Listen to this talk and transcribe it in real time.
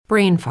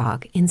brain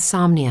fog,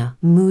 insomnia,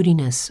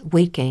 moodiness,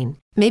 weight gain.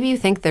 Maybe you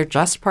think they're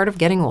just part of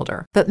getting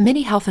older, but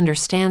MIDI Health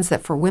understands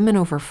that for women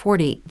over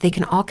 40, they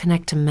can all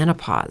connect to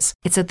menopause.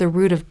 It's at the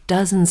root of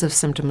dozens of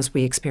symptoms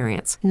we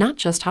experience, not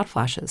just hot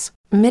flashes.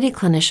 MIDI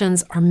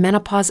clinicians are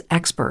menopause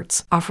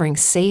experts, offering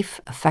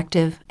safe,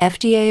 effective,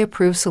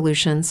 FDA-approved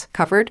solutions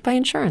covered by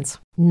insurance.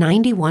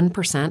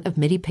 91% of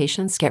MIDI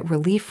patients get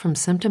relief from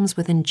symptoms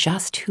within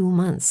just 2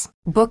 months.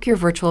 Book your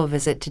virtual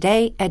visit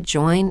today at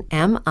joinmidi.com.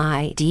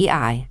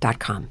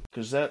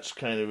 Because that's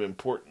kind of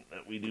important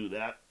that we do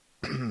that.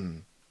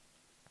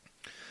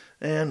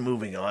 And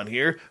moving on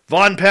here,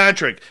 Von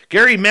Patrick,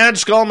 Gary Mad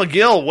Skull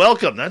McGill,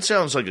 welcome. That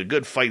sounds like a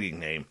good fighting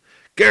name.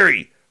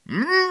 Gary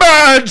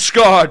Mad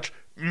Scott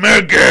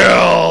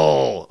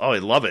McGill. Oh, I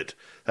love it.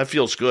 That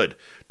feels good.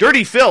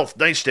 Dirty Filth,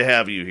 nice to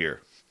have you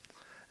here.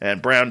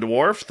 And Brown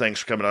Dwarf, thanks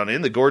for coming on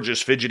in. The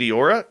gorgeous Fidgety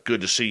Aura,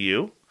 good to see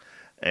you.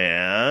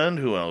 And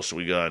who else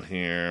we got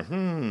here?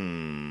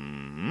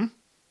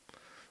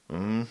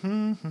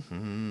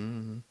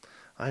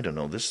 I don't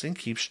know. This thing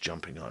keeps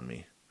jumping on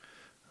me.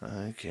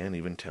 I can't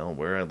even tell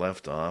where I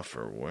left off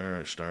or where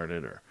I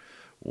started or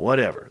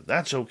whatever.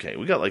 That's okay.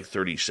 We got like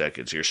 30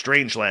 seconds here.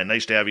 Strangeland,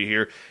 nice to have you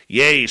here.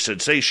 Yay,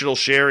 Sensational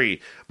Sherry.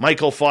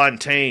 Michael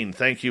Fontaine,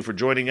 thank you for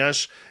joining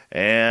us.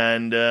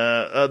 And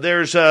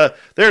there's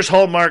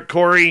Hallmark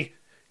Corey.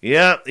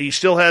 Yeah, he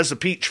still has the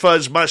peach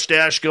fuzz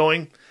mustache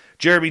going.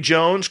 Jeremy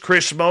Jones,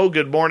 Chris Moe,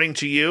 good morning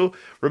to you.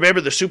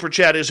 Remember, the Super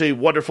Chat is a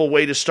wonderful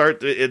way to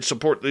start and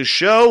support this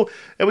show.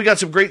 And we got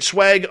some great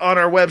swag on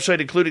our website,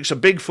 including some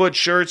Bigfoot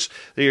shirts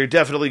that you're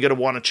definitely going to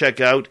want to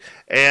check out.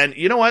 And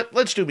you know what?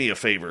 Let's do me a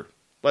favor.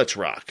 Let's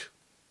rock.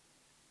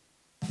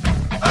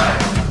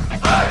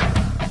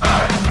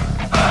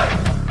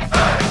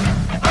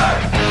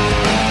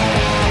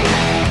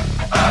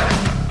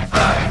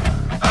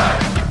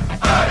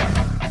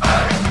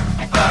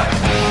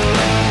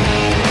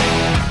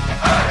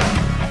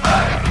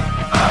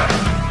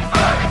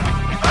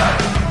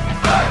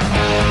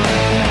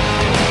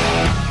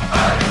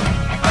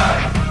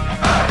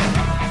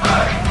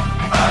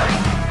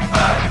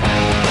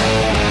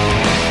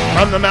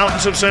 From the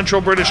mountains of central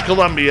British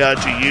Columbia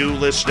to you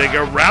listening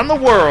around the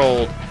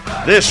world,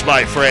 this,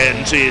 my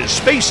friends, is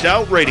Spaced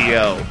Out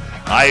Radio.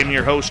 I am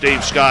your host,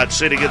 Dave Scott,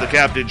 sitting in the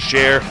captain's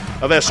chair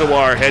of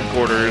SOR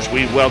headquarters.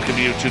 We welcome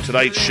you to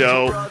tonight's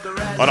show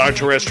on our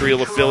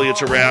terrestrial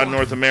affiliates around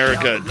North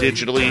America,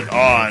 digitally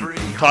on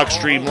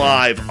TalkStream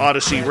Live,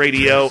 Odyssey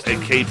Radio,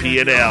 and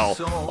KPNL.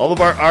 All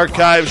of our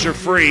archives are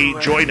free.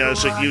 Join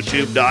us at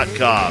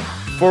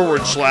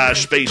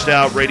youtube.com/Spaced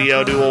Out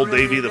Radio. Do old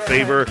Davey the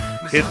favor.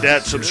 Hit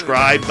that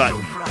subscribe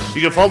button.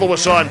 You can follow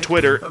us on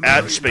Twitter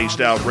at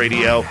Spaced Out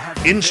Radio,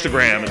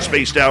 Instagram at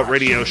Spaced Out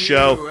Radio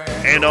Show,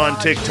 and on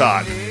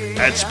TikTok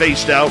at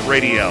Spaced Out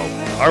Radio.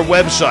 Our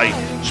website,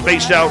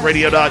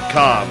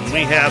 spacedoutradio.com.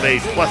 We have a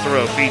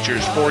plethora of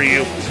features for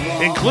you,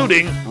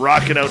 including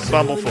Rockin' Out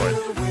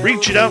Bumblefoot.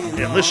 Reaching out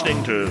and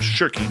listening to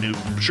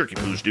Shirky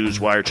Poo's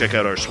Newswire. Check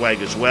out our swag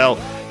as well.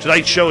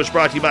 Tonight's show is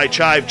brought to you by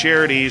Chive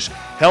Charities.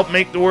 Help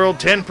make the world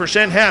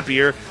 10%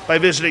 happier by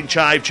visiting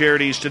Chive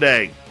Charities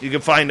today. You can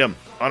find them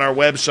on our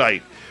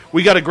website.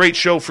 We got a great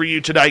show for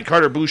you tonight.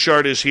 Carter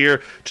Bouchard is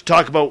here to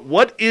talk about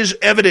what is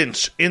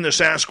evidence in the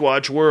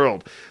Sasquatch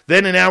world.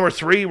 Then in hour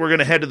 3, we're going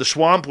to head to the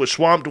swamp with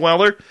Swamp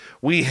Dweller.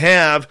 We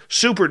have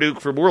Super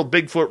Duke from World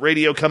Bigfoot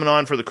Radio coming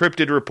on for the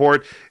Cryptid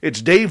Report.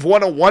 It's Dave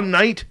 101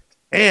 night.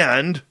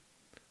 And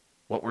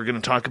what we're going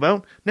to talk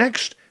about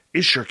next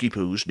is Shirky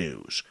Poo's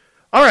News.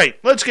 All right,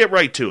 let's get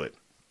right to it.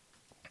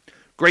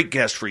 Great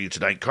guest for you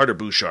tonight, Carter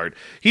Bouchard.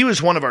 He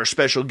was one of our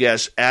special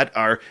guests at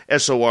our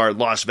SOR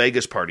Las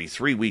Vegas party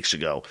 3 weeks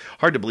ago.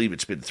 Hard to believe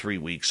it's been 3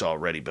 weeks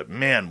already, but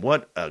man,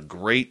 what a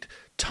great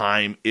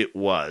time it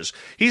was.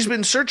 He's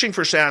been searching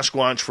for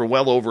Sasquatch for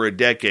well over a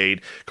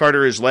decade.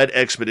 Carter has led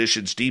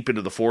expeditions deep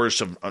into the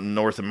forests of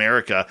North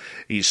America.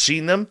 He's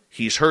seen them,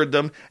 he's heard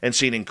them, and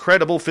seen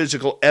incredible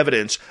physical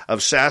evidence of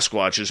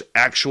Sasquatch's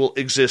actual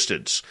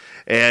existence.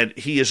 And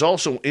he has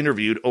also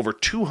interviewed over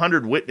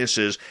 200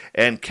 witnesses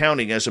and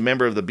counting as a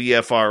member of the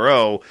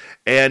BFRO.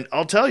 And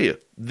I'll tell you,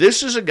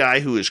 this is a guy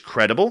who is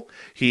credible.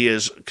 He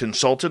is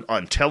consulted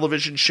on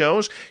television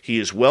shows. He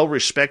is well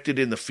respected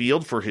in the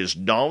field for his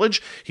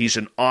knowledge. He's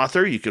an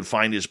author. You can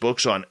find his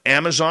books on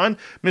Amazon.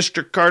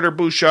 Mr. Carter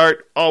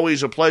Bouchard,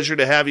 always a pleasure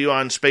to have you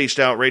on Spaced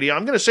Out Radio.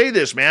 I'm going to say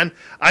this, man.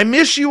 I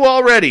miss you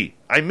already.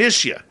 I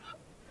miss you.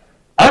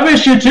 I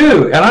miss you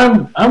too,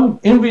 and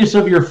I'm envious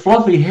of your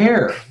fluffy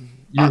hair.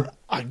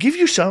 I'll give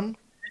you some.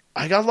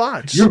 I got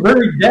lots. You're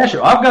very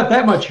dashing. I've got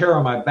that much hair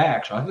on my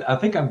back, so I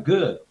think I'm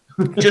good.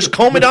 Just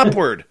comb it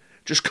upward.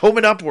 Just comb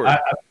it upward.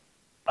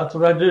 That's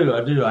what I do.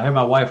 I have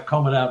my wife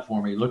comb it out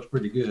for me. It looks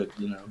pretty good,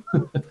 you know.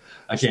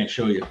 I can't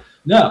show you.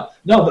 No,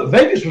 but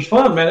Vegas was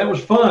fun, man. That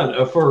was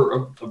fun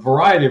for a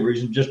variety of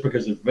reasons, just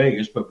because it's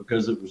Vegas, but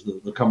because it was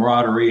the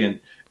camaraderie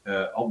and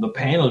the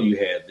panel you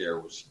had there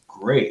was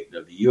great.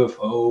 The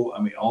UFO,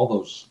 I mean, all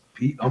those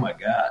people. Oh my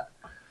God,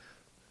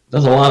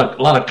 there's a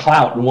lot of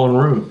clout in one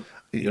room.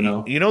 You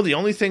know, the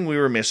only thing we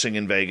were missing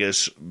in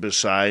Vegas,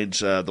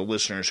 besides the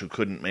listeners who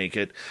couldn't make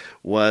it,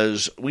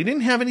 was we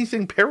didn't have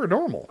anything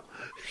paranormal.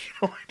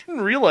 I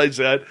didn't realize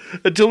that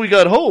until we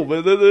got home.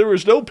 There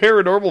was no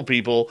paranormal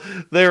people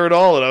there at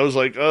all, and I was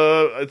like,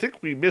 I think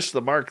we missed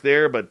the mark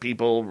there. But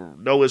people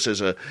know us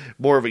as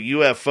more of a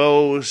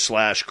UFO /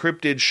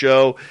 cryptid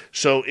show,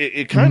 so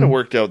it kind of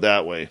worked out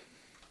that way.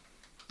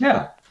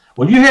 Yeah.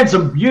 Well, you had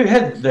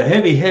the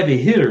heavy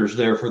hitters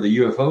there for the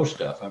UFO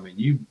stuff. I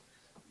mean,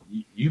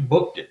 you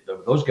booked it.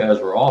 Those guys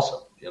were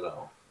awesome. You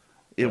know,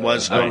 it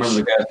was. I don't remember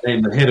the guy's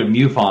name, the head of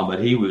MUFON,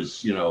 but he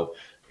was,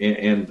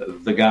 and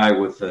the guy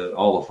with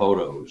all the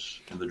photos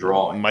and the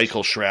drawings.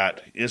 Michael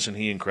Schratt, isn't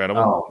he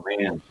incredible? Oh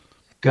man,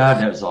 God,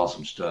 that was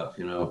awesome stuff.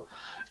 And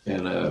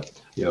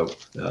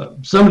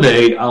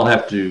someday I'll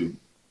have to.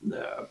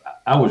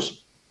 I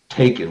was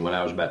taken when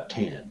I was about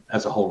 10.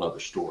 That's a whole other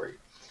story.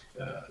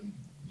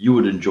 You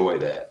would enjoy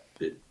that.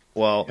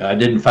 Well, I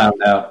didn't find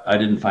out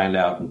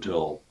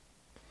until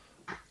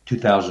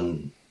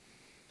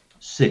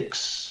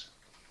 2006.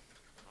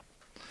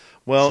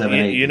 Well, 7,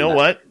 8, you know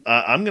what?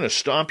 I'm going to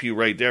stop you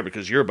right there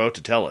because you're about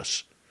to tell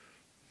us.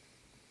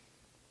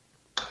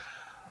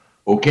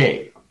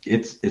 Okay,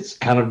 it's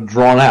kind of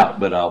drawn out,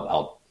 but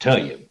I'll tell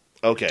you.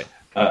 Okay.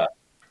 You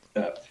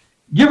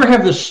ever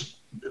have this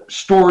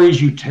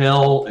stories you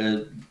tell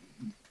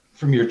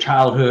from your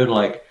childhood,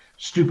 like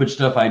stupid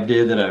stuff I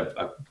did that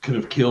I could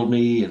have killed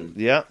me, and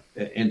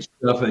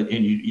stuff, and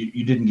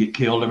you didn't get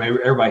killed? I mean,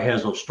 everybody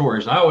has those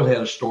stories. I always had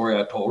a story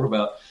I told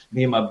about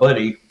me and my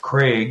buddy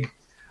Craig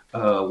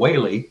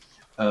Whaley.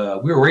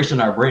 We were racing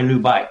our brand new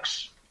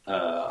bikes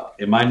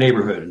in my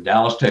neighborhood in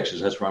Dallas,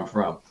 Texas. That's where I'm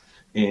from.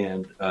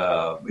 And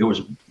it was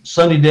a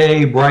sunny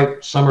day,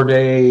 bright summer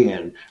day,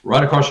 and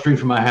right across the street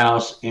from my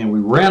house. And we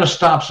ran a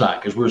stop sign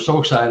because we were so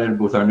excited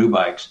with our new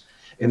bikes.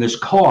 And this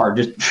car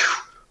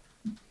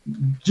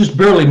just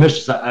barely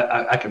missed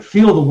us. I could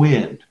feel the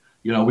wind.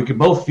 We could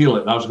both feel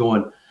it. And I was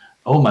going,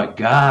 oh my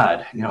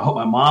God, I hope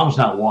my mom's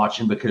not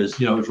watching, because,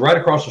 it was right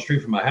across the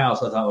street from my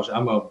house. I thought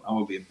I'm going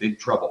to be in big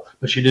trouble,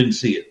 but she didn't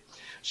see it.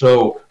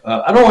 So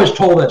I'd always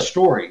told that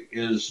story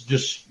is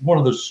just one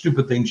of those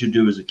stupid things you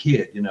do as a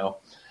kid,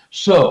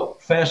 So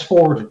fast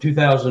forward to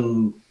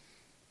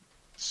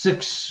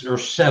 2006 or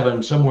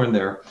 7, somewhere in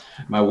there,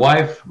 my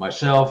wife,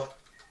 myself,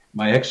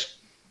 my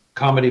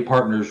ex-comedy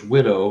partner's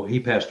widow,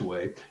 he passed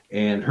away,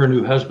 and her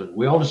new husband,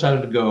 we all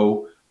decided to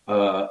go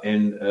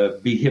and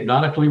be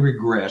hypnotically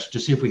regressed to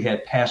see if we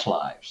had past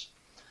lives.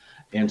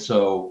 And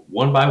so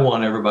one by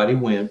one, everybody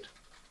went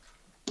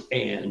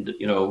and,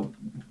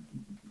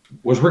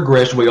 was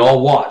regressed. We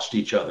all watched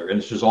each other, and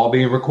this was all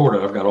being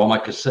recorded. I've got all my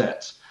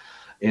cassettes.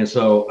 And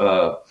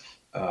so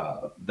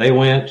they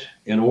went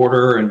in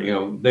order,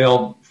 and, they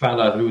all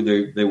found out who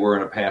they were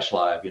in a past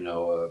life,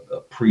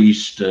 a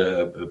priest,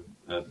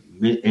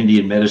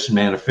 Indian medicine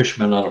man, a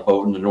fisherman on a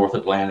boat in the North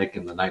Atlantic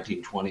in the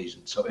 1920s.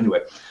 And so anyway,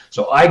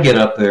 I get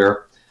up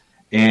there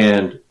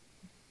and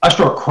I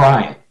start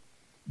crying,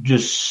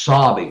 just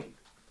sobbing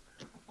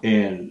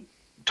and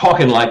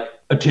talking like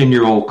a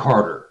 10-year-old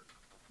Carter.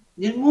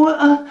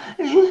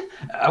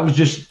 I was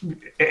just,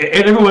 and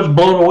everyone's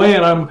blown away.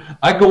 And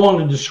I go on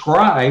to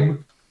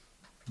describe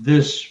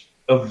this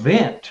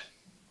event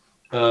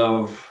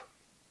of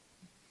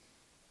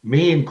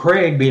me and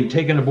Craig being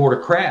taken aboard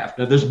a craft.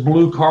 Now, this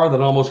blue car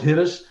that almost hit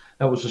us,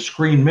 that was a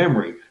screen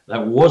memory.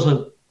 That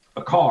wasn't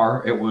a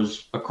car. It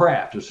was a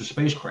craft. It was a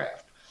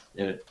spacecraft.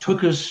 And it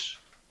took us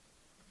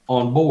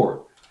on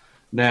board.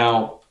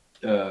 Now,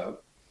 I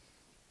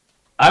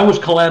was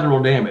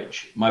collateral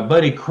damage. My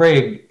buddy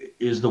Craig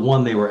is the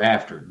one they were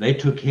after. They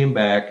took him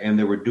back, and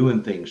they were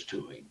doing things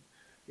to him,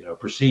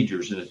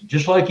 procedures. And it's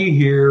just like you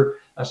hear,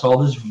 I saw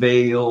this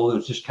veil. It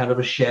was just kind of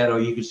a shadow.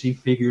 You could see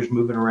figures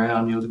moving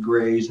around, the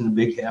grays and the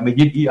big. I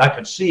mean, I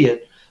could see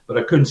it, but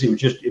I couldn't see it. It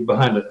was just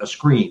behind a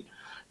screen.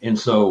 And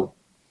so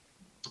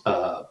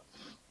I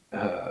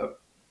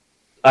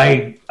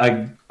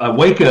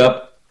wake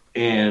up,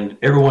 and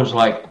everyone's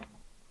like,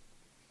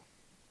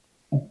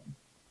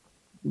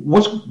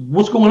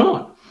 "What's going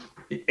on?"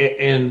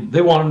 And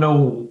they want to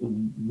know,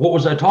 what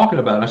was I talking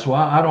about? And I said,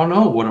 well, I don't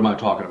know. What am I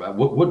talking about?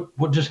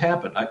 What just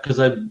happened? Because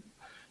I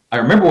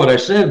remember what I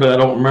said, but I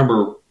don't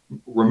remember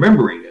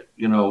remembering it,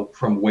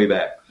 from way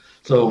back.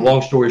 So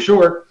long story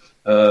short,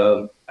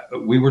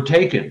 we were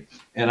taken,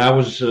 and I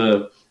was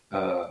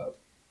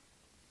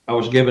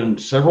given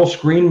several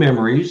screen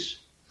memories.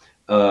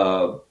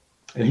 And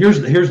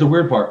here's the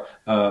weird part.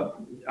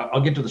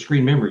 I'll get to the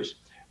screen memories.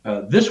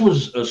 This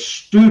was a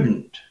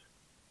student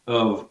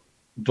of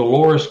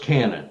Dolores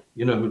Cannon.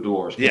 You know who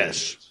Dolores Cannon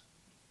is?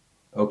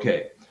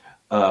 Okay.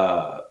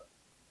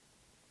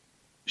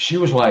 She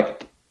was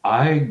like,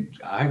 I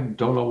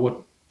don't know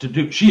what to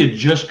do. She had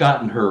just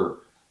gotten her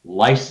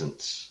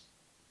license,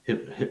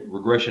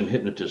 regression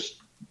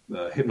hypnotist,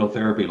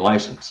 hypnotherapy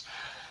license.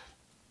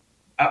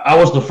 I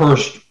was the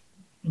first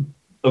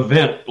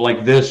event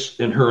like this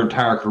in her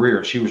entire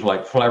career. She was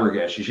like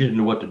flabbergasted. She didn't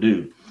know what to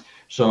do.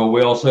 So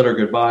we all said our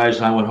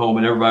goodbyes. I went home,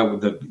 and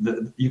everybody,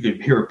 you could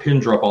hear a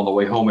pin drop on the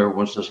way home.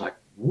 Everyone's just like,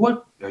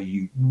 what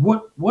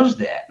was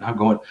that? And I'm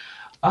going,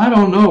 I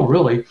don't know,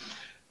 really.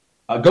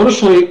 I go to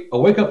sleep, I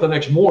wake up the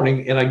next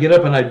morning, and I get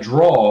up and I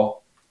draw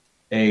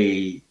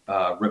a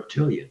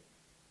reptilian.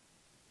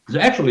 It's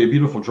actually a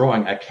beautiful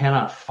drawing. I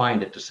cannot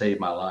find it to save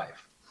my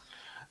life.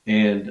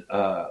 And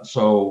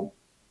so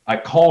I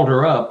called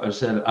her up. I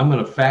said, I'm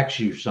going to fax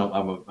you some.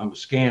 I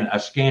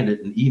scanned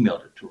it and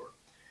emailed it to her.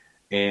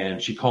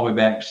 And she called me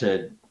back and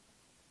said,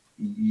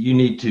 you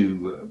need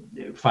to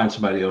find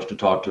somebody else to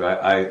talk to.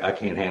 I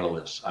can't handle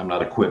this. I'm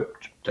not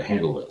equipped to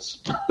handle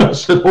this. I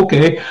said,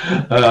 okay,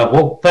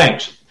 well,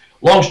 thanks.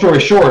 Long story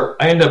short,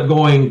 I end up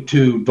going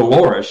to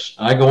Dolores.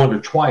 I go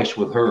under twice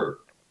with her.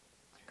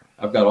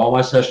 I've got all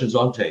my sessions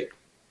on tape.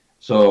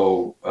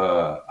 So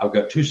I've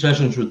got 2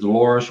 sessions with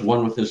Dolores,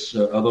 one with this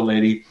other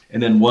lady,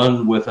 and then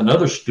one with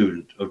another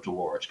student of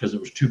Dolores because it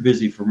was too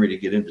busy for me to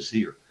get in to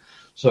see her.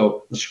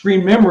 So the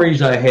screen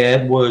memories I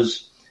had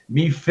was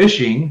me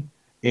fishing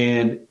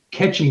and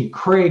catching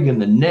Craig in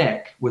the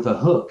neck with a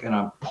hook, and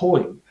I'm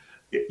pulling,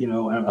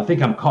 and I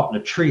think I'm caught in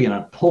a tree and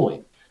I'm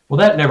pulling. Well,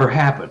 that never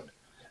happened.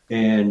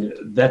 And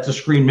that's a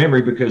screen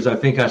memory because I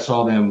think I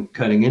saw them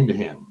cutting into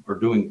him or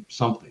doing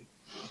something.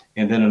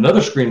 And then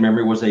another screen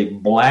memory was a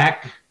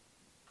black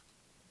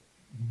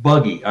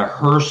buggy, a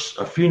hearse,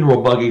 a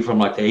funeral buggy from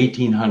like the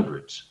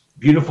 1800s.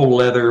 Beautiful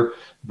leather,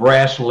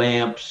 brass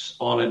lamps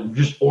on it,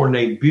 just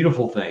ornate,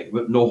 beautiful thing,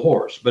 but no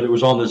horse. But it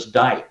was on this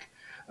dike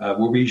where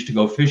we used to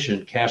go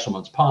fishing,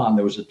 Castleman's Pond.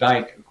 There was a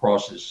dike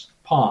across this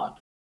pond.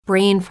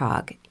 Brain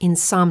fog,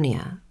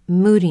 insomnia,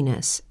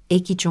 moodiness,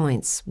 achy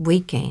joints,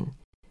 weight gain.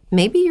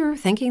 Maybe you're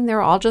thinking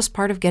they're all just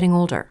part of getting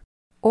older,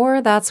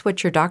 or that's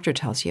what your doctor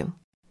tells you.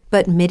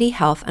 But MIDI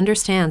Health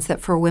understands that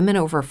for women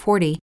over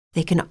 40,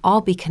 they can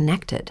all be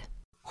connected.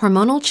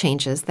 Hormonal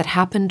changes that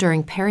happen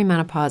during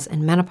perimenopause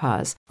and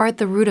menopause are at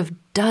the root of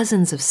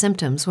dozens of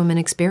symptoms women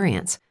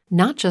experience,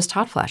 not just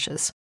hot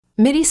flashes.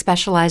 MIDI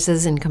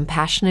specializes in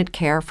compassionate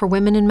care for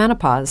women in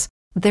menopause.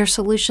 Their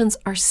solutions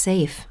are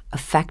safe,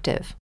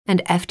 effective,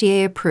 and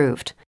FDA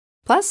approved.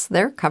 Plus,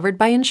 they're covered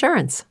by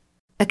insurance.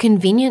 A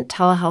convenient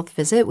telehealth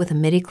visit with a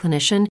MIDI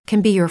clinician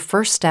can be your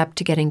first step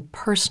to getting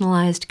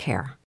personalized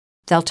care.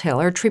 They'll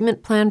tailor a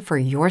treatment plan for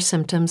your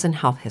symptoms and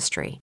health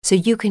history so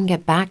you can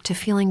get back to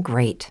feeling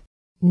great.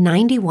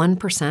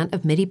 91%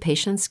 of MIDI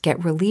patients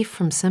get relief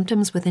from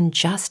symptoms within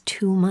just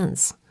 2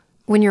 months.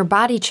 When your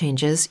body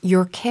changes,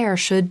 your care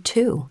should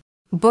too.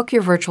 Book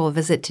your virtual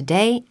visit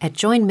today at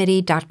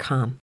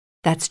joinmidi.com.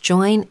 That's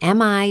joinmidi.com.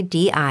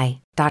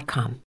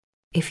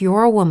 If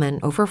you're a woman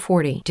over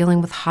 40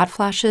 dealing with hot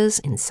flashes,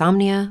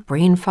 insomnia,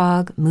 brain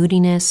fog,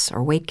 moodiness,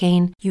 or weight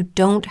gain, you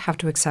don't have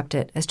to accept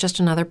it as just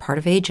another part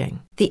of aging.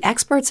 The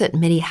experts at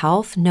MIDI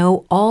Health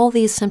know all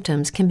these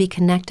symptoms can be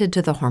connected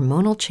to the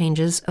hormonal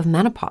changes of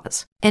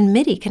menopause, and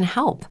MIDI can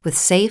help with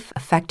safe,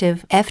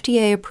 effective,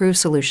 FDA-approved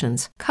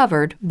solutions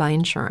covered by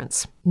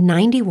insurance.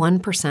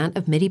 91%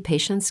 of MIDI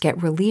patients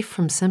get relief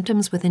from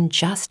symptoms within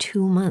just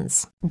 2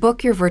 months.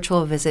 Book your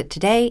virtual visit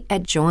today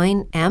at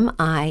joinmidi.com.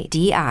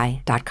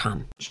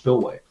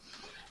 Spillway.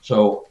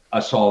 So I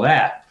saw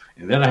that.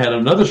 And then I had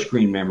another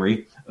screen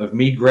memory of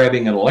me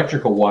grabbing an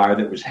electrical wire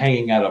that was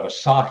hanging out of a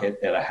socket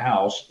at a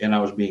house, and I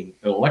was being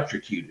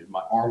electrocuted.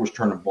 My arm was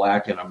turning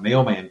black, and a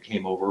mailman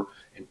came over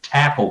and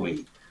tackled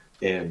me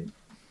and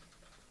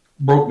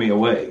broke me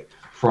away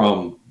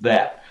from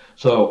that.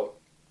 So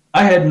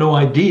I had no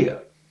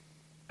idea.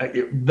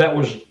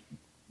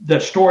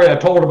 That story I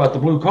told about the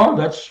blue car.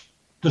 That's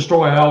the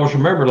story I always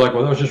remembered. Like,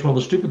 well, that was just one of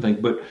the stupid things.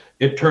 But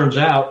it turns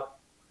out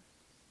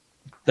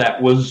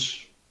that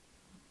was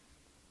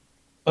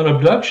an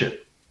abduction.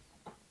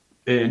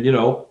 And,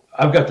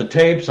 I've got the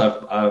tapes.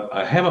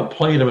 I haven't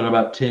played them in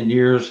about 10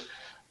 years.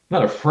 I'm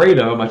not afraid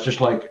of them. It's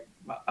just like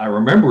I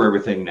remember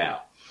everything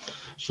now.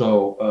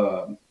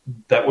 So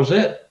that was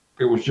it.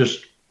 It was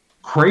just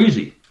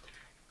crazy.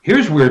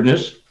 Here's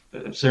weirdness.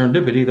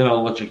 Serendipity, then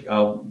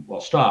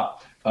I'll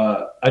stop.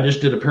 I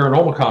just did a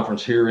paranormal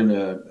conference here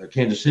in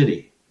Kansas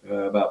City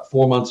about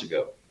 4 months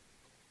ago.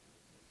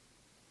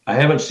 I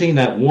haven't seen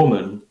that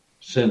woman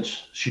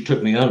since she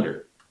took me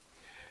under.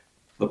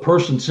 The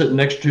person sitting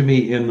next to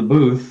me in the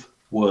booth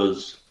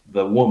was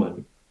the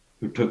woman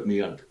who took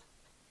me under.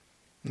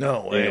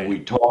 No way. And we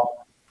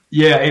talked.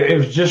 Yeah, it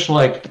was just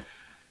like,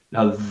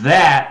 now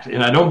that,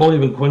 and I don't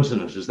believe in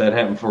coincidences, that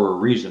happened for a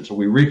reason. So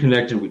we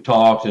reconnected, we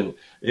talked, and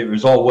it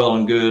was all well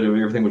and good, and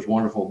everything was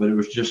wonderful, but it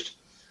was just,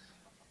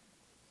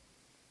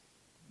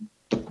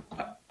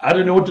 I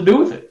didn't know what to do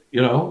with it,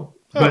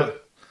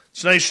 But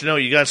it's nice to know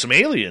you got some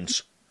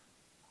aliens.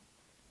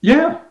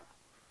 Yeah,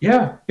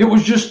 it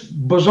was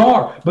just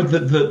bizarre. But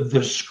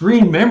the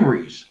screen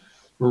memories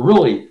were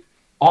really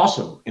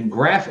awesome and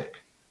graphic,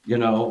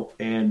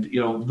 and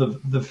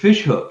the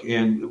fish hook,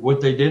 and what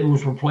they did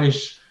was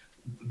replace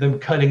them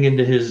cutting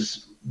into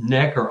his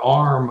neck or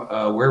arm,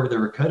 wherever they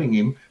were cutting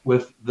him,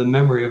 with the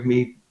memory of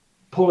me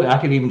pulling. I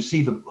could even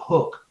see the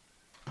hook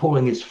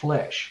pulling his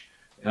flesh.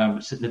 And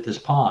I'm sitting at this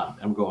pond.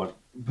 I'm going,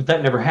 but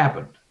that never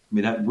happened. I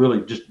mean,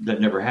 that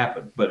never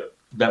happened. But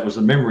that was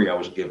the memory I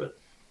was given.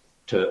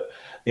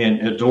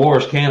 And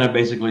Dolores Cannon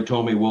basically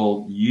told me,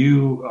 well,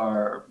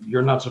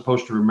 you're not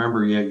supposed to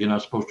remember yet. You're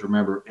not supposed to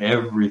remember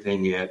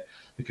everything yet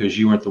because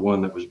you weren't the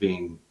one that was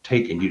being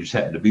taken. You just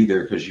happened to be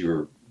there because you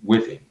were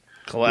with him.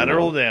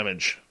 Collateral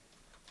damage.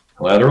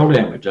 Collateral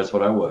damage. That's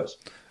what I was.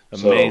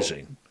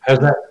 Amazing.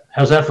 So,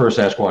 how's that for a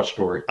Sasquatch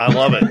story? I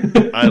love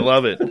it. I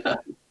love it.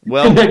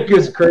 Well, that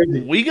gets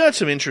crazy. We got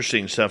some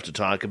interesting stuff to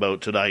talk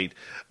about tonight.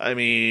 I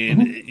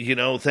mean,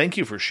 thank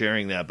you for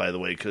sharing that, by the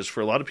way, because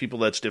for a lot of people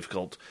that's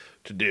difficult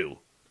to do.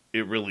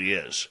 It really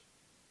is.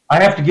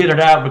 I have to get it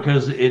out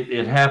because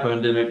it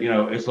happened, and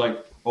it's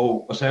like,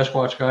 oh, a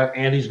Sasquatch guy,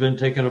 and he's been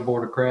taken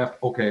aboard a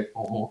craft. Okay,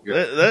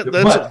 yeah.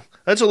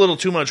 That's a little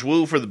too much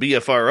woo for the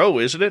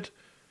BFRO, isn't it?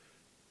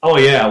 Oh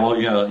yeah,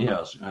 well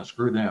yeah,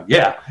 screw them.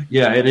 Yeah,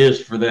 it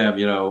is for them.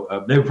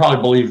 They would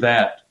probably believe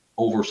that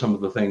over some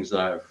of the things that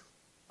I've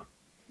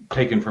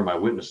taken from my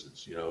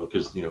witnesses.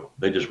 Because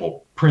they just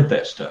won't print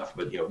that stuff,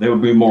 but they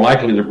would be more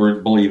likely to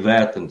believe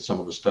that than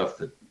some of the stuff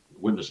that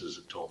witnesses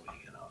have told me.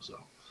 So.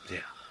 Yeah.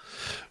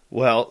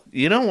 Well,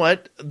 you know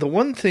what? The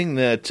one thing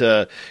that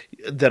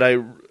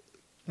I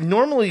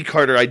normally,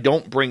 Carter, I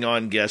don't bring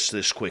on guests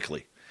this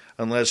quickly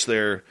unless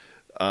they're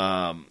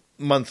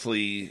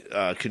monthly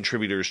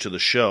contributors to the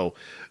show.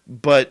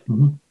 But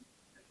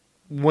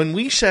when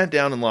we sat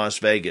down in Las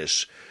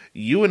Vegas,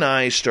 you and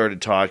I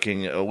started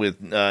talking with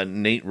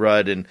Nate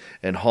Rudd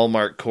and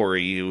Hallmark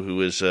Corey, who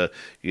was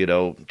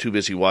too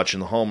busy watching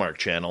the Hallmark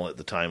Channel at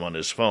the time on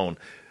his phone,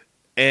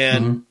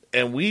 and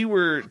we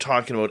were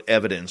talking about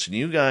evidence, and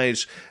you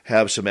guys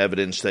have some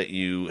evidence that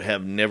you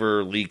have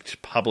never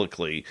leaked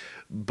publicly,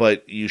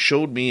 but you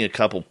showed me a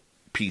couple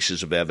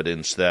pieces of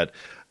evidence that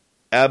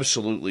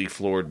absolutely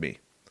floored me.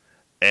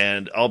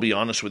 And I'll be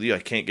honest with you, I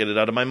can't get it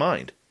out of my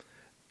mind.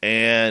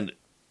 And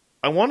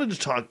I wanted to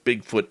talk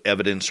Bigfoot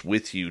evidence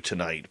with you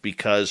tonight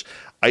because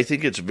I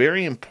think it's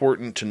very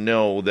important to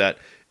know that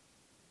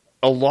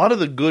a lot of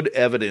the good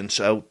evidence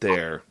out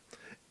there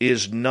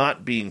is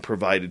not being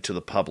provided to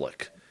the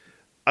public.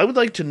 I would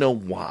like to know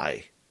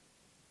why.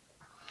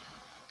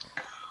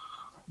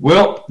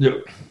 Well,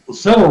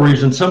 several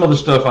reasons. Some of the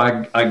stuff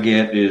I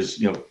get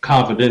is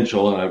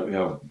confidential, and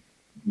I've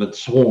been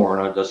sworn.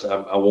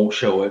 I won't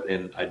show it,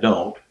 and I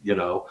don't.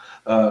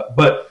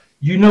 But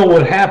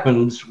what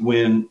happens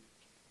when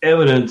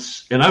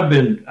evidence, and I've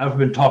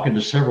been talking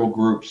to several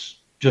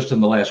groups just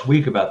in the last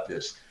week about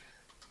this.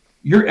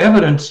 Your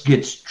evidence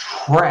gets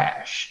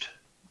trashed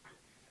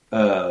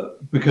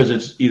because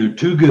it's either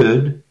too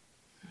good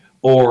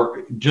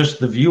or just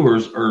the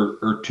viewers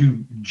are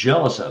too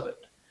jealous of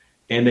it,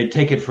 and they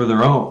take it for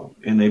their own,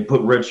 and they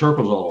put red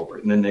circles all over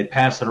it, and then they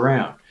pass it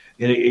around,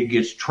 and it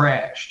gets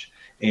trashed,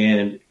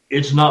 and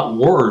it's not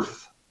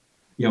worth.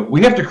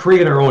 We have to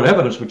create our own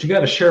evidence, but you got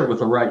to share it with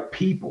the right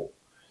people,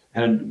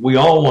 and we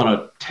all want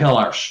to tell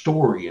our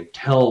story and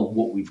tell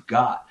what we've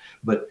got,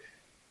 but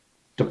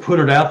to put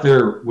it out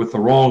there with the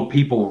wrong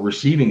people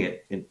receiving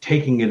it and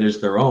taking it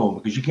as their own,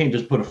 because you can't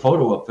just put a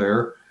photo up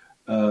there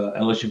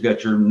unless you've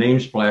got your name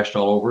splashed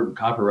all over it and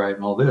copyright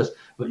and all this.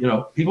 But,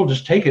 people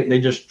just take it and they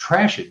just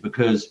trash it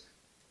because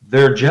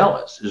they're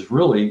jealous is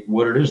really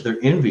what it is. They're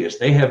envious.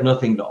 They have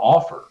nothing to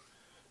offer.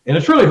 And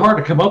it's really hard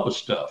to come up with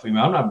stuff. I'm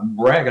not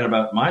bragging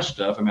about my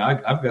stuff.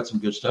 I've got some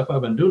good stuff.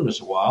 I've been doing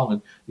this a while,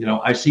 and,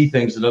 I see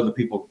things that other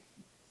people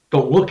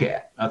don't look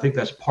at. I think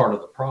that's part of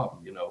the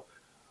problem,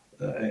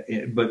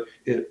 But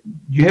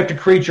you have to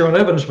create your own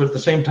evidence, but at the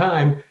same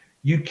time,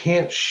 you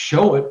can't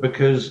show it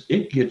because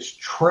it gets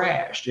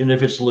trashed. And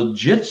if it's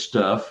legit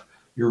stuff,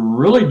 you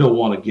really don't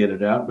want to get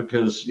it out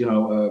because,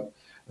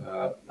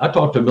 I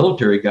talked to a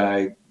military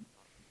guy.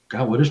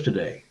 God, what is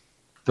today?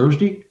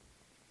 Thursday?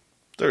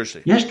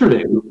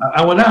 Yesterday.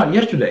 I went out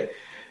yesterday,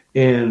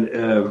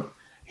 and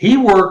he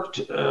worked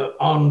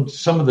on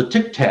some of the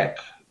Tic Tac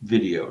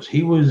videos.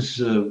 He was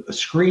a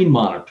screen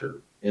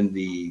monitor in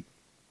the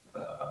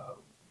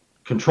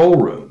control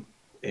room,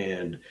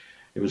 and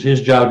it was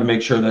his job to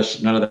make sure that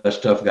none of that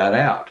stuff got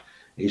out.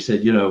 He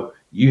said,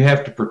 you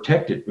have to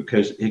protect it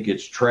because it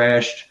gets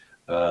trashed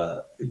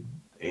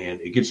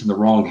and it gets in the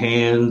wrong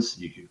hands.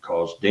 You could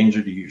cause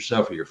danger to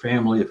yourself or your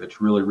family if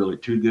it's really, really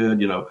too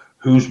good.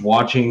 Who's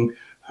watching,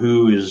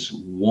 who is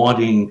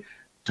wanting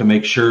to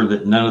make sure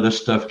that none of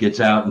this stuff gets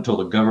out until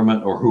the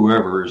government or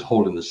whoever is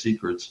holding the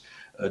secrets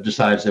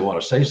decides they want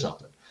to say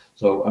something.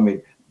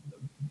 So,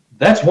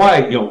 that's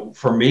why,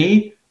 for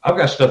me, I've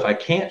got stuff I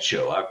can't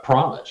show. I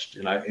promised,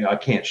 and I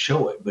can't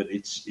show it, but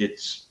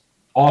it's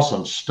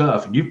awesome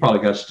stuff. And you've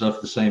probably got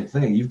stuff the same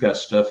thing. You've got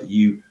stuff that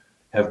you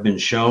have been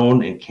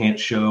shown and can't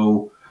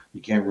show.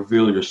 You can't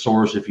reveal your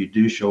source if you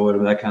do show it,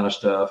 and that kind of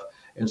stuff.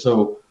 And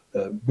so,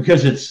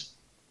 because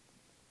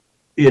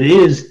it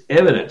is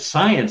evidence.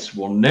 Science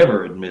will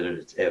never admit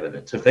it's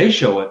evidence. If they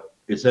show it,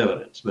 it's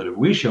evidence. But if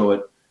we show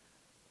it,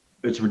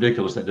 it's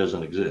ridiculous that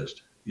doesn't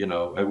exist.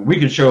 We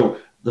could show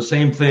the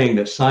same thing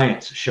that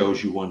science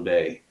shows you one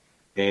day,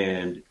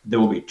 and there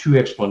will be two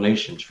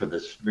explanations for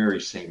this very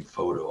same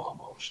photo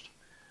almost.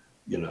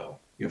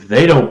 If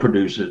they don't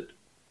produce it,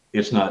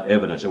 it's not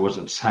evidence. It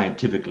wasn't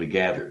scientifically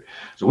gathered.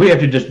 So we have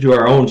to just do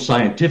our own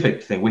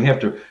scientific thing. We have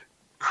to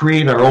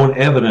create our own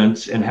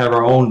evidence and have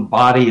our own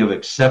body of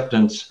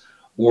acceptance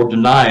or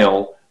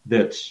denial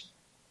that's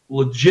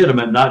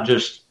legitimate, not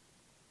just,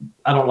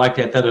 I don't like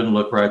that. That doesn't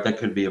look right. That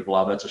could be a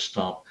blob. That's a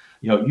stump.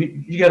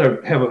 You got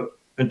to have an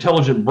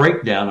intelligent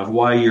breakdown of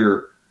why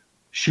you're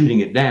shooting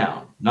it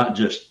down, not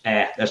just,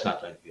 that's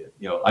not that good.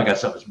 I got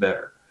something that's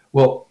better.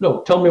 Well,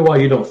 no, tell me why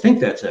you don't think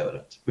that's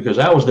evidence, because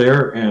I was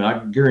there and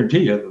I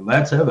guarantee you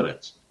that's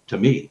evidence to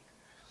me.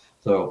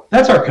 So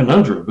that's our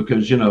conundrum,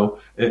 because,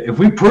 if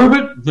we prove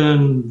it,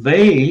 then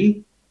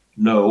they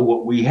know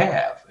what we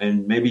have.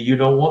 And maybe you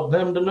don't want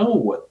them to know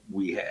what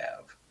we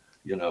have,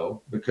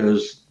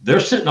 because they're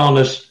sitting on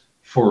this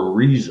for a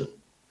reason.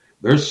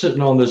 They're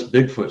sitting on this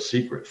Bigfoot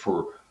secret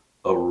for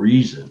a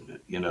reason,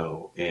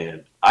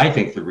 and I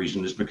think the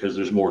reason is because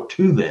there's more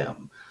to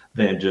them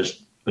than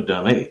just a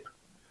dumb ape,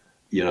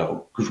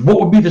 because what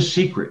would be the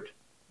secret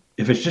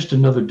if it's just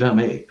another dumb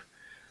ape?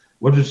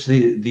 What is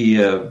the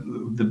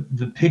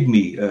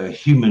pygmy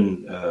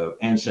human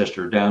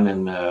ancestor down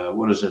in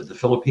the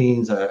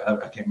Philippines?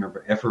 I can't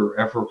remember,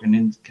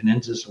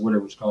 Afro-Canensis or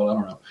whatever it's called. I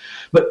don't know,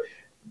 but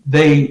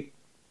they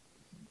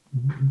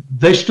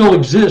still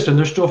exist, and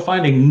they're still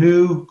finding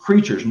new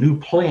creatures, new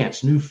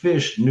plants, new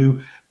fish,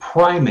 new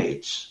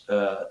primates,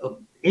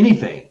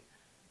 anything,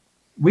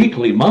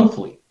 weekly,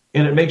 monthly,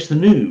 and it makes the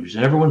news,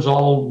 and everyone's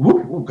all,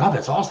 oh God,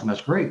 that's awesome,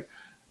 that's great.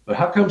 But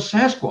how come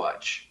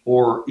Sasquatch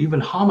or even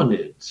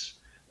hominids?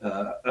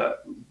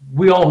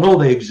 We all know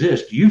they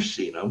exist. You've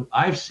seen them.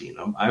 I've seen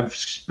them. I've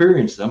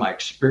experienced them. I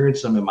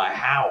experienced them in my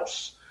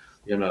house,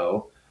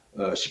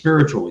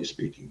 spiritually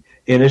speaking.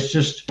 And it's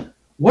just,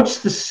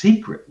 what's the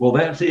secret? Well,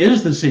 that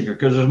is the secret,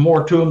 because there's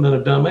more to them than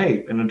a dumb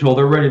ape. And until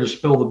they're ready to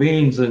spill the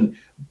beans and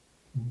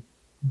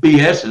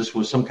BS us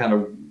with some kind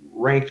of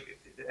rank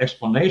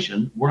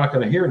explanation, we're not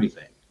going to hear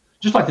anything.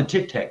 Just like the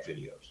Tic Tac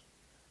videos.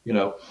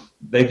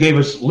 They gave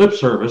us lip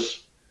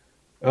service.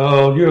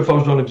 Oh,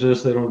 UFOs don't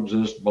exist. They don't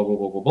exist. Blah, blah,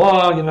 blah, blah,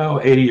 blah.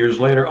 80 years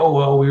later, oh,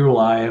 well, we were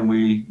lying.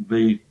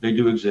 They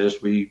do exist.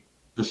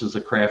 This is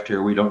a craft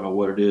here. We don't know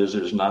what it is.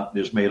 It's not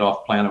this made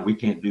off planet. We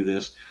can't do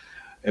this.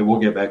 And we'll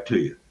get back to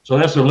you. So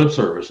that's their lip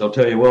service. They'll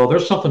tell you, well,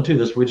 there's something to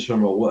this. We just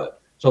don't know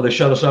what. So they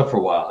shut us up for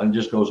a while and it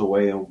just goes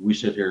away. And we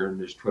sit here and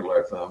just twiddle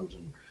our thumbs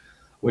and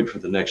wait for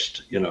the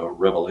next,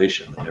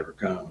 revelation that never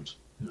comes.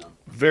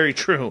 Very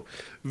true.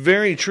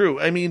 Very true.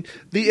 I mean,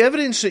 the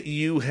evidence that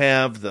you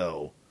have,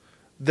 though,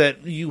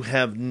 that you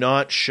have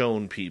not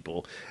shown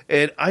people,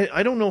 and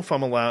I don't know if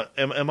I'm allowed,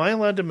 am I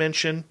allowed to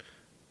mention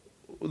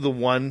the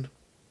one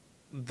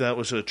that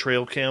was a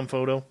trail cam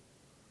photo?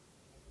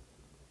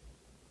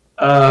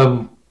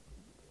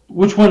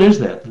 Which one is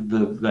that?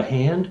 The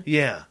hand?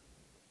 Yeah.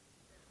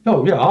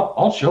 Oh, yeah,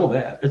 I'll show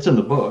that. It's in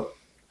the book.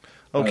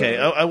 Okay,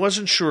 I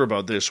wasn't sure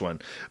about this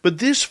one. But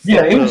this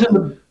photo, it was in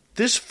the...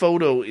 This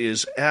photo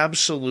is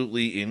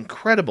absolutely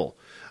incredible.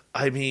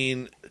 I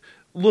mean,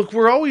 look,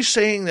 we're always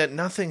saying that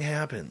nothing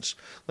happens.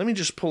 Let me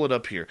just pull it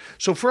up here.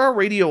 So for our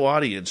radio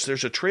audience,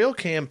 there's a trail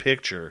cam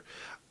picture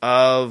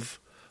of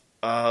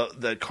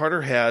that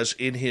Carter has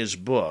in his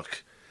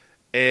book.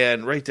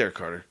 And right there,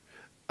 Carter.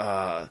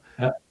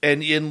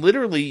 And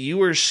literally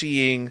you are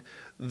seeing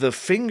the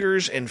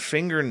fingers and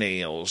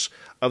fingernails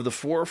of the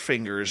four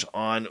fingers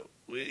on,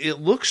 it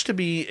looks to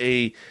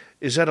be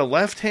is that a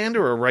left hand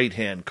or a right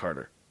hand,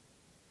 Carter?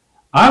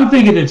 I'm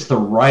thinking it's the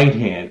right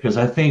hand, because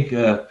I think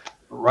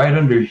right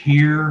under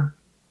here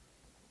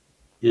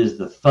is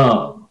the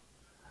thumb.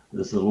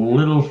 There's a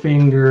little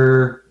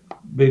finger,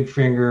 big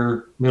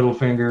finger, middle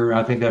finger.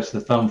 I think that's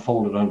the thumb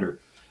folded under.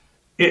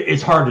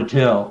 It's hard to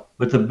tell,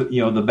 but the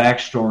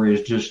backstory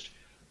is just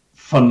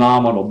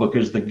phenomenal,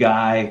 because the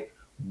guy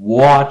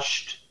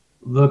watched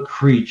the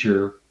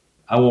creature,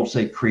 I won't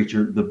say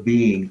creature, the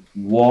being,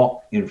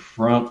 walk in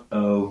front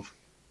of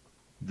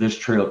this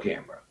trail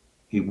camera.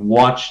 He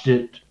watched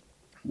it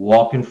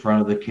walk in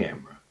front of the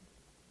camera.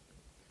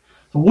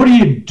 So what do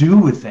you do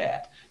with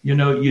that?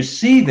 You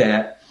see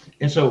that,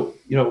 and so,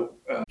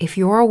 If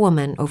you're a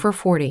woman over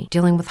 40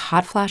 dealing with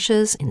hot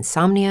flashes,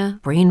 insomnia,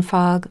 brain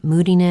fog,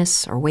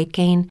 moodiness, or weight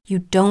gain, you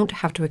don't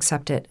have to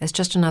accept it as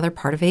just another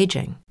part of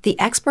aging. The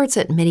experts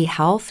at MIDI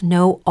Health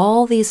know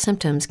all these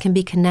symptoms can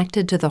be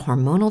connected to the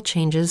hormonal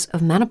changes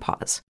of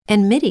menopause.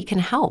 And MIDI can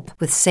help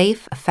with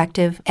safe,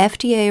 effective,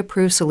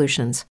 FDA-approved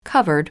solutions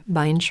covered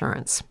by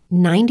insurance.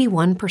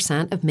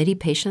 91% of MIDI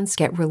patients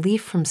get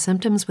relief from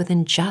symptoms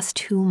within just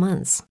 2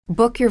 months.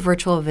 Book your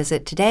virtual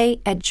visit today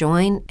at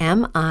joinmidi.com.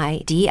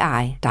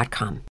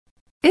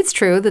 It's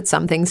true that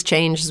some things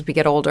change as we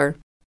get older.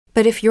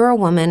 But if you're a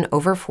woman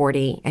over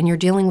 40 and you're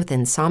dealing with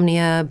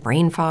insomnia,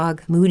 brain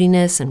fog,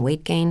 moodiness, and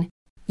weight gain,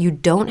 you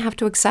don't have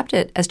to accept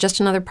it as just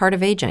another part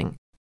of aging.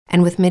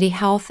 And with MIDI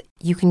Health,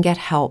 you can get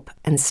help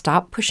and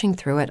stop pushing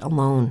through it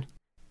alone.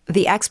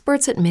 The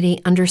experts at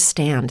MIDI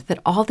understand that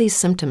all these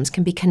symptoms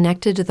can be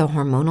connected to the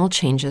hormonal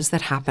changes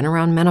that happen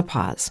around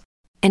menopause,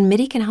 and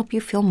MIDI can help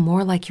you feel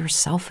more like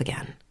yourself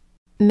again.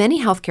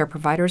 Many healthcare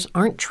providers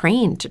aren't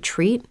trained to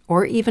treat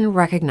or even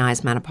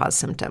recognize menopause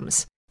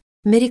symptoms.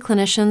 MIDI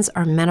clinicians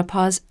are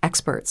menopause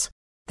experts.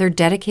 They're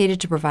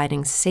dedicated to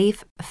providing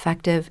safe,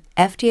 effective,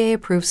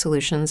 FDA-approved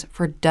solutions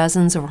for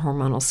dozens of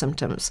hormonal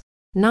symptoms,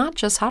 not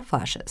just hot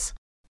flashes.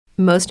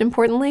 Most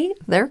importantly,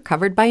 they're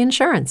covered by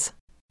insurance.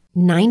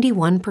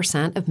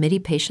 91% of MIDI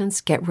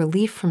patients get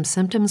relief from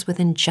symptoms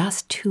within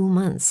just 2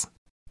 months.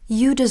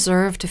 You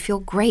deserve to feel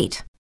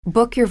great.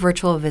 Book your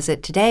virtual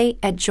visit today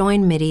at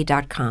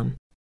joinmidi.com.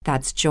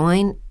 That's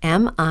joinmidi.com.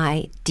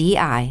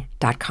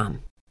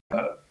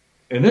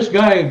 And this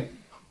guy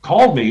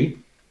called me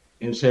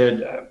and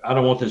said, I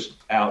don't want this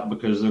out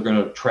because they're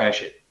going to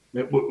trash it.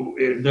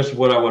 That's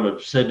what I would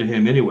have said to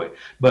him anyway.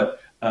 But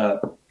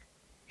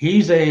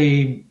he's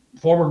a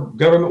former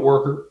government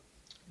worker,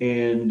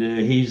 and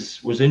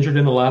was injured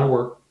in the line of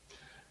work.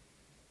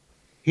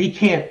 He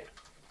can't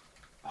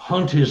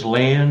hunt his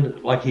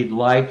land like he'd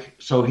like,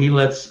 so he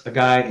lets a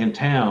guy in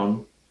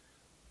town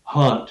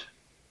hunt.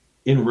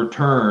 In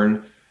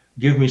return,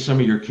 give me some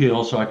of your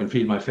kills so I can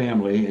feed my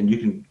family, and you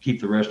can keep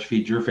the rest to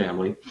feed your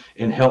family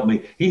and help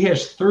me. He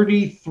has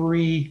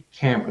 36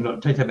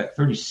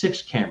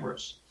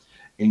 cameras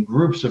in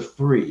groups of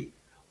 3.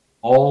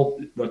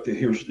 All like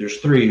there's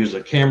 3. Here's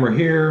a camera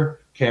here,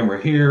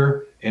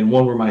 and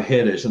one where my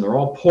head is, and they're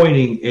all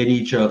pointing at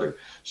each other.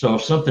 So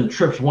if something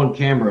trips one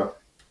camera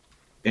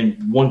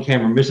and one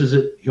camera misses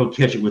it, he'll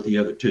catch it with the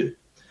other 2.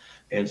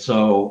 And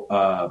so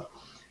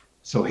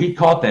he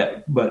caught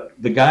that. But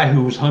the guy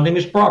who was hunting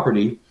his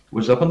property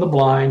was up in the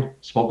blind,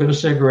 smoking a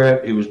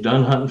cigarette. He was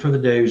done hunting for the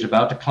day. He was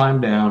about to climb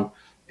down.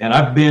 And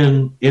I've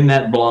been in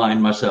that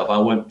blind myself. I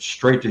went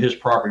straight to his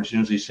property as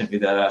soon as he sent me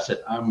that. I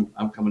said, I'm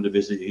coming to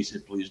visit you. He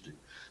said, please do.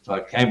 So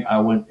I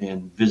went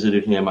and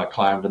visited him. I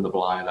climbed in the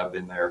blind. I've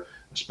been there.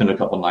 I spent a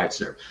couple nights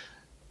there.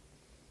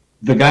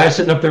 The guy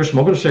sitting up there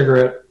smoking a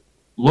cigarette,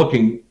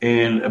 looking,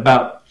 and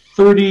about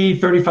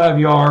 35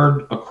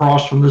 yards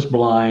across from this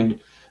blind,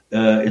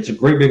 it's a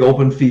great big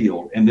open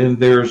field. And then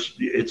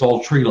it's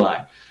all tree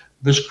line.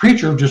 This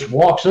creature just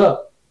walks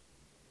up.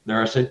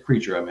 There I said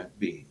creature, I meant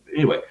being. But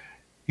anyway,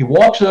 he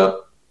walks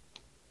up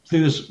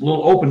through this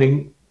little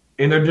opening,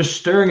 and they're just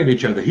staring at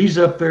each other. He's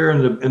up there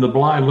in the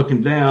blind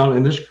looking down,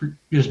 and this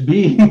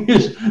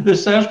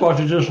Sasquatch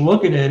is just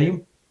looking at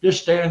him,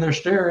 just standing there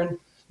staring. And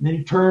then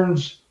he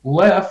turns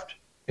left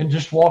and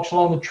just walks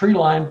along the tree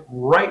line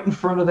right in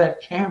front of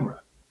that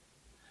camera.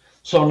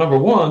 So number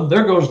one,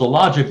 there goes the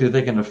logic that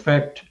they can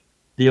affect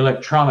the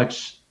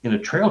electronics in a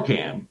trail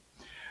cam.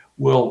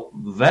 Well,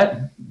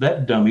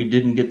 that dummy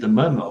didn't get the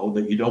memo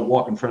that you don't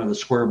walk in front of the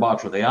square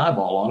box with the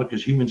eyeball on it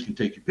because humans can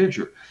take your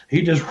picture.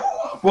 He just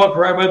walked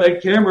right by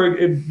that camera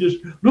and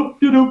just doop,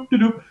 doop, doop,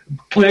 doop,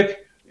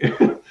 click.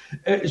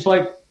 It's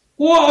like,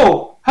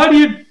 whoa! How do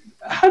you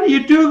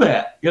do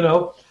that?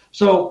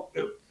 So,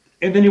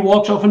 and then he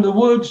walks off into the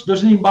woods,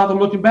 doesn't even bother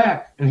looking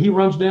back, and he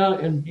runs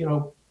down and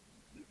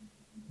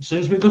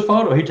sends me the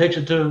photo. He takes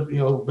it to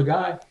the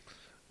guy.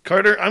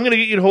 Carter, I'm going to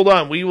get you to hold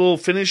on. We will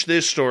finish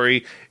this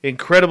story,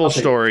 incredible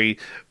story,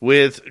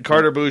 with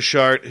Carter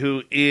Bouchard,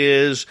 who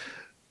is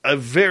a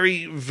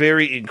very,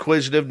 very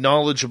inquisitive,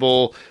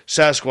 knowledgeable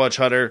Sasquatch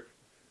hunter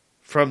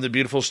from the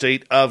beautiful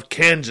state of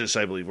Kansas,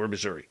 I believe, or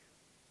Missouri.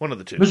 One of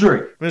the two.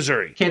 Missouri.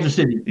 Kansas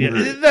City.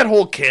 Missouri. Yeah, that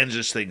whole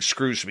Kansas thing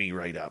screws me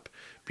right up.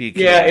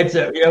 Yeah,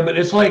 but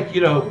it's like,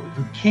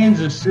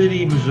 Kansas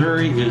City,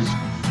 Missouri is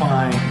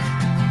fine.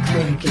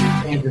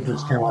 Kansas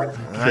is kind of like...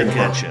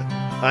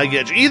 I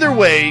get you. Either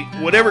way,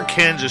 whatever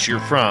Kansas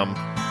you're from,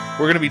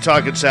 we're going to be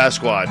talking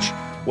Sasquatch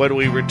when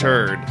we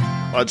return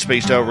on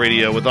Spaced Out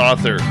Radio with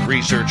author,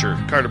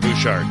 researcher, Carter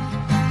Bouchard,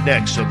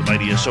 next on the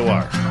Mighty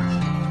SOR.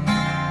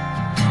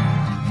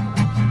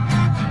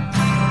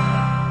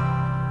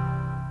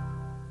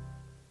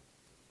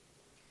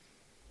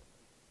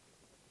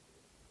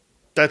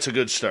 That's a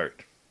good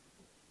start.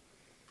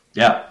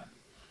 Yeah.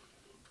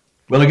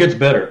 Well, it gets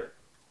better.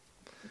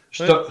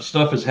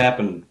 Stuff has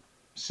happened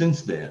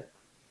since then.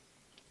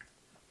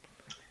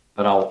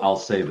 But I'll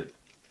save it.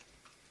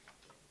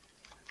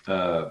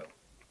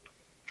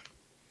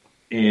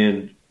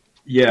 And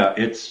yeah,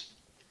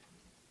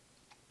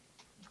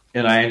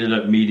 and I ended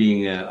up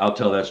meeting, I'll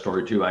tell that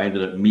story too. I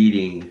ended up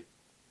meeting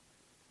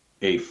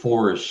a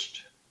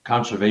forest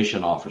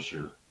conservation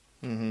officer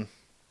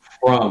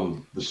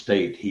from the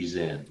state he's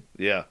in.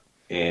 Yeah.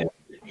 And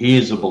he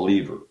is a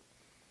believer.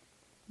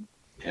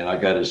 And I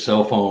got his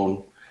cell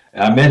phone.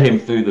 And I met him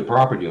through the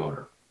property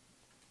owner.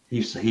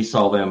 He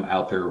saw them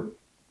out there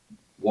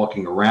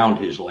walking around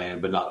his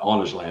land, but not on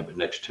his land, but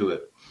next to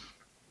it.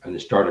 And they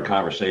started a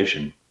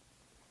conversation.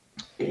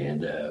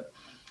 And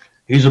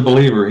he's a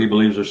believer. He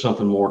believes there's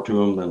something more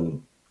to him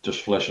than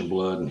just flesh and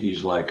blood. And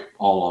he's like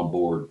all on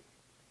board.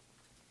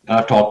 And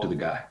I've talked to the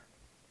guy.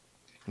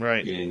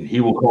 Right. And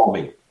he will call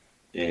me.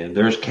 And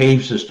there's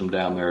cave system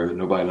down there that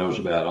nobody knows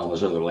about on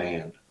this other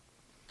land.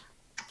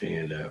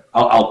 And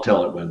I'll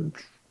tell it when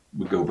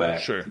we go back.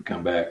 Sure. We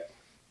come back.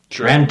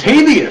 Sure.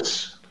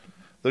 Grantavius.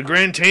 The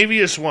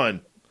Grantavius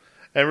one.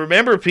 And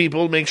remember,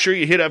 people, make sure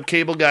you hit up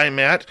Cable Guy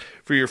Matt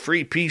for your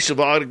free piece of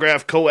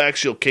autographed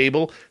coaxial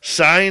cable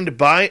signed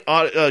by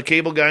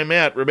Cable Guy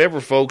Matt. Remember,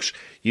 folks,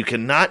 you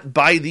cannot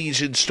buy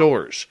these in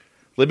stores.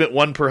 Limit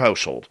one per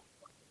household.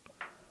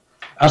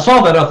 I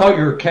saw that. I thought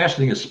you were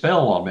casting a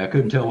spell on me. I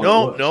couldn't tell what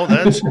it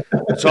was.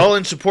 No, it's all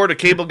in support of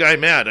Cable Guy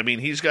Matt. I mean,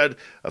 he's got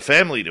a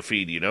family to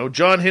feed, you know.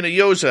 John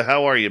Hinojosa,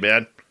 how are you,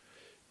 man?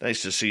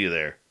 Nice to see you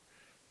there.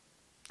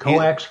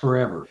 Coax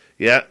forever.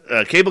 Yeah,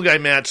 Cable Guy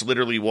Matt's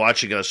literally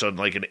watching us on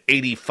like an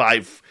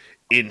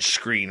 85-inch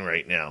screen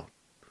right now.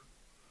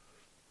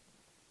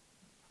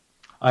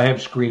 I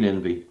have screen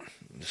envy.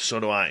 So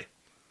do I.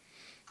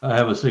 I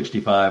have a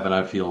 65 and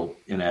I feel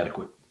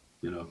inadequate,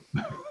 you know.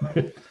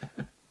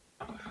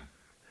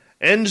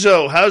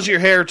 Enzo, how's your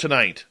hair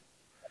tonight?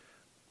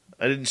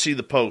 I didn't see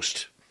the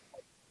post.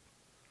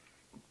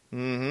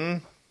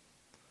 That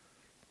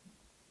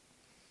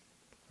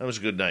was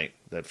a good night,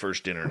 that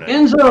first dinner night.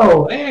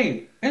 Enzo!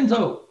 Hey,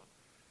 Enzo!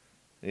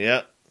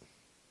 Yeah.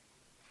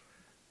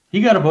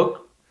 He got a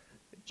book.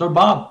 So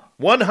Bob.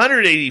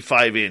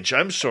 185-inch,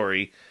 I'm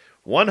sorry.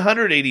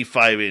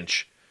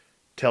 185-inch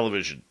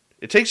television.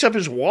 It takes up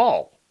his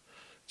wall.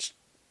 It's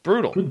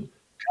brutal. Good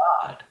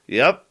God.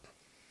 Yep.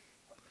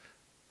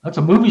 That's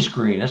a movie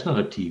screen. That's not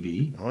a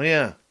TV. Oh,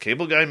 yeah.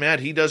 Cable Guy Matt,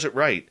 he does it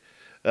right.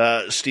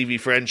 Stevie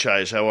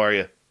Franchise, how are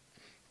you?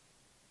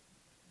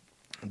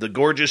 The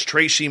gorgeous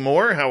Tracy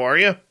Moore, how are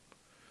you?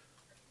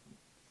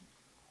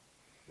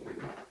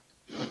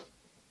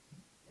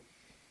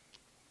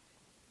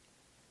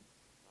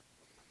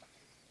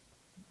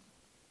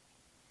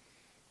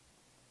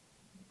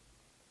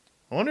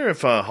 I wonder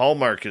if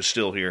Hallmark is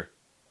still here.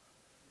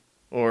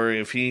 Or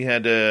if he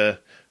had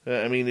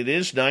I mean, it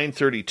is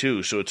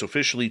 9:32, so it's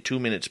officially 2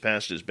 minutes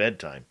past his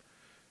bedtime.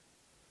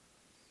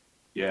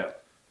 Yeah.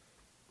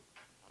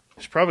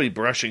 He's probably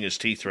brushing his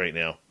teeth right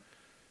now.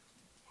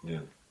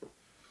 Yeah.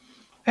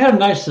 I had a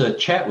nice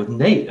chat with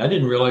Nate. I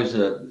didn't realize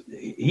that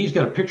he's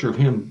got a picture of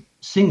him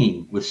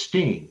singing with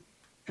Sting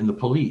and the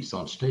Police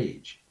on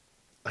stage.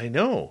 I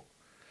know.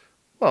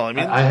 Well, I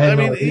mean,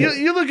 no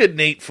you look at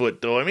Nate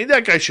Foote, though. I mean,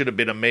 that guy should have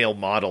been a male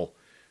model.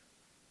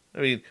 I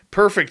mean,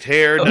 perfect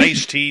hair,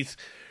 nice teeth,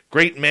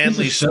 great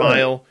manly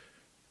smile,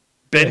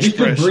 bench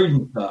press.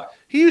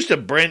 He used to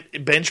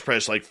bench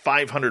press like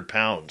 500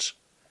 pounds,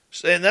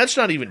 and that's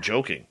not even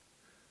joking.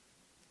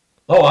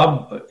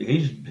 Oh,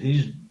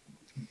 he's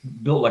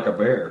built like a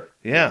bear.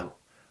 Yeah,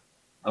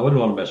 I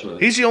wouldn't want to mess with him.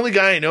 He's the only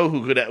guy I know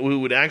who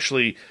would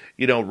actually,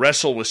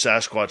 wrestle with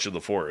Sasquatch in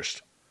the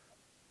forest.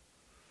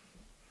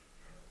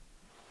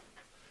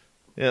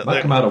 Yeah,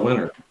 might come out a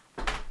winner.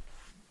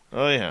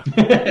 Oh yeah,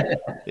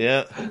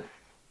 yeah.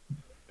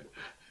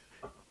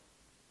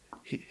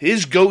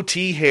 His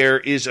goatee hair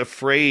is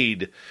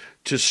afraid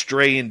to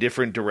stray in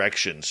different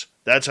directions.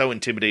 That's how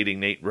intimidating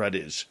Nate Rudd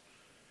is.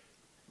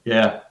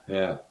 Yeah,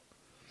 yeah.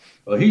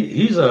 Well,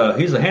 he's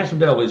a handsome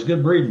devil. He's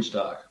good breeding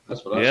stock.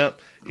 That's what I say.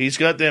 He's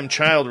got them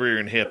child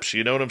rearing hips.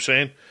 You know what I'm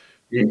saying?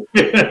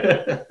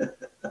 Yeah.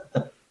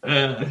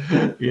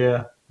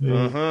 Yeah.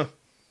 Uh-huh.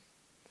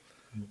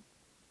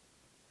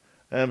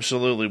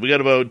 Absolutely. We got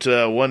about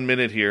 1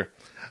 minute here.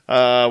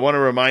 I want to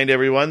remind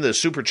everyone the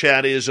Super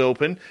Chat is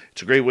open.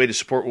 It's a great way to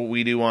support what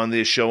we do on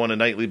this show on a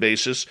nightly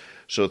basis.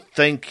 So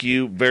thank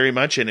you very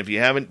much. And if you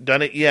haven't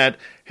done it yet,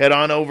 head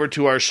on over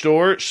to our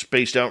store,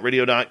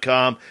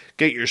 spacedoutradio.com.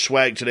 Get your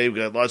swag today.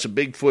 We've got lots of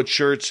Bigfoot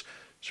shirts,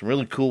 some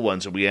really cool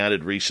ones that we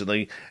added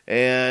recently.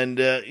 And,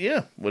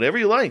 whatever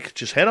you like,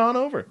 just head on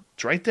over.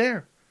 It's right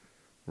there.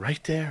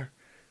 Right there.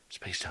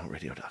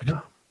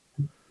 spacedoutradio.com.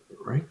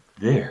 Right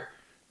there.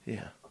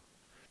 Yeah.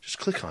 Just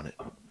click on it.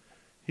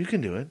 You can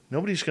do it.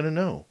 Nobody's going to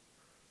know.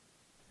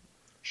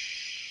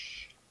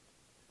 Shh.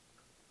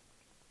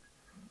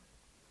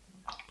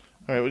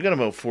 All right, we got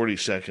about 40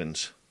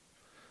 seconds.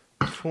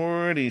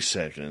 40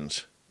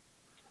 seconds.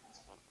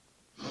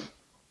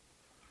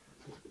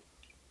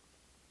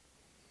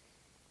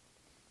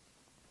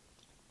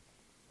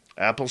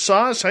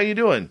 Applesauce, how you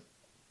doing?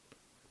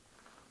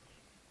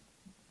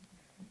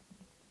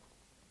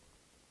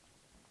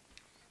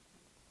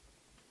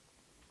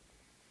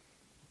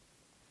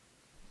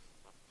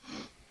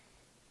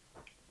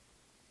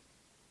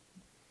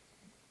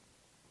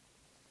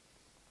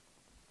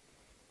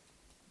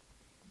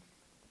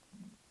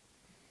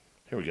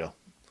 Here we go.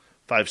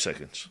 5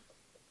 seconds.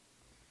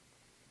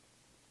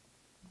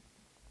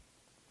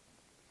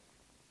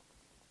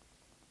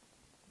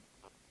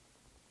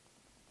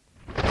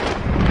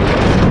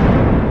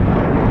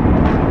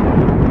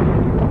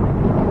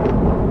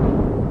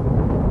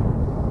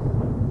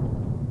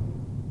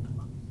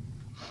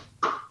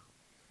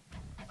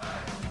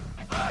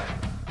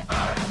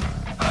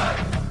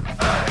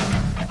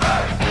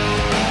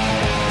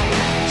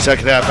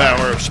 Second half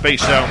hour of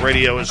Spaced Out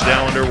Radio is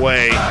now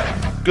underway.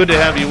 Good to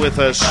have you with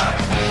us.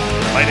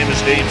 My name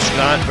is Dave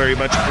Scott. Very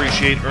much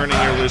appreciate earning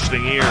your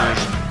listening ears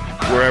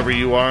wherever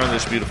you are on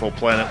this beautiful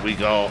planet we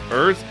call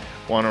Earth.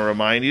 Want to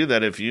remind you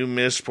that if you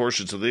miss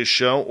portions of this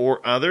show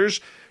or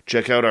others,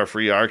 Check out our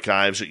free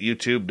archives at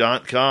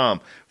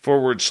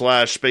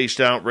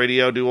youtube.com/Spaced Out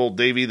Radio. Do old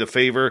Davey the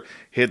favor,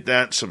 hit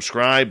that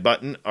subscribe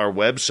button. Our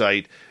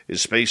website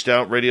is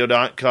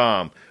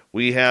spacedoutradio.com.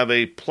 We have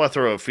a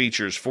plethora of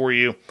features for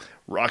you.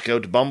 Rock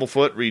out to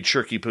Bumblefoot, read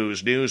Shirky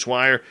Poo's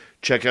Newswire,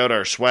 check out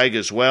our swag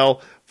as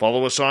well.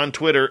 Follow us on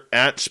Twitter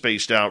at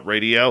Spaced Out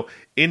Radio,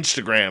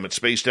 Instagram at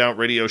Spaced Out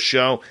Radio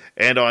Show,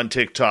 and on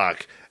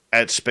TikTok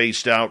at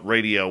Spaced Out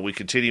Radio. We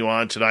continue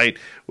on tonight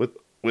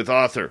with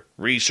author,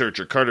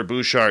 researcher Carter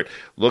Buschardt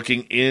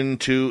looking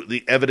into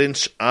the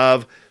evidence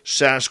of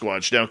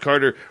Sasquatch. Now,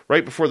 Carter,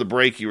 right before the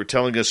break, you were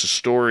telling us a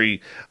story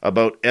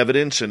about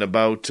evidence and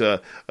about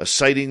a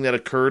sighting that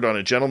occurred on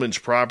a gentleman's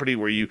property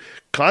where you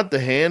caught the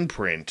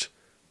handprint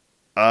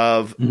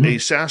of a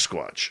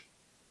Sasquatch.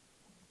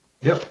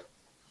 Yep.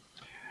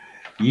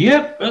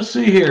 Let's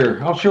see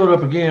here. I'll show it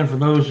up again for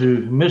those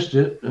who missed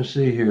it. Let's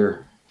see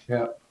here.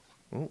 Yep.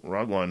 Oh,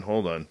 wrong one.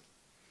 Hold on.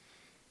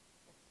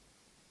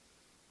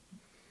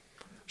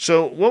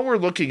 So what we're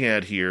looking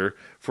at here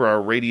for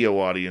our radio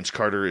audience,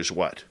 Carter, is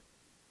what?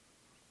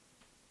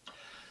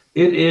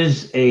 It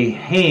is a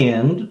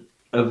hand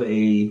of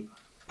a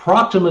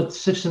approximate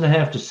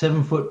 6.5 to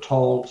 7 foot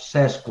tall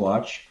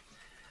Sasquatch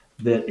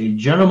that a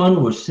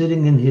gentleman was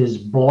sitting in his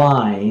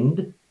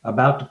blind,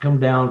 about to come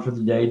down for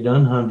the day,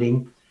 done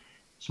hunting,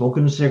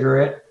 smoking a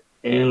cigarette,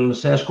 and the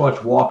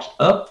Sasquatch walks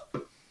up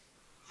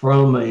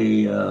from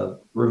a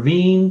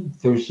ravine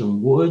through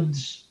some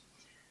woods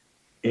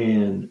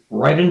and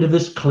right into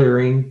this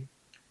clearing.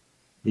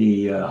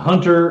 The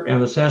hunter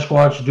and the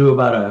Sasquatch do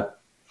about a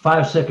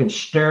 5-second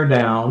stare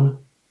down,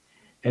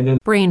 and then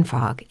Brain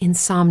fog,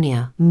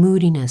 insomnia,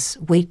 moodiness,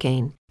 weight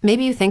gain.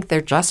 Maybe you think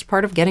they're just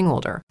part of getting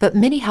older, but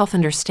MIDI Health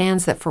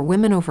understands that for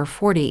women over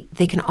 40,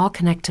 they can all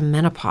connect to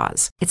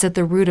menopause. It's at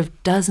the root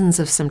of dozens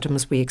of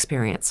symptoms we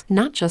experience,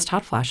 not just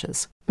hot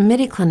flashes.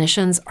 MIDI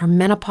clinicians are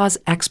menopause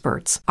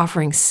experts,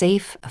 offering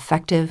safe,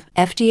 effective,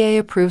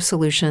 FDA-approved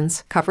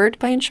solutions covered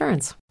by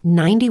insurance.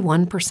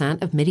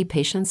 91% of MIDI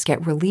patients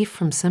get relief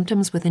from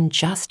symptoms within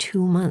just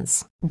 2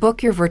 months.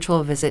 Book your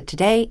virtual visit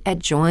today at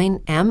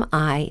joinmidi.com.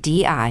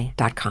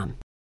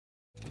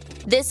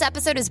 This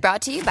episode is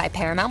brought to you by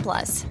Paramount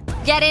Plus.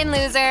 Get in,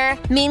 loser!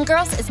 Mean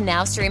Girls is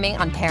now streaming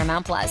on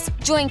Paramount Plus.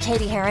 Join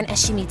Katie Heron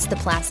as she meets the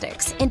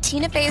plastics in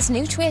Tina Fey's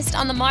new twist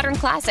on the modern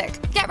classic.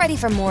 Get ready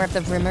for more of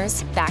the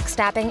rumors,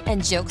 backstabbing,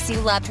 and jokes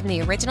you loved from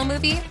the original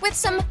movie with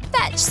some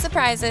fetch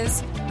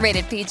surprises.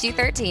 Rated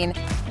PG-13.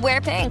 Wear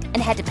pink and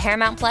head to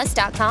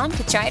ParamountPlus.com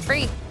to try it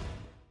free.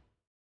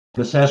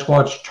 the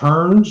Sasquatch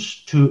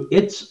turns to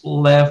its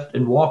left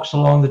and walks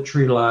along the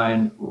tree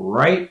line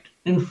right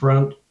in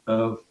front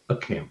of a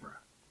camera.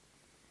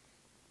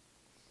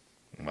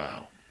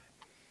 Wow.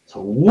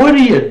 So what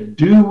do you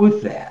do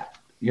with that?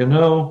 You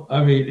know,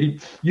 I mean,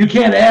 you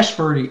can't ask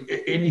for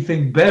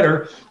anything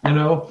better, you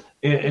know.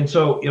 And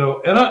so, you know,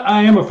 and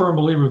I am a firm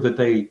believer that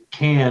they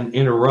can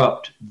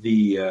interrupt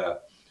the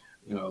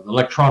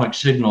electronic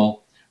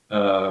signal,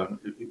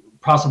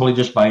 possibly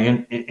just by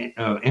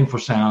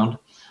infrasound,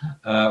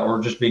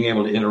 or just being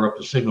able to interrupt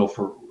the signal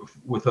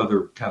with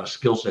other kind of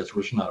skill sets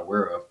we're just not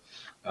aware of,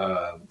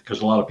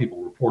 because a lot of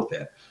people report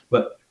that.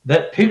 But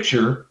that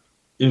picture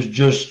is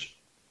just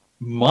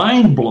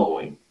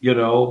mind-blowing, you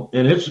know,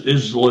 and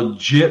it's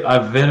legit.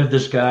 I've vetted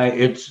this guy.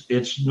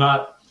 It's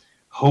not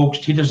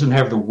hoaxed. He doesn't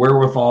have the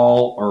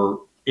wherewithal or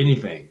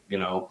anything, you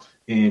know,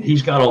 and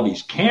he's got all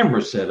these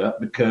cameras set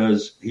up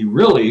because he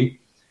really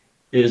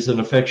is an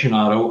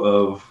aficionado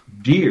of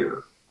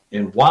deer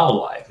and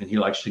wildlife, and he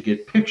likes to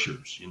get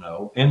pictures, you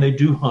know, and they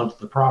do hunt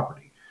the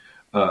property.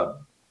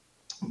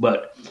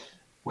 But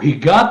he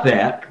got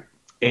that,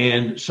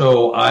 and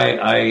so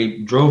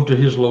I drove to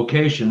his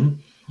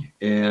location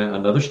in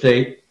another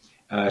state.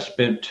 I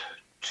spent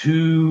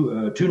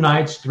two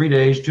nights, 3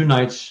 days, 2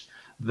 nights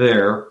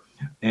there.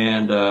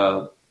 And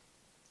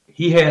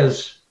he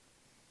has,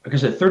 like I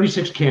said,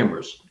 36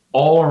 cameras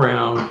all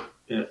around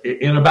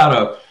in about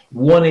a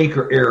 1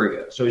 acre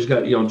area. So he's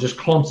got, you know, just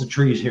clumps of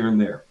trees here and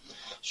there.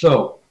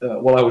 So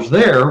while I was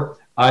there,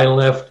 I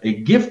left a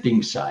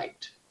gifting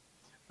site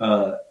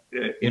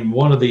in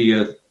one of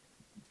the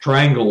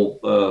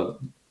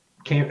triangle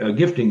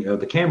gifting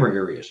the camera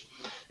areas.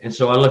 And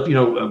so I left, you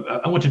know,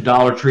 I went to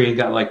Dollar Tree and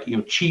got, like, you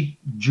know, cheap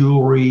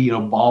jewelry, you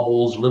know,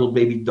 baubles, little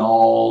baby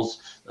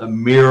dolls, a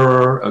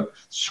mirror.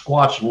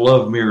 Squatch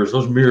love mirrors.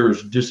 Those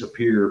mirrors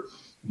disappear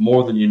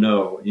more than you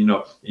know. You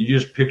know, and you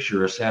just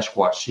picture a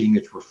Sasquatch seeing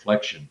its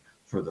reflection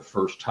for the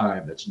first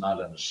time. That's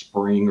not in a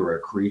spring or a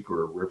creek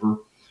or a river,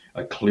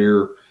 a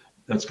clear.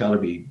 That's got to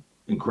be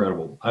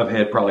incredible. I've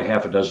had probably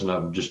half a dozen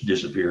of them just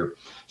disappear.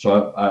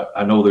 So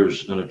I know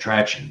there's an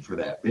attraction for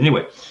that.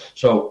 Anyway,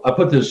 so I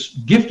put this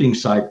gifting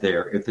site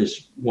there at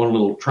this one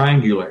little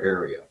triangular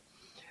area.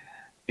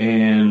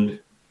 And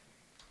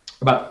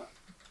about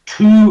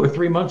 2 or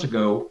 3 months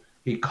ago,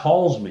 he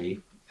calls me,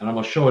 and I'm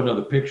going to show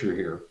another picture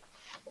here.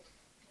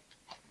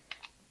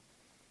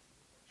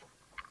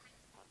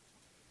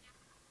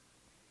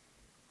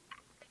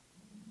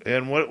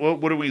 And what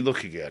are we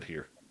looking at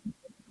here?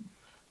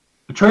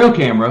 A trail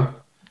camera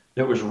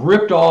that was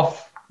ripped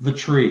off the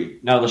tree.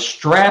 Now, the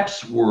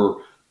straps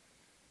were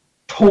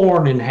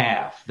torn in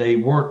half. They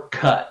weren't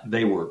cut.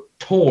 They were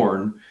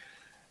torn.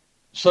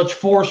 Such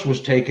force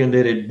was taken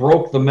that it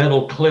broke the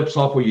metal clips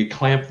off where you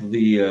clamp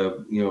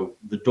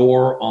the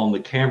door on the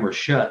camera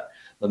shut.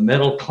 The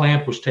metal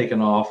clamp was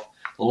taken off.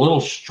 The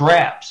little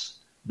straps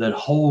that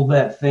hold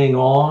that thing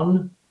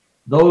on,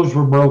 those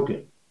were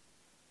broken.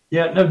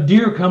 Yeah, now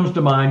deer comes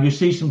to mind. You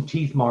see some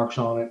teeth marks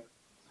on it,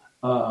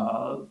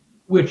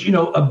 which,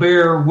 a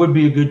bear would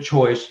be a good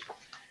choice.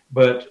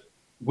 But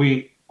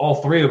all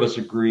three of us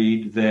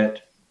agreed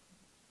that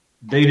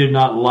they did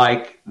not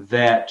like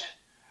that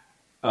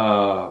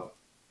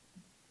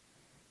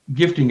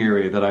gifting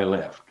area that I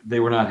left. They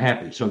were not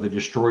happy, so they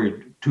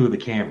destroyed 2 of the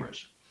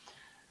cameras.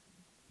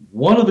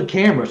 One of the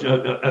cameras,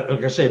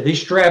 like I said,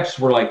 these straps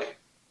were like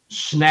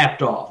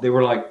snapped off. They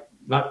were like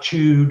not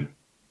chewed.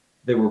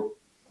 They were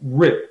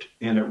ripped,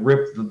 and it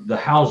ripped the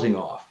housing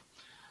off.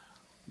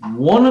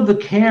 One of the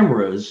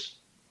cameras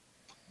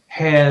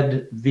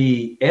had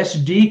the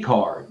SD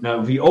card.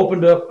 Now, if you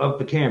opened up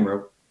the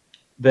camera,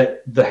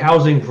 that the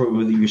housing for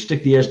you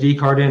stick the SD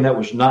card in, that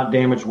was not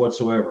damaged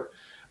whatsoever.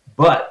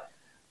 But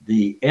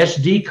the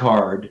SD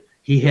card,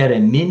 he had a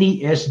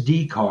mini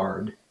SD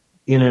card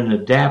in an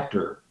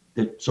adapter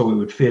so it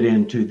would fit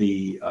into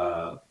the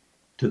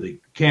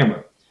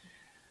camera.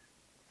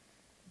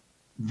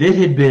 That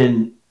had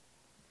been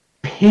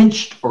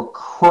pinched or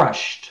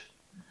crushed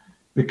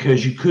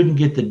because you couldn't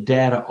get the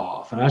data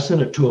off. And I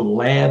sent it to a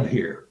lab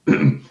here,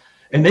 and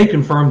they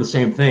confirmed the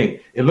same thing.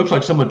 It looks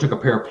like someone took a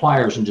pair of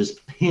pliers and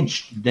just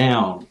pinched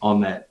down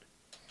on that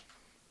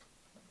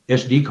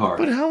SD card.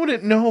 But how would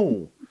it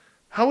know?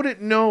 How would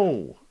it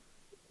know?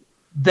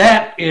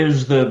 That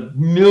is the $1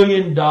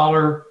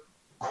 million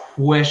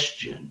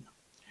question.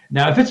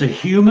 Now, if it's a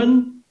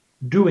human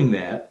doing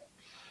that,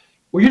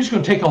 well, you're just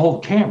going to take a whole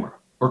camera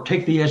or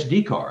take the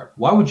SD card.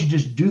 Why would you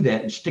just do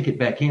that and stick it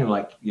back in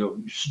like,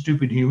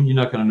 stupid human, you're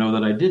not going to know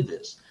that I did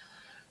this.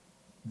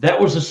 That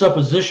was a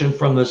supposition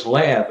from this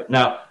lab.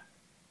 Now,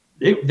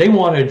 they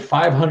wanted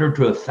 $500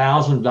 to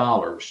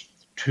 $1,000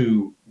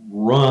 to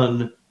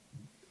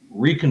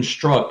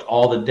reconstruct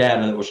all the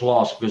data that was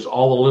lost, because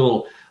all the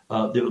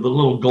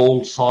little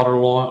gold solder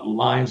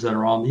lines that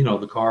are on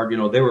the card,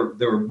 they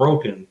were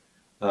broken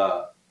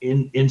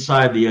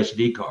inside the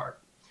SD card.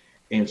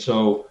 And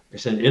so they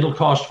said it'll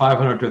cost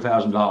 $500 to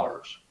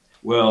 $1,000.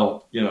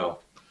 Well,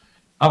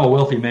 I'm a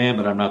wealthy man,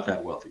 but I'm not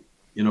that wealthy.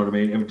 You know what I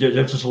mean?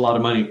 That's just a lot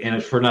of money, and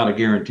it's for not a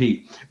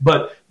guarantee.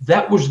 But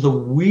that was the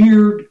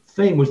weird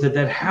thing, was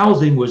that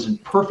housing was in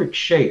perfect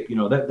shape.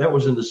 That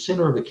was in the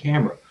center of the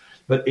camera.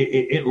 But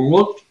it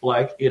looked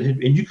like it had,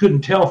 and you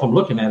couldn't tell from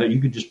looking at it.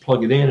 You could just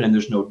plug it in, and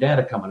there's no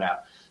data coming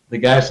out. The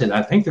guy said,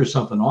 I think there's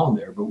something on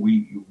there, but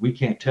we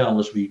can't tell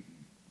unless we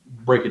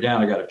break it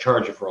down. I got to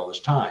charge you for all this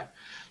time.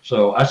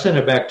 So I sent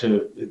it back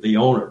to the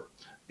owner,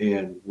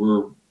 and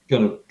we're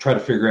going to try to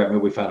figure out,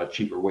 maybe we found a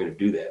cheaper way to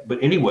do that.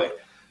 But anyway,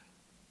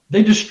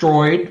 they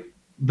destroyed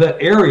that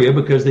area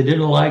because they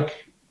didn't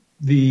like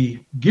the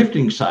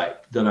gifting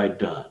site that I'd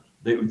done.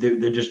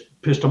 They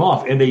just pissed them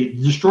off, and they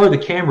destroyed the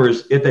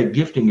cameras at that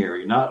gifting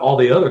area, not all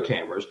the other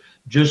cameras,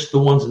 just the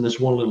ones in this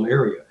one little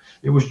area.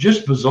 It was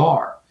just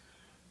bizarre.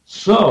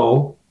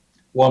 So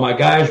while my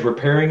guy's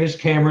repairing his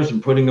cameras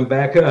and putting them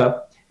back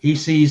up, he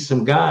sees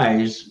some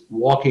guys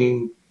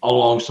walking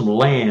along some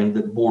land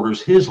that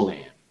borders his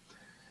land.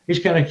 He's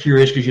kind of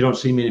curious because you don't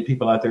see many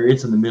people out there.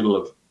 It's in the middle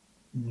of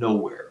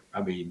nowhere.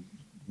 I mean,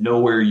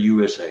 nowhere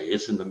USA.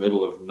 It's in the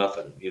middle of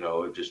nothing,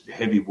 just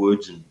heavy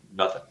woods and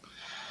nothing.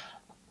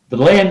 The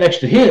land next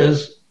to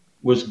his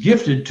was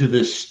gifted to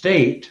this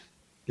state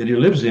that he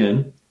lives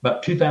in,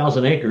 about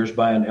 2,000 acres,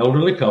 by an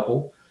elderly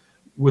couple,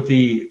 with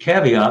the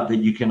caveat that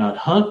you cannot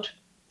hunt,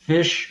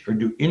 fish, or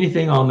do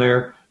anything on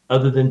there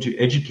other than to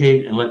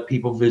educate and let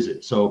people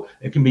visit. So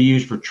it can be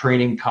used for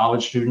training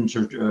college students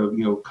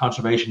or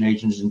conservation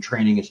agents and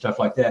training and stuff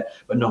like that,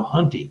 but no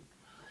hunting.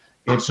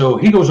 And so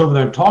he goes over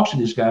there and talks to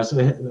these guys.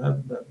 I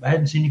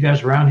hadn't seen you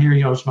guys around here.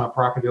 It's my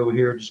property over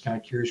here. Just kind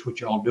of curious what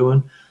y'all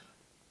doing.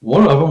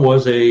 One of them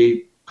was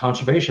a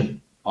conservation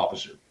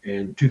officer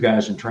and 2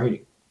 guys in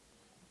training.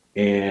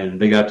 And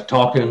they got to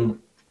talking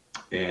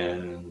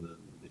and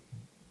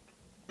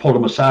pulled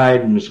him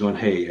aside and was going,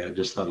 hey, I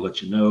just thought I'd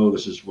let you know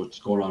this is what's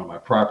going on my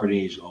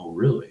property. He's, oh,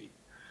 really?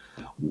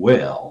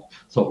 Well,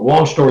 so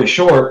long story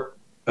short,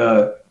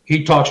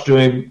 he talks to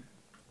him,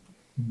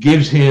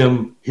 gives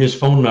him his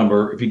phone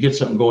number. If you get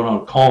something going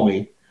on, call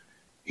me.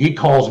 He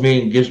calls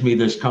me and gives me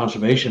this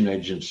conservation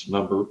agent's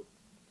number.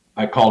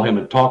 I call him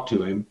and talk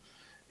to him.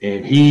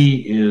 And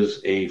he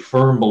is a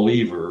firm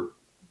believer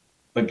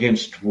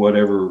against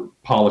whatever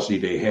policy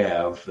they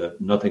have that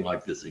nothing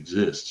like this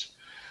exists.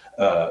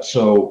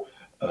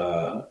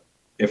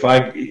 If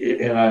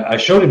I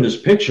showed him this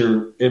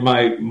picture, and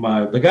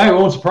the guy who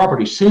owns the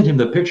property sent him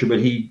the picture, but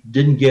he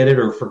didn't get it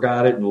or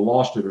forgot it and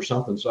lost it or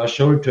something. So I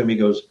showed it to him. He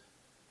goes,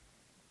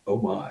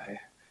 oh my,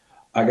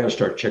 I got to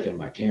start checking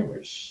my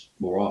cameras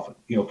more often,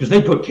 because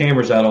they put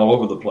cameras out all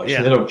over the place.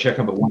 Yeah. They don't check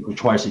them but once or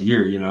twice a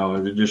year,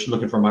 and they're just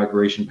looking for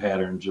migration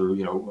patterns or,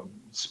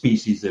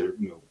 species that are,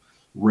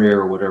 rare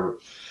or whatever.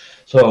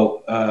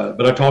 So,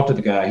 but I talked to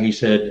the guy. He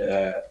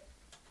said,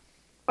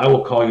 I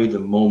will call you the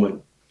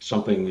moment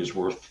something is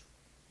worth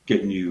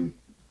getting you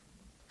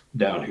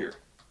down here.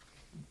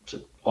 So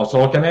that's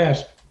all I can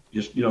ask.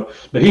 Just,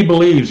 but he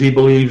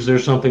believes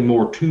there's something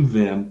more to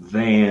them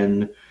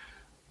than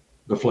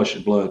the flesh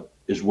and blood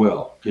as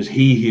well, because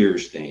he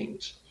hears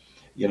things,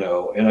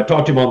 and I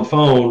talked to him on the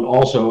phone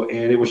also,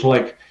 and it was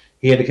like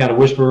he had to kind of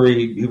whisper.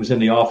 He was in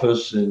the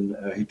office, and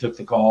he took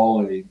the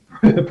call, and he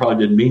probably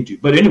didn't mean to,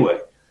 but anyway,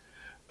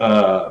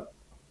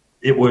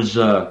 it was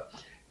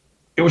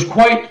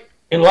quite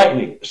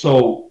enlightening.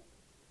 So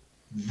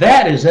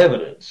that is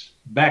evidence.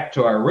 Back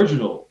to our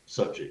original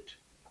subject,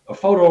 a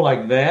photo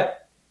like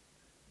that,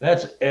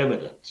 that's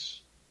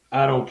evidence.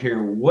 I don't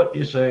care what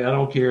you say. I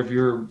don't care if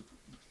you're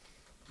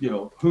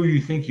who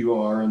you think you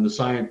are in the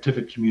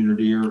scientific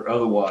community or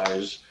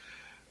otherwise.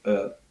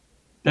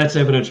 That's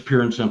evidence,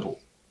 pure and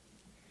simple.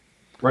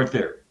 Right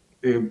there.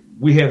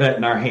 We have that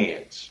in our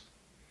hands,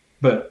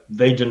 but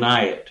they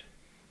deny it.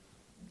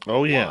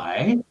 Oh, yeah.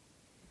 Why?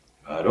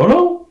 I don't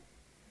know.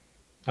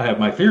 I have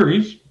my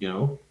theories,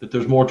 that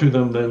there's more to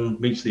them than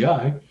meets the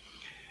eye.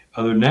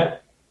 Other than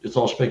that, it's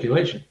all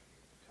speculation.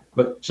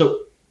 But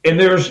so, and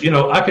there's,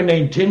 I can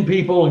name 10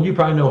 people, and you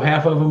probably know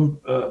half of them,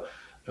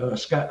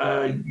 Scott,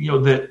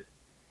 that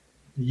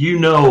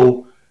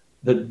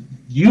that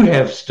you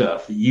have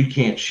stuff that you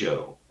can't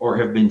show or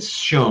have been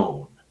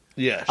shown.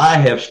 Yes. I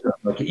have stuff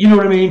like it. You know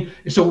what I mean?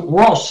 So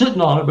we're all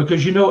sitting on it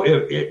because,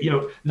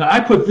 now I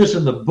put this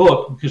in the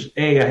book because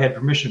I had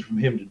permission from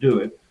him to do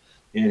it,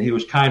 and he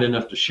was kind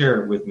enough to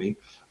share it with me.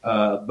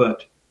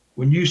 But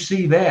when you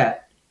see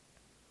that,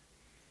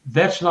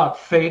 that's not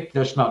fake.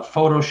 That's not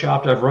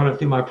photoshopped. I've run it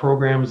through my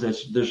programs.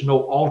 There's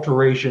no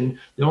alteration.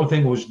 The only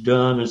thing was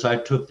done is I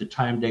took the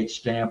time date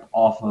stamp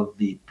off of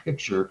the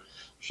picture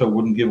so it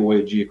wouldn't give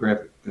away a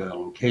geographic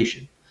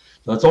location.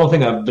 So that's the only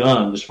thing I've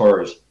done as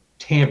far as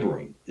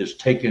tampering is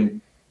taken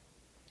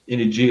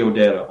any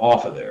geodata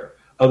off of there.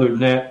 Other than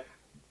that,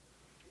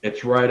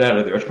 it's right out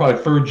of there. It's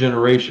probably third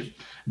generation.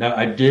 Now,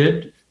 I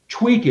did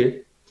tweak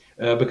it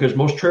because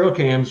most trail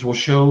cams will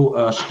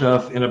show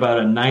stuff in about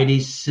a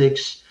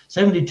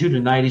 72 to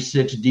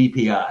 96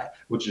 DPI,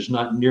 which is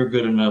not near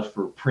good enough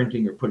for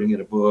printing or putting in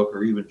a book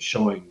or even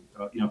showing,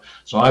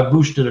 So I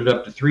boosted it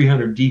up to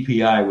 300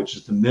 DPI, which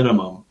is the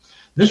minimum.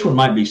 This one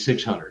might be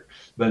 600,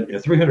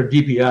 but 300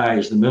 DPI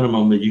is the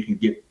minimum that you can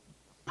get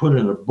put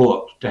in a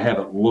book to have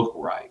it look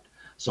right.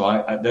 So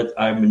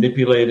I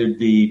manipulated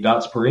the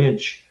dots per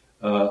inch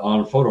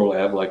on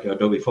Photolab, like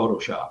Adobe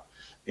Photoshop,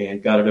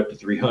 and got it up to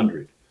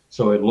 300.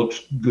 So it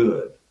looks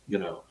good,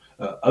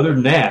 Other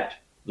than that,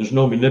 there's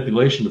no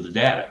manipulation of the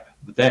data,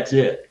 but that's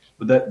it.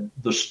 But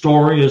the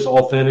story is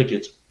authentic.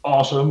 It's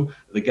awesome.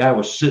 The guy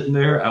was sitting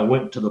there. I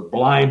went to the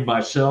blind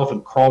myself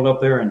and crawled up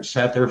there and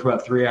sat there for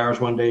about 3 hours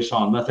one day,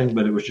 saw nothing,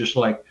 but it was just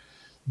like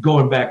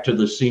going back to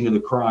the scene of the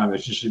crime.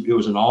 It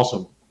was an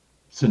awesome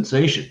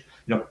sensation,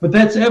 but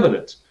that's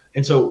evidence.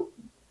 And so,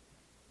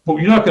 but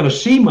you're not going to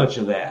see much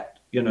of that,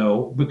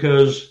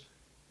 because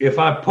if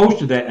I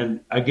posted that and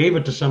I gave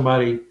it to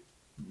somebody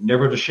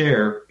never to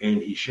share,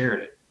 and he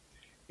shared it,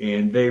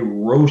 and they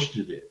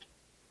roasted it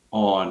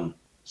on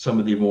some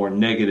of the more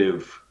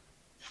negative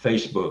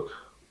Facebook,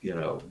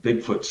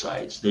 Bigfoot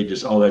sites. They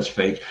just, that's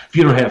fake. If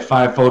you don't have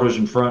 5 photos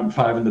in front and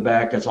 5 in the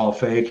back, that's all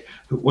fake.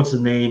 What's the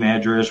name,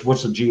 address?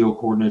 What's the geo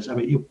coordinates? I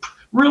mean,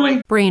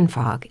 really? Brain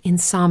fog,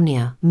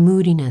 insomnia,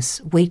 moodiness,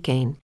 weight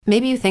gain.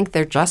 Maybe you think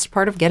they're just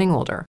part of getting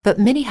older, but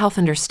MIDI Health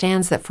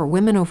understands that for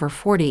women over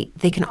 40,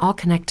 they can all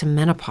connect to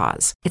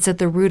menopause. It's at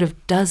the root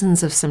of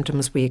dozens of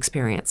symptoms we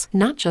experience,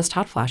 not just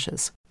hot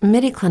flashes.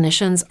 MIDI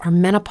clinicians are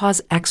menopause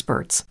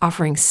experts,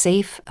 offering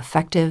safe,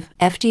 effective,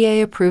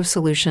 FDA-approved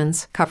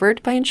solutions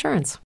covered by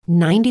insurance.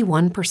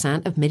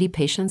 91% of MIDI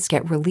patients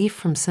get relief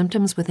from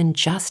symptoms within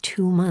just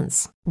 2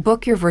 months.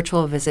 Book your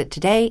virtual visit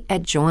today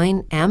at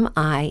joinmidi.com.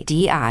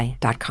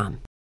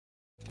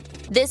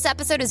 This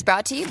episode is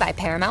brought to you by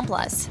Paramount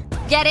Plus.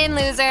 Get in,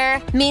 loser!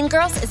 Mean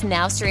Girls is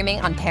now streaming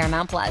on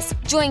Paramount Plus.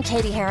 Join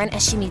Katie Heron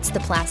as she meets the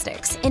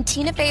plastics in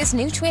Tina Fey's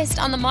new twist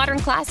on the modern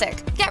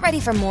classic. Get ready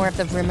for more of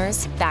the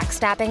rumors,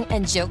 backstabbing,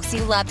 and jokes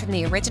you loved from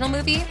the original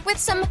movie with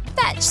some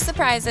fetch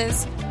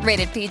surprises.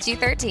 Rated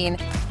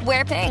PG-13.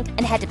 Wear pink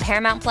and head to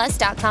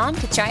ParamountPlus.com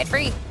to try it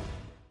free.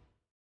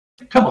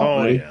 Come on,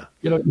 buddy.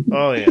 Yeah.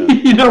 Oh, yeah.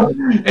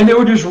 And they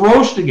were just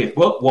roasting it.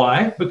 Well,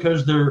 why?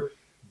 Because they're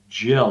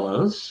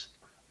jealous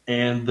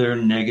and they're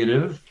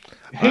negative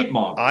hate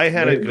mongers. I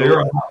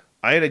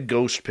had a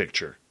ghost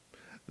picture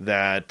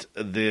that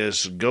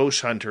this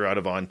ghost hunter out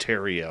of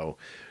Ontario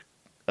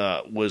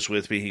was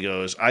with me. He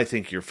goes, I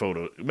think your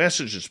photo,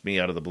 messages me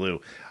out of the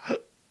blue,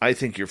 I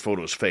think your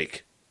photo's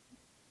fake.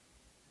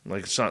 I'm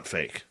like, it's not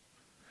fake.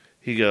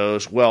 He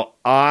goes, well,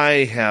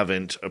 I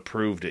haven't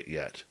approved it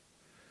yet.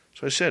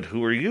 So I said,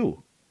 who are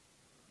you?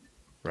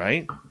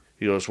 Right?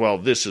 He goes, well,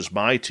 this is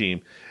my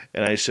team.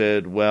 And I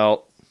said,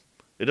 well,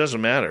 it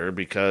doesn't matter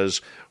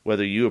because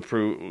whether you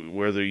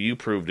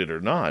proved it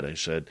or not, I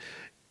said,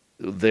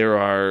 there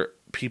are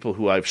people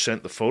who I've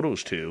sent the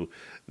photos to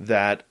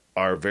that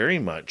are very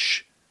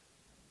much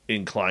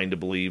inclined to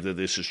believe that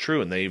this is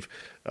true, and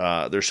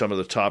they're some of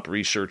the top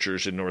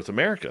researchers in North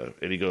America.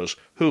 And he goes,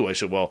 who? I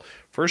said, well,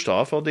 first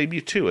off, I'll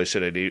debut two. I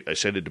said I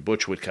sent it to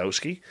Butch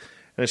Witkowski,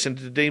 and I sent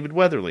it to David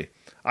Weatherly.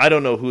 I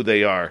don't know who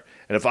they are,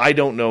 and if I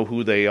don't know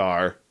who they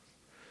are,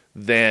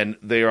 then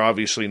they are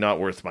obviously not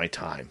worth my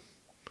time.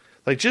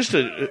 Like, just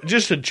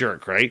a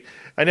jerk, right?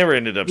 I never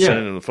ended up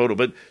sending him the photo.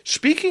 But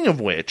speaking of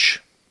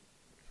which,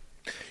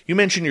 you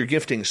mentioned your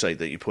gifting site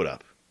that you put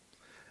up.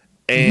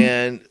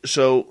 And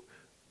so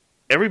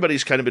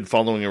everybody's kind of been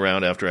following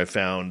around after I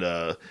found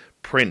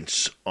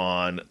prints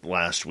on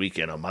last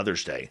weekend on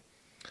Mother's Day.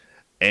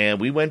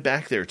 And we went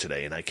back there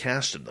today, and I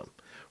casted them,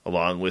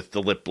 along with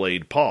the Lip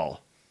Blade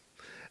Paul.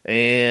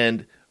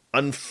 And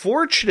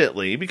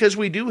unfortunately, because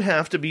we do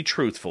have to be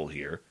truthful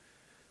here,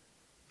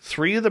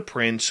 3 of the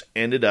prints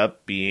ended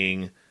up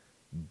being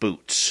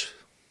boots.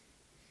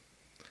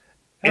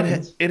 It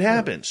happens.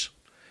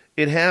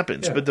 It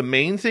happens. Yeah. But the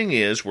main thing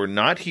is, we're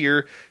not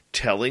here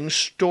telling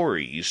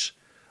stories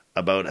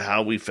about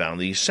how we found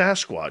these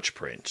Sasquatch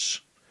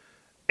prints.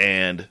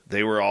 And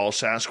they were all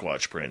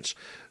Sasquatch prints.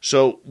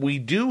 So we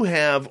do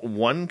have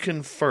one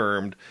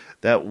confirmed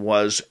that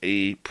was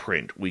a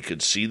print. We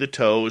could see the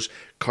toes.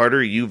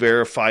 Carter, you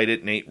verified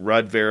it. Nate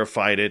Rudd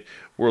verified it.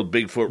 World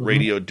Bigfoot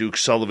Radio, Duke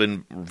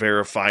Sullivan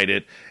verified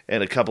it.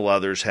 And a couple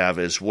others have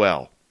as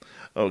well.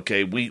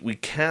 Okay, we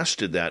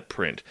casted that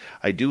print.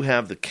 I do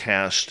have the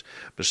cast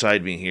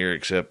beside me here,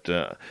 except,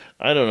 I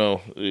don't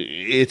know,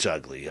 it's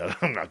ugly.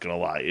 I'm not going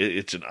to lie.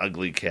 It's an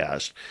ugly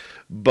cast.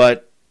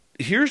 But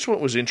here's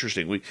what was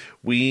interesting.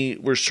 We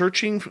were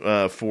searching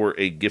for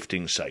a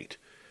gifting site.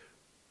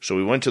 So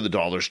we went to the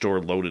dollar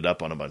store, loaded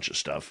up on a bunch of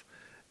stuff,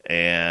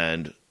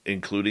 and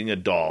including a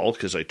doll,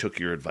 because I took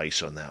your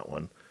advice on that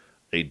one,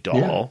 a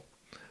doll.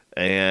 Yeah.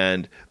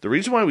 And the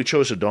reason why we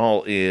chose a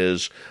doll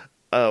is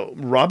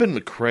Robin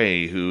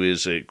McCrae, who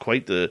is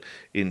quite the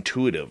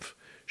intuitive,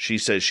 she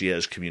says she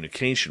has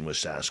communication with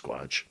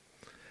Sasquatch.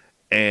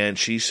 And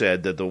she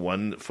said that the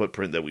one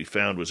footprint that we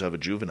found was of a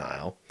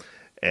juvenile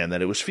and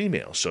that it was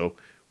female. So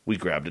we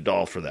grabbed a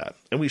doll for that.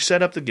 And we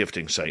set up the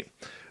gifting site.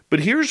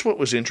 But here's what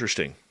was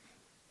interesting,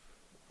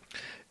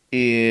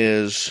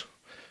 is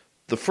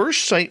the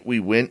first site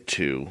we went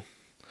to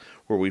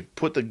where we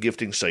put the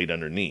gifting site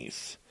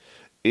underneath,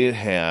 it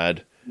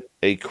had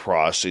a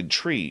cross in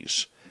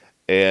trees.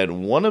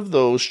 And one of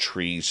those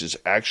trees is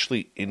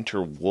actually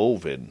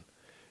interwoven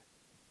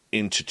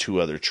into 2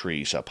 other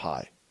trees up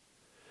high.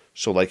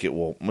 So like it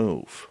won't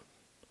move.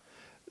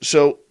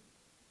 So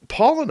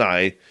Paul and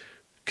I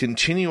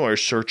continue our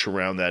search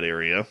around that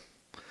area,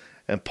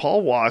 and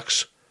Paul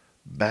walks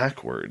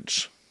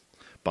backwards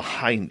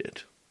behind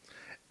it.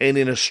 And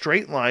in a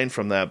straight line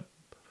from that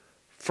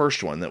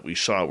first one that we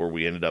saw where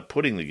we ended up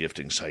putting the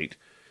gifting site,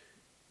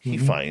 he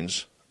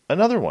finds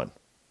another one.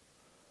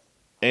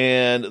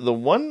 And the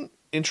one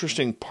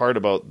interesting part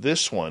about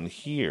this one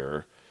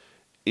here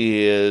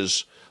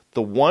is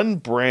the one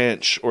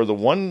branch or the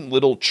one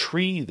little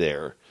tree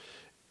there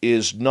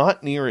is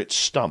not near its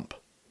stump.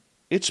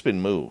 It's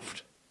been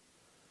moved.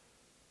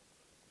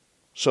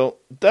 So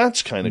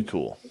that's kind of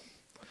cool.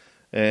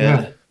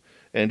 And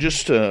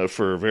just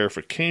for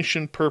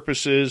verification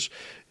purposes,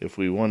 if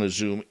we want to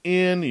zoom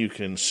in, you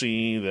can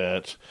see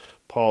that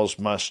Paul's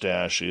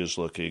mustache is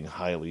looking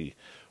highly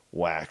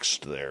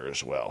waxed there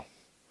as well.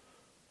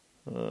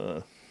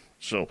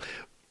 So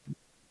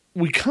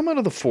we come out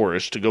of the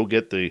forest to go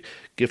get the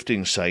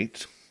gifting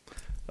site,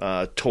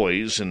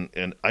 toys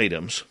and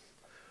items.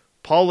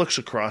 Paul looks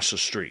across the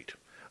street.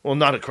 Well,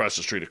 not across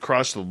the street,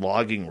 across the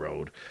logging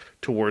road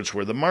towards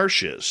where the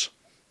marsh is.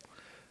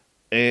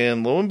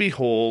 And lo and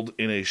behold,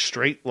 in a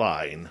straight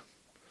line,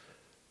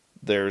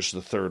 there's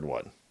the third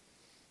one.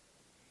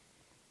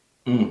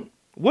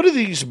 What do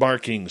these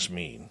markings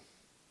mean?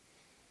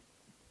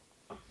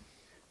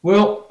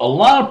 Well, a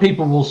lot of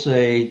people will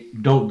say,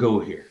 don't go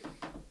here.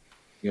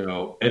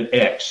 An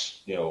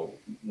X,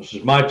 this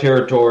is my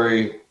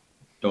territory,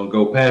 don't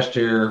go past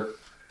here,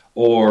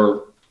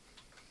 or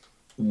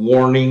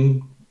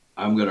warning,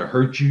 I'm going to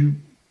hurt you.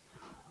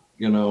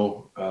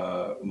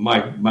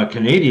 My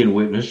Canadian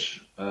witness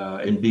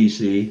in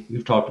BC,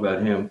 we've talked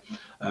about him,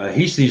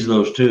 he sees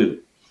those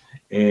too.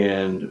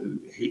 And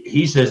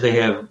he says they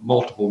have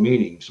multiple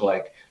meanings,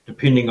 like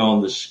depending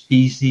on the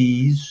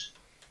species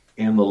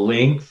and the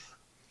length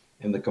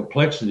and the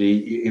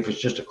complexity. If it's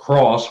just a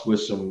cross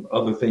with some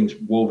other things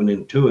woven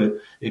into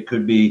it, it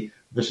could be,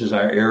 this is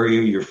our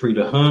area, you're free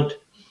to hunt.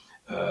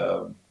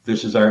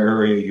 This is our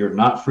area, you're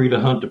not free to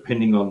hunt,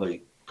 depending on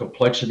the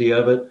complexity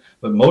of it.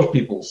 But most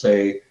people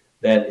say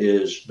that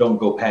is, don't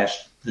go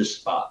past this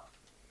spot.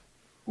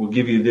 We'll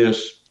give you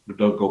this, but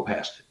don't go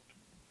past it.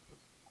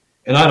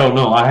 And I don't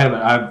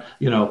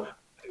know.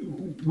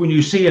 When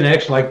you see an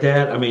X like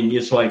that,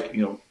 it's like,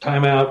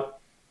 time out,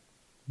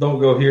 don't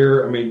go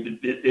here.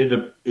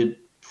 It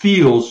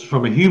feels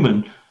from a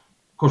human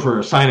course, we're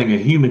assigning a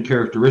human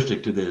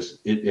characteristic to this.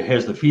 It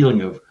has the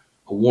feeling of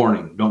a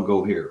warning: don't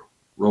go here,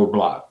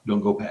 roadblock,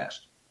 don't go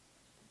past.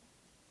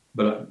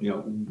 But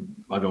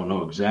I don't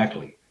know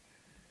exactly.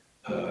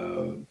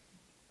 I'm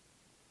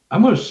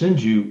going to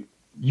send you.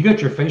 You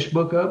got your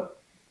Facebook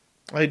up?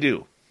 I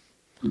do.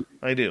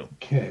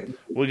 Okay.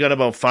 We got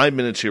about 5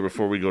 minutes here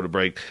before we go to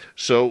break.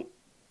 So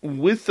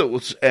with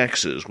those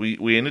X's,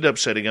 we ended up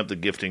setting up the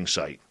gifting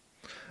site,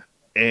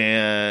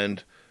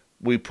 and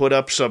we put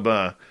up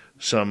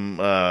some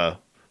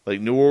like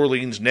New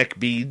Orleans neck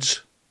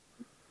beads,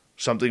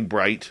 something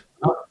bright.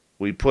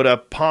 We put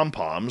up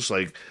pom-poms,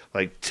 like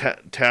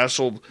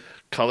tasseled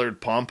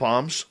colored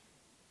pom-poms.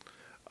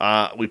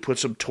 We put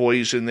some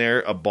toys in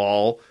there, a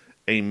ball,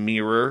 a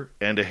mirror,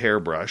 and a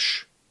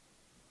hairbrush.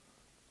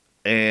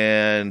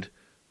 And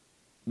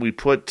we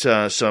put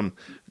some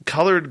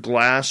colored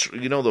glass,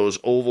 those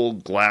oval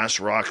glass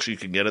rocks you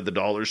can get at the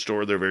dollar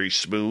store. They're very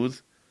smooth.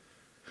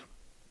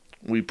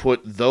 We put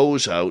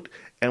those out,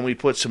 and we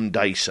put some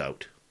dice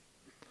out.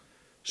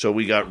 So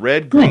we got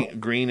red,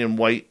 green, and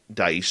white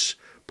dice.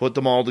 Put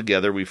them all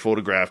together. We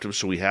photographed them,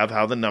 so we have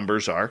how the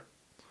numbers are.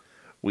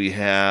 We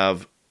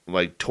have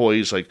like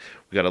toys, like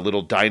we got a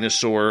little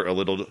dinosaur, a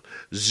little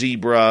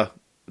zebra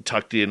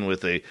tucked in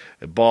with a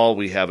ball.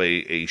 We have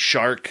a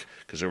shark,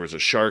 because there was a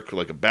shark,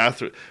 like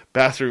a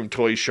bathroom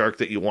toy shark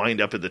that you wind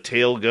up and the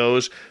tail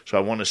goes. So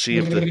I want to see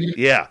if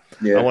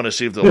I want to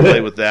see if they'll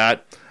play with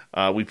that.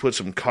 We put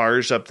some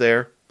cars up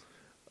there,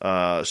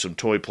 some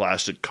toy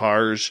plastic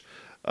cars.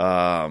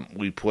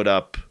 We put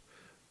up,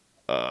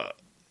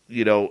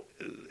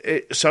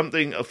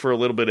 something for a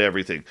little bit of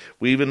everything.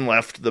 We even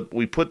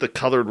we put the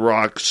colored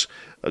rocks,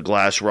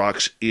 glass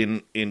rocks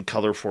in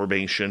color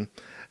formation,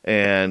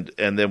 and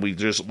then we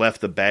just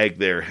left the bag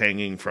there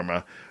hanging from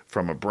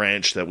a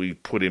branch that we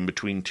put in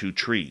between two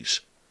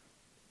trees.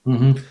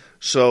 Mm-hmm.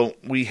 So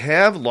we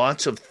have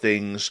lots of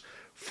things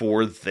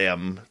for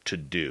them to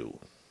do,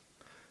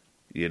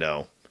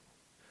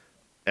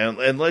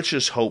 and let's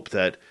just hope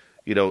that,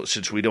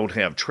 since we don't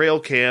have trail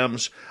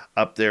cams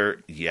up there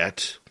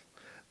yet,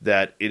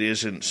 that it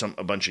isn't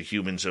a bunch of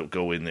humans that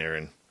go in there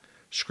and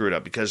screw it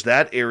up, because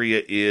that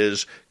area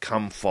is,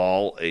 come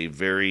fall, a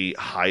very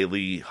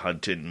highly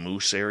hunted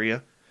moose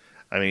area.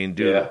 I mean,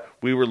 dude,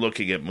 we were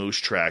looking at moose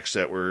tracks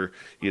that were,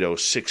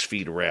 6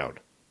 feet around.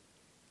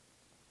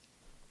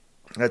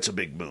 That's a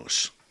big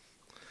moose.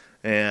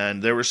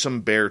 And there were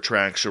some bear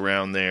tracks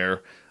around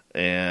there,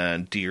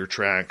 and deer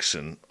tracks,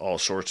 and all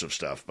sorts of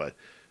stuff. But,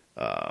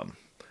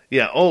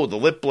 the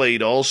lip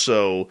blade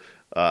also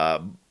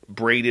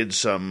braided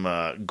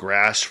some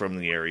grass from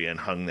the area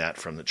and hung that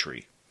from the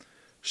tree.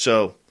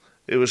 So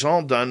it was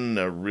all done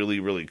really,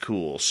 really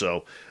cool.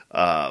 So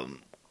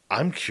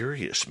I'm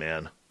curious,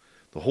 man.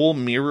 The whole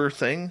mirror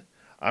thing,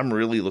 I'm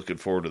really looking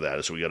forward to that,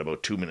 as we got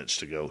about 2 minutes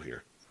to go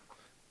here.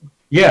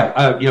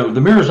 Yeah,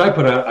 the mirrors I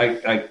put out,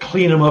 I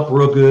clean them up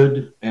real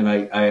good, and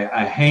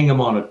I hang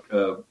them on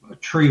a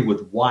tree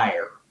with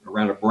wire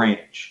around a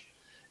branch.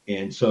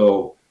 And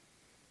so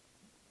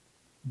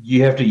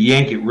you have to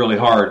yank it really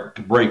hard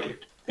to break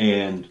it.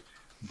 And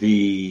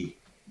the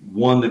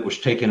one that was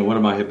taken in one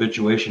of my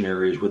habituation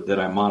areas that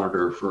I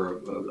monitor for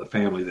a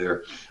family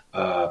there,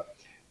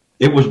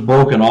 it was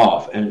broken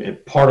off,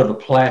 and part of the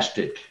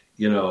plastic,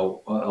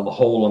 on the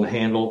hole on the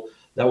handle,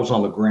 that was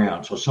on the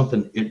ground. So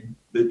it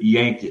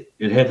yanked it.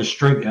 It had the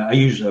string. I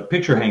use a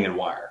picture hanging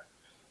wire,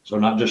 so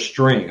not just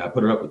string. I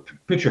put it up with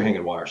picture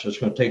hanging wire, so it's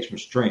going to take some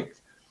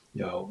strength,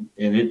 and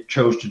it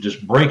chose to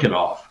just break it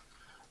off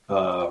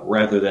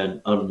rather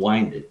than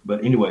unwind it.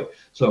 But anyway,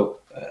 so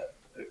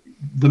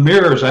the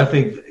mirrors, I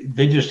think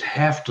they just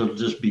have to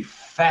just be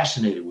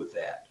fascinated with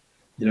that.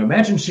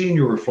 Imagine seeing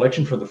your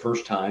reflection for the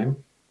first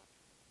time,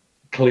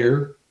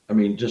 clear. I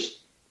mean,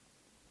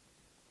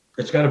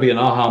 it's got to be an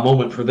aha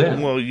moment for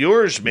them. Well,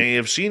 yours may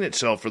have seen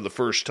itself for the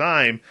first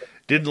time,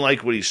 didn't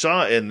like what he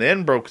saw, and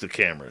then broke the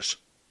cameras.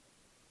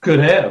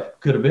 Could have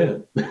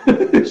been.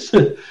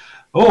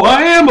 Oh,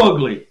 I am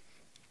ugly.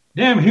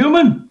 Damn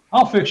human.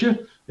 I'll fix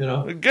you.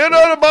 Get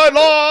out of my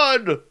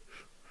lawn.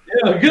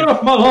 Yeah, get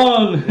off my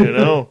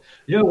lawn.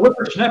 Yeah,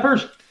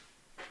 whippersnappers.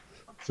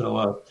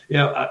 So,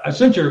 I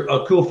sent you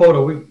a cool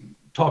photo. We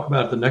talk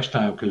about it the next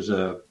time, because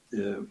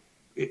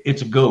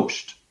it's a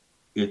ghost.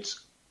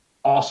 It's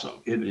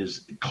awesome. It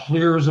is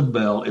clear as a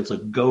bell. It's a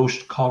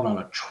ghost caught on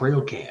a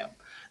trail cam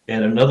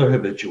at another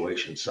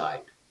habituation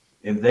site.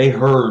 And they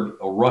heard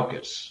a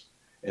ruckus,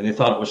 and they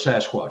thought it was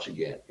Sasquatch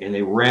again. And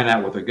they ran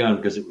out with a gun,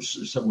 because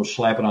something was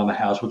slapping on the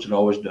house, which it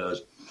always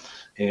does.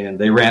 And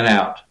they ran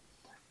out.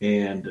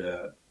 And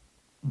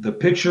two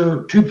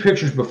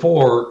pictures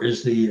before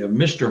is the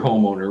Mr.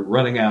 Homeowner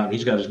running out, and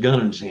he's got his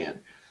gun in his hand.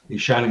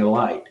 He's shining a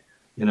light,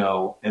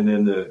 and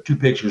then the two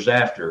pictures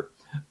after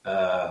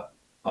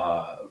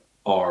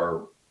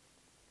are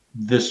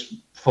this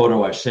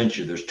photo I sent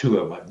you. There's two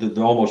of them.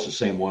 They're almost the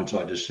same one, so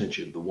I just sent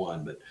you the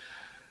one.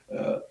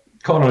 But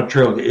caught on a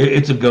trail,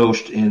 it's a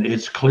ghost, and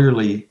it's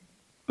clearly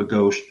a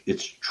ghost.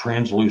 It's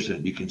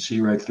translucent. You can see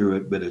right through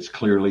it, but it's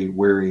clearly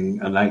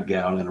wearing a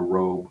nightgown and a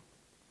robe.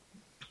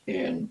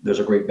 And there's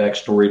a great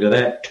backstory to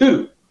that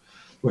too,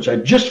 which I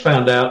just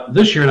found out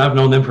this year, and I've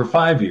known them for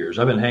 5 years.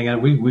 I've been hanging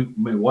out.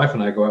 My wife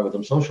and I go out with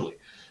them socially,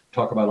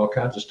 talk about all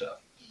kinds of stuff.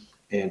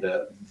 And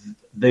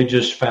they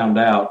just found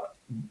out.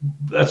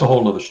 That's a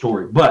whole other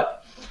story.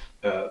 But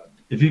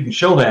if you can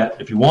show that,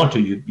 if you want to,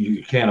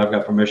 you can. I've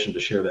got permission to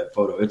share that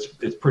photo.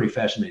 It's pretty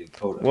fascinating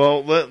photo.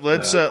 Well,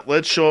 let's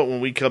show it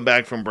when we come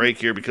back from break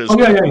here, because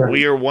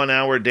we are 1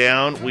 hour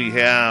down. We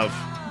have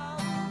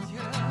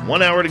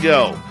 1 hour to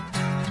go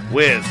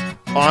with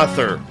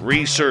author,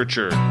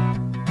 researcher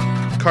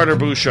Carter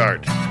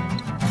Bouchard.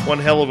 One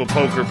hell of a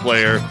poker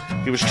player.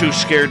 He was too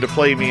scared to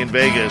play me in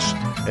Vegas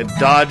and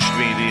dodged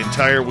me the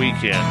entire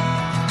weekend.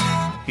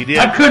 He did.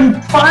 I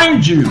couldn't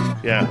find you.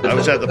 Yeah, I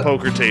was at the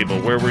poker table.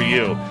 Where were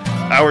you?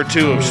 Hour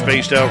 2 of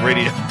Spaced Out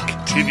Radio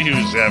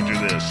continues after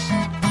this.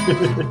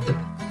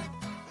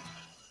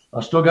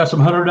 I still got some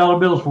 $100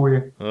 bills for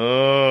you.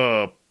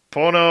 Oh,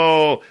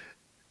 Pono,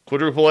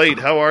 quadruple 8,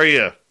 how are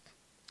you?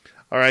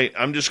 All right,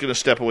 I'm just going to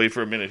step away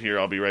for a minute here.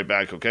 I'll be right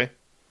back, okay?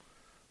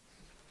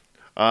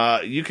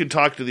 You can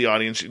talk to the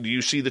audience. Do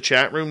you see the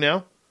chat room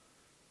now?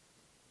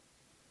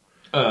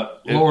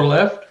 Lower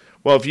left?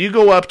 Well, if you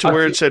go up to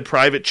where it said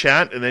private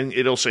chat, and then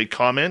it'll say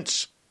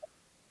comments.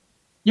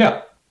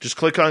 Yeah. Just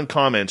click on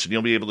comments, and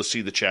you'll be able to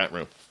see the chat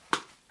room.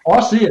 Oh, I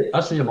see it. I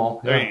see them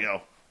all. There you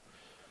go.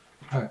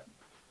 All right.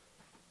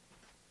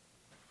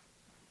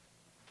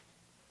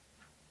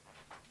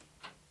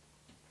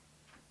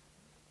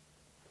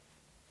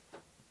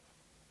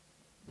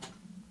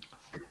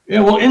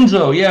 Yeah, well,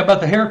 Enzo, about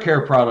the hair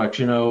care products,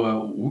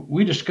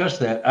 we discussed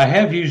that. I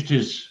have used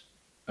his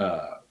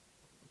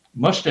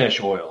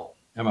mustache oil,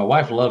 and my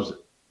wife loves it.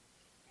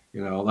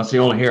 That's the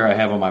only hair I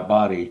have on my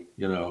body,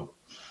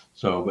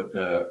 So, but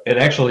it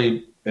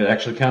actually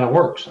kind of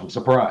works. I'm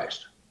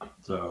surprised.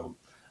 So,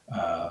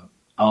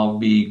 I'll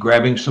be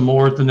grabbing some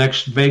more at the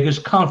next Vegas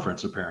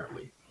conference,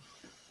 apparently.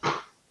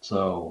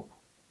 So,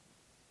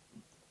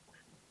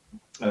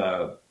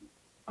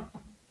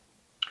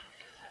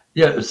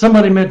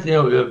 somebody meant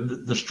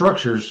the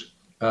structures.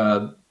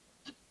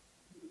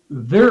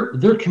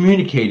 They're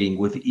communicating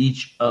with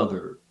each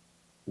other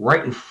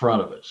right in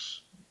front of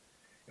us.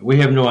 We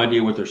have no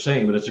idea what they're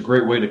saying, but it's a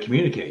great way to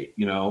communicate,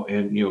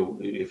 and,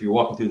 if you're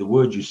walking through the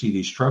woods, you see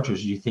these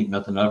structures, you think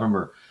nothing of them,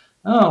 or,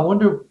 I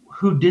wonder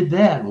who did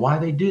that and why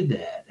they did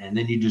that. And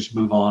then you just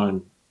move on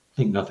and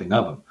think nothing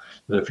of them.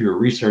 But if you're a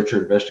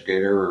researcher,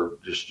 investigator, or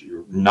just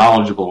you're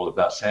knowledgeable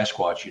about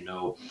Sasquatch,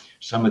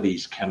 some of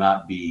these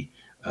cannot be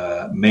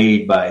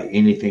made by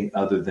anything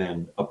other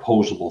than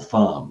opposable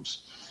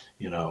thumbs,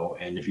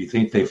 and if you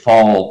think they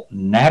fall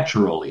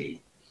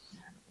naturally,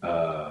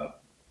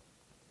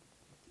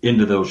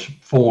 into those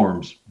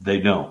forms, they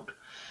don't.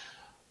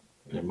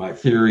 And my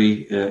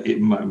theory,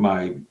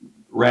 my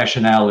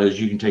rationale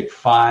is you can take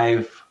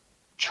 5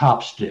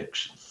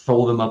 chopsticks,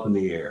 throw them up in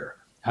the air.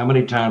 How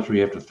many times do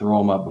you have to throw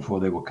them up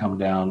before they will come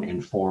down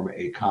and form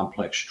a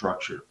complex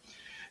structure?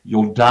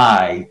 You'll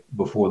die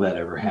before that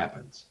ever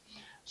happens.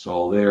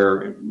 So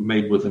they're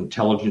made with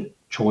intelligent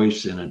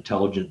choice and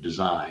intelligent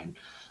design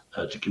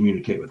to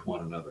communicate with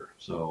one another.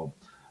 So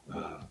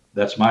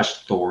that's my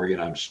story,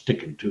 and I'm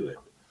sticking to it.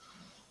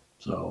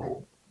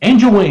 So,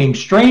 Angel Wing,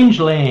 Strange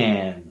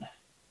Land.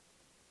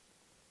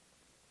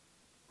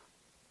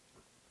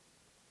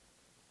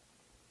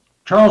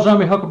 Charles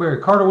Army Huckleberry.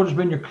 Carter, what has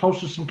been your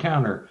closest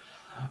encounter?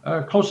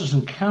 Closest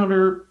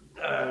encounter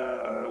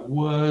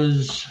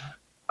was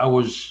I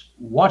was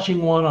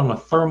watching one on a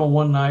thermal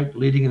one night,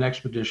 leading an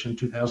expedition,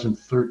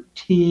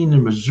 2013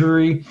 in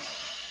Missouri,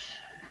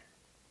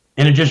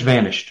 and it just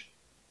vanished.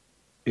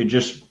 It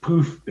just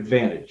it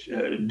vanished.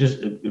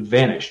 It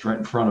vanished right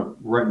in front of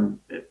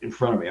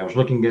me. I was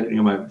looking at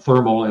my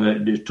thermal,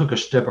 and it took a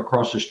step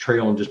across this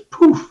trail and just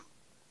poof,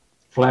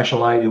 flash of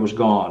light. It was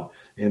gone,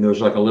 and there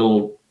was like a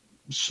little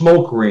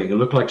smoke ring. It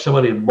looked like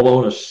somebody had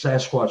blown a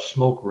Sasquatch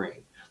smoke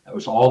ring. That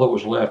was all that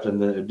was left, and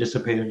then it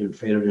dissipated and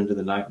faded into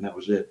the night, and that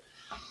was it.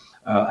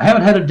 I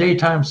haven't had a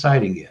daytime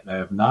sighting yet. I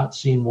have not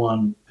seen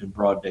one in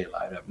broad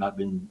daylight. I've not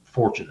been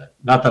fortunate,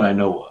 not that I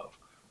know of.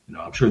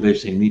 I'm sure they've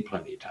seen me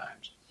plenty of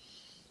times.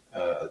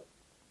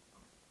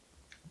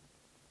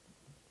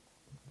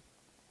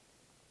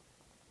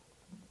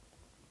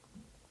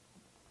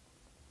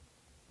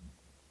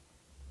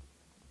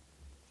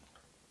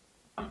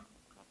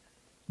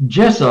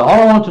 Jessa, all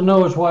I want to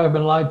know is why I've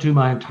been lied to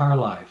my entire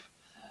life.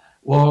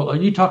 Well, are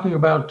you talking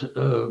about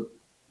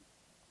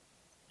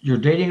your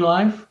dating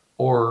life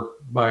or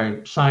by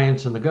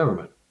science and the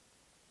government?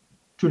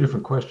 Two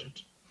different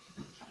questions.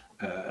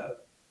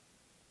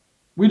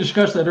 We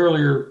discussed that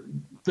earlier.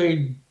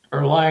 They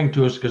are lying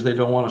to us because they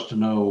don't want us to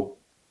know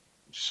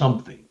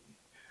something.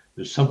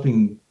 There's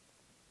something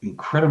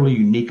incredibly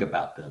unique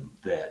about them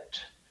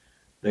that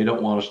they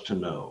don't want us to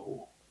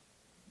know.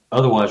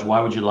 Otherwise,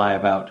 why would you lie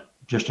about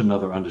just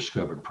another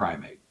undiscovered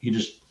primate? You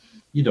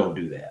don't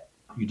do that.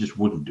 You just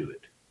wouldn't do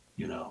it,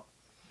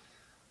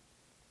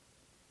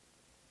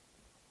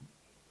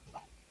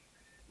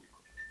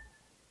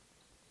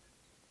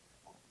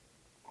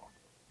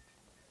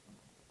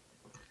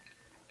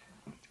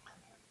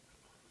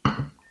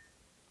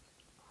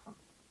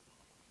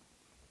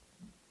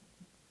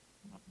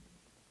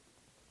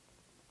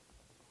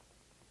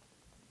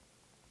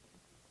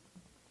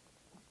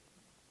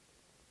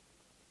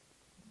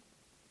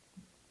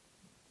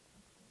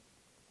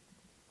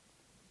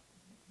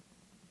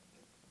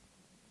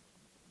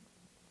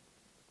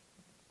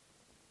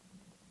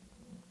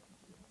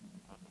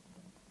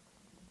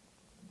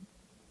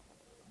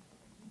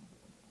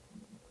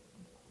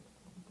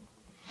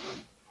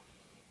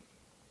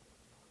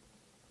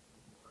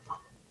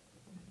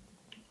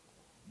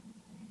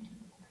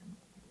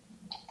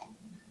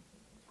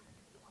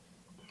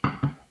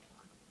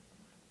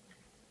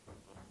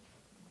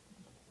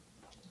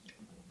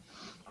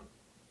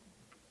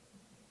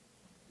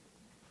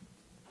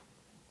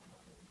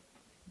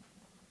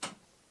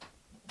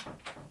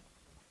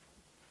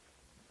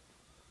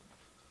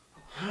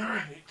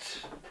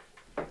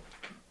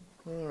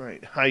 All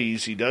right. Hi,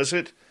 Easy Does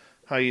It.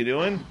 How you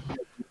doing?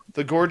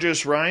 The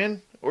gorgeous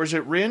Ryan? Or is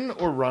it Rin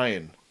or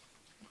Ryan?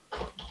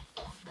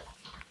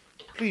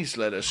 Please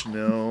let us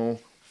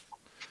know.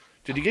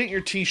 Did you get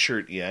your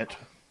T-shirt yet?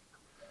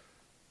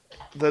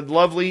 The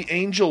lovely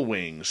Angel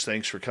Wings.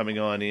 Thanks for coming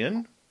on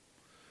in.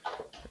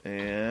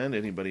 And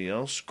anybody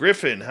else?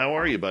 Griffin, how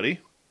are you, buddy?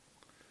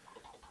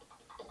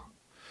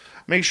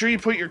 Make sure you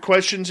put your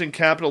questions in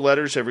capital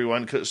letters,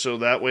 everyone, so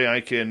that way I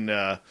can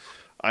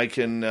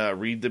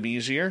read them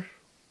easier.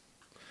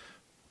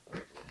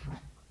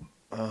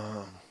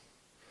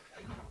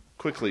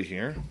 Quickly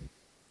here.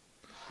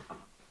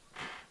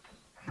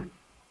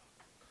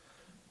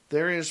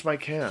 There is my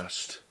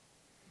cast.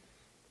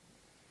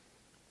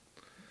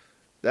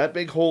 That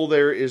big hole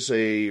there is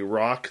a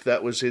rock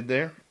that was in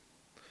there.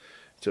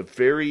 It's a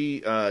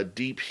very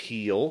deep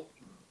heel.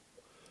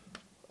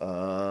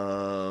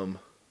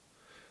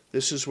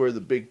 This is where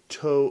the big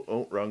toe...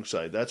 Oh, wrong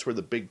side. That's where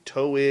the big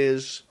toe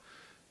is.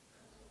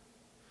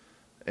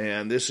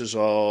 And this is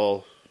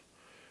all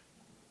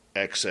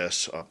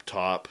excess up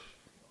top.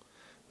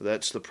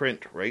 That's the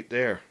print right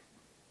there.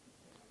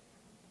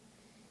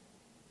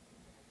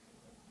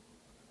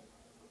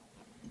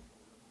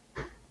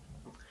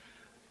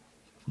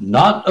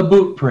 Not a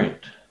boot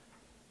print.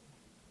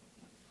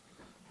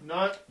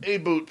 Not a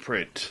boot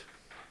print.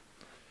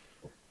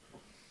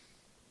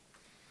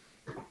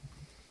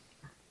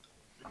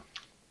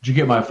 Did you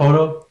get my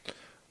photo?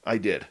 I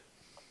did.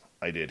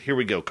 Here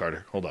we go,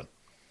 Carter. Hold on.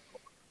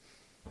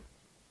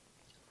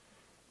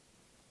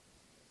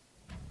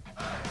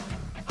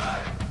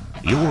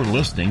 You're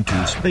listening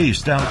to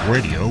Spaced Out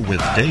Radio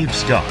with Dave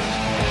Scott.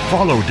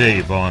 Follow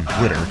Dave on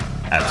Twitter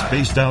at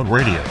Spaced Out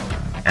Radio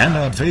and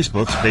on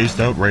Facebook, Spaced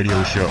Out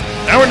Radio Show.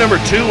 Hour number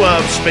 2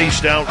 of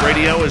Spaced Out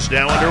Radio is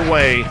now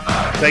underway.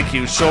 Thank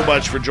you so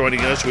much for joining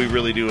us. We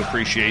really do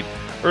appreciate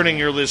earning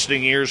your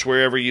listening ears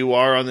wherever you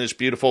are on this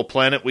beautiful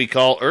planet we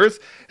call Earth.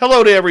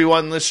 Hello to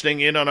everyone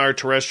listening in on our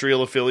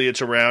terrestrial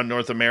affiliates around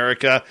North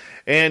America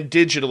and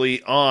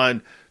digitally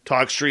on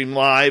TalkStream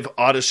Live,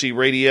 Odyssey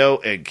Radio,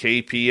 and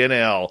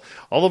KPNL.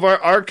 All of our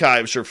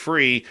archives are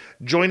free.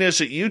 Join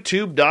us at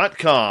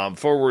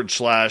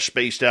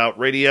youtube.com/Spaced Out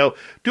Radio.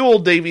 Do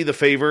old Davey the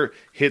favor,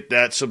 hit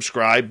that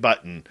subscribe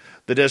button.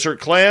 The Desert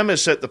Clam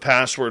has set the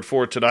password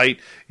for tonight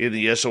in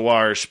the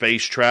SOR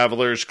Space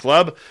Travelers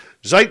Club.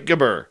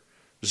 Zeitgeber.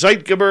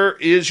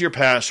 Zeitgeber is your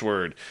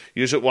password.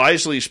 Use it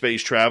wisely,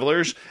 Space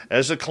Travelers,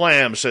 as the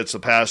Clam sets the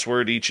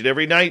password each and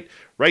every night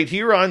right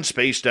here on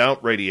Spaced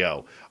Out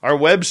Radio. Our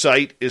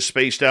website is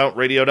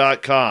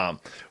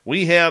spacedoutradio.com.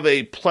 We have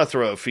a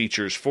plethora of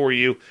features for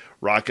you.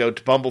 Rock out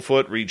to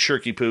Bumblefoot, read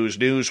Shirky Poo's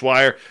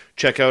Newswire,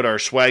 check out our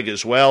swag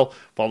as well.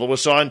 Follow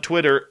us on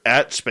Twitter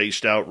at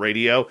Spaced Out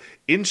Radio,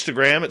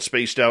 Instagram at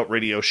Spaced Out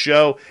Radio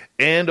Show,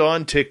 and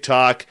on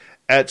TikTok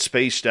at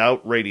Spaced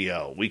Out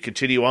Radio. We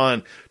continue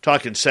on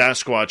talking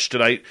Sasquatch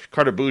tonight.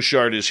 Carter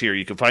Bouchard is here.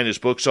 You can find his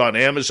books on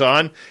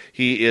Amazon.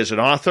 He is an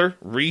author,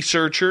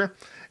 researcher,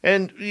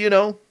 and,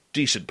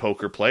 decent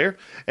poker player.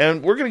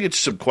 And we're going to get to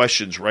some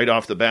questions right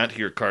off the bat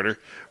here, Carter,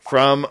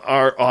 from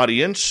our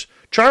audience.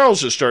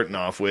 Charles is starting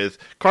off with,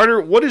 Carter,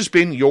 what has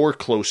been your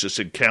closest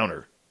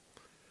encounter?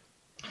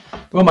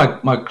 Well,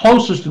 my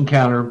closest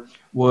encounter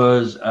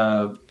was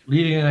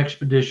leading an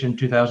expedition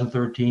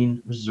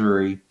 2013,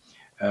 Missouri.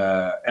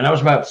 And I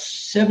was about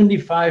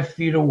 75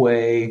 feet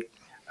away.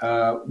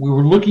 We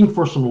were looking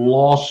for some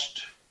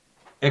lost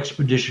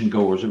expedition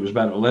goers. It was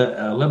about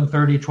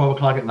 11:30, 12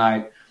 o'clock at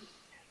night.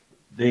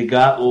 They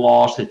got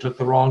lost. They took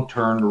the wrong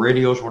turn. The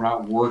radios were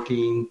not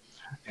working.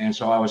 And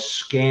so I was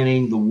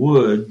scanning the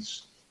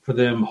woods for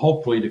them,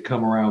 hopefully, to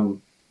come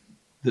around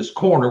this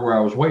corner where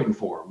I was waiting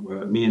for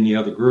them. Me and the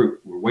other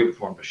group were waiting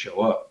for them to show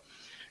up.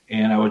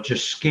 And I was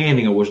just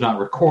scanning. I was not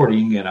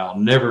recording, and I'll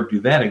never do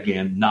that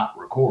again, not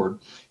record.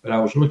 But I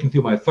was looking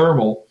through my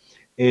thermal,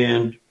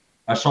 and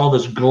I saw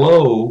this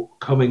glow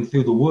coming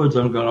through the woods.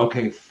 I'm going,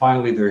 okay,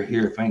 finally they're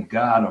here. Thank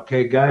God.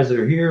 Okay, guys,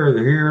 they're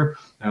here.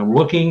 And I'm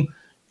looking.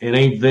 It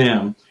ain't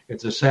them.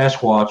 It's a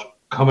Sasquatch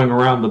coming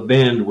around the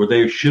bend where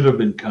they should have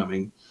been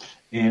coming.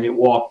 And it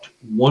walked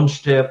one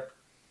step,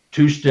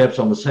 two steps.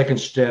 On the second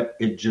step,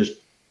 it just,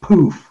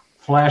 poof,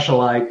 flash of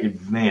light, it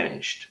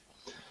vanished.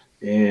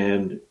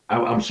 And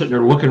I'm sitting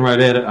there looking right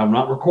at it. I'm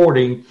not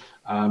recording.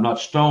 I'm not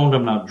stoned.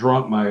 I'm not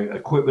drunk. My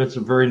equipment's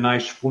a very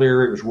nice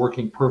FLIR. It was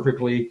working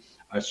perfectly.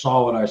 I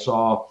saw what I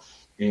saw,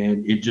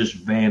 and it just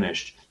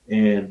vanished.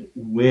 And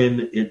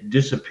when it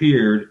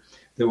disappeared,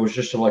 there was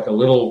just like a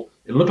little,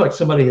 it looked like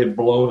somebody had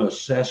blown a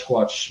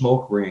Sasquatch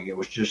smoke ring. It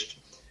was just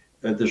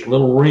this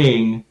little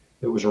ring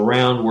that was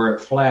around where it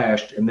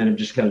flashed, and then it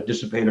just kind of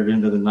dissipated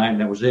into the night,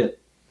 and that was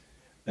it.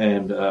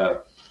 And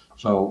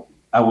so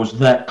I was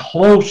that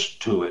close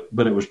to it,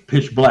 but it was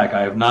pitch black.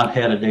 I have not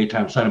had a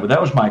daytime sighting, but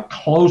that was my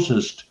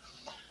closest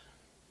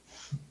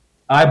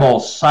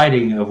eyeball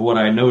sighting of what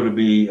I know to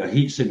be a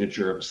heat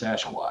signature of a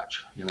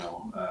Sasquatch.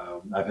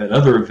 I've had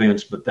other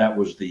events, but that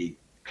was the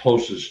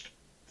closest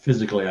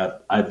physically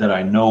that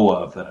I know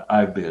of that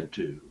I've been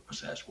to a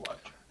Sasquatch.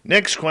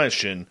 Next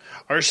question.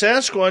 Are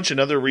Sasquatch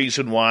another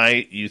reason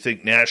why you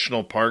think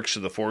national parks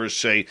and the forest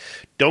say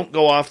don't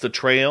go off the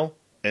trail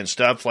and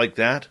stuff like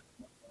that?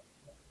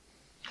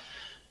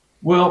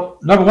 Well,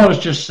 number one is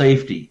just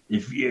safety.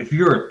 If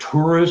you're a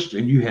tourist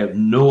and you have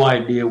no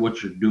idea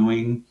what you're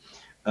doing,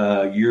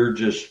 you're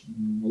just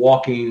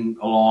walking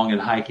along and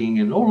hiking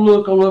and,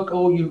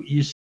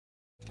 you.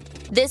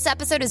 This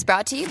episode is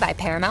brought to you by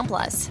Paramount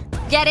Plus.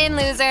 Get in,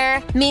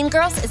 loser! Mean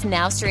Girls is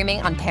now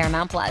streaming on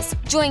Paramount Plus.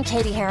 Join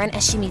Katie Heron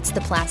as she meets the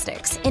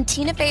plastics in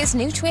Tina Fey's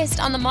new twist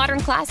on the modern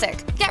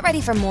classic. Get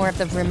ready for more of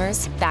the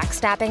rumors,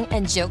 backstabbing,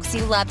 and jokes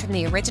you loved from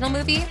the original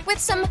movie with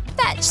some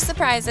fetch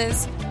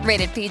surprises.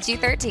 Rated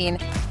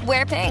PG-13.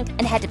 Wear pink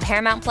and head to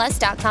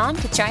ParamountPlus.com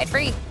to try it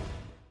free.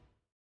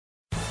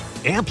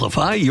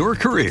 Amplify your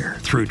career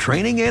through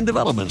training and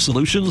development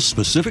solutions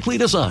specifically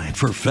designed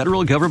for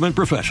federal government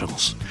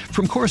professionals.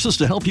 From courses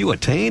to help you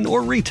attain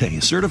or retain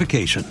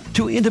certification,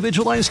 to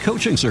individualized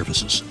coaching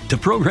services, to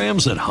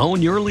programs that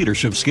hone your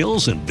leadership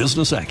skills and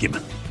business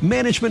acumen,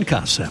 Management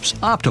Concepts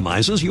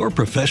optimizes your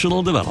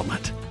professional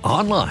development.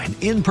 Online,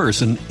 in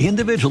person,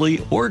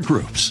 individually, or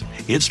groups,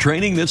 it's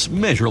training that's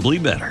measurably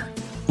better.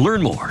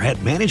 Learn more at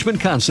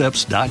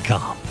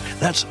managementconcepts.com.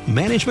 That's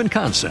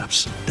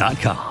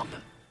managementconcepts.com.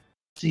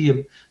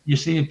 You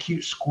see a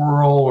cute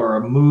squirrel or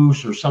a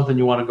moose or something,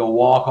 you want to go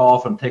walk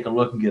off and take a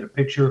look and get a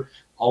picture.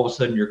 All of a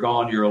sudden you're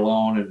gone, you're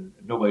alone, and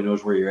nobody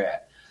knows where you're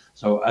at.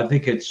 So I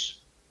think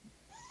it's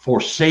for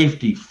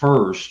safety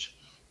first.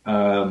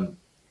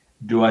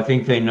 Do I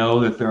think they know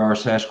that there are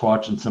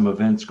Sasquatch and some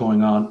events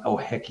going on? Oh,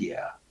 heck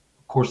yeah.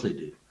 Of course they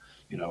do.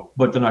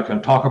 But they're not going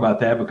to talk about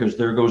that because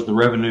there goes the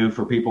revenue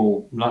for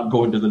people not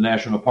going to the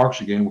national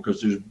parks again because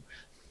there's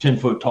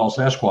 10-foot tall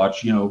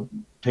Sasquatch,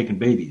 taking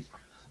babies.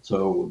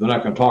 So they're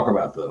not going to talk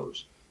about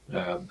those.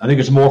 I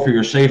think it's more for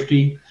your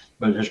safety,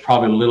 but there's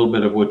probably a little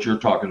bit of what you're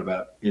talking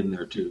about in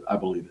there too. I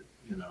believe it,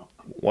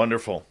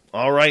 Wonderful.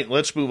 All right,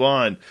 let's move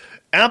on.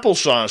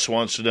 Applesauce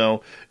wants to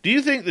know, do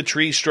you think the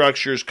tree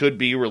structures could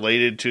be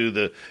related to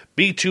the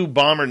B-2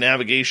 bomber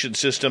navigation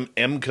system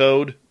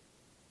M-code?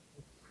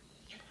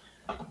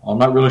 I'm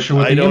not really sure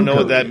what I don't know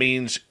what is. that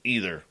means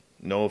either.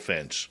 No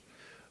offense.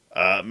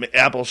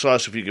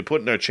 Applesauce, if you could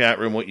put in our chat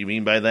room what you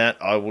mean by that,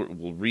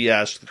 we'll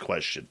re-ask the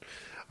question.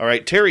 All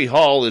right, Terry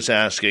Hall is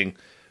asking,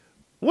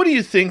 what do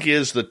you think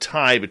is the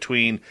tie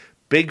between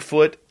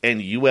Bigfoot and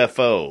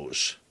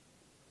UFOs?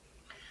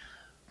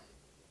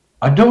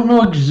 I don't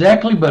know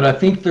exactly, but I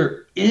think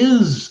there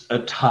is a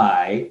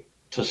tie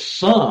to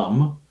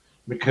some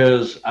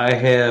because I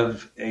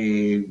have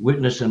a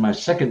witness in my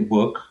second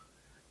book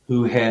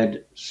who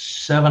had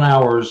 7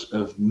 hours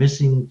of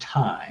missing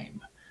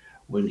time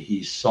when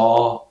he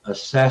saw a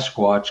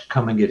Sasquatch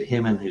coming at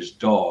him and his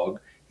dog.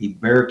 He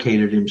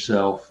barricaded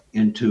himself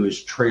into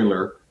his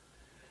trailer.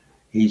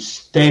 He's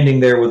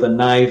standing there with a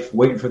knife,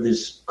 waiting for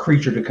this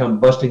creature to come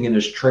busting in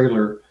his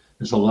trailer.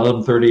 It's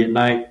 11:30 at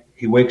night.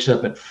 He wakes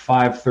up at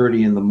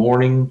 5:30 in the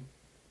morning.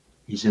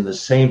 He's in the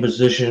same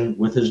position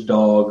with his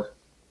dog,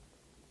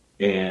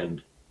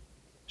 and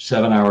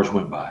 7 hours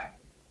went by.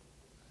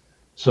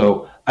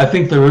 So I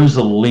think there is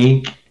a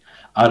link.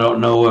 I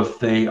don't know if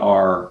they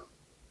are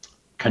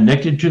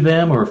connected to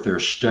them or if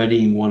they're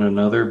studying one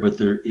another, but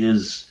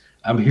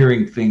I'm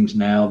hearing things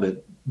now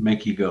that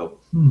make you go,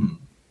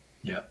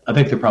 Yeah, I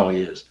think there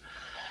probably is.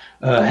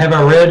 Have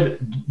I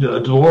read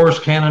Dolores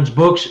Cannon's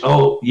books?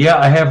 Oh, yeah,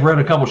 I have read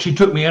a couple. She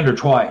took me under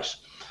twice.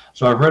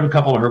 So I've read a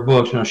couple of her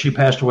books. She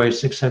passed away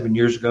 6-7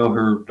 years ago.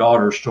 Her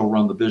daughter still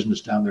run the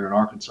business down there in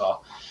Arkansas.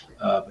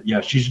 But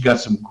yeah, she's got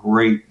some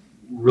great,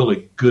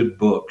 really good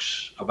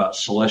books about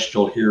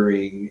celestial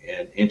hearing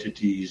and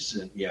entities.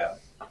 And yeah.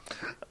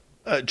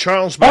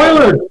 Charles,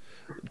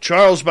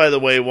 by the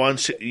way,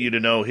 wants you to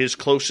know his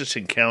closest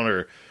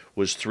encounter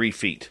was 3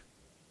 feet.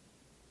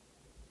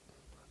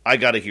 I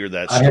got to hear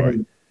that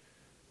story.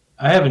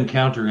 I have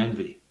encounter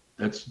envy.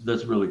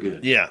 That's really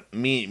good. Yeah,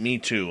 me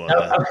too.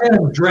 I've had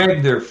them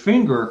drag their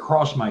finger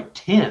across my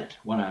tent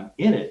when I'm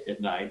in it at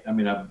night. I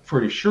mean, I'm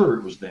pretty sure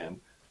it was them,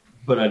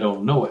 but I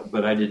don't know it.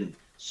 But I didn't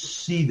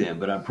see them.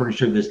 But I'm pretty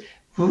sure this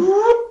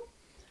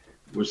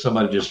was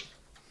somebody just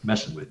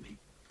messing with me.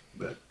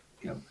 But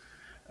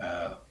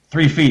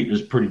 3 feet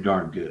is pretty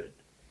darn good.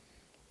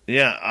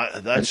 Yeah,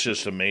 that's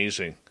just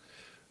amazing.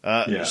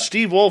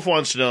 Steve Wolf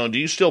wants to know, do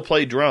you still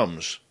play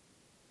drums?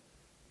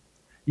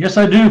 Yes,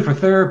 I do, for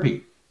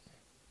therapy.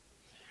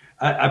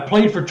 I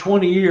played for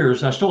 20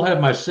 years. I still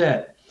have my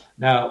set.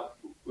 Now,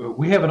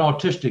 we have an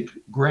autistic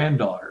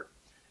granddaughter,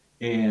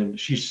 and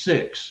she's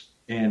 6.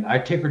 And I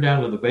take her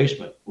down to the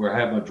basement where I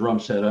have my drum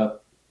set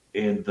up.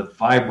 And the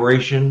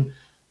vibration,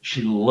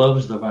 she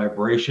loves the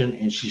vibration,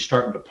 and she's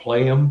starting to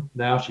play them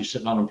now. She's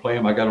sitting on them playing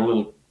them. I got a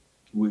little...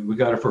 We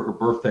got her for her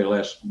birthday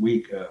last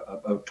week,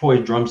 a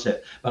toy drum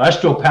set. But I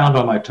still pound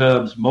on my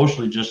tubs,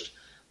 mostly just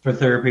for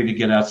therapy to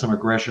get out some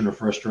aggression or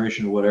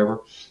frustration or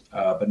whatever.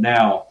 But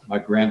now my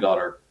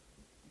granddaughter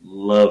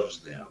loves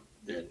them.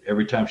 And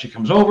every time she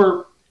comes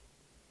over,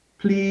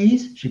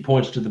 please, she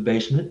points to the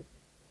basement.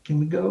 Can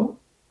we go?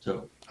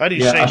 So how do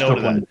you say no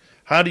to that?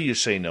 How do you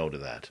say no to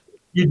that?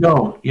 You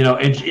don't,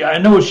 and I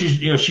know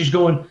she's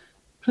going,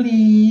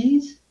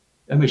 please.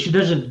 I mean, she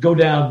doesn't go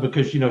down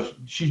because,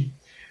 she's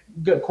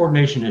got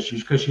coordination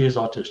issues because she is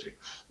autistic.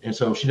 And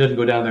so she doesn't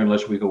go down there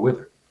unless we go with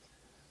her.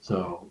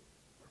 So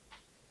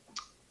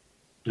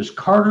does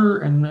Carter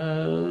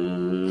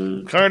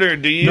and Carter,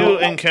 do you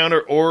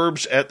encounter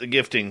orbs at the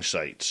gifting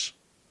sites?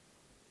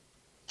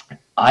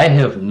 I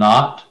have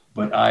not,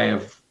 but I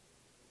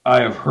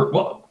have heard.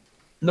 Well,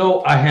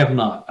 no, I have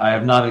not. I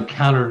have not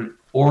encountered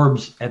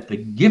orbs at the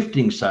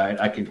gifting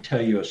site. I can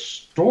tell you a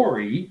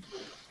story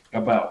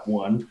about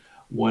one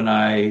when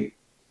I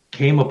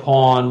came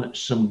upon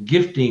some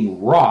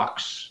gifting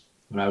rocks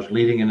when I was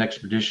leading an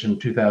expedition in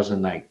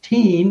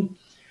 2019.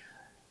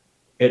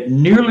 At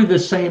nearly the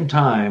same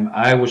time,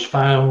 I was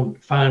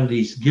found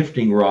these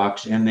gifting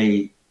rocks, and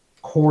they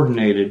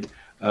coordinated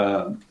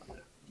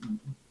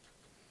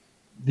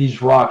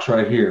these rocks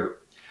right here.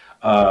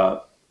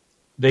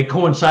 They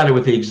coincided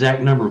with the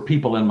exact number of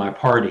people in my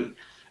party.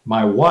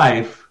 My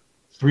wife,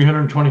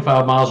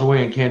 325 miles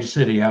away in Kansas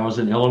City, I was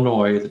in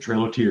Illinois at the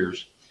Trail of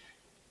Tears.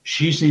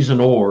 She sees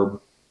an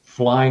orb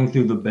flying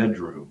through the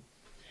bedroom.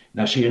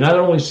 Now, she not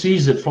only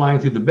sees it flying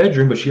through the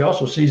bedroom, but she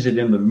also sees it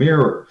in the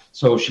mirror.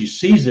 So she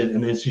sees it,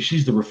 and then she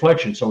sees the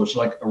reflection. So it's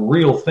like a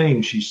real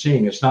thing she's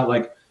seeing. It's not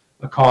like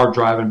a car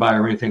driving by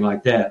or anything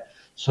like that.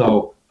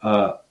 So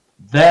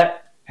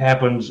that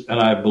happens, and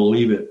I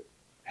believe it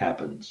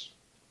happens.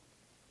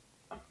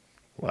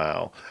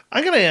 Wow.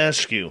 I got to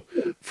ask you,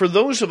 for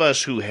those of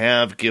us who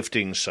have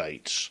gifting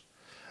sites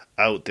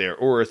out there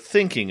or are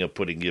thinking of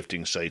putting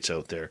gifting sites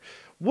out there,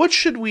 what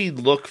should we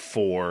look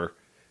for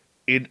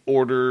in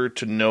order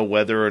to know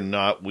whether or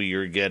not we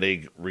are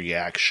getting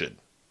reaction?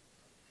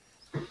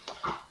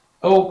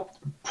 Oh,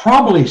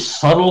 probably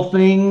subtle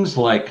things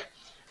like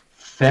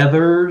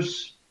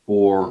feathers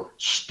or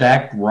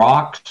stacked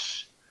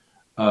rocks.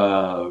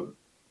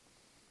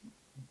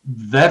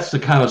 That's the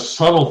kind of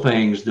subtle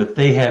things that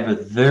they have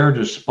at their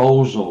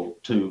disposal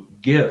to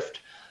gift.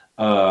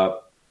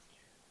 A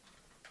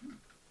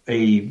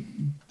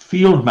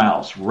field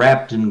mouse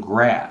wrapped in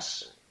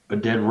grass, a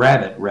dead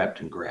rabbit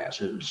wrapped in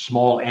grass,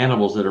 small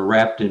animals that are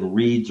wrapped in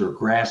reeds or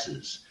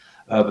grasses.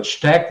 But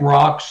stacked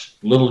rocks,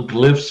 little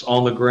glyphs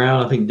on the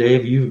ground. I think,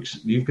 Dave, you've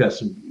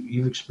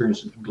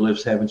experienced some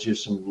glyphs, haven't you?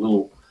 Some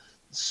little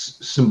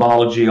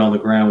symbology on the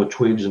ground with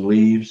twigs and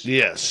leaves.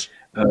 Yes.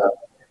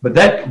 But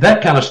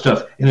that kind of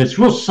stuff, and it's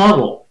real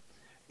subtle.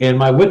 And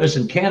my witness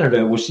in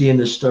Canada was seeing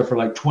this stuff for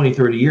like 20,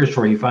 30 years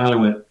before he finally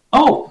went,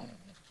 oh,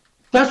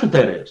 that's what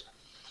that is.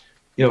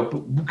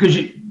 Because,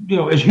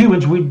 as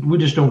humans, we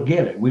just don't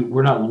get it.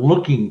 We're not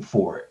looking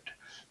for it.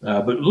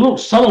 But little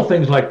subtle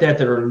things like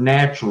that are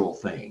natural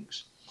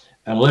things,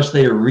 unless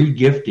they are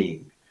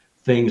re-gifting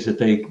things that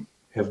they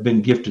have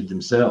been gifted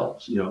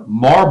themselves.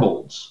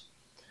 Marbles.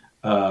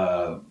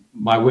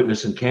 My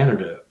witness in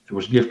Canada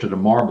was gifted a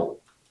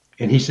marble,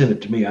 and he sent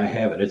it to me. I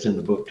have it. It's in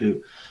the book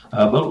too.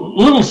 But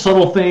little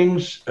subtle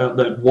things,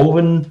 that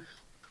woven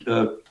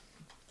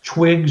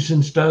twigs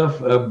and stuff,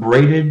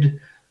 braided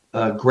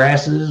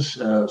grasses,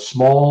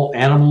 small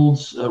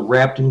animals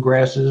wrapped in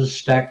grasses,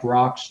 stacked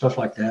rocks, stuff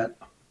like that.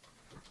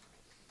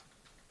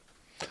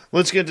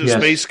 Let's get to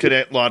Space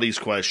Cadet Lottie's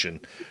question.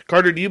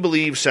 Carter, do you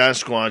believe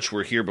Sasquatch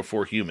were here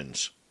before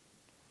humans?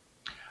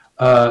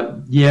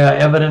 Yeah,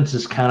 evidence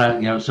is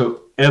kind of,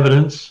 so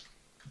evidence,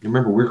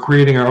 remember, we're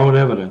creating our own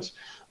evidence.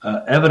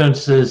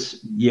 Evidence says,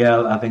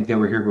 yeah, I think they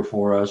were here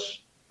before us,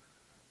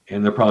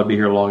 and they'll probably be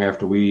here long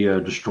after we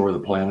destroy the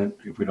planet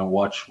if we don't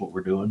watch what we're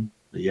doing.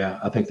 But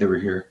yeah, I think they were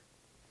here.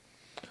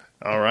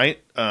 All right.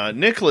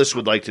 Nicholas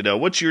would like to know,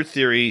 what's your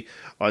theory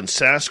on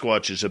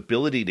Sasquatch's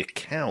ability to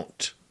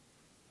count?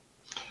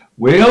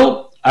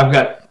 Well, I've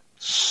got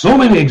so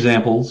many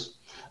examples,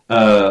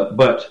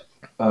 but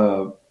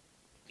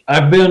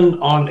I've been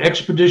on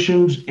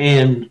expeditions,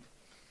 and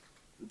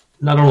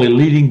not only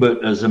leading,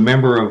 but as a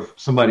member of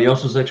somebody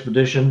else's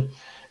expedition.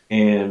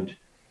 And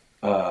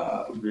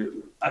I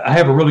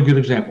have a really good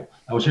example.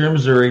 I was here in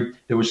Missouri.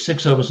 There was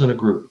 6 of us in a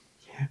group.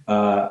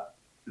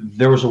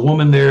 There was a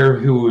woman there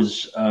who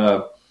was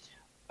kind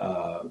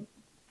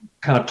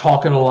of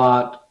talking a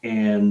lot,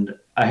 and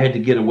I had to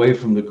get away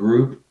from the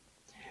group.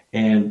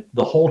 And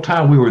the whole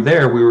time we were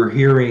there, we were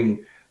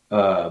hearing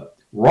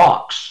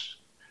rocks.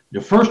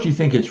 At first you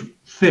think it's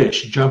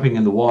fish jumping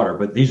in the water,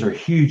 but these are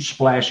huge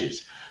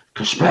splashes.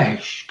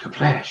 Ka-splash,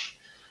 ka-splash.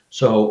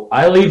 So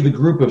I leave the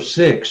group of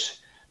 6.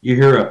 You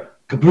hear a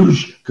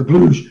kabloosh,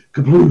 kabloosh,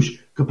 kabloosh,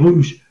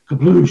 kabloosh,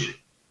 kabloosh,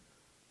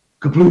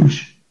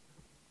 kabloosh.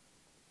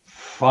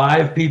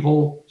 5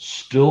 people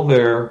still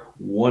there.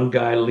 1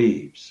 guy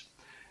leaves.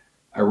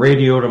 I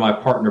radio to my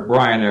partner,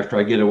 Brian, after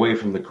I get away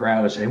from the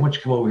crowd. I say, hey, why don't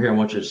you come over here? I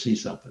want you to see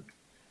something.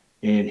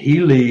 And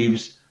he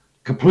leaves.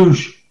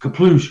 Kaploosh,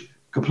 kaploosh,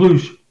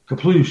 kaploosh,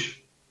 kaploosh,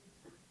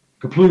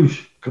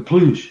 kaploosh,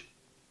 kaploosh.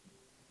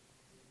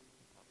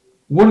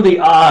 What are the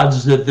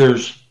odds that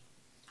there's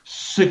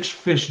 6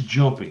 fish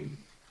jumping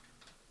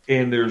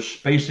and they're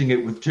spacing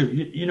it with 2?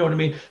 You know what I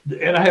mean?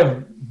 And I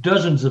have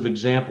dozens of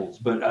examples,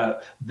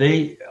 but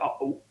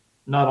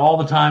not all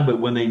the time, but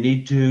when they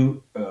need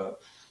to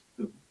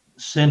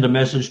send a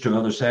message to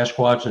other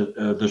Sasquatch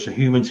that there's some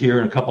humans here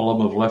and a couple of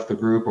them have left the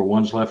group, or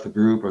one's left the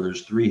group, or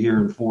there's 3 here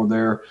and 4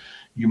 there,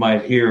 you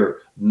might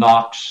hear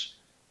knocks,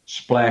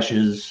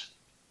 splashes,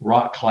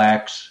 rock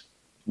clacks,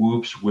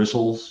 whoops,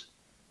 whistles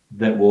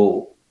that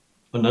will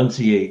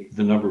enunciate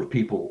the number of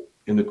people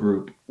in the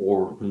group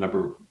or the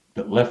number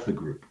that left the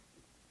group.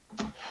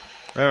 All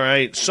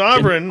right.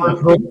 Sovereign.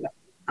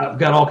 I've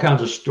got all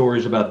kinds of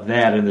stories about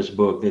that in this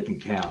book that can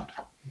count.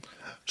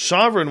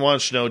 Sovereign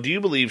wants to know, do you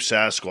believe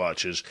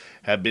Sasquatches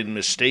have been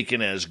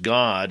mistaken as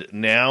God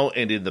now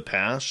and in the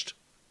past?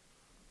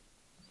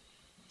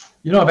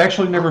 I've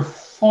actually never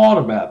thought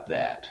about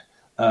that.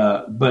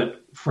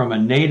 But from a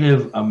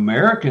Native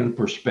American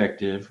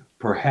perspective,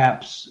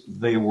 perhaps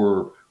they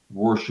were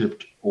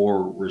worshipped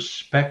or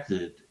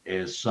respected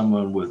as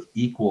someone with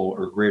equal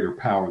or greater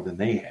power than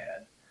they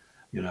had.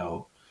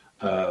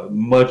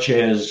 Much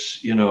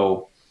as,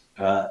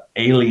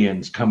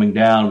 aliens coming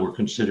down were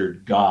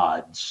considered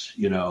gods,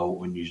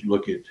 when you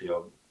look at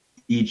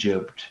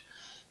Egypt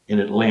and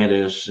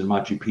Atlantis and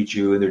Machu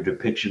Picchu and their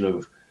depiction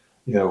of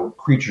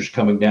creatures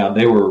coming down,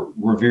 they were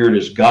revered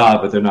as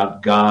God, but they're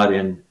not God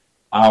in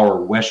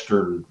our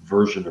Western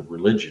version of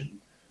religion.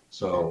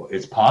 So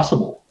it's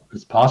possible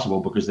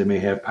because they may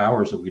have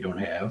powers that we don't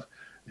have,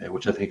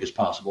 which I think is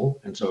possible.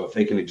 And so if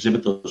they can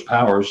exhibit those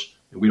powers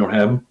and we don't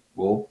have them,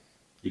 well,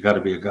 you got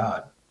to be a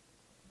god.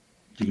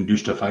 You can do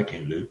stuff I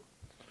can't do.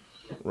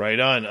 Right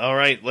on. All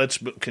right, let's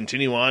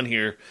continue on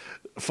here.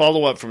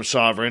 Follow up from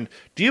Sovereign.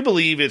 Do you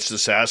believe it's the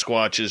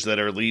Sasquatches that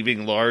are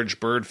leaving large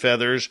bird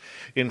feathers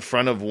in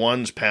front of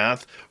one's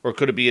path, or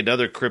could it be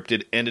another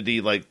cryptid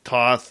entity like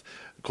Thoth,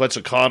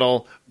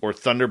 Quetzalcoatl, or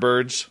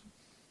Thunderbirds?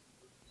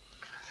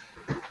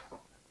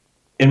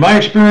 In my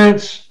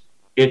experience,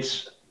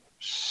 it's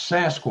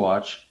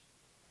Sasquatch,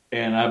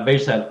 and I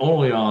base that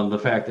only on the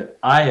fact that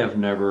I have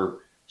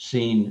never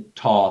seen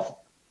Thoth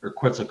or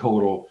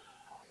Quetzalcoatl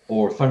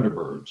or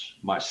Thunderbirds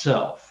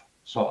myself.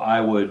 So I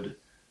would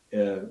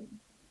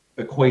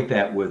equate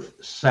that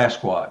with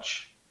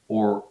Sasquatch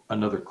or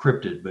another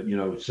cryptid.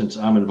 But, since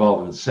I'm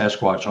involved in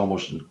Sasquatch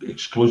almost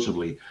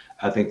exclusively,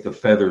 I think the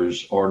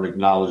feathers are an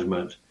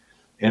acknowledgement,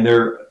 and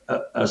they're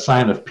a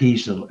sign of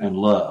peace and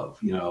love.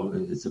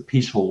 It's a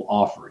peaceful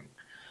offering.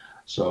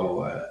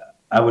 So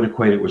I would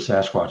equate it with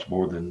Sasquatch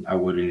more than I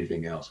would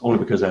anything else, only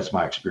because that's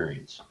my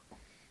experience.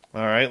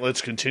 All right,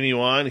 let's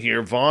continue on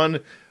here. Vaughn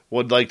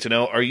would like to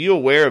know, are you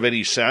aware of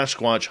any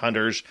Sasquatch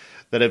hunters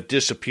that have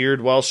disappeared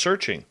while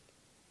searching?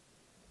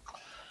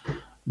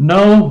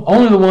 No,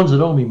 only the ones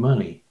that owe me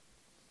money.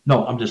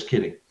 No, I'm just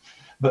kidding.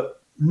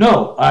 But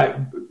no,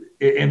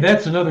 and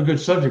that's another good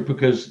subject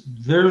because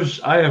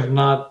I have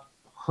not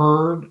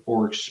heard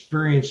or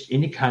experienced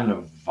any kind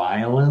of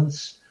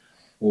violence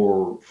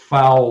or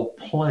foul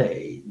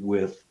play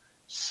with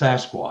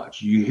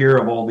Sasquatch. You hear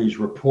of all these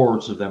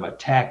reports of them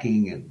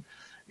attacking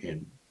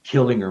and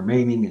killing or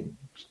maiming and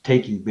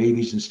taking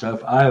babies and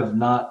stuff. I have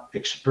not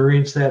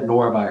experienced that,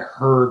 nor have I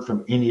heard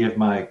from any of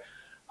my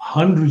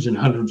hundreds and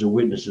hundreds of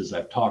witnesses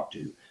I've talked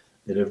to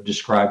that have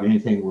described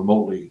anything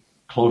remotely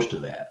close to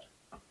that,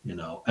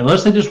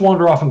 unless they just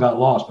wander off and got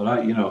lost.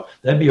 But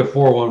that'd be a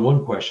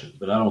 411 question,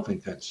 but I don't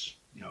think that's,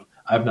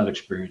 I've not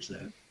experienced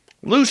that.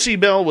 Lucy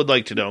Bell would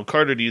like to know,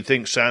 Carter, do you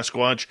think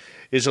Sasquatch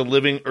is a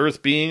living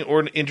earth being or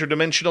an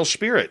interdimensional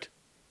spirit?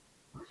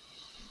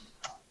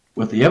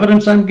 With the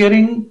evidence I'm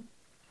getting,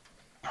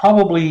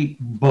 probably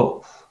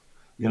both.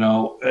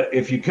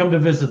 If you come to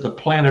visit the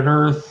planet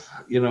Earth,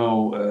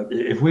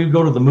 if we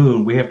go to the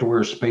moon, we have to wear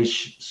a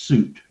space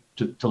suit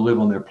to live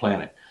on their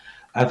planet.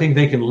 I think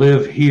they can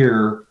live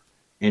here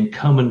and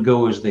come and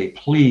go as they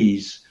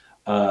please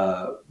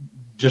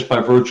just by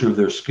virtue of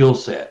their skill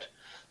set.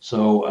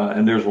 So,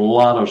 and there's a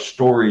lot of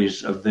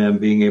stories of them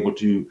being able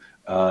to,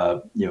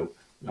 not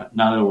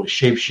only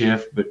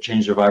shapeshift, but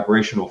change their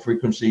vibrational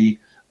frequency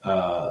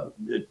to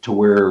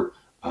where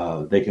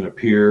they can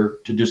appear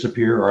to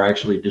disappear or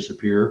actually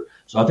disappear.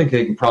 So I think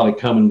they can probably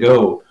come and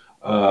go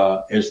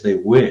as they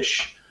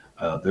wish.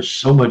 There's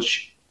so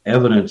much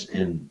evidence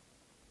and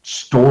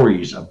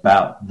stories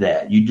about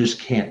that. You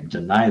just can't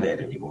deny that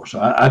anymore. So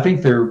I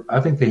think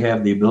they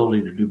have the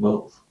ability to do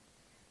both.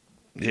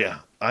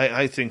 Yeah,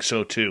 I think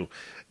so too.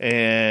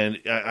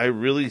 And I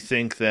really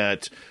think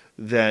that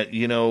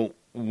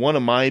one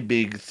of my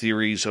big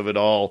theories of it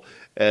all,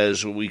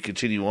 as we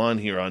continue on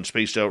here on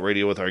Spaced Out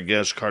Radio with our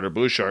guest, Carter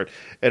Buschardt,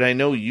 and I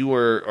know you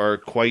are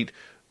quite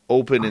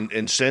open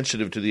and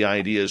sensitive to the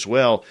idea as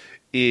well,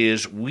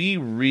 is we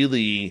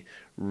really,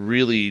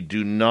 really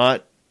do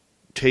not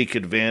take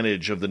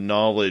advantage of the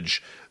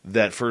knowledge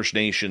that First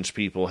Nations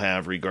people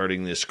have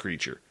regarding this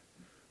creature.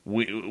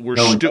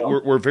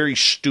 We're very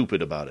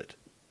stupid about it.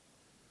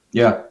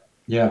 Yeah.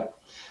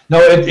 No,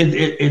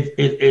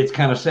 it's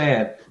kind of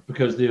sad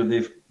because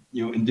they've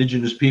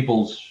indigenous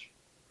peoples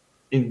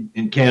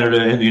in Canada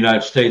and the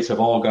United States have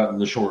all gotten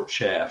the short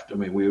shaft. I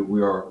mean,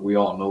 we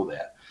all know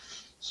that.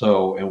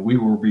 So, and we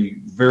will be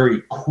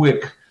very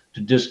quick to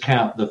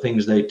discount the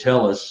things they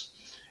tell us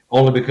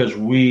only because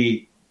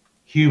we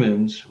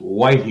humans,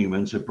 white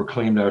humans, have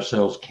proclaimed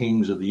ourselves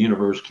kings of the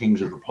universe,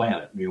 kings of the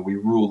planet. We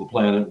rule the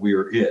planet. We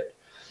are it.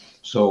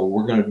 So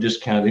we're going to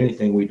discount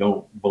anything we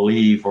don't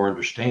believe or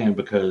understand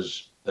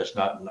because that's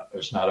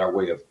not our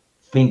way of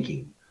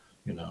thinking.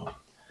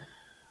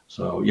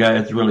 So yeah,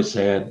 it's really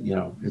sad.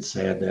 It's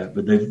sad that,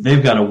 but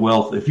they've got a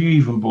wealth. If you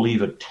even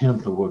believe a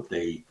tenth of what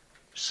they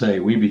say,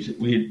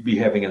 we'd be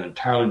having an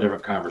entirely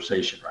different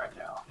conversation right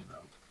now.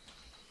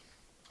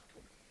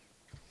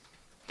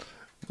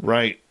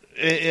 Right.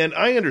 And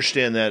I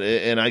understand that,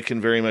 and I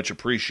can very much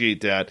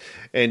appreciate that.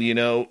 And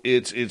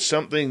it's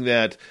something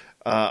that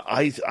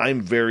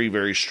I'm very,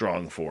 very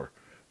strong for,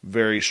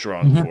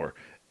 for.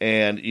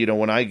 And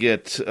when I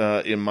get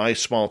in my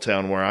small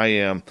town where I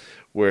am,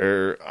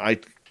 where I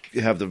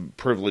have the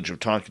privilege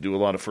of talking to a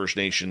lot of First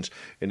Nations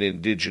and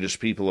Indigenous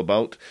people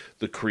about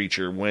the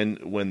creature,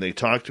 when they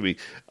talk to me,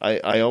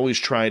 I always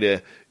try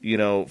to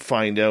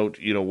find out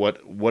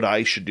what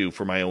I should do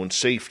for my own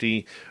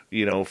safety,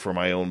 for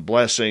my own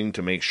blessing,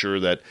 to make sure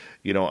that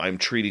I'm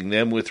treating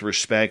them with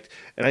respect.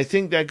 And I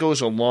think that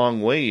goes a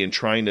long way in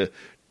trying to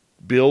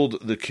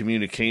build the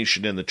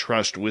communication and the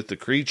trust with the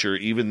creature,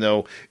 even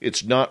though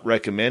it's not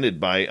recommended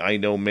by, I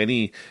know,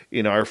 many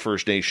in our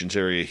First Nations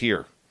area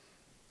here.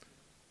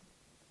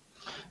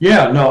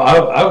 Yeah, no,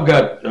 I've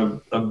got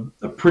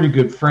a pretty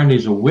good friend.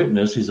 He's a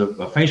witness. He's a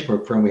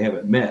Facebook friend. We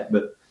haven't met,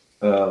 but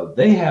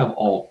they have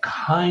all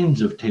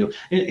kinds of tales.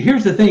 And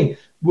here's the thing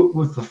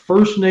with the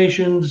First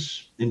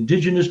Nations,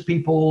 Indigenous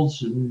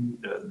peoples,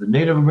 and the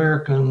Native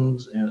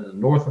Americans, and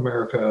North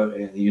America,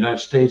 and the United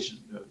States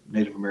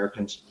Native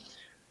Americans.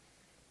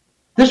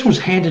 This was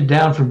handed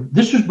down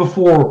this was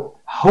before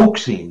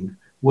hoaxing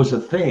was a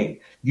thing.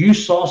 You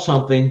saw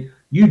something,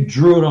 you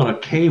drew it on a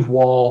cave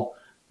wall,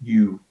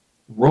 you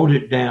wrote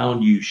it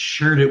down, you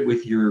shared it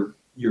with your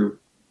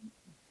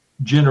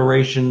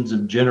generations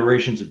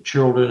of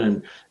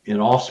children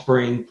and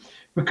offspring,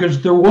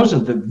 because there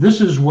wasn't that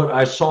this is what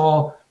I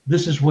saw,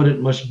 this is what it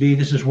must be,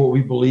 this is what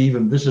we believe,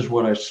 and this is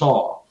what I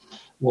saw.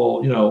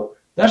 Well,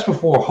 that's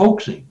before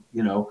hoaxing,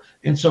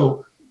 and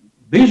so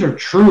these are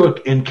true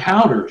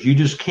encounters. You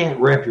just can't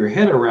wrap your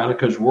head around it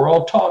because we're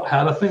all taught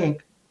how to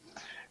think.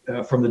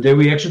 From the day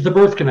we exit the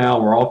birth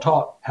canal, we're all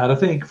taught how to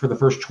think for the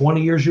first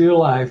 20 years of your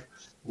life.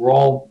 We're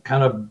all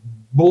kind of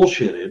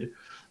bullshitted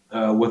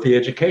with the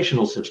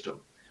educational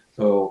system.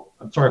 So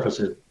I'm sorry if I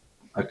said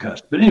I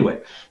cussed, but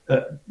anyway,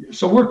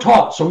 so we're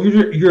taught. So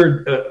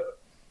your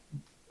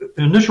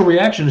initial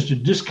reaction is to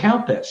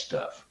discount that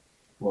stuff.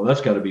 Well,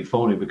 that's got to be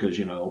phony because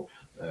we don't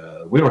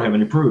have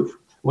any proof.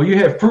 Well, you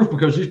have proof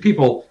because these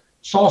people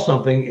saw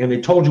something and they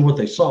told you what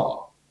they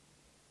saw,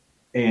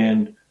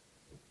 and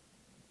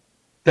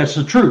that's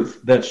the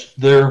truth. That's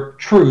their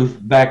truth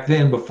back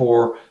then,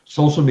 before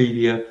social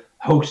media,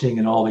 hoaxing,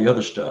 and all the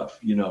other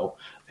stuff,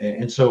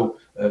 And so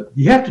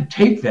you have to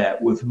take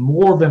that with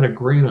more than a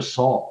grain of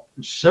salt,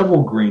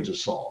 several grains of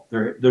salt.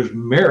 There's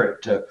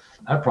merit to,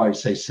 I'd probably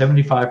say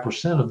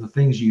 75% of the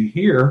things you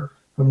hear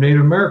from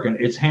Native American,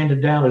 it's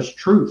handed down as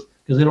truth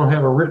because they don't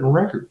have a written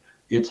record.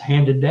 It's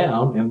handed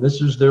down, and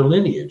this is their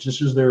lineage.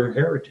 This is their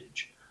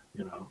heritage,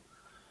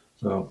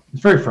 So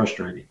it's very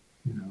frustrating,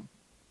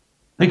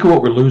 Think of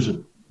what we're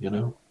losing,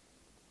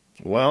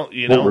 Well,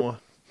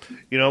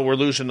 we're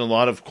losing a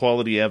lot of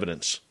quality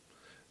evidence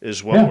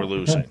is what we're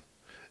losing.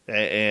 Yeah.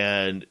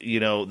 And,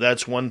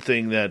 that's one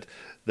thing that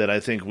I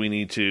think we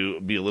need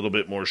to be a little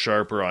bit more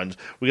sharper on.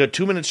 We got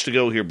 2 minutes to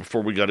go here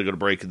before we got to go to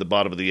break at the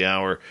bottom of the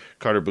hour.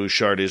 Carter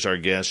Bouchard is our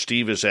guest.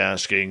 Steve is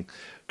asking,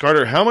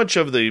 Carter, how much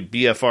of the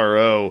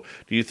BFRO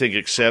do you think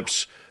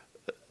accepts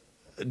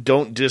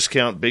don't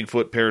discount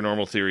Bigfoot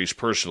paranormal theories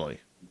personally?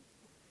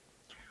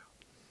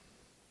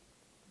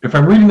 If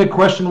I'm reading the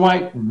question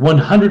right,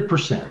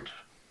 100%.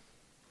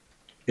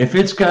 If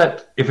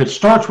it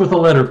starts with the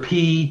letter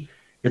P,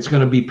 it's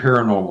going to be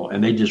paranormal,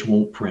 and they just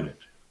won't print it.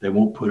 They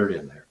won't put it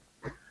in there.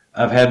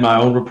 I've had my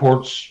own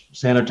reports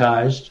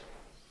sanitized,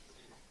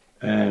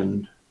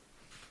 and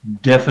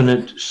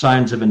definite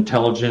signs of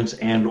intelligence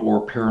and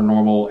or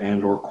paranormal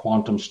and or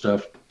quantum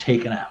stuff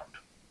taken out.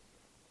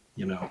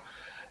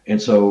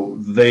 And so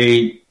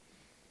they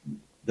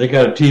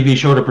got a TV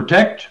show to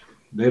protect.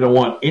 They don't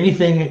want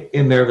anything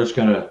in there that's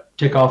going to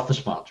tick off the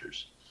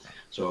sponsors.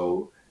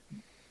 So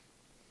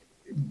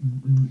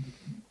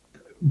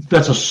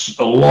that's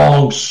a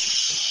long,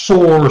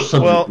 sore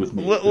subject with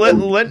me.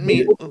 Let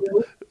me.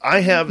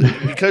 I have,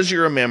 because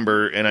you're a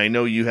member, and I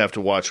know you have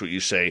to watch what you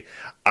say.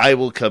 I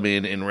will come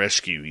in and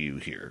rescue you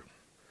here.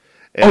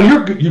 And,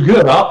 you're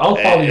good. I'll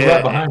follow you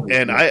right behind you.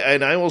 And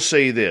I will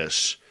say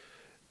this: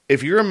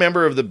 if you're a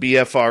member of the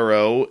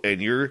BFRO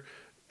and your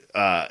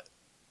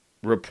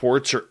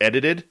reports are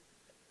edited,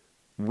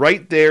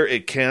 right there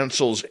it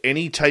cancels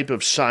any type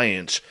of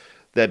science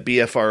that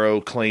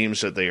BFRO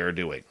claims that they are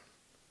doing.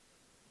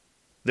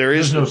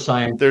 There's no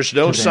science. There's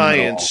no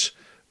science.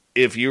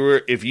 If you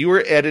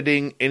were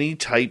editing any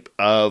type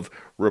of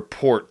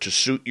report to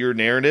suit your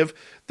narrative,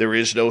 there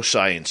is no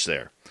science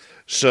there.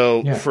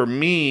 So for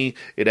me,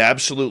 it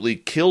absolutely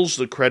kills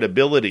the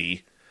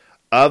credibility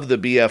of the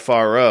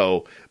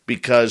BFRO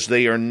because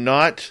they are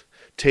not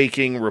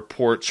taking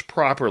reports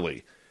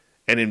properly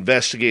and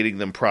investigating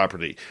them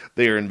properly.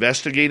 They are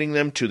investigating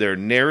them to their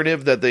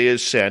narrative that they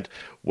have sent,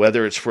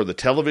 whether it's for the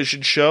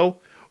television show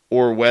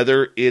or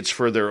whether it's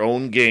for their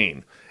own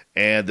gain.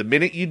 And the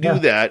minute you do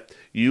that,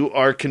 you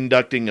are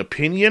conducting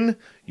opinion.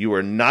 You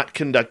are not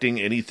conducting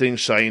anything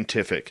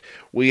scientific.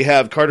 We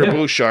have Carter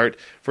Buschardt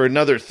for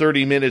another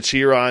 30 minutes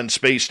here on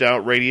Spaced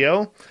Out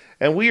Radio,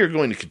 and we are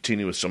going to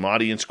continue with some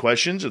audience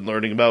questions and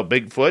learning about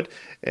Bigfoot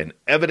and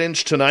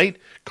evidence tonight.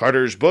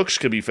 Carter's books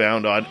can be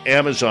found on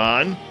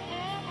Amazon.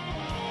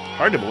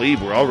 Hard to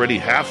believe we're already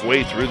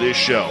halfway through this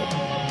show.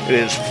 It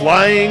is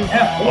flying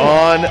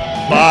on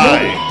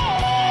by.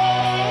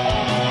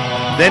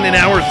 Then in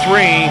hour 3,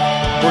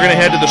 we're going to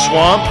head to the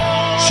swamp.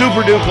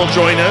 Super Duke will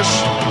join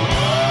us.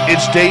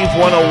 It's Dave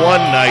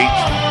 101 night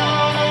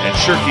and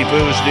Shirky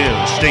Boo's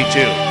News. Stay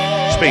tuned.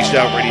 Spaced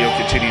Out Radio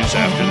continues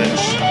after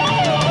this.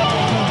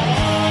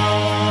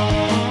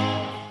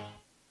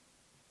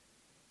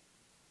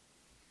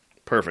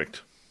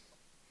 Perfect.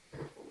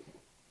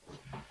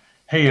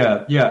 Hey,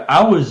 I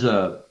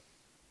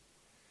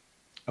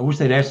wish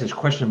they'd asked this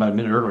question about a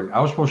minute earlier.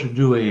 I was supposed to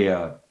do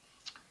a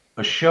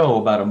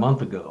show about a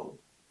month ago,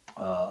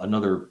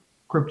 another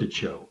cryptid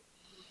show,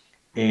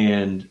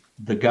 and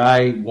the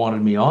guy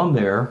wanted me on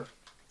there,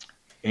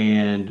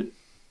 and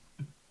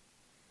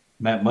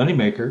Matt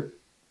Moneymaker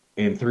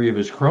and 3 of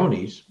his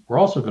cronies were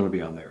also going to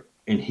be on there,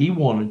 and he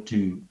wanted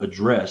to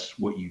address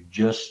what you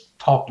just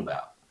talked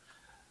about,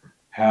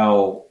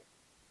 how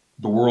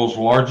the world's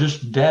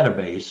largest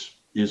database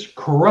is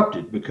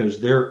corrupted because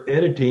they're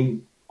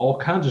editing all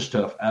kinds of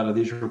stuff out of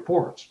these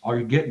reports. All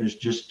you're getting is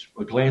just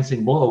a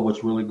glancing blow of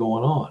what's really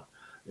going on.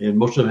 And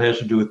most of it has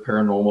to do with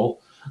paranormal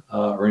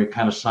or any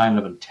kind of sign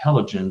of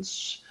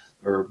intelligence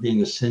or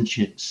being a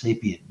sentient,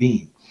 sapient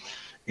being.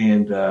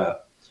 And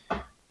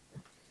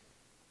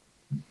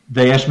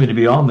they asked me to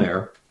be on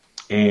there.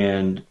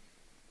 And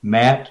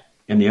Matt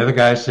and the other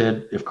guy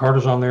said, if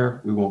Carter's on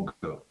there, we won't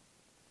go.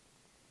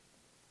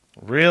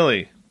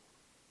 Really?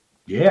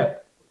 Yeah.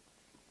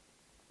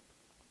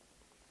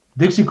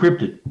 Dixie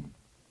Cryptid.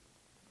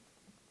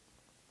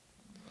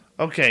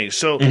 Okay,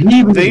 so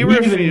they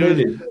refused.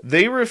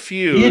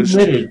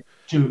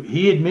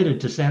 He admitted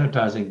to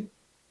sanitizing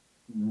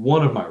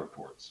one of my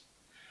reports.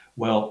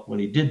 Well, when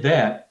he did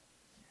that,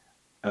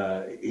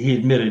 he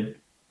admitted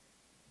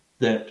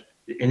that,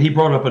 and he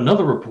brought up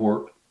another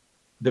report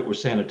that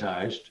was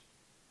sanitized,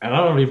 and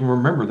I don't even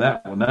remember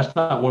that one. That's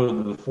not one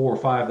of the 4 or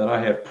 5 that I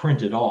have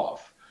printed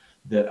off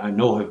that I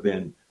know have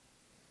been.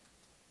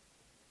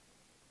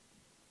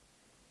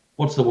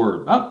 What's the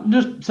word?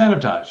 Just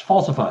sanitized,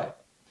 falsified.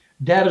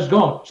 Data's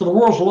gone. So the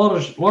world's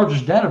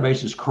largest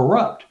database is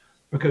corrupt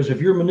because if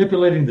you're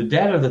manipulating the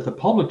data that the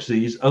public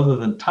sees other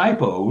than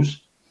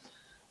typos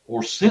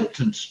or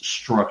sentence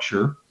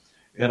structure,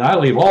 and I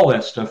leave all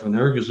that stuff in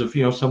there because if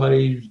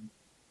somebody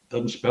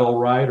doesn't spell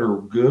right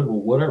or good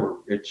or whatever,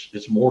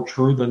 it's more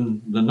true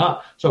than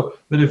not. So,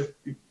 but if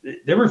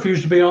they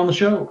refused to be on the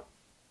show,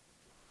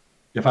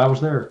 if I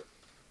was there,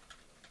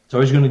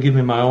 so he's going to give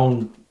me my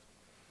own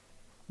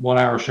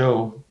 1-hour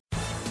show.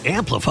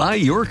 Amplify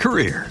your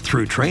career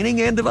through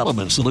training and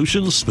development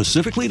solutions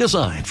specifically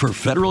designed for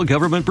federal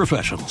government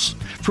professionals.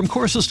 From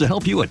courses to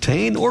help you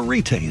attain or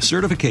retain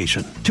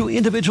certification, to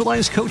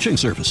individualized coaching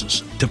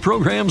services, to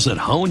programs that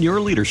hone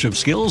your leadership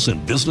skills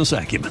and business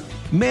acumen,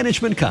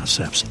 Management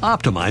Concepts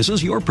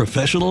optimizes your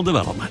professional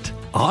development.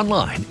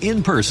 Online,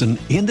 in person,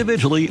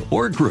 individually,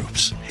 or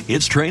groups,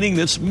 it's training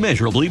that's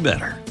measurably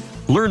better.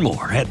 Learn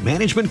more at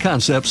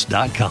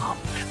managementconcepts.com.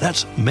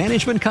 That's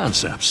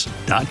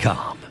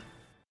managementconcepts.com.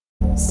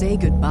 Say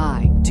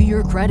goodbye to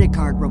your credit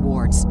card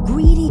rewards.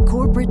 Greedy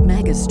corporate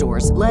mega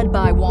stores, led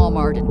by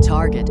Walmart and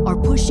Target, are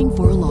pushing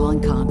for a law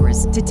in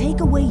Congress to take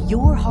away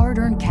your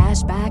hard-earned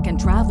cash back and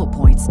travel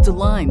points to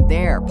line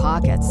their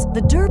pockets.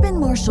 The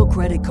Durbin-Marshall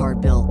credit card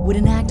bill would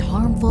enact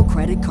harmful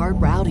credit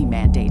card routing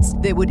mandates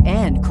that would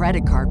end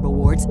credit card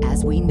rewards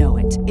as we know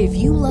it. If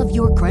you love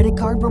your credit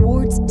card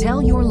rewards,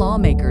 tell your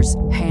lawmakers,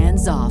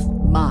 hands off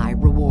my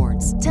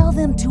rewards. Tell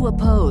them to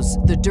oppose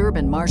the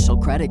Durbin-Marshall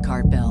credit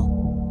card bill.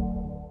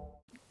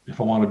 If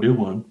I want to do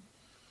one,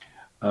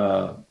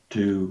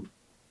 to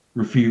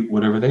refute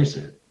whatever they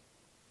said.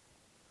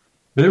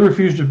 But they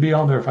refused to be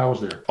on there if I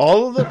was there.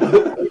 All of them?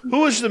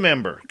 Who is the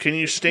member? Can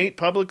you state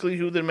publicly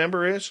who the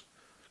member is?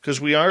 Because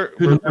we are,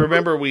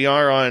 remember, we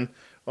are on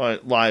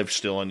live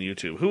still on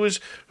YouTube. Who is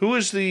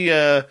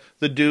the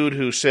dude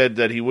who said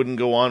that he wouldn't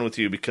go on with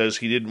you because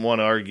he didn't want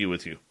to argue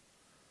with you?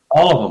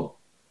 All of them.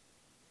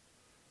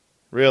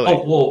 Really?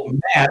 Oh, well,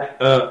 Matt,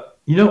 I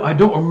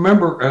don't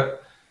remember.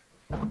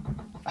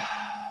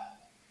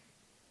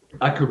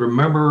 I could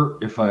remember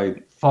if I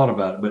thought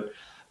about it, but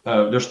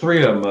there's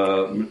 3 of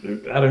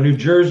them out of New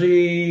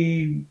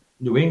Jersey,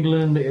 New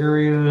England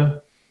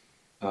area.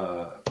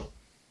 I'd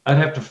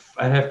have to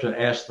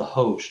ask the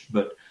host,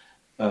 but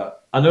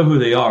I know who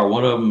they are.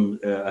 One of them,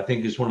 I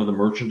think, is one of the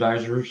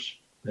merchandisers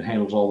that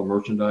handles all the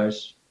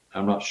merchandise.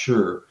 I'm not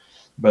sure,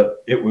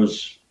 but it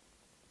was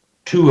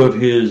 2 of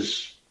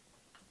his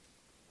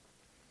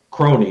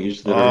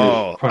cronies that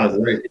are trying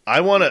to raise it.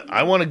 I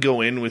want to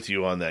go in with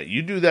you on that.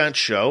 You do that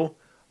show,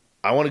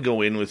 I want to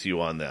go in with you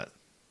on that.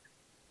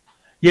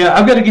 Yeah,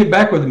 I've got to get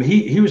back with him.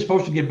 He was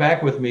supposed to get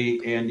back with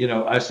me, and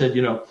I said,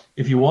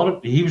 if you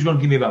wanted, he was going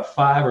to give me about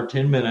 5 or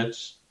 10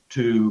 minutes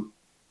to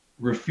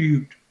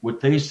refute what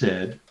they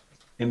said,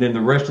 and then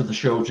the rest of the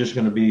show is just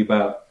going to be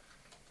about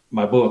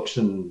my books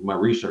and my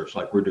research,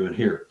 like we're doing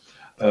here.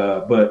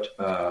 But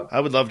I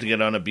would love to get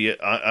on a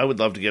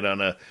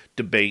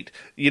debate.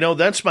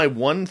 That's my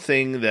one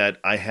thing that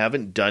I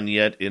haven't done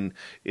yet in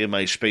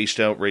my Spaced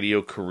Out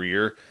Radio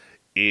career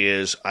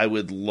is I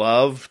would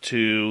love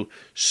to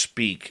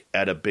speak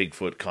at a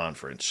Bigfoot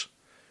conference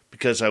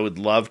because I would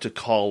love to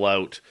call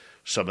out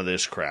some of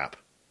this crap.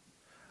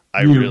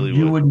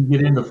 You wouldn't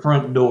get in the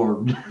front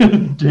door,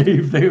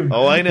 Dave.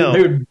 I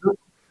know.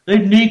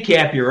 They'd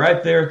kneecap you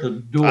right there at the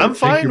door. I'm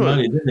fine with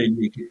it. Then they'd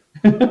kneecap.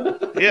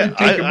 Yeah,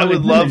 I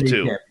would love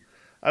to.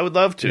 I would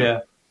love to.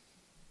 Yeah.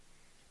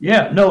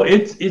 Yeah, no,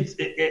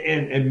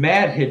 and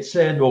Matt had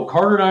said, well,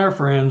 Carter and I are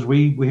friends.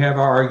 We have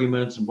our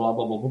arguments and blah,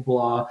 blah, blah, blah,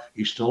 blah.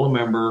 He's still a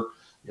member,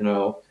 and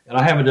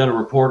I haven't done a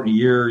report in a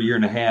year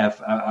and a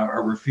half. I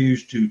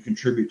refuse to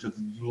contribute to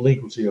the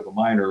delinquency of a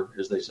minor,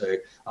 as they say.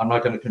 I'm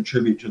not going to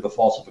contribute to the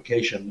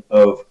falsification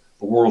of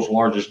the world's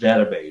largest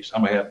database.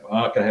 I'm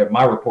not going to have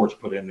my reports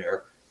put in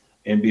there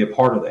and be a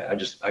part of that.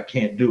 I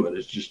can't do it.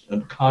 It's just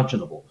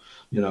unconscionable,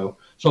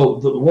 So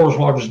the world's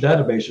largest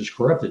database is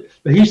corrupted.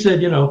 But he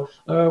said,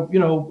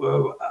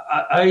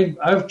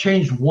 I've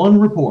changed one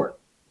report.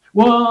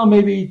 Well,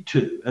 maybe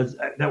 2.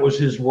 That was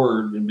his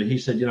word. And he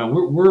said,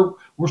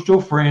 we're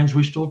still friends.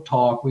 We still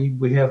talk.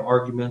 We have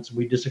arguments.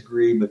 We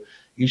disagree, but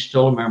he's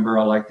still a member.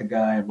 I like the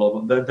guy and blah,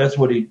 blah. That's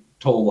what he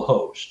told the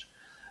host.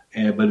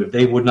 But if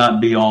they would not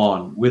be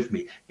on with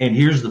me. And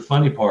here's the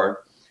funny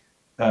part.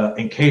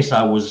 In case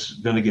I was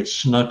going to get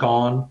snuck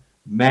on,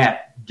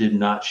 Matt did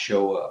not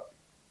show up.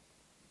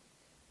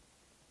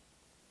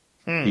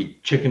 He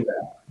chickened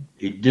out.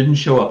 He didn't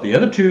show up. The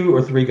other 2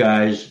 or 3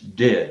 guys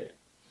did.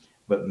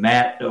 But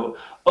Matt, it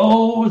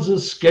was a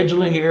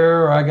scheduling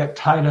error. I got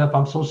tied up.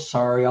 I'm so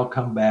sorry. I'll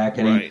come back.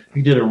 And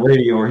he did a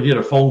radio or he did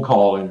a phone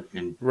call and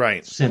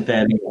sent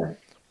that in.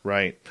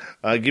 Right.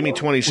 Give me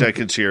 20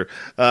 seconds here.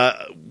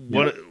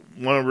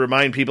 Want to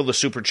remind people the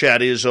Super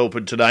Chat is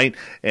open tonight,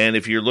 and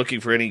if you're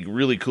looking for any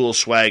really cool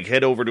swag,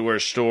 head over to our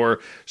store,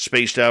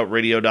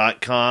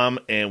 spacedoutradio.com,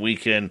 and we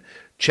can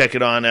check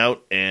it on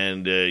out,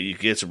 and you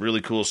can get some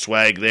really cool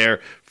swag there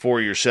for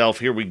yourself.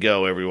 Here we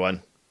go,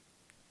 everyone.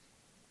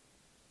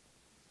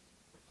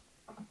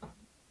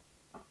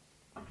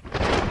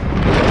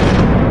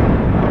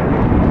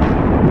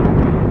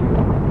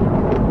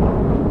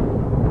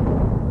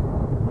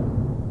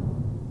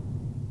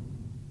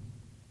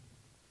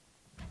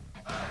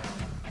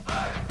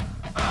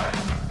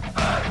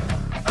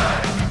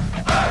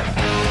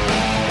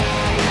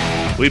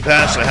 We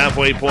passed the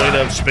halfway point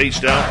of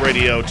Spaced Out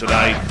Radio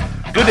tonight.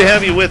 Good to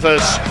have you with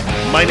us.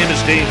 My name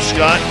is Dave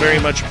Scott. Very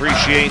much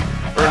appreciate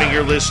earning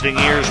your listening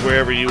ears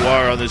wherever you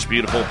are on this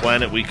beautiful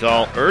planet we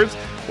call Earth.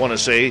 Want to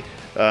say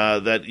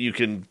that you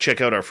can check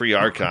out our free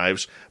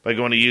archives by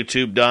going to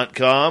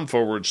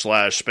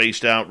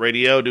youtube.com/Spaced Out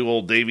Radio. Do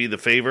old Davey the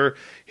favor.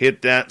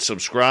 Hit that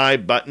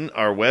subscribe button.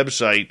 Our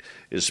website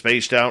is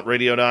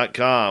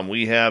spacedoutradio.com.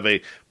 We have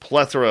a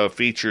plethora of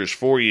features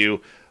for you,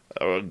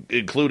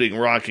 including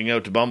rocking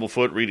out to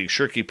Bumblefoot, reading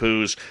Shirky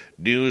Poo's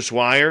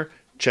Newswire.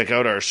 Check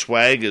out our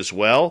swag as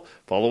well.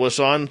 Follow us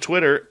on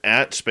Twitter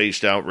at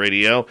Spaced Out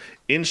Radio,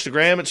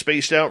 Instagram at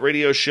Spaced Out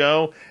Radio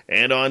Show,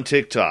 and on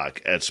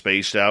TikTok at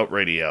Spaced Out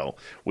Radio.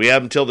 We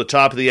have until the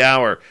top of the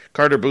hour.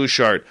 Carter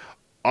Bouchard,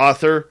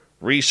 author,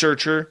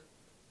 researcher,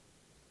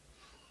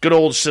 good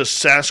old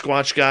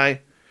Sasquatch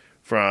guy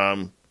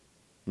from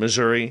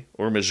Missouri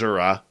or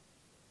Missouri. I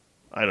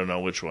don't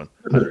know which one.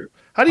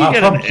 How do you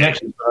get an A?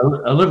 Texas,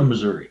 I live in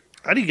Missouri.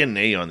 How do you get an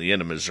A on the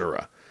end of Missouri?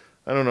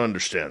 I don't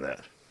understand that.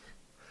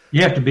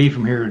 You have to be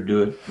from here to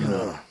do it.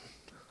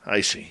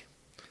 I see.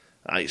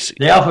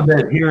 The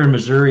alphabet here in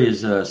Missouri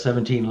is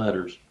 17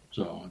 letters,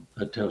 so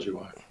that tells you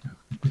why.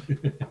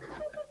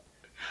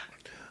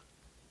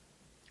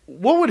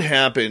 What would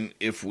happen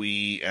if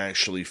we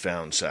actually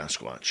found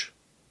Sasquatch?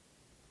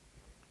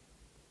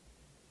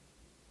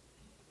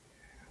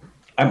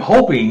 I'm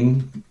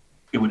hoping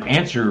it would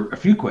answer a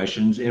few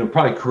questions. It would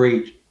probably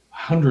create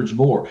hundreds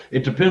more.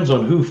 It depends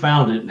on who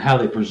found it and how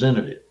they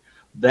presented it.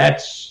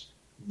 That's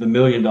the $1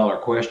 million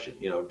question.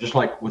 Just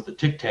like with the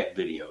Tic Tac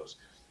videos,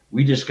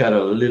 we just got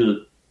a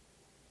little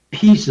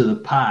piece of the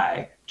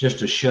pie just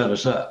to shut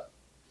us up.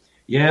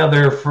 Yeah,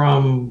 they're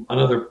from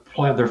another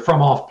planet. They're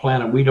from off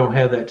planet. We don't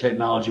have that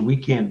technology. We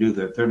can't do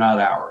that. They're not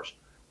ours.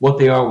 What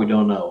they are, we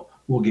don't know.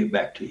 We'll get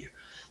back to you.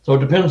 So it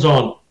depends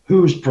on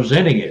who's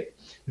presenting it.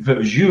 If it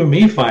was you and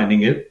me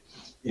finding it,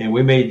 and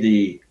we took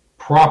the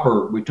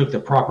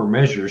proper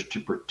measures to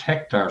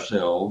protect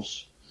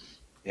ourselves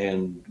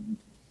and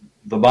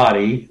the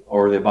body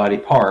or the body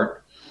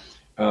part,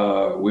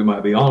 we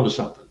might be onto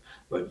something.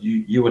 But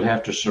you would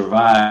have to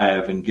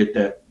survive and get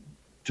that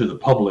to the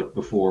public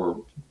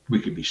before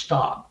we could be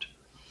stopped.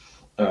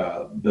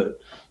 But,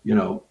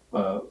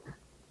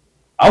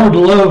 I would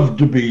love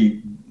to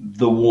be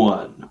the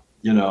one,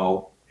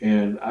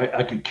 and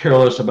I could care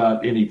less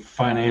about any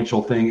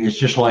financial thing. It's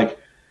just like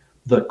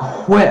the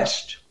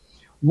quest.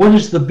 What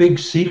is the big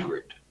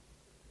secret?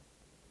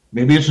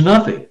 Maybe it's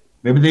nothing.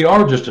 Maybe they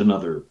are just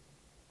another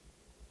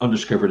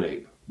undiscovered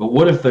ape. But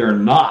what if they're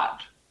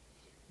not?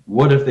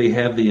 What if they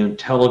have the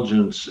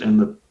intelligence and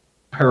the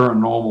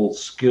paranormal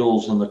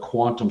skills and the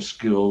quantum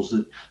skills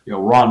that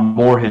Ron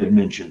Moorhead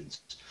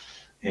mentions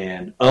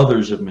and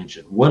others have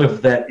mentioned? What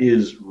if that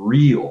is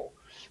real?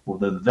 Well,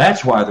 then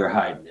that's why they're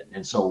hiding it.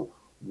 And so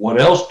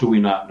what else do we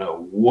not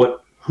know?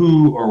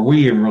 Who are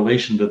we in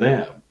relation to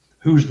them?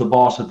 Who's the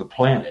boss of the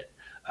planet?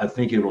 I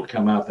think it will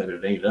come out that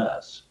it ain't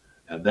us.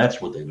 And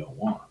that's what they don't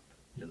want.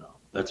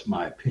 That's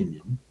my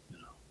opinion.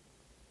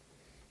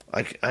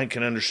 I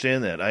can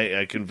understand that.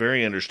 I can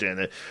very understand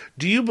that.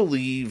 Do you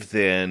believe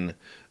then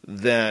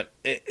that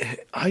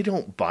I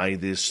don't buy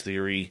this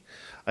theory?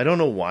 I don't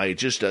know why. It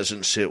just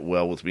doesn't sit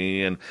well with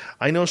me. And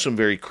I know some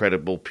very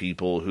credible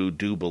people who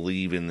do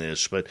believe in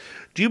this. But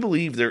do you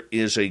believe there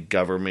is a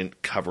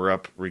government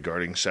cover-up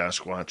regarding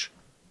Sasquatch?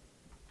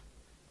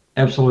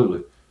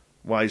 Absolutely.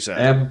 Why is that?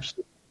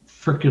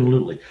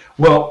 Abso-freaking-lutely.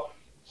 Well,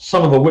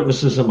 some of the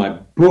witnesses in my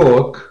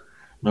book,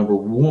 number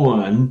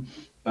one,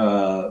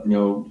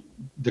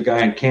 the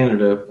guy in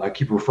Canada, I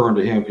keep referring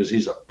to him because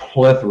he's a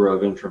plethora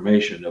of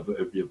information of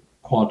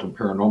quantum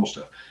paranormal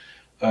stuff.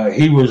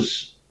 He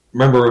was a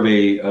member of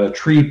a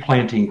tree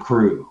planting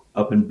crew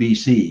up in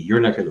BC, your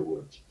neck of the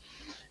woods.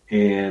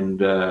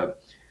 And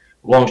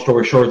long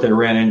story short, they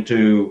ran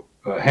into,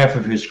 half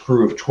of his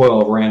crew of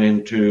 12 ran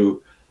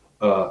into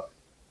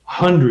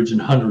hundreds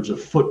and hundreds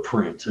of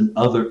footprints and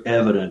other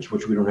evidence,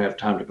 which we don't have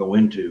time to go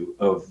into,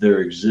 of their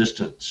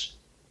existence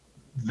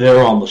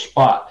there on the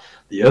spot.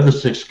 The other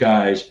 6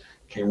 guys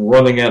came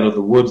running out of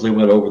the woods. They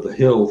went over the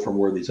hill from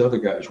where these other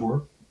guys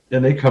were.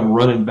 And they come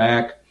running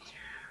back,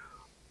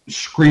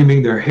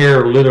 screaming. Their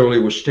hair literally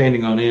was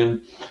standing on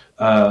end.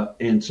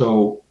 And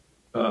so,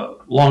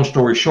 long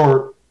story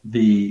short,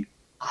 the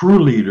crew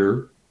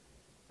leader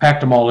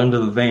packed them all into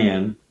the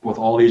van with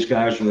all these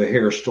guys with their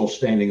hair still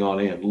standing on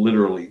end,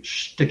 literally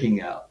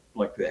sticking out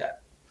like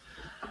that.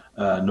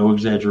 No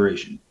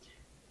exaggeration.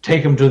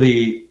 Take them to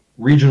the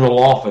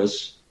regional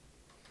office.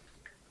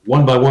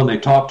 One by one, they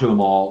talk to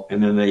them all,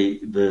 and then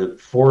the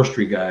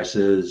forestry guy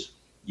says,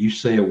 "You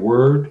say a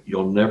word,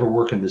 you'll never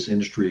work in this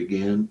industry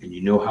again, and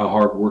you know how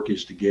hard work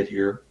is to get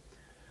here.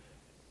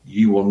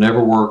 You will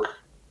never work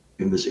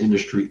in this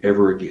industry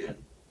ever again.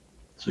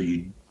 So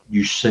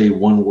you say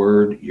one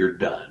word, you're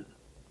done."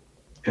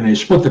 And they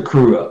split the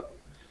crew up.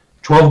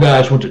 12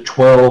 guys went to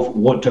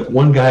 12. Took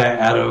one guy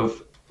out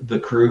of the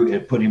crew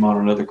and put him on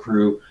another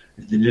crew.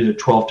 They did it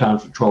 12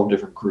 times for 12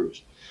 different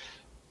crews.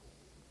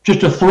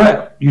 Just a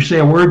threat. You say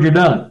a word, you're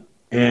done.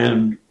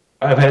 And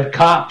I've had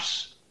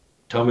cops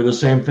tell me the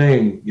same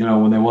thing,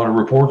 when they want to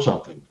report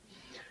something.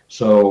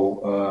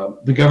 So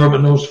the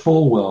government knows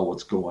full well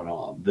what's going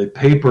on. The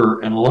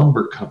paper and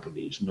lumber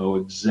companies know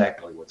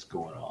exactly what's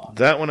going on.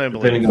 That one I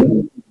believe.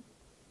 Do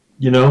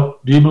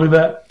you believe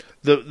that?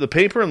 The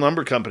paper and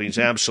lumber companies,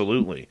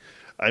 absolutely.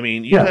 I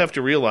mean, you have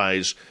to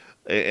realize,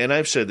 and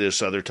I've said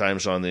this other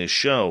times on this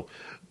show,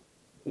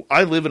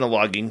 I live in a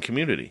logging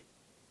community.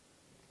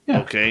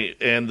 Yeah. Okay,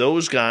 and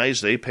those guys,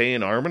 they pay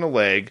an arm and a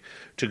leg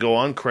to go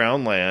on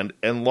Crown land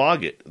and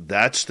log it.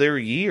 That's their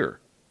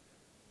year.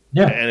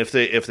 Yeah. And if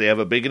they have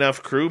a big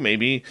enough crew,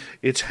 maybe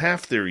it's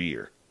half their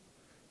year.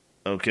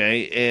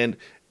 Okay, and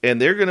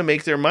they're going to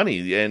make their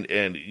money. And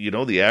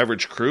the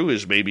average crew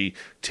is maybe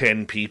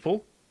 10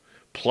 people,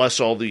 plus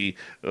all the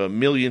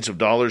millions of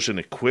dollars in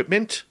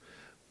equipment.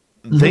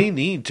 Mm-hmm. They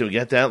need to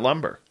get that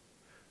lumber.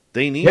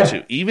 They need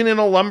to, even in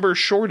a lumber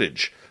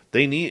shortage.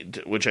 They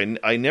need, which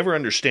I never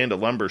understand a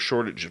lumber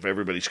shortage if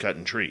everybody's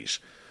cutting trees,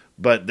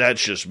 but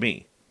that's just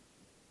me.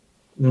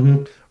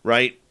 Mm-hmm.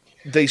 Right?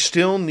 They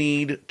still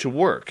need to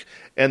work.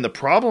 And the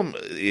problem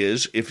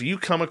is, if you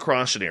come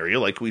across an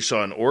area like we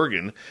saw in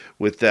Oregon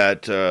with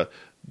that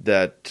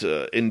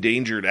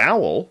endangered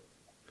owl,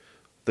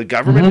 the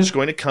government is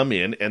going to come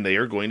in and they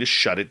are going to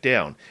shut it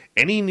down.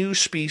 Any new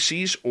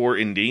species or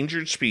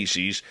endangered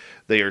species,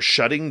 they are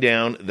shutting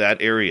down that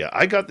area.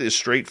 I got this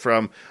straight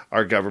from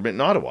our government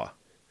in Ottawa.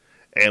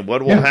 And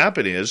what will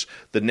happen is,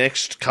 the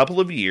next couple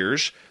of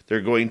years, they're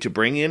going to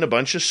bring in a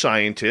bunch of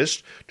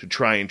scientists to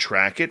try and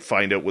track it,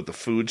 find out what the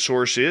food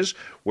source is,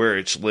 where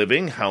it's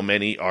living, how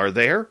many are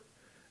there,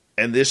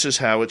 and this is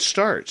how it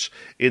starts.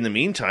 In the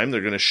meantime,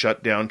 they're going to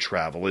shut down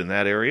travel in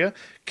that area,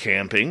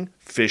 camping,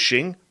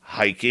 fishing,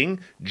 hiking,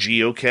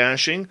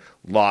 geocaching,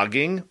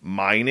 logging,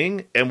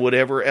 mining, and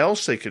whatever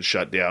else they could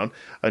shut down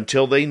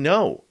until they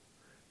know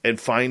and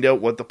find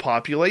out what the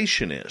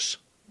population is.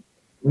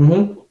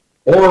 Mm-hmm.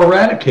 Or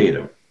eradicate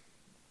them.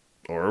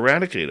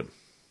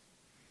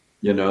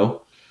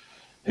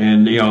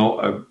 And,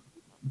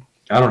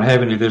 I don't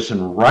have any of this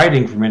in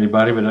writing from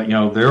anybody, but,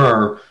 there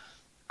are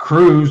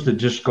crews that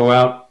just go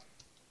out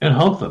and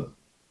hunt them.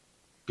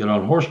 Get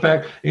on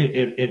horseback.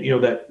 And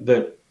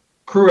that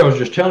crew I was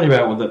just telling you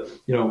about with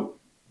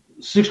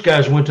 6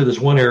 guys went to this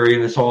one area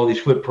and they saw all these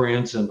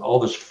footprints and all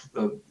this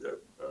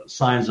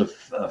signs of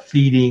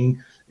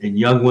feeding and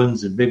young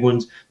ones and big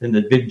ones. Then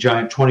the big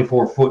giant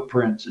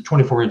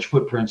 24-inch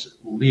footprints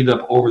lead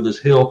up over this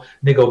hill. And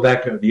they go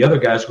back. The other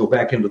guys go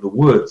back into the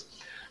woods.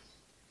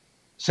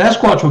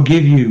 Sasquatch will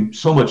give you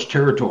so much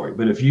territory,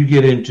 but if you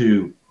get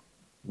into,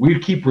 we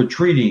keep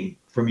retreating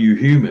from you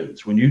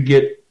humans. When you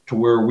get to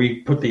where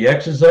we put the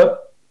X's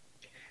up,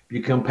 if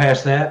you come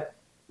past that,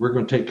 we're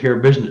going to take care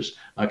of business.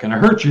 Not going to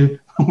hurt you.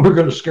 We're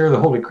going to scare the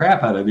holy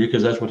crap out of you,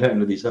 because that's what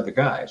happened to these other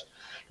guys.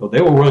 So they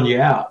will run you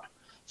out.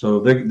 So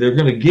they're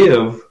going to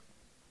give,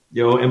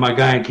 and my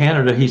guy in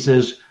Canada, he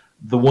says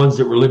the ones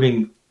that were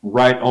living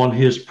right on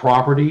his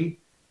property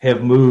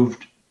have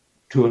moved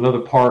to another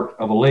part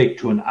of a lake,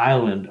 to an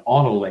island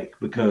on a lake,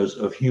 because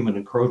of human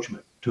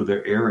encroachment to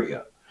their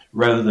area.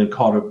 Rather than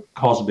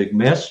cause a big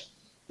mess,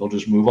 they'll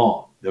just move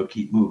on. They'll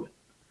keep moving.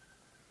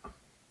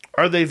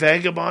 Are they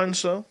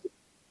vagabonds, though?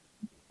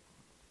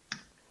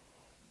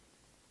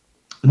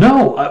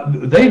 No,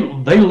 they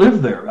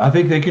live there. I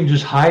think they can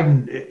just hide.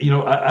 And,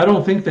 I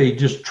don't think they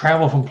just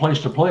travel from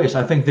place to place.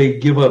 I think they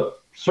give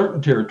up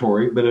certain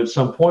territory, but at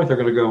some point they're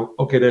going to go,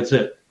 okay, that's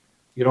it.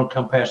 You don't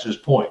come past this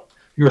point.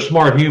 You're a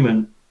smart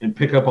human and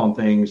pick up on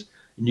things,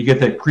 and you get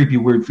that creepy,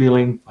 weird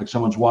feeling like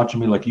someone's watching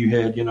me, like you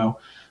had,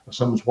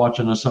 someone's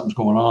watching us, something's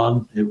going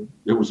on.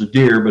 It was a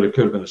deer, but it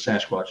could have been a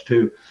Sasquatch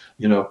too.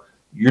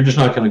 You're just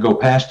not going to go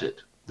past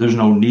it. There's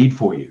no need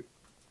for you.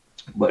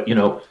 But,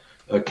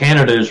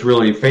 Canada is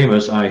really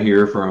famous, I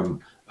hear,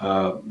 from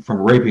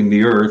raping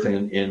the earth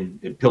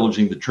and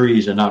pillaging the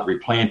trees and not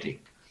replanting.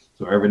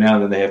 So every now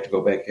and then they have to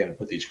go back in and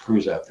put these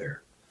crews out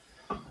there.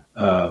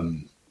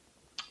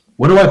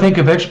 What do I think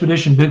of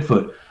Expedition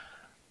Bigfoot?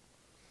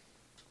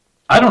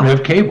 I don't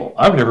have cable.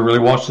 I've never really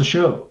watched the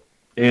show.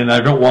 And I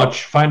don't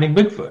watch Finding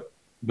Bigfoot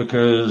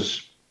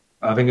because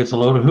I think it's a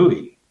load of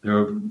hooey.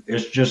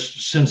 It's just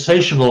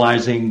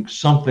sensationalizing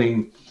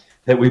something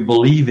that we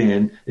believe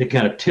in. It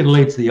kind of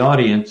titillates the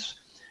audience.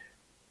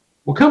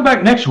 We'll come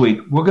back next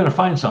week. We're going to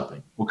find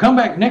something. We'll come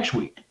back next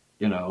week.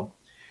 These are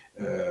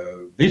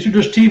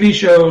just TV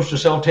shows to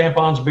sell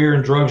tampons, beer,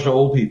 and drugs to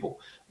old people.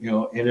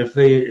 And if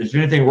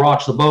anything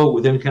rocks the boat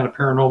with any kind of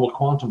paranormal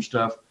quantum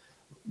stuff,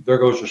 there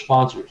goes their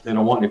sponsors. They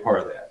don't want any part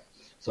of that.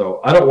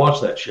 So I don't watch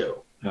that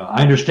show.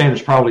 I understand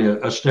it's probably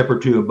a step or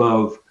two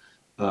above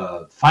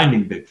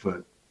Finding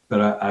Bigfoot,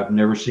 but I've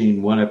never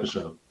seen one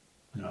episode.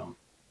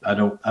 I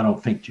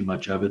don't think too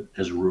much of it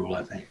as a rule,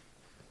 I think.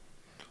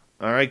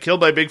 All right, Killed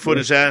by Bigfoot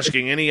is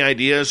asking, any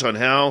ideas on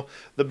how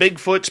the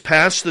Bigfoots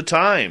pass the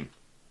time?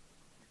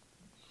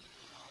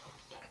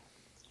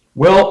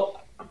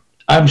 Well,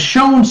 I'm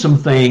shown some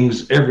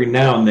things every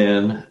now and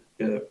then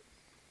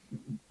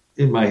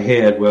in my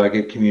head where I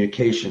get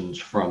communications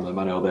from them.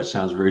 I know that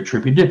sounds very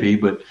trippy-dippy,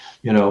 but,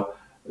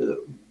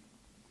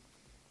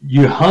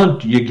 you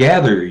hunt, you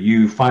gather,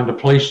 you find a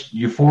place,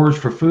 you forage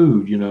for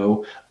food,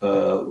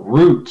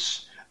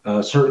 roots.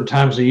 Certain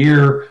times of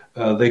year,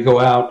 they go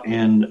out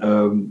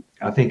and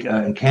I think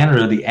in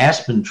Canada, the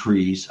aspen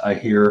trees, I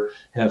hear,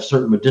 have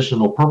certain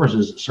medicinal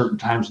purposes at certain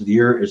times of the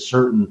year, at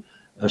certain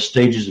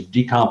stages of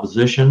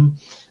decomposition.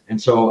 And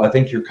so I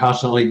think you're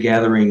constantly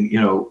gathering,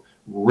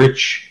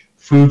 rich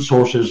food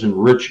sources and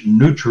rich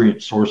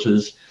nutrient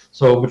sources.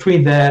 So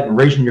between that and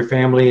raising your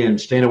family and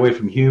staying away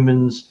from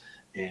humans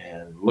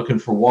and looking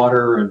for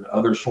water and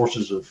other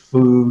sources of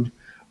food,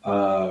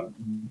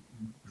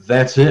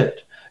 that's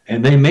it.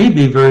 And they may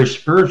be very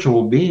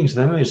spiritual beings.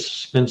 They may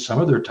spend some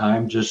of their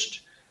time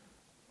just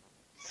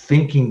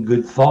thinking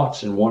good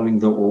thoughts and wanting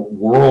the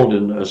world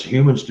and us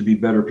humans to be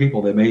better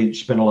people. They may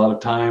spend a lot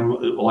of time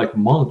like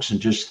monks and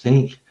just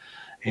think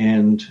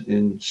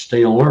and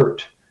stay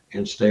alert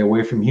and stay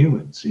away from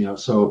humans.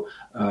 So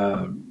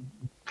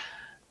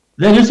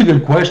that is a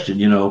good question.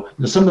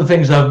 Some of the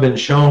things I've been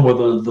shown where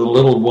the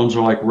little ones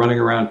are like running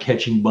around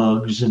catching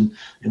bugs and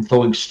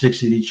throwing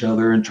sticks at each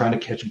other and trying to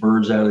catch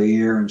birds out of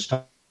the air and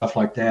stuff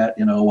like that,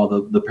 while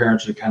the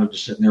parents are kind of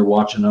just sitting there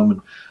watching them.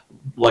 And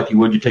like you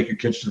would, you take your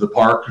kids to the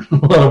park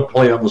and let them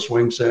play on the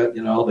swing set.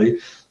 They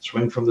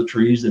swing from the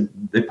trees,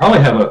 and they probably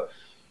have a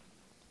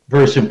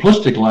very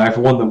simplistic life,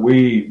 one that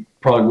we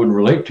probably wouldn't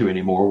relate to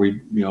anymore.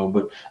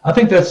 But I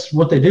think that's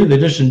what they do. They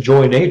just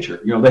enjoy nature.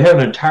 They have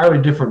an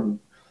entirely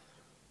different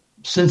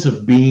sense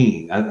of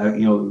being.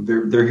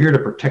 They're here to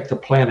protect the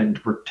planet and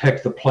to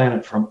protect the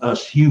planet from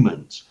us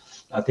humans.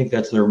 I think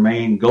that's their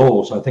main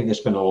goal. So I think they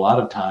spend a lot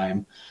of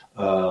time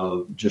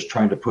just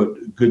trying to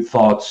put good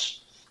thoughts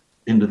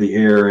into the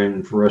air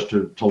and for us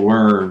to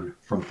learn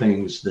from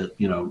things that,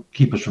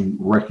 keep us from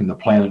wrecking the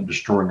planet and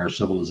destroying our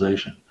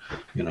civilization.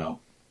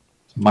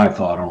 It's my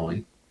thought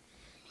only.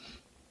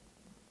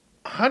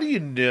 How do you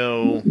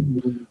know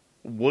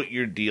what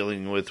you're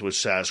dealing with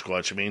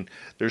Sasquatch? I mean,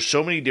 there's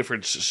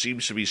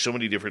seems to be so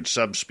many different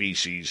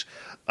subspecies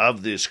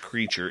of this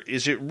creature.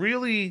 Is it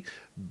really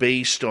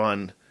based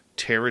on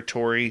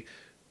territory?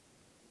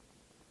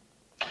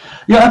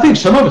 Yeah, I think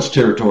some of it's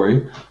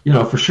territory,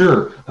 for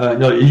sure.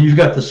 You've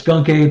got the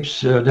skunk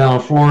apes down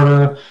in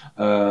Florida.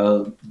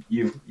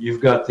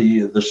 You've got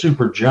the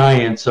super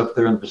giants up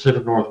there in the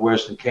Pacific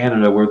Northwest and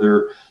Canada, where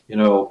they're,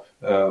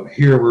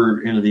 here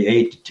we're into the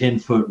 8 to 10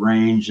 foot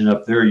range, and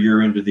up there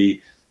you're into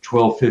the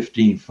 12,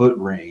 15 foot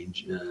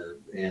range.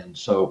 And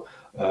so,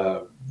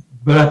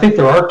 but I think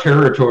there are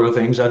territorial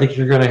things. I think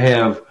you're going to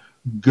have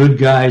good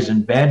guys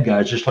and bad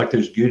guys, just like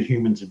there's good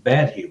humans and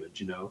bad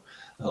humans,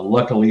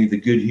 luckily the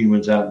good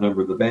humans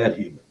outnumber the bad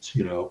humans,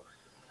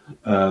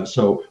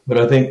 but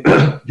I think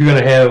you're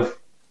going to have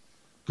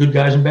good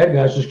guys and bad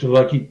guys, just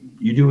like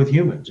you do with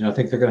humans. And I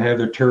think they're going to have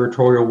their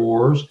territorial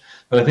wars,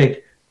 but I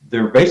think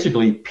they're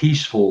basically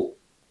peaceful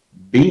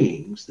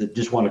beings that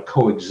just want to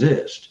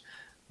coexist.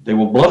 They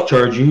will bluff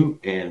charge you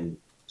and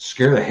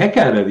scare the heck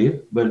out of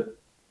you, but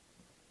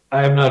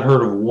I have not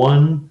heard of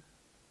one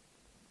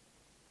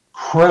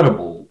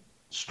credible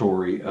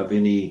story of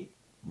any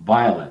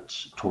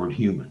violence toward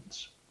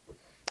humans.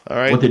 All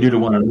right. What they do to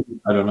one another,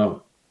 I don't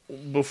know.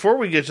 Before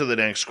we get to the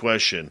next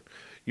question,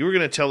 you were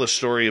going to tell a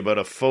story about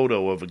a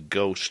photo of a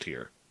ghost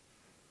here.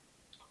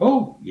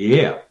 Oh,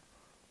 yeah.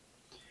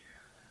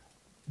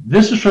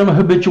 This is from a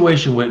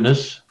habituation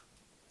witness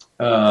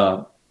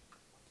here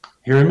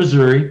in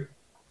Missouri.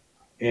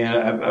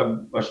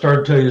 And I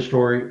started to tell you the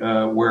story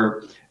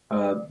where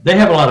they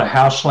have a lot of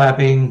house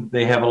slapping.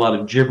 They have a lot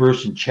of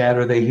gibberish and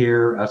chatter they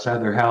hear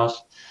outside their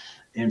house.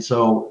 And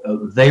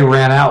so they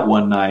ran out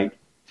one night.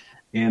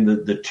 And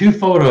the two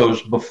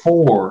photos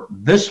before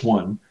this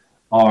one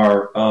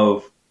are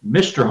of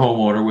Mr.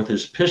 Homeowner with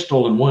his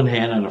pistol in one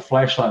hand and a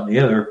flashlight in the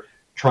other,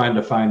 trying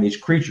to find these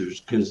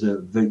creatures because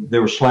they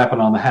were slapping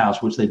on the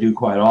house, which they do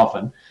quite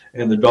often.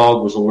 And the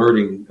dog was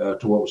alerting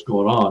to what was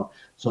going on.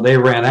 So they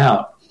ran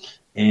out,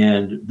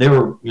 and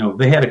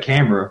they had a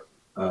camera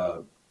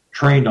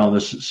trained on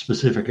this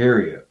specific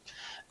area.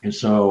 And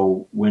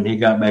so when he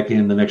got back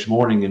in the next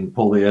morning and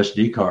pulled the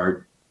SD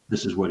card,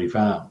 this is what he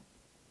found.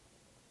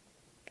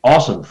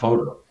 Awesome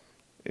photo.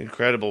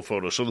 Incredible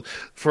photo. So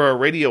for our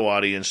radio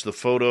audience, the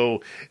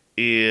photo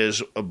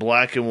is a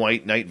black and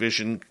white night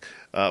vision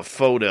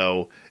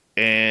photo,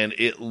 and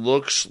it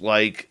looks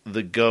like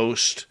the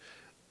ghost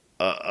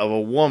of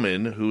a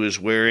woman who is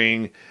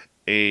wearing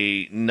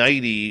a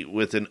nightie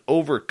with an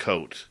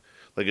overcoat,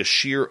 like a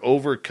sheer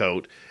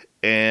overcoat,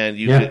 and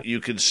you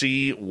can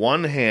see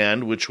one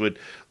hand, which would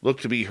look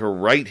to be her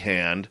right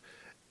hand,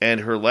 and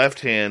her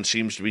left hand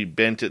seems to be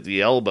bent at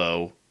the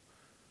elbow.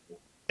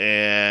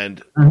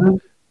 And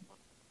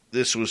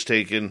this was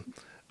taken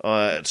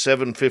at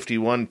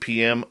 7:51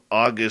 p.m.,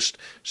 August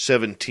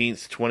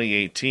 17th,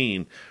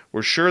 2018.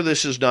 We're sure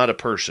this is not a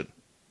person.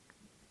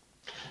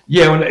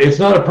 Yeah, it's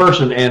not a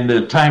person, and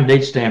the time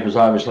date stamp is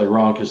obviously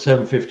wrong because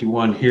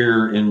 7:51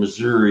 here in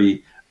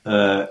Missouri,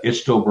 it's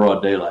still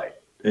broad daylight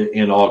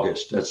in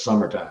August. That's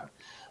summertime.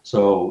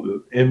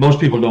 So, and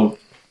most people don't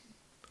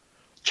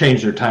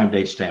change their time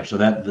date stamp, so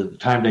that the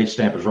time date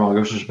stamp is wrong. It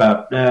was just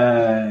about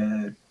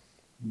 1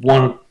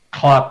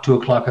 o'clock, 2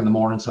 o'clock in the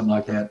morning, something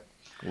like that.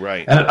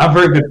 Right. And I'm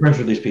very good friends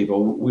with these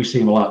people. We see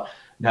them a lot.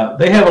 Now,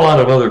 they have a lot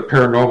of other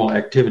paranormal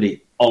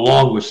activity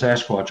along with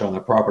Sasquatch on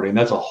their property, and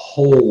that's a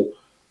whole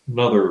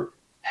another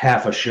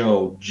half a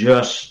show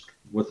just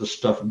with the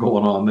stuff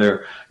going on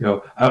there.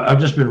 I've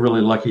just been really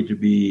lucky to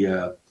be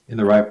in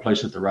the right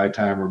place at the right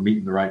time or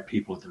meeting the right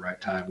people at the right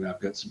time. I've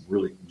got some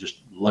really just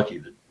lucky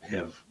to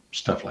have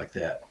stuff like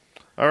that.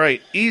 All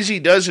right. Easy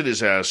Does It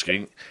is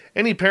asking,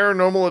 any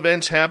paranormal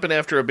events happen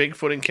after a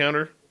Bigfoot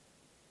encounter?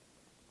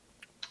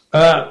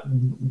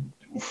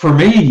 For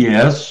me,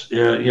 yes.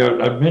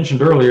 I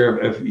mentioned earlier,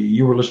 if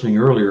you were listening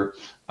earlier,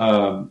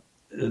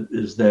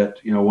 is that,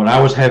 when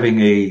I was having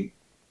a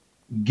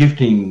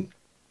gifting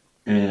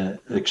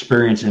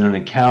experience in an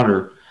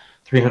encounter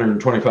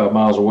 325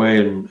 miles away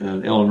in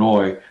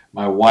Illinois,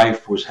 my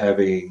wife was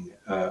seeing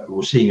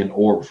an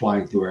orb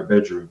flying through our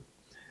bedroom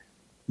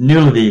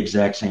nearly the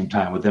exact same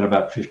time, within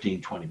about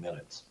 15, 20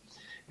 minutes.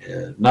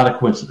 Not a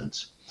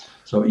coincidence.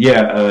 So,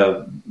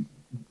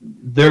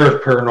 there is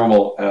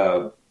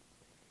paranormal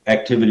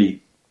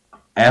activity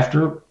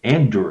after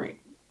and during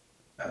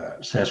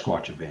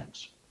Sasquatch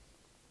events.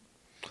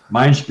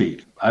 Mind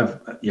speed.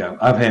 I've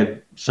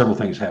had several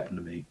things happen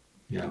to me.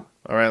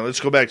 All right, let's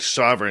go back to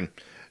Sovereign.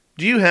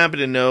 Do you happen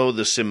to know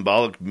the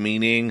symbolic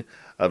meaning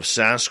of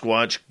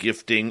Sasquatch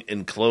gifting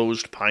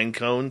enclosed pine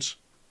cones?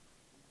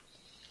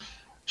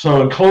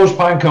 So enclosed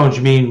pine cones,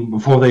 you mean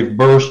before they've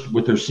burst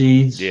with their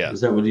seeds? Yeah.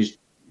 Is that what he's?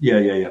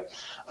 Yeah.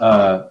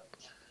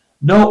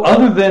 No,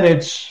 other than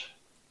its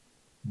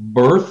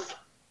birth,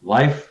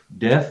 life,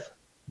 death,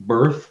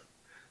 birth,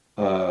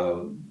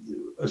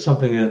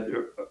 something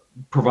that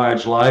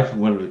provides life,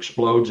 and when it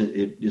explodes,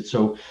 it's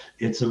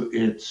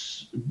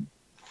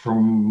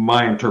from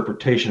my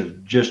interpretation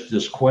of just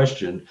this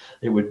question,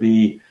 it would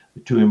be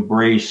to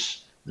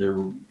embrace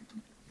the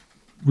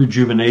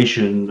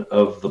rejuvenation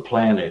of the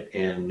planet,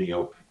 and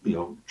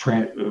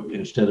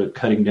instead of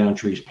cutting down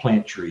trees,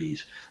 plant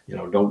trees.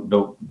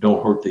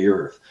 Don't hurt the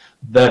earth.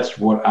 That's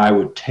what I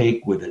would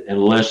take with it,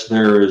 unless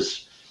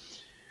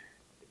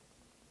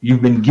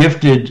you've been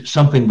gifted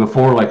something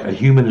before, like a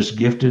human is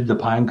gifted the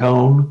pine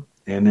cone,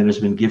 and then it's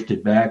been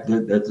gifted back.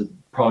 That's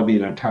probably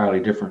be an entirely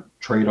different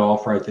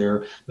trade-off right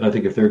there. But I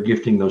think if they're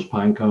gifting those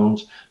pine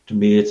cones, to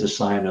me, it's a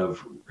sign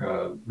of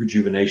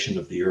rejuvenation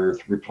of the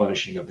earth,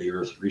 replenishing of the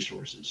earth's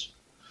resources.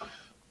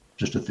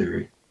 Just a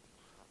theory.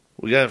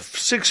 We got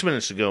 6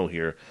 minutes to go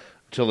here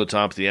till the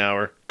top of the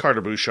hour.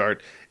 Carter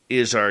Buschardt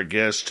is our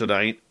guest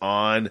tonight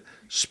on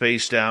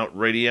Spaced Out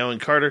Radio.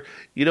 And Carter,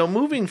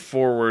 moving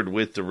forward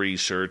with the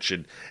research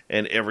and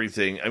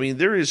everything, I mean,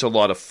 there is a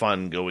lot of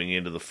fun going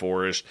into the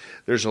forest.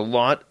 There's a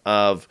lot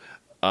of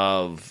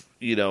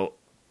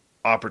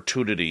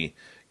opportunity.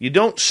 You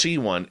don't see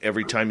one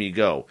every time you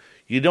go.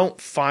 You don't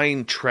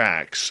find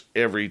tracks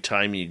every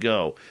time you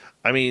go.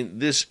 I mean,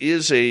 this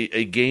is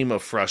a game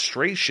of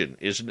frustration,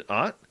 isn't it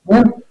not?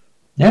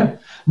 Yeah.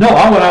 No,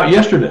 I went out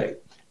yesterday,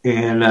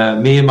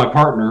 and me and my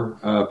partner,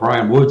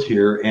 Brian Woods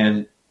here,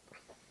 and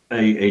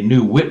a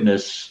new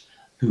witness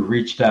who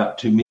reached out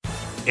to me.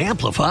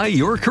 Amplify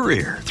your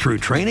career through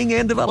training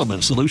and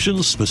development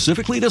solutions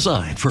specifically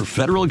designed for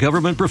federal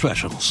government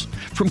professionals.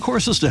 From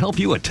courses to help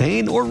you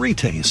attain or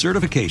retain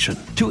certification,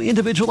 to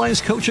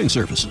individualized coaching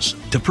services,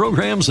 to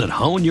programs that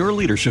hone your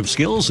leadership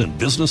skills and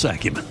business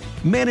acumen,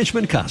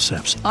 Management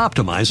Concepts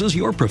optimizes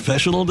your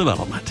professional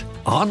development.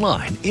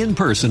 Online, in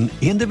person,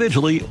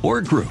 individually,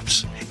 or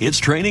groups, it's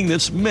training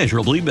that's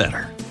measurably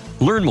better.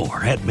 Learn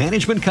more at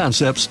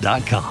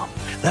managementconcepts.com.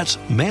 That's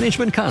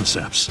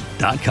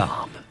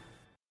managementconcepts.com.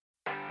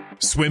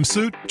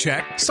 Swimsuit?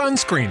 Check.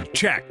 Sunscreen?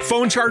 Check.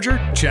 Phone charger?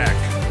 Check.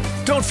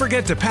 Don't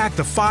forget to pack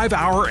the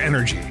 5-Hour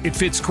Energy. It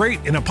fits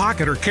great in a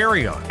pocket or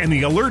carry-on, and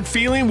the alert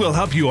feeling will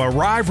help you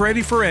arrive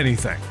ready for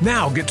anything.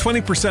 Now get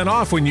 20%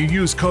 off when you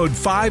use code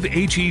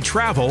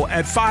 5HETRAVEL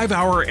at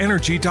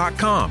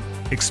 5hourenergy.com.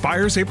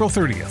 Expires April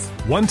 30th.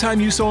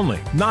 One-time use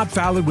only. Not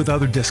valid with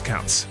other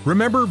discounts.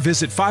 Remember,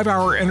 visit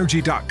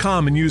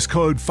 5hourenergy.com and use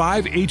code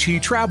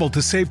 5HETRAVEL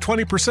to save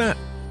 20%.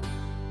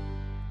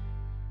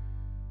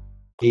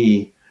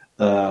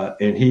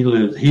 And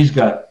he's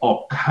got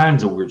all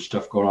kinds of weird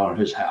stuff going on at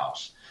his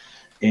house.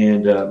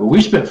 And but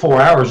we spent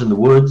 4 hours in the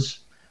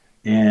woods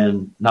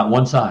and not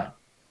one sign,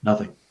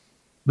 nothing.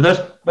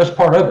 But that's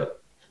part of it.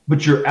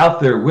 But you're out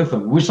there with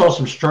them. We saw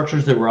some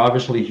structures that were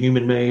obviously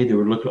human made.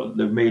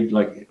 They're made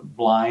like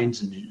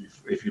blinds, and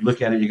if you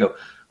look at it, you go,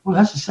 well,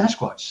 that's a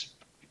Sasquatch.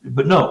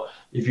 But no,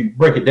 if you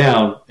break it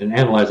down and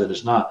analyze it,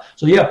 it's not.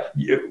 So yeah,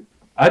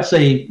 I'd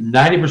say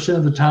 90%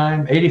 of the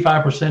time,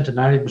 85% to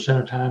 90%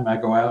 of the time I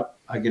go out,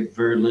 I get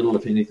very little,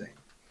 if anything.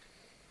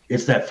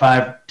 It's that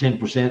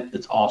 5-10%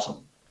 that's awesome.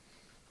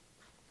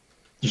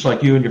 Just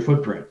like you and your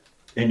footprint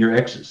and your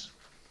exes.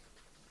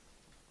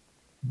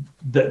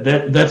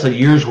 That's a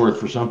year's worth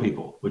for some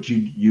people, which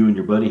you and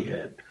your buddy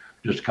had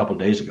just a couple of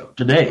days ago.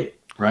 Today,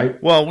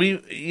 right? Well,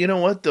 you know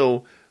what,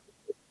 though?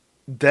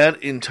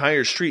 That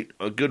entire street,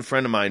 a good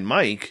friend of mine,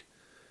 Mike,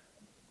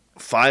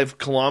 5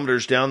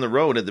 kilometers down the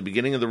road, at the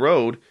beginning of the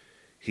road,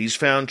 he's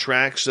found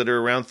tracks that are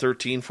around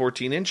 13,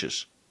 14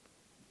 inches.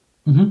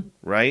 Mm-hmm.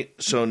 Right?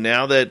 So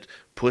now that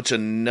puts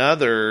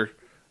another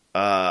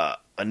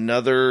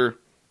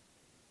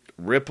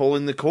ripple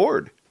in the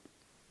cord.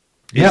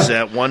 Yeah. Is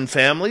that one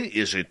family?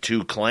 Is it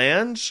 2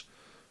 clans?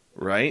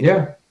 Right?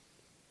 Yeah.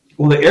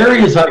 Well, the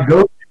areas I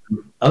go to,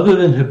 other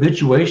than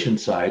habituation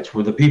sites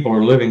where the people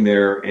are living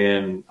there,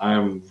 and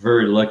I'm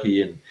very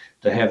lucky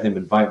to have them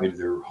invite me to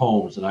their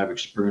homes, and I've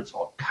experienced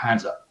all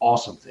kinds of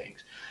awesome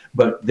things.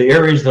 But the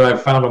areas that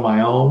I've found on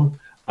my own,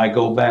 I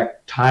go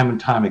back time and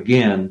time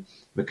again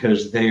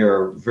because they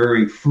are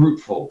very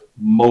fruitful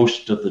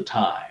most of the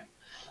time.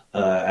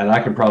 And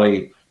I can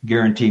probably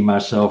guarantee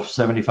myself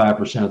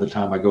 75% of the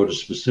time I go to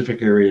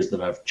specific areas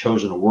that I've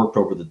chosen and worked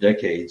over the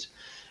decades,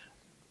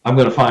 I'm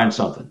going to find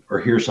something or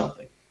hear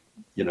something.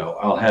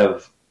 I'll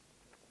have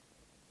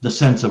the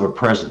sense of a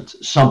presence,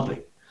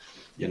 something,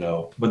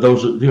 but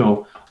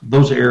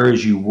those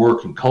areas you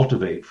work and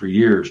cultivate for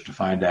years to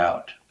find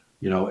out,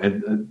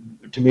 and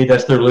to me,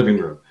 that's their living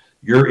room.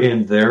 You're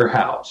in their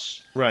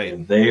house, right?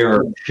 And they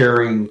are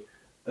sharing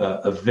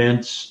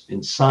events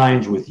and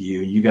signs with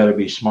you. You got to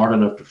be smart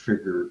enough to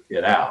figure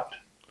it out.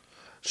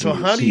 So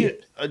how do you,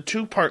 a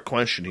 2-part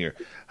question here.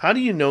 How do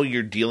you know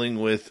you're dealing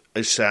with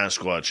a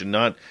Sasquatch and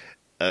not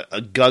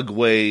a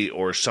Gugway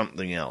or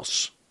something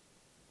else?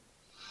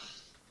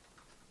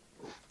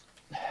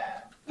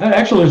 That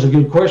actually is a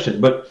good question,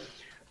 but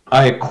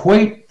I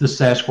equate the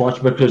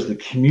Sasquatch because the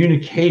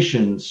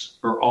communications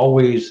are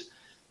always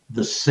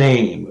the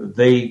same.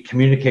 They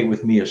communicate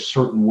with me a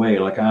certain way,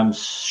 like I'm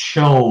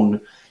shown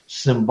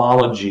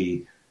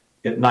symbology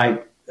at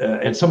night.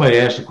 And somebody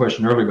asked a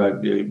question earlier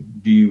about, do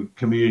you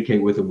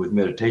communicate with them with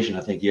meditation?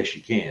 I think, yes,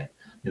 you can,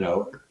 and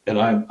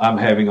I'm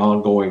having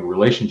ongoing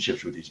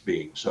relationships with these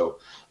beings. So,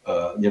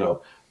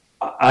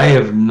 I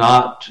have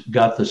not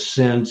got the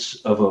sense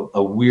of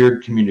a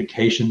weird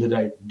communication that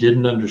I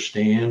didn't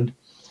understand.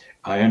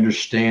 I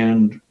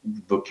understand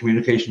the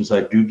communications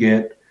I do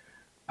get,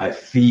 I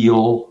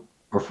feel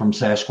are from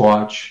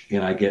Sasquatch,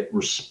 and I get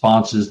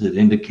responses that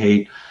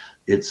indicate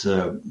it's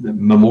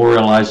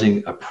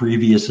memorializing a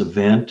previous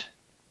event,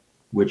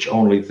 which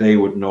only they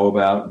would know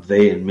about,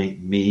 they and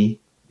me,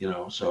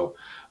 So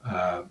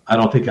I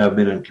don't think I've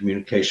been in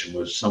communication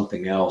with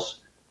something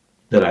else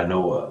that I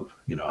know of,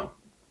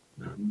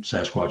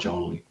 Sasquatch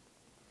only.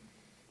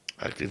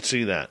 I can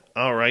see that.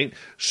 All right.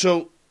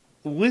 So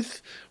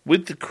with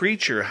the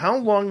creature, how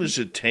long does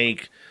it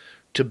take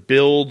to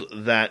build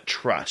that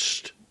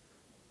trust?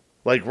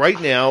 Like right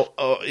now,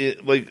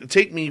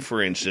 take me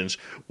for instance.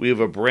 We have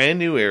a brand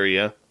new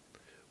area.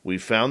 We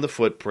found the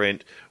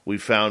footprint. We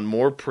found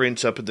more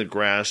prints up in the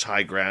grass,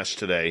 high grass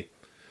today.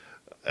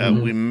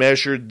 We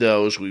measured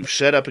those. We've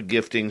set up a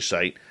gifting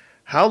site.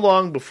 How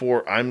long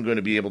before I'm going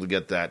to be able to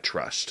get that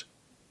trust?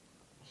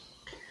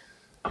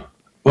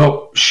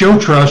 Well, show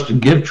trust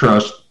and give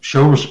trust,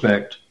 show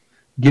respect,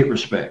 get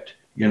respect,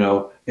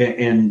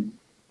 and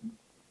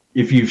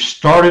if you've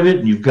started it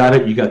and you've got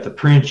it, you got the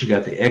prints, you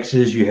got the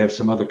X's, you have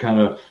some other kind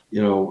of,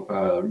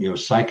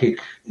 psychic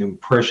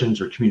impressions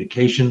or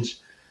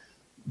communications.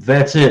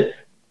 That's it.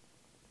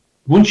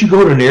 Once you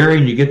go to an area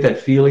and you get that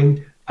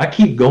feeling, I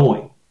keep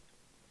going.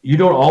 You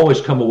don't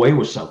always come away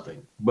with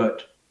something,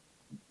 but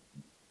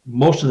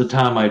most of the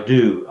time I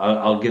do.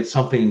 I'll get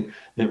something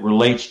that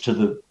relates to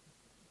the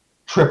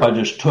trip I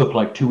just took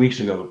like 2 weeks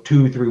ago.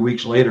 2-3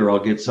 weeks later, I'll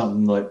get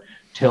something that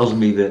tells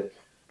me that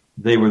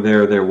they were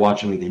there, they're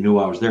watching me, they knew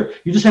I was there.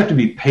 You just have to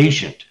be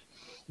patient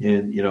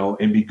and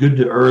be good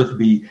to earth,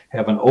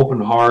 have an open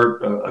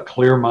heart, a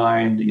clear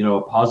mind,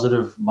 a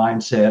positive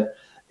mindset,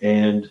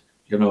 and,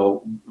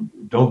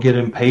 don't get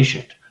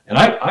impatient. And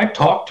I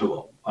talk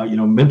to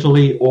them,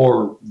 mentally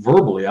or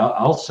verbally.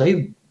 I'll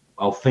think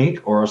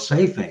or I'll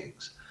say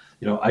things.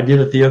 I did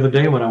it the other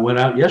day when I went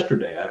out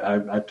yesterday.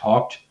 I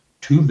talked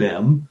to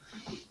them.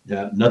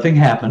 Nothing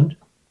happened.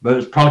 But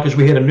it's probably because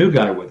we had a new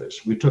guy with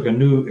us. We took a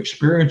new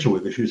experiencer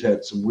with us who's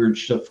had some weird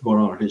stuff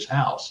going on at his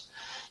house.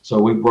 So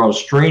we brought a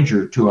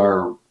stranger to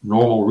our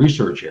normal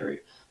research area.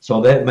 So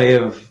they may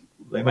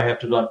have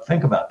to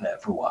think about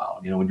that for a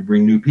while. When you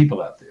bring new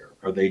people out there,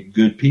 are they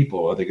good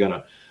people? Are they going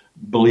to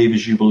believe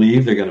as you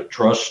believe? They're going to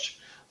trust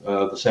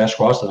the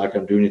Sasquatch. They're not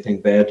going to do anything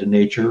bad to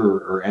nature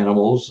or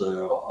animals,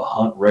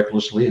 hunt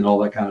recklessly and all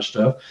that kind of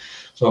stuff.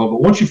 So,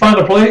 but once you find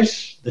a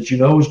place that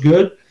is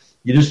good,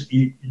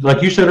 you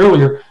like you said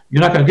earlier,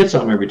 you're not going to get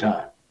something every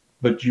time,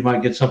 but you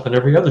might get something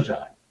every other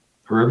time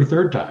or every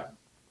third time.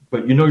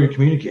 But you're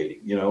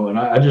communicating, and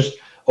I just,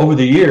 over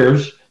the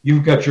years,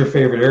 you've got your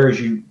favorite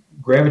areas you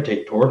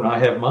gravitate toward, and I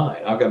have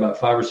mine. I've got about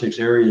 5 or 6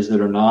 areas that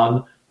are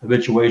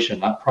non-habituation,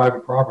 not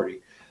private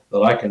property, that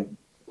I can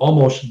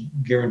almost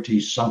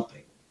guarantee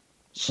something,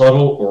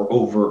 subtle or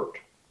overt.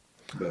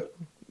 But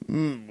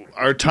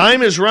our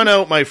time has run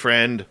out, my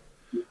friend.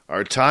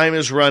 Our time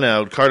has run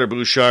out. Carter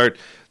Buschardt,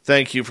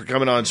 thank you for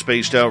coming on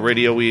Spaced Out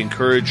Radio. We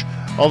encourage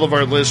all of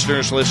our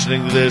listeners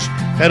listening to this,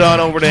 head on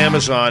over to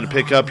Amazon,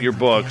 pick up your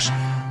books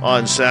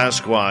on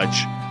Sasquatch,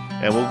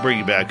 and we'll bring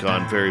you back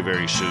on very,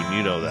 very soon.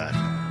 You know that.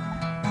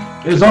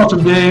 It was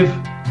awesome, Dave.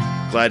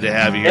 Glad to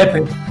have you.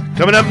 Epic.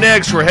 Coming up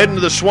next, we're heading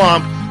to the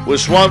swamp with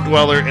Swamp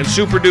Dweller, and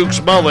Super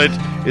Duke's mullet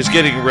is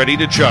getting ready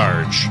to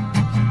charge.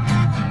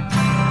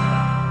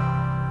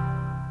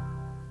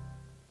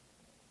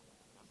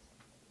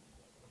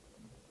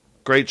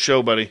 Great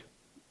show, buddy.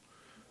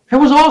 It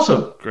was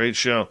awesome. Great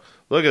show.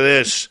 Look at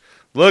this.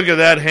 Look at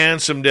that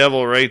handsome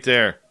devil right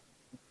there.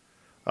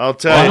 I'll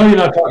tell you. I know you're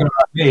not talking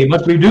about me. It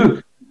must be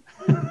Duke.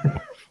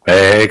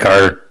 Hey,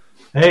 Carter.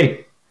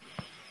 Hey.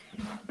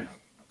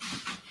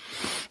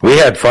 We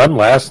had fun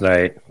last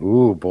night.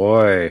 Ooh,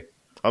 boy.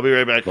 I'll be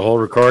right back. The whole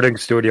recording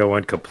studio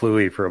went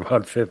completely for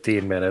about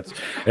 15 minutes.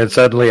 And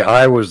suddenly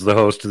I was the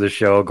host of the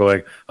show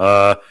going,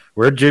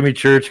 where'd Jimmy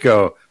Church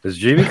go? Is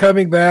Jimmy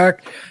coming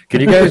back?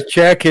 Can you guys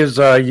check his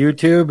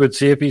YouTube and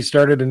see if he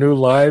started a new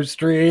live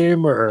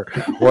stream or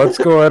what's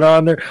going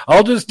on there?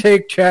 I'll just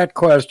take chat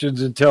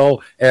questions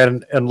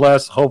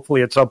unless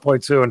hopefully at some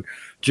point soon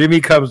Jimmy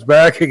comes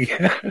back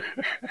again.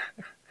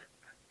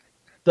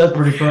 That's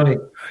pretty funny.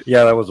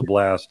 Yeah, that was a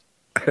blast.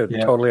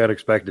 Yeah. Totally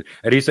unexpected.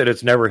 And he said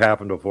it's never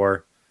happened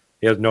before.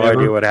 He has no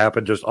idea what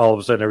happened. Just all of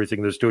a sudden, everything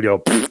in the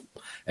studio,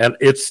 and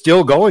it's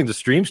still going. The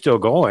stream's still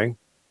going.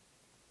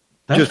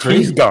 That's just crazy.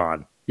 He's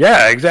gone.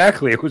 Yeah,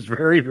 exactly. It was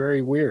very,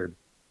 very weird.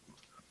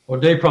 Well,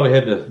 Dave probably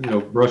had to,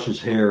 brush his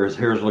hair. His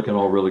hair's looking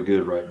all really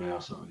good right now,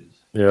 so he's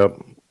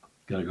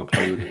got to go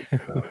play with it.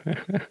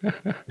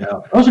 Yeah,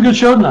 that was a good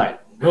show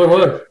tonight. Really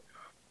was.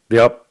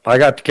 Yep, I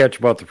got to catch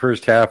about the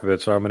first half of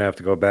it, so I'm going to have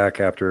to go back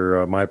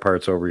after my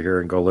part's over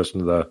here and go listen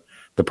to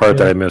the part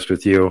that I missed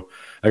with you.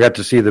 I got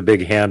to see the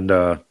big hand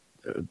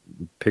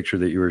picture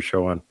that you were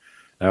showing.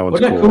 That one's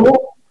Wasn't that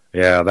cool?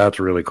 Yeah, that's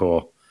really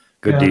cool.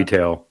 Good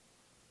detail.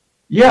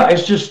 Yeah,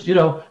 it's just,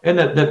 and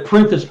that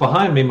print that's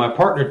behind me, my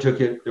partner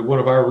took it at one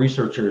of our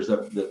researchers,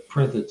 that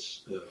print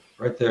that's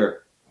right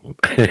there.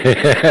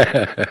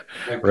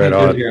 Right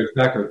on. Here,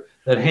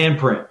 that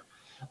handprint.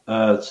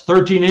 It's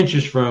 13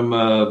 inches from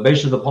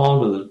base of the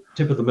palm to the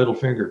tip of the middle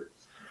finger.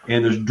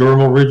 And there's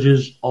dermal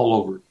ridges all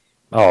over it.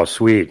 Oh,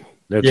 sweet.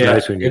 That's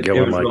nice when you get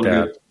one like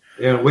that. Good.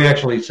 Yeah, we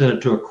actually sent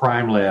it to a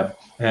crime lab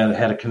and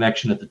had a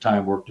connection at the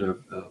time, worked a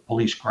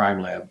police crime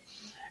lab.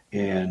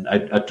 And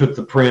I took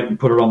the print and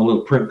put it on the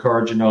little print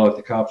cards, like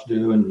the cops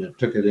do, and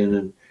took it in.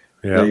 And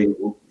they,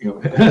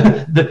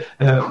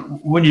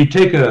 when you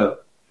take a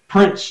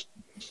prints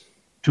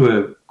to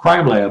a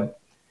crime lab,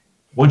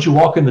 once you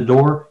walk in the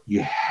door,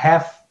 you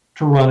have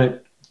to run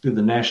it through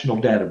the national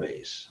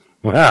database.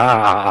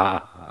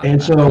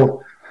 And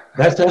so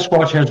that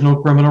Sasquatch has no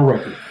criminal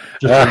record.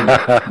 So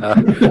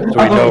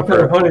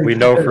we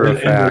know for a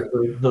fact.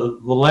 The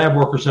lab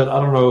worker said, I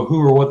don't know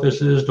who or what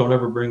this is. Don't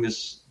ever bring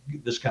this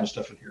kind of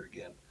stuff in here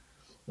again.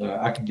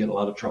 I can get a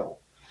lot of trouble.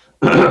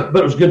 But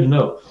it was good to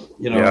know,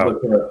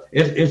 But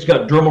it's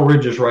got dermal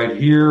ridges right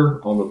here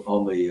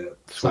on the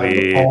side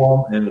of the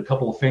palm and a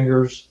couple of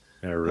fingers.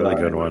 Yeah, really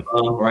good one.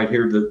 Right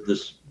here,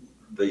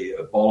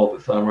 the ball of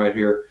the thumb right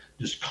here,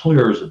 just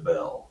clear as a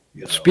bell.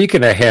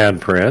 Speaking of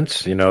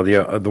handprints,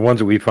 the ones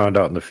that we found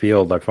out in the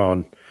field, I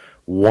found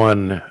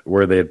one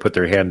where they had put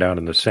their hand down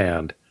in the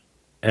sand,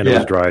 and it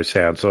was dry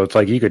sand. So it's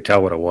like you could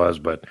tell what it was,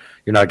 but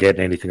you're not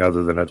getting anything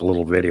other than a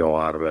little video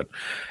out of it.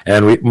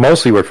 And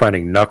we're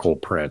finding knuckle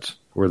prints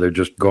where they're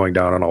just going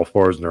down on all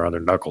fours and they're on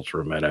their knuckles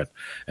for a minute,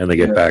 and they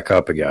get back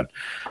up again.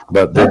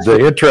 But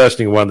the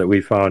interesting one that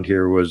we found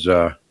here was,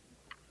 that's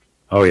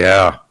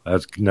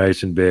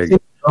nice and big.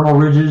 Dermal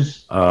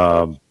ridges.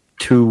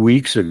 2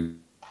 weeks ago.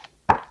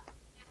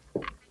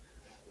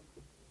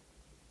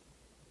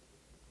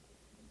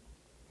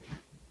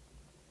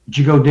 Did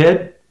you go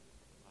dead?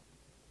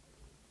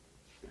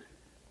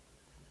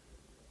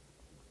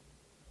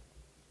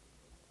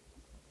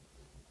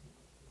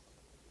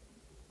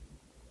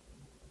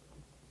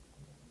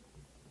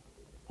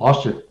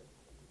 Lost you.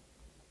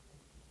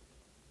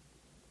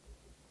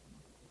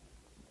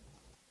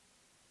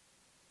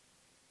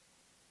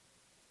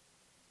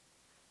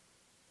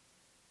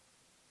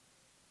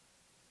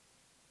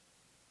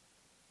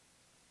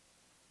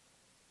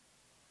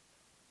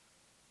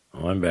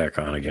 Oh, I'm back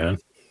on again.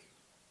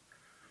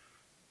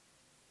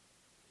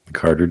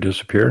 Carter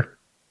disappear?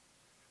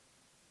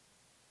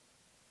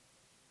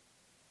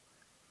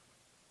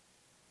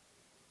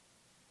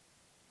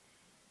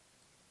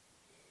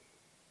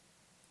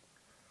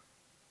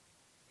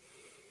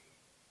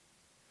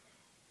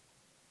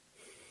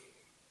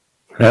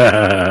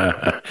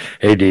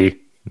 Hey,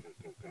 D.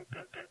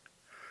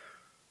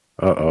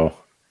 Uh-oh.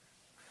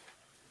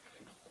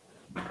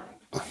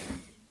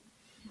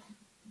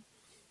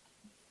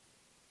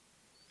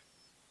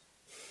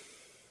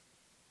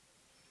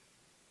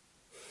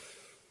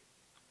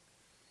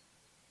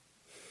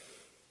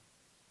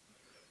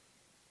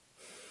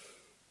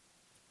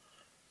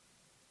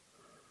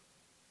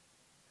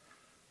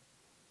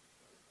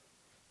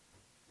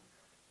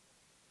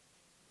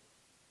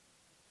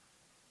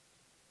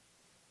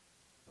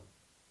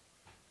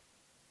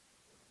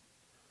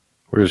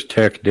 Where's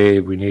Tech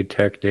Dave? We need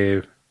Tech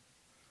Dave.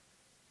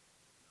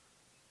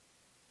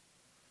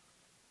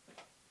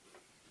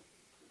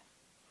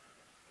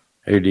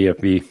 Hey,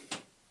 DFB.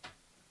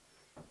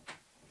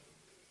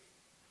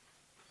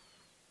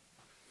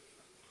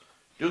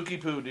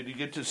 Dookie Poo, did you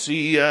get to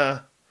see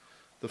the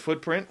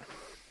footprint?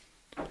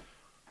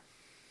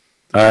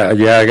 I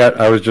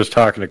was just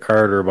talking to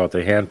Carter about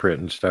the handprint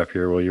and stuff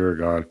here while you were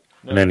gone.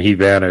 No. And then he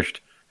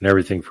vanished and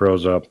everything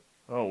froze up.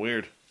 Oh,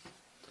 weird.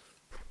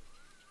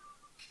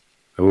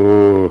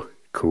 Oh,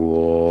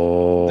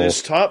 cool.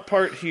 This top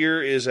part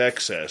here is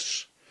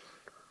excess,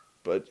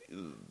 but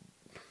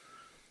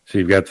so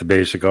you've got the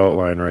basic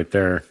outline right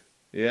there.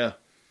 Yeah.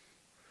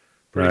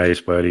 Nice,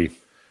 buddy.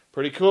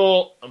 Pretty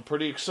cool. I'm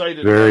pretty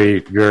excited. Very,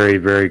 very,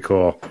 very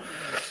cool.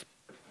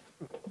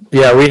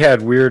 Yeah, we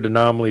had weird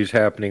anomalies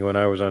happening when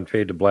I was on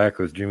Fade to Black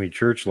with Jimmy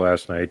Church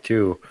last night,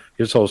 too.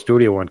 His whole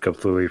studio went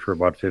kaplooey for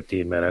about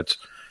 15 minutes,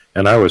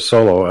 and I was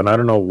solo, and I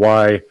don't know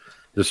why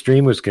the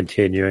stream was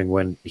continuing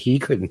when he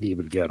couldn't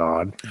even get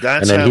on.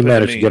 And then he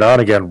managed to get on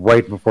again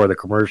right before the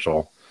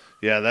commercial.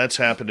 Yeah, that's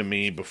happened to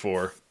me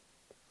before.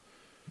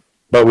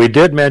 But we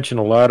did mention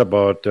a lot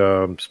about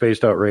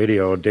Spaced Out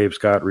Radio and Dave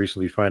Scott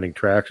recently finding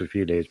tracks a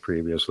few days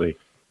previously.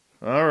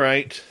 All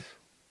right.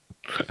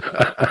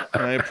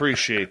 I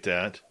appreciate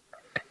that.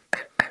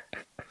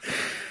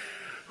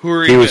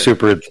 He was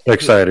super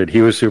excited.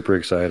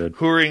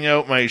 Hooring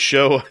out my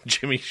show on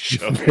Jimmy's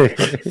show.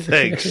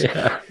 Thanks.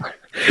 Yeah.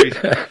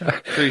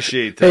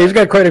 Appreciate that. Hey, he's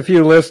got quite a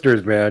few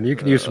listeners, man. You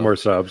can use some more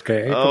subs,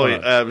 okay?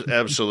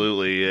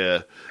 Absolutely,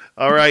 yeah.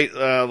 All right,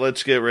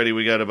 let's get ready.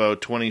 We got about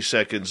 20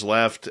 seconds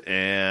left,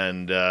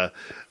 and a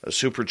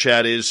Super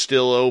Chat is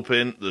still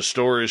open. The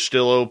store is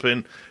still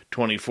open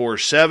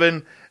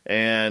 24/7,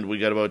 and we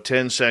got about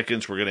 10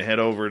 seconds. We're going to head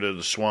over to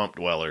the Swamp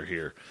Dweller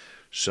here.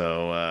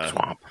 So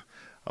Swamp.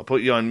 I'll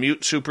put you on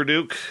mute, Super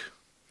Duke,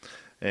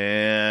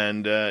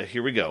 and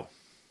here we go.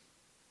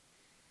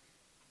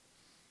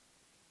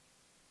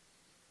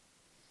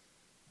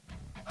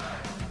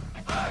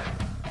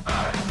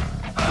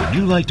 Would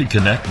you like to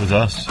connect with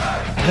us?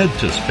 Head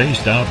to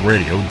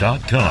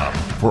spacedoutradio.com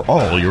for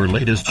all your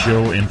latest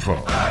show info.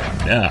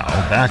 Now,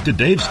 back to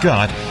Dave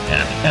Scott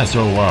and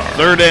SOR.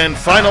 Third and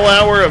final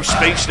hour of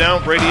Spaced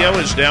Out Radio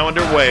is now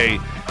underway.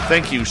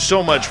 Thank you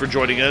so much for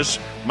joining us.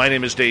 My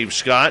name is Dave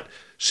Scott.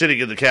 sitting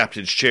in the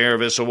captain's chair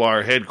of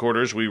SOR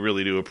headquarters. We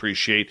really do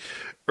appreciate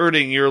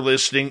earning your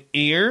listening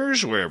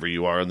ears wherever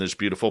you are on this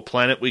beautiful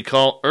planet we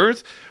call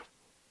Earth.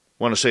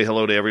 Want to say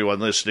hello to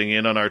everyone listening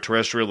in on our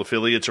terrestrial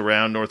affiliates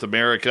around North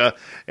America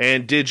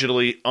and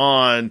digitally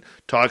on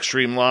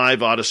TalkStream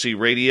Live, Odyssey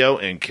Radio,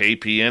 and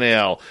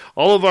KPNL.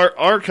 All of our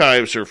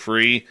archives are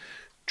free.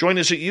 Join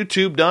us at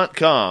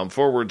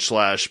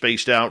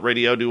youtube.com/Spaced Out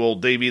Radio. Do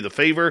old Davey the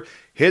favor,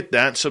 hit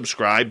that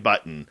subscribe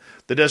button.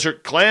 The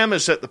Desert Clam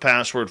has set the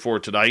password for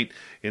tonight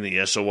in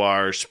the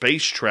SOR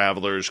Space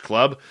Travelers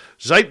Club.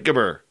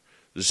 Zeitgeber.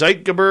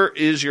 Zeitgeber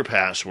is your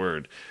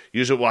password.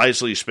 Use it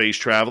wisely, Space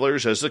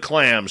Travelers, as the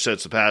Clam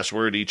sets the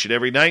password each and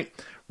every night,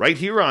 right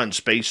here on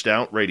Spaced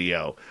Out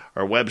Radio.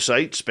 Our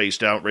website,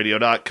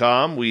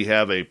 spacedoutradio.com. We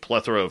have a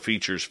plethora of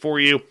features for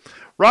you.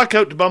 Rock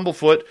out to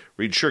Bumblefoot,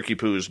 read Shirky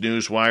Poo's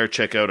Newswire,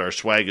 check out our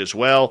swag as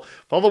well.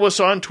 Follow us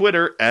on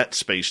Twitter at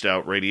Spaced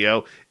Out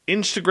Radio,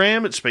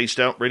 Instagram at Spaced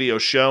Out Radio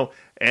Show,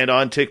 and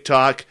on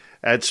TikTok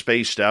at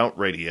Spaced Out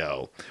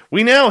Radio.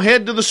 We now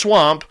head to the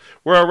swamp,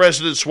 where our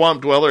resident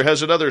swamp dweller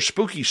has another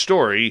spooky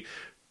story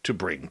to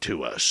bring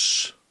to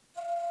us.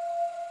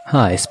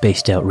 Hi,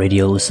 Spaced Out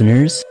Radio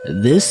listeners.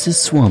 This is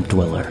Swamp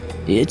Dweller.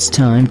 It's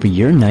time for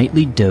your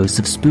nightly dose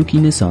of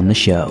spookiness on the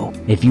show.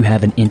 If you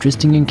have an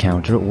interesting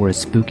encounter or a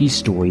spooky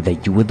story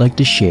that you would like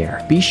to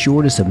share, be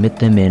sure to submit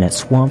them in at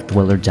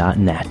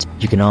swampdweller.net.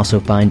 You can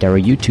also find our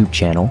YouTube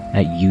channel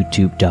at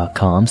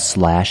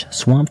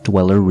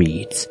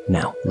youtube.com/swampdwellerreads.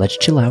 Now, let's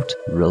chill out,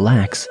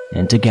 relax,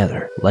 and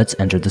together, let's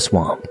enter the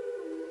swamp.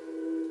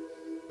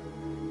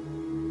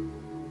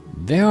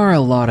 There are a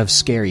lot of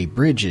scary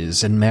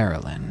bridges in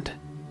Maryland.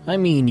 I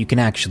mean, you can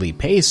actually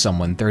pay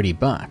someone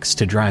 $30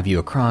 to drive you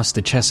across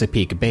the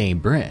Chesapeake Bay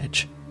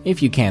Bridge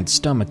if you can't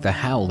stomach the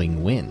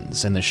howling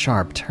winds and the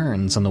sharp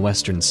turns on the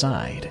western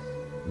side.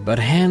 But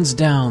hands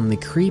down, the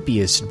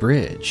creepiest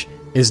bridge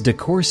is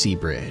DeCourcy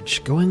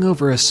Bridge, going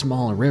over a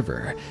small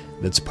river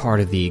that's part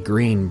of the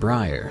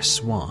Greenbrier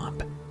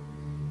Swamp.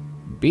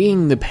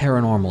 Being the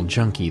paranormal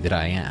junkie that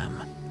I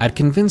am, I'd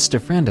convinced a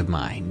friend of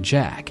mine,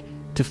 Jack,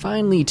 to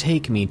finally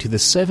take me to the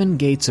Seven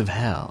Gates of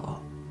Hell.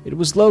 It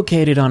was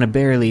located on a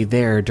barely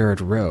there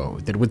dirt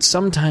road that would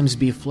sometimes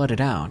be flooded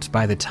out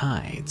by the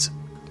tides.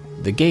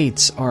 The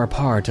gates are a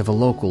part of a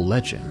local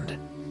legend.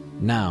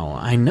 Now,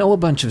 I know a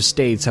bunch of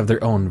states have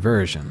their own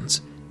versions,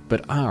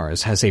 but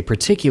ours has a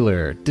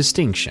particular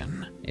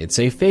distinction. It's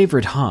a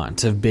favorite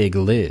haunt of Big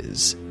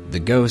Liz, the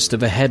ghost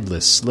of a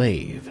headless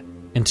slave.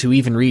 And to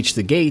even reach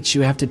the gates,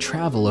 you have to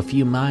travel a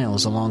few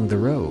miles along the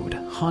road,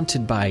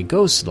 haunted by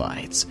ghost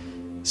lights.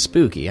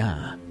 Spooky,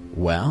 huh?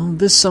 Well,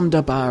 this summed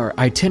up our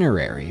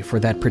itinerary for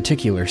that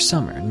particular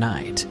summer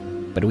night.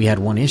 But we had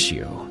one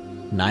issue.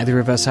 Neither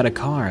of us had a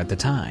car at the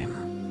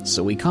time.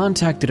 So we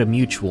contacted a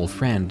mutual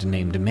friend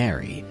named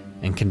Mary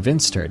and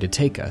convinced her to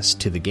take us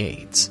to the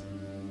gates.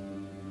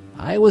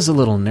 I was a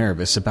little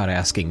nervous about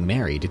asking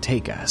Mary to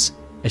take us,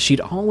 as she'd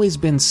always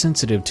been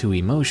sensitive to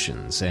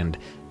emotions and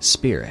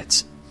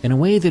spirits in a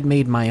way that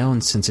made my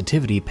own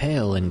sensitivity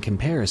pale in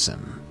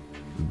comparison.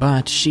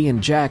 But she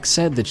and Jack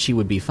said that she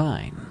would be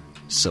fine,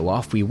 so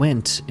off we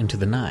went into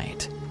the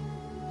night.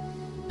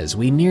 As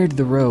we neared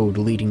the road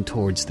leading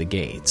towards the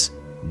gates,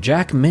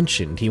 Jack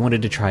mentioned he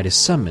wanted to try to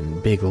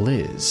summon Big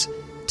Liz.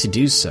 To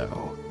do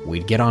so,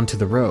 we'd get onto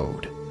the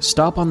road,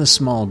 stop on the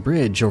small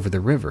bridge over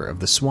the river of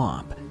the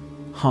swamp,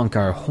 honk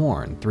our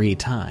horn 3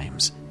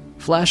 times,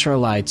 flash our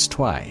lights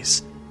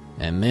twice,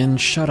 and then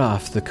shut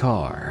off the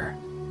car.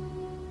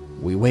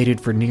 We waited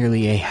for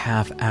nearly a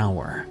half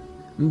hour,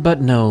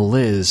 but no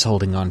Liz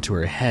holding onto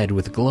her head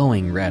with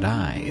glowing red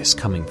eyes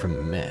coming from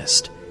the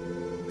mist.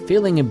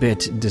 Feeling a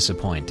bit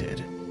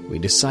disappointed, we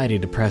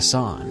decided to press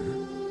on.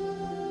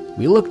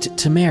 We looked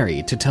to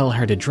Mary to tell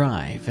her to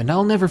drive, and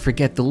I'll never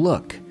forget the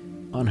look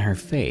on her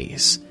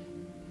face.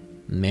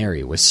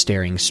 Mary was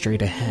staring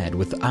straight ahead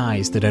with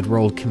eyes that had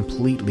rolled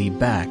completely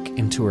back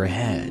into her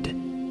head.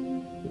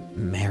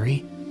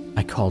 "Mary?"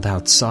 I called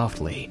out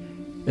softly.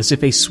 As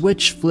if a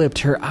switch flipped,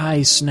 her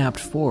eyes snapped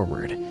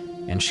forward,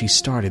 and she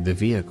started the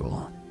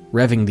vehicle,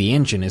 revving the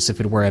engine as if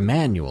it were a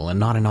manual and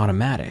not an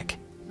automatic.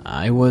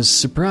 I was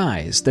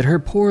surprised that her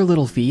poor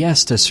little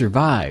Fiesta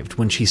survived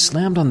when she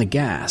slammed on the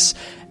gas,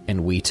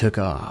 and we took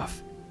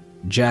off.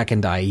 Jack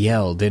and I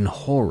yelled in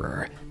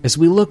horror as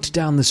we looked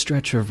down the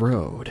stretch of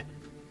road.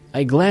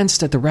 I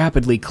glanced at the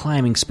rapidly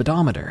climbing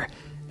speedometer,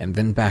 and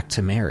then back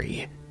to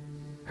Mary.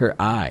 Her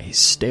eyes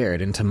stared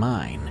into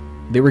mine.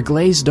 They were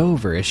glazed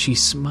over as she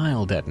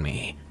smiled at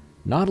me,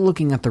 not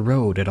looking at the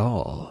road at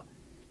all.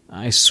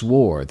 I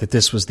swore that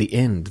this was the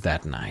end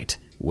that night,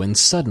 when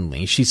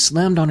suddenly she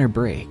slammed on her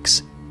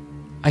brakes.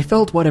 I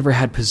felt whatever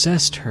had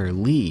possessed her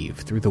leave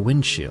through the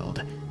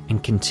windshield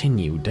and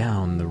continue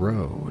down the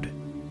road.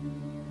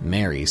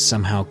 Mary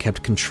somehow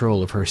kept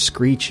control of her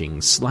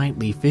screeching,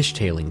 slightly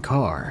fishtailing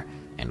car,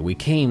 and we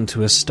came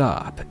to a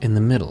stop in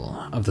the middle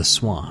of the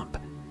swamp.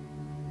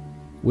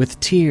 With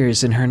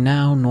tears in her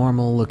now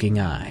normal-looking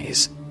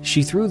eyes,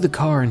 she threw the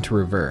car into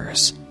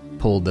reverse,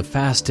 pulled the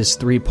fastest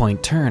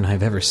 3-point turn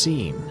I've ever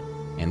seen,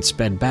 and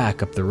sped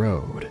back up the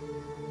road.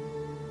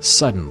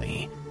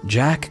 Suddenly,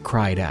 Jack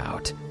cried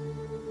out.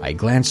 I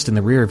glanced in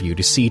the rear view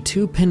to see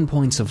 2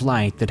 pinpoints of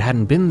light that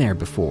hadn't been there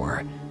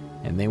before,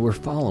 and they were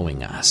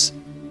following us.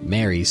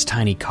 Mary's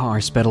tiny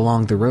car sped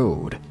along the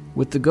road,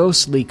 with the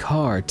ghostly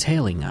car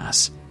tailing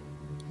us.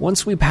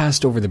 Once we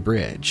passed over the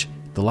bridge,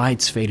 the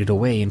lights faded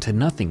away into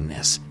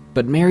nothingness,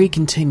 but Mary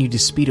continued to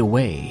speed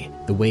away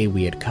the way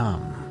we had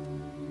come.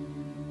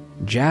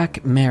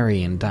 Jack,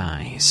 Mary, and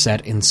I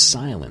sat in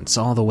silence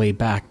all the way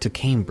back to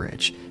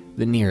Cambridge,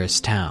 the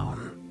nearest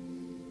town.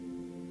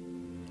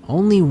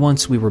 Only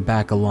once we were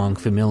back along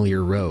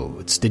familiar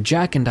roads did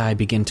Jack and I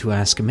begin to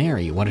ask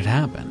Mary what had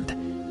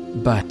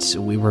happened, but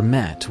we were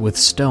met with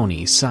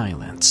stony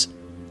silence.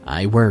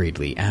 I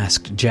worriedly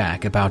asked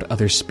Jack about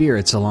other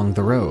spirits along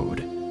the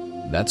road.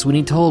 That's when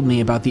he told me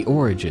about the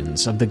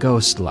origins of the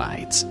ghost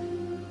lights.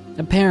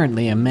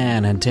 Apparently, a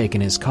man had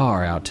taken his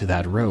car out to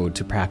that road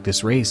to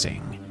practice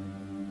racing.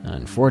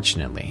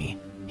 Unfortunately,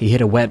 he hit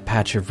a wet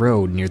patch of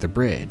road near the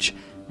bridge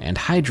and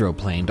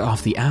hydroplaned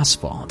off the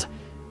asphalt,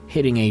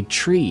 hitting a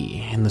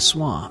tree in the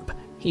swamp.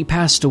 He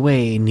passed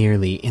away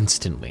nearly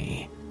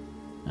instantly.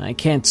 I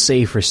can't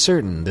say for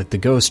certain that the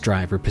ghost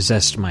driver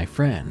possessed my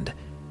friend,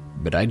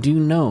 but I do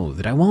know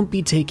that I won't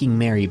be taking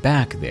Mary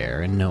back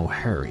there in no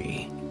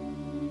hurry.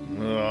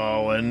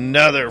 Oh,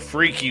 another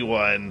freaky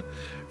one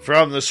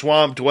from the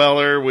Swamp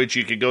Dweller, which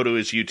you can go to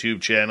his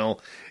YouTube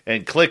channel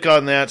and click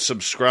on that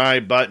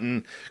subscribe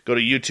button. Go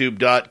to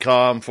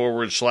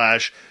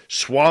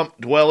youtube.com/Swamp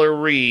Dweller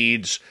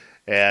Reads,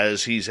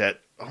 as he's at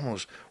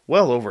almost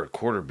well over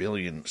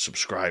 250,000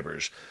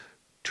 subscribers,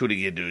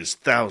 tuning into his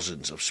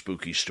thousands of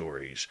spooky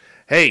stories.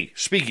 Hey,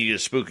 speaking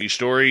of spooky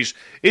stories,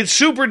 it's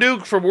Super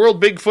Duke from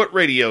World Bigfoot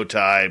Radio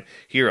time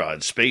here on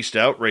Spaced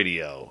Out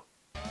Radio.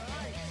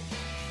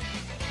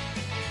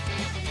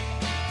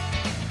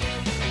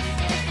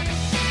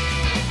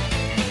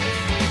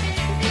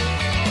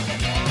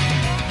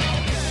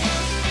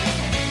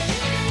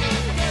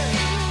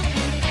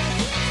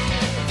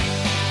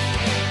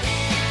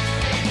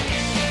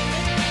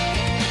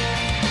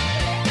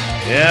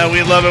 Yeah,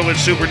 we love it when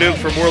Super Duke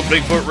from World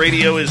Bigfoot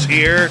Radio is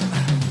here,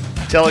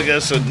 telling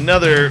us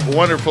another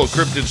wonderful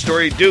cryptid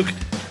story. Duke,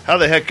 how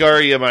the heck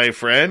are you, my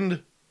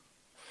friend?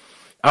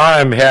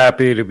 I'm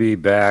happy to be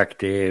back,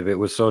 Dave. It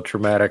was so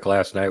traumatic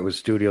last night with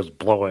studios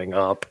blowing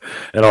up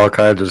and all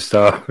kinds of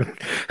stuff.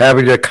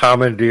 Having to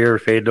commandeer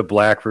Fade to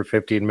Black for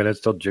 15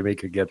 minutes till Jimmy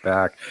could get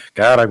back.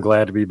 God, I'm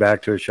glad to be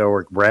back to a show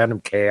where random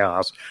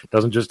chaos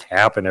doesn't just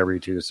happen every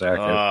 2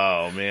 seconds.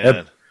 Oh,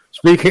 man.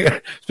 Speaking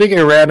of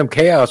random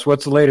chaos,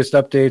 what's the latest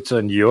updates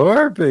on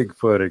your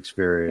Bigfoot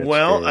experience?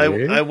 Well,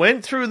 I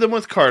went through them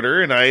with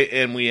Carter,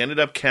 and we ended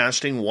up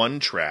casting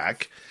one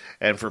track.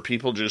 And for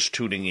people just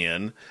tuning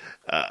in,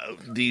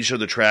 these are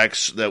the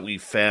tracks that we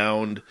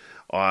found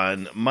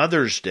on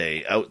Mother's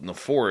Day out in the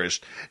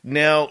forest.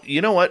 Now, you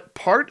know what?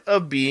 Part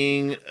of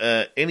being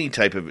doing any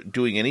type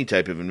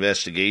of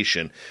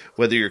investigation,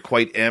 whether you're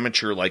quite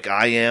amateur like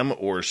I am,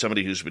 or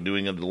somebody who's been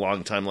doing it a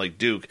long time like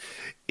Duke,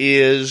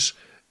 is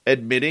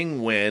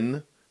admitting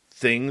when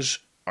things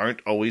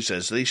aren't always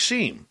as they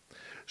seem.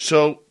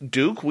 So,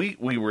 Duke, we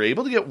were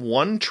able to get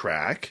one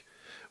track.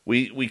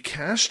 We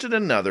casted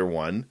another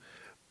one,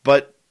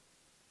 but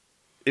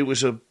it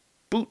was a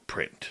boot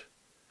print.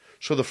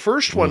 So the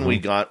first one we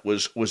got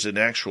was an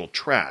actual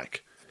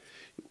track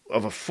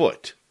of a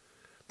foot.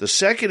 The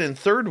second and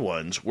third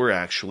ones were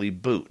actually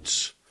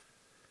boots.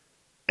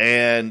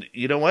 And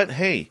you know what?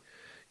 Hey,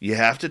 you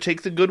have to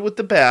take the good with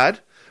the bad.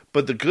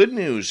 But the good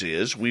news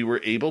is we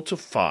were able to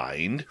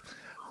find,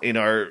 in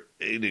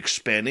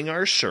expanding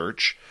our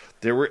search,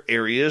 there were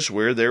areas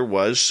where there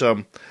was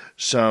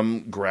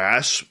some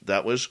grass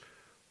that was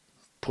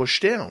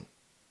pushed down.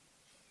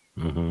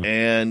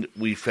 And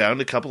we found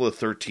a couple of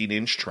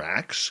 13-inch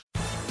tracks.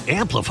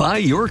 Amplify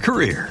your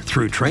career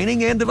through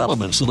training and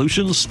development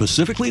solutions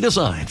specifically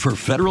designed for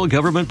federal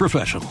government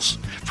professionals.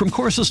 From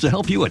courses to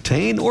help you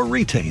attain or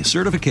retain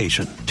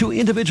certification, to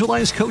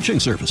individualized coaching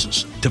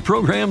services, to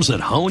programs that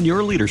hone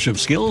your leadership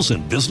skills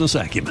and business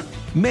acumen,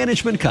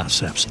 Management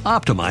Concepts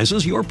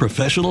optimizes your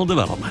professional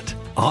development.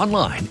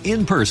 Online,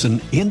 in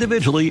person,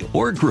 individually,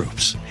 or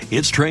groups,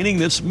 it's training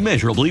that's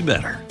measurably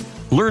better.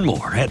 Learn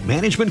more at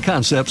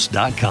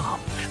managementconcepts.com.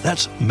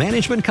 That's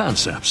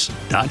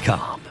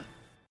managementconcepts.com.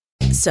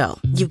 So,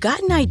 you've got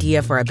an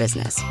idea for a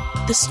business.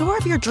 The store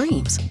of your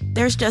dreams.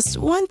 There's just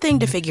one thing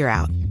to figure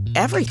out.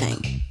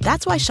 Everything.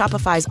 That's why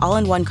Shopify's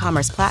all-in-one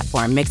commerce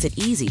platform makes it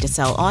easy to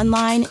sell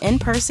online, in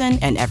person,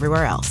 and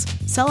everywhere else.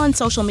 Sell on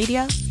social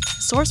media.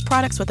 Source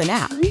products with an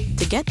app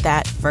to get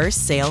that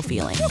first sale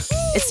feeling.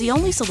 It's the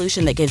only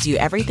solution that gives you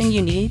everything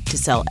you need to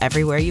sell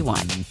everywhere you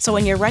want. So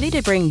when you're ready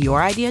to bring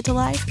your idea to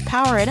life,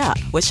 power it up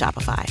with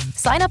Shopify.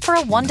 Sign up for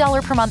a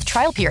 $1 per month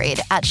trial period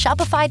at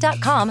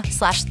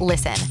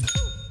shopify.com/listen.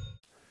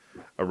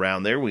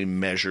 Around there, we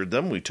measured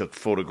them. We took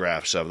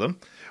photographs of them.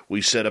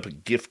 We set up a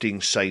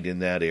gifting site in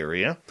that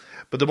area.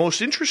 But the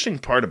most interesting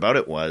part about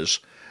it was,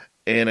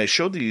 and I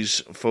showed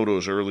these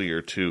photos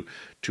earlier to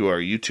our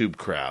YouTube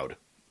crowd,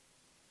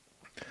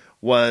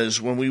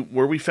 was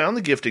where we found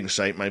the gifting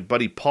site. My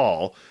buddy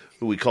Paul,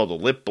 who we called a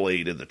lip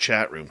blade in the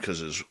chat room because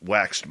his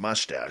waxed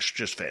mustache,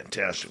 just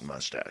fantastic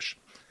mustache.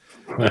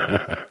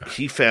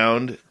 He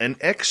found an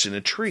X in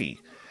a tree.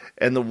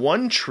 And the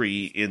one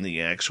tree in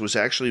the X was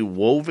actually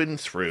woven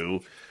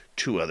through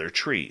 2 other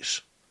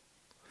trees.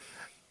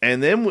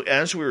 And then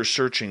as we were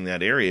searching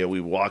that area, we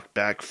walked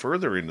back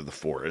further into the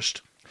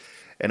forest.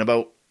 And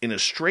about in a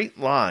straight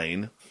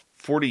line,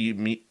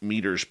 40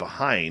 meters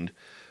behind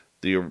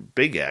the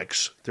big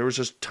X, there was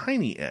a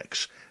tiny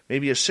X,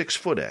 maybe a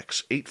 6-foot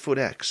X, 8-foot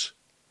X.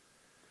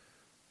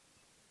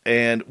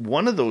 And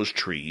one of those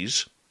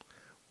trees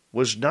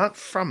was not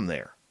from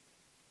there.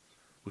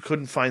 We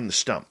couldn't find the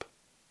stump.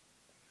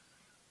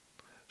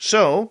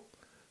 So,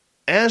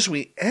 as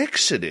we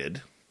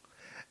exited,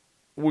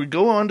 we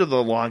go onto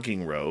the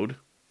logging road,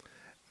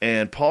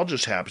 and Paul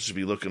just happens to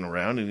be looking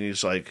around, and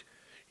he's like,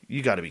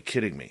 "You got to be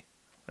kidding me."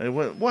 And I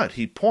went, "What?"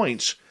 He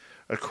points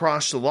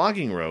across the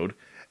logging road,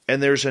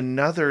 and there's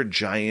another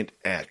giant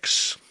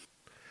X.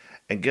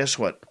 And guess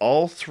what?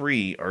 All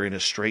 3 are in a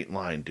straight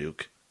line,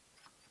 Duke.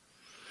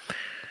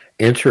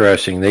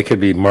 Interesting. They could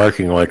be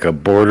marking like a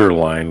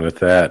borderline with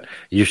that.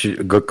 You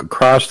should go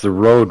across the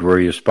road where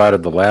you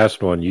spotted the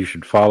last one. You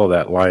should follow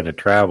that line of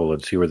travel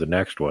and see where the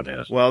next one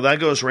is. Well, that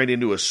goes right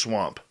into a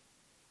swamp.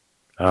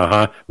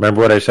 Remember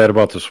what I said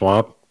about the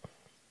swamp?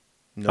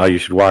 No. You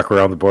should walk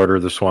around the border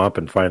of the swamp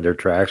and find their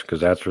tracks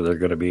because that's where they're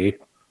going to be.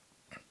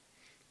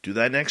 Do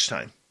that next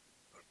time.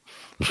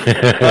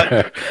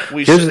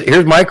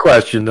 Here's my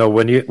question though.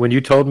 When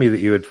you told me that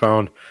you had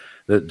found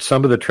that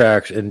some of the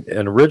tracks, and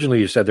originally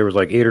you said there was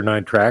like 8 or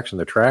 9 tracks in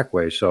the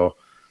trackway, so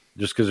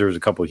just because there was a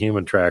couple of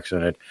human tracks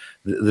in it,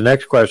 the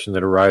next question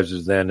that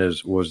arises then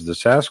is, was the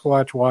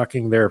Sasquatch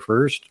walking there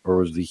first, or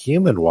was the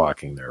human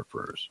walking there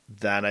first?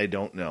 That I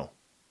don't know.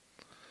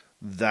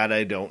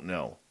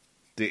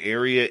 The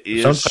area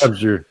is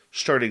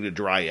starting to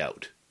dry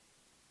out.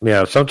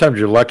 Yeah, sometimes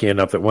you're lucky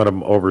enough that one of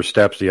them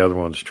oversteps the other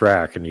one's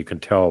track, and you can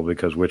tell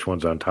because which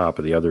one's on top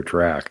of the other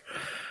track.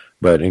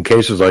 But in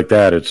cases like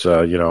that, it's,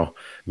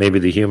 maybe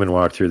the human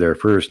walked through there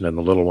first and then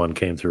the little one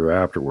came through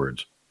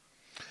afterwards.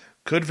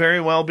 Could very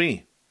well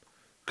be.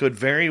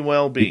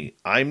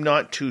 I'm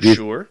not too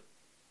sure.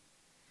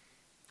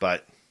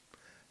 But,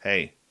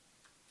 hey,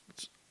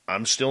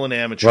 I'm still an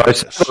amateur. Well, I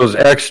saw those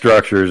X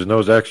structures, and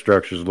those X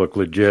structures look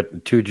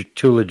legit, too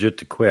legit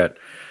to quit,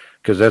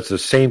 because that's the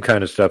same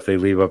kind of stuff they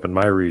leave up in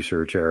my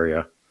research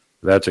area.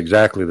 That's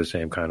exactly the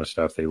same kind of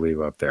stuff they leave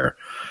up there.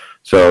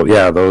 So,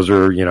 yeah, those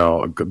are,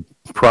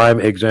 prime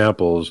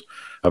examples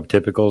of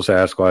typical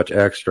Sasquatch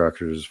X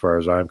structures as far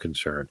as I'm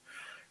concerned.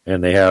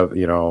 And they have,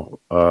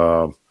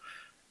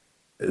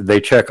 they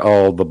check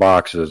all the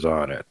boxes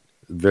on it.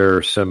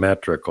 They're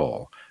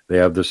symmetrical. They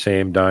have the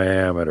same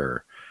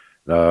diameter.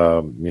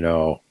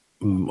 In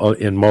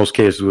most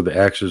cases with the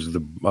X's, the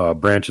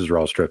branches are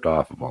all stripped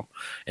off of them.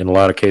 In a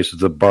lot of cases,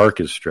 the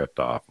bark is stripped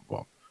off of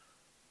them.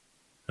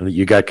 And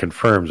you got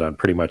confirms on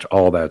pretty much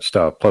all that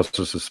stuff, plus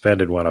the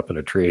suspended one up in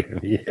a tree.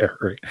 Yeah,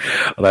 right.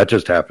 Well, that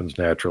just happens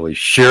naturally.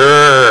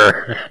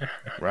 Sure.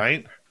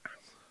 Right?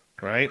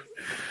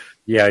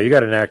 Yeah, you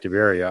got an active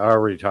area. I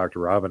already talked to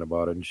Robin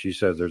about it, and she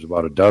says there's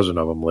about a dozen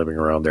of them living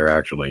around there,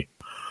 actually.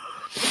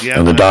 Yeah,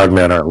 and the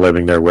dogmen aren't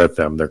living there with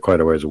them. They're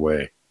quite a ways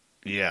away.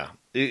 Yeah,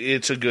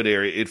 it's a good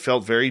area. It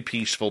felt very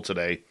peaceful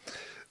today.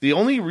 The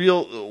only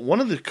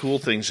one of the cool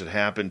things that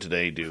happened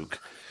today, Duke,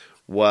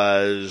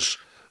 was,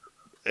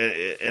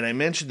 and I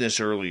mentioned this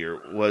earlier,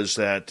 was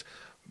that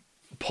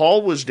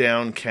Paul was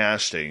down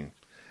casting,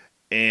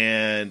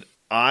 and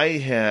I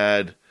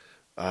had,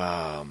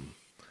 I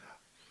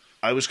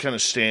was kind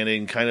of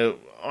standing kind of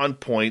on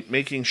point,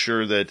 making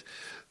sure that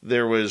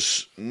there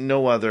was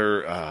no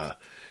other,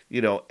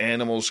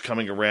 animals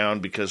coming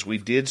around, because we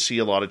did see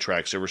a lot of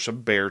tracks. There were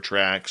some bear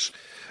tracks.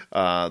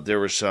 There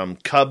were some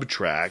cub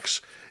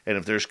tracks. And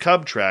if there's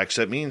cub tracks,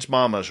 that means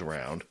mama's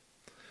around.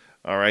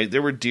 All right.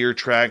 There were deer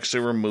tracks.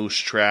 There were moose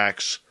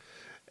tracks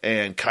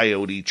and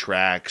coyote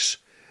tracks.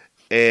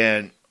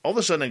 And all of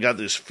a sudden I got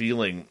this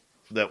feeling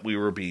that we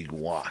were being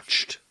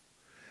watched.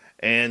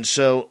 And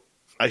so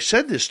I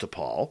said this to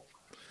Paul.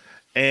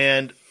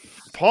 And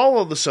Paul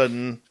all of a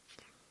sudden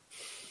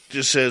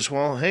just says,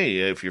 well, hey,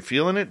 if you're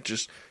feeling it,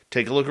 just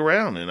take a look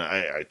around. And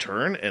I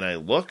turn and I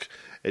look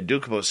at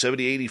Duke. About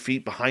 70, 80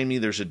 feet behind me,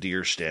 there's a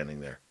deer standing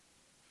there.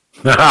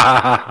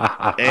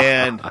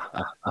 And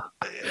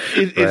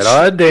right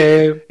on,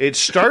 Dave. It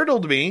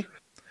startled me.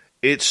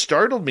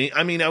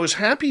 I mean, I was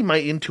happy my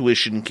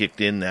intuition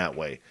kicked in that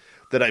way,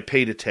 that I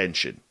paid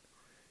attention.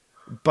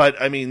 But,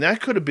 I mean,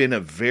 that could have been a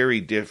very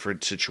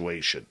different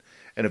situation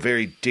and a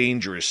very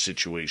dangerous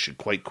situation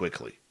quite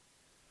quickly.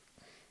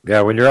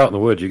 Yeah, when you're out in the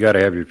woods, you got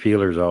to have your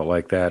feelers out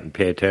like that and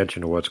pay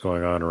attention to what's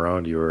going on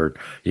around you, or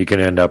you can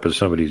end up as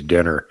somebody's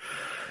dinner.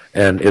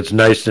 And it's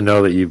nice to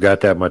know that you've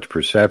got that much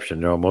perception.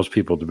 Most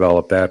people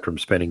develop that from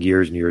spending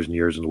years and years and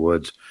years in the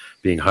woods,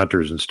 being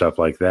hunters and stuff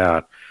like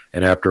that.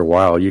 And after a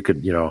while, you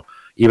could,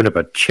 even if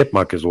a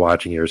chipmunk is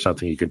watching you or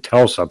something, you can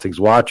tell something's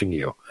watching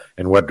you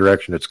and what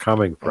direction it's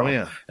coming from. Oh,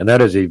 yeah. And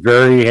that is a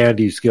very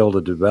handy skill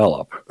to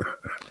develop.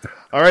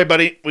 All right,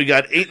 buddy. We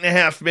got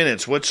 8.5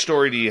 minutes. What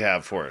story do you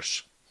have for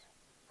us?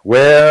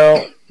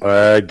 Well,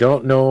 I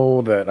don't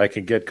know that I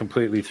can get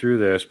completely through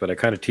this, but I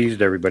kind of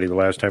teased everybody the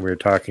last time we were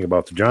talking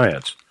about the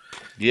giants.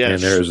 Yes.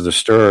 And there's the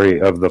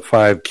story of the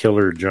 5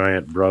 killer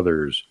giant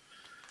brothers.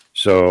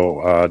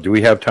 So do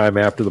we have time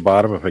after the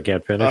bottom if I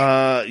can't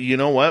finish? You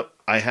know what?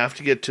 I have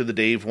to get to the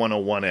Dave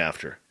 101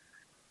 after.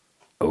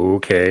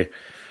 Okay.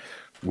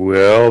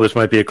 Well, this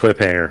might be a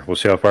cliffhanger. We'll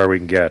see how far we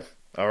can get.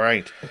 All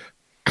right.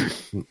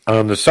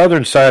 On the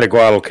southern side of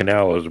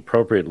Guadalcanal is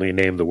appropriately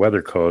named the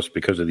Weather Coast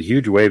because of the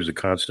huge waves that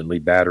constantly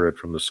batter it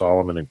from the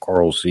Solomon and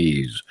Coral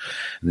Seas.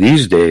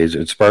 These days,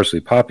 it's sparsely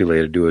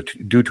populated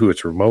due to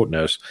its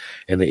remoteness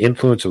and the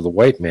influence of the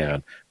white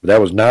man, but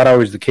that was not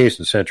always the case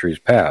in centuries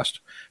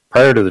past.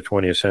 Prior to the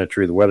 20th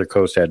century, the Weather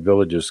Coast had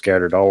villages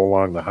scattered all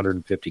along the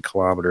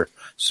 150-kilometer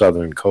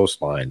southern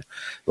coastline.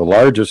 The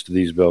largest of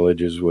these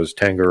villages was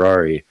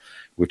Tangarari,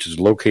 which is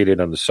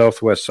located on the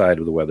southwest side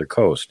of the Weather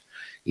Coast.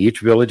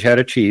 Each village had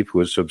a chief who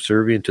was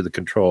subservient to the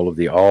control of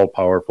the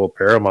all-powerful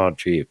paramount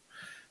chief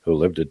who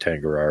lived at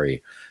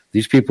Tangarari.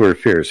 These people were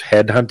fierce,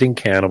 head-hunting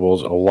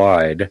cannibals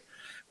allied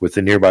with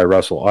the nearby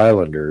Russell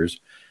Islanders,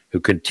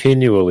 who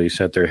continually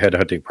sent their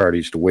head-hunting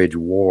parties to wage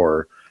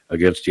war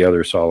against the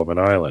other Solomon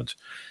Islands.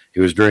 It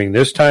was during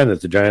this time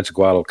that the giants of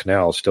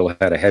Guadalcanal still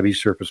had a heavy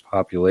surface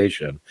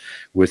population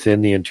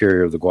within the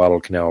interior of the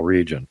Guadalcanal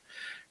region.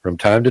 From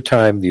time to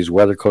time, these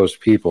Weather Coast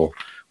people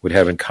would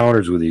have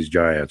encounters with these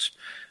giants.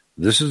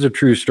 This is a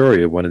true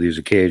story of one of these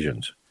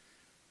occasions.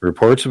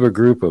 Reports of a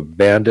group of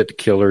bandit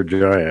killer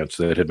giants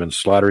that had been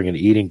slaughtering and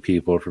eating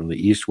people from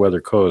the East Weather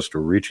Coast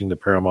were reaching the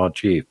paramount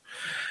chief.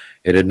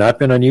 It had not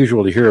been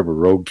unusual to hear of a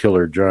rogue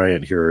killer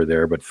giant here or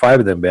there, but 5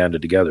 of them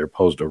banded together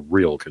posed a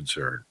real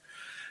concern.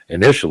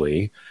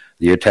 Initially,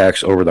 the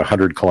attacks over the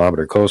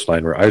 100-kilometer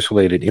coastline were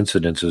isolated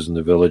incidences in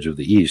the village of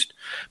the east,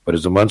 but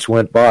as the months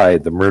went by,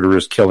 the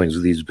murderous killings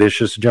of these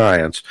vicious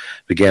giants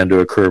began to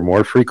occur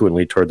more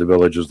frequently toward the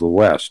villages of the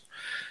west.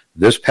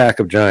 This pack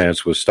of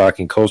giants was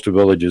stalking coastal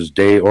villages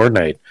day or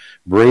night,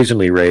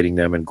 brazenly raiding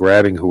them and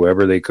grabbing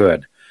whoever they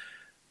could.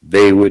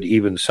 They would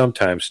even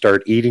sometimes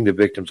start eating the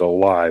victims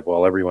alive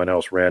while everyone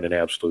else ran in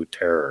absolute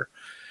terror.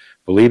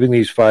 Believing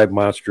these 5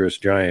 monstrous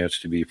giants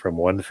to be from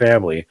one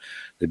family,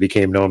 they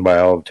became known by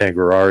all of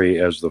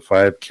Tangarari as the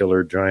 5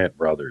 killer giant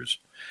brothers.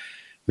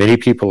 Many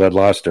people had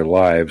lost their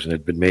lives and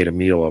had been made a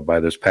meal of by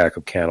this pack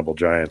of cannibal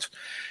giants.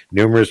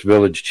 Numerous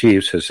village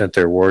chiefs had sent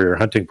their warrior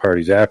hunting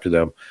parties after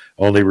them,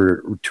 only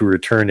to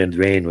return in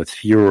vain with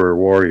fewer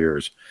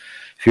warriors.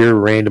 Fear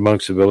reigned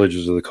amongst the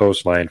villages of the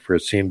coastline, for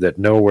it seemed that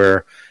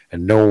nowhere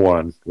and no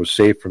one was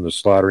safe from the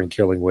slaughtering,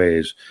 killing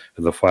ways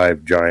of the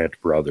 5 giant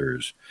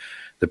brothers.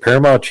 The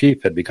paramount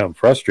chief had become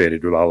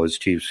frustrated with all his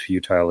chiefs'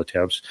 futile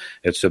attempts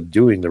at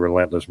subduing the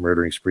relentless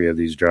murdering spree of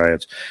these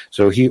giants,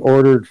 so he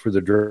ordered for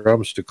the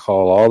drums to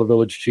call all the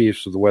village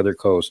chiefs of the Weather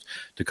Coast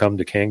to come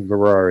to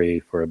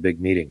Tangarari for a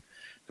big meeting.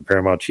 The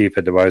paramount chief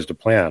had devised a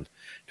plan.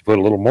 To put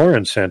a little more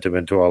incentive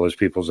into all his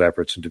people's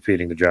efforts in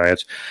defeating the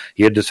giants,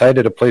 he had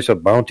decided to place a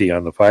bounty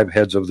on the 5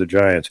 heads of the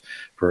giants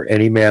for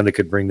any man that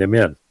could bring them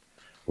in.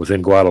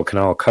 Within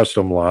Guadalcanal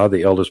custom law,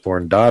 the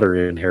eldest-born daughter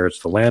inherits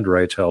the land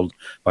rights held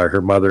by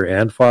her mother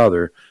and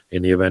father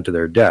in the event of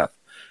their death.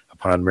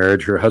 Upon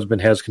marriage, her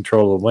husband has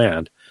control of the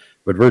land,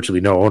 but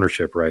virtually no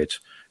ownership rights,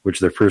 which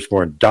their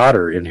firstborn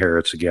daughter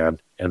inherits again,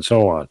 and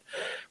so on.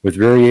 With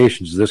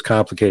variations, this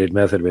complicated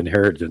method of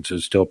inheritance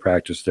is still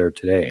practiced there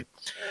today.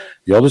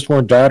 The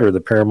eldest-born daughter of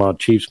the paramount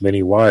chief's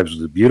many wives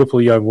was a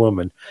beautiful young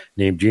woman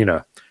named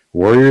Gina.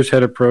 Warriors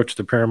had approached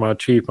the paramount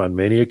chief on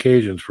many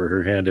occasions for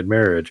her hand in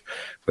marriage,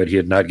 but he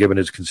had not given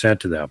his consent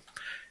to them.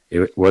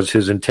 It was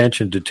his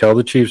intention to tell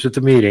the chiefs at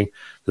the meeting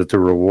that the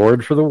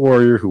reward for the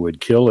warrior who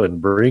would kill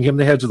and bring him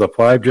the heads of the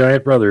 5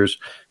 giant brothers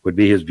would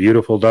be his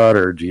beautiful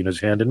daughter,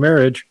 Gina's hand in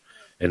marriage,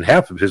 and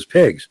half of his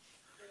pigs.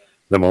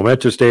 The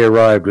momentous day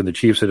arrived when the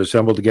chiefs had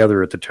assembled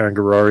together at the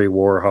Tangarari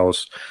War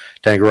House.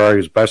 Tangarari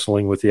was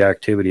bustling with the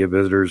activity of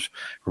visitors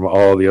from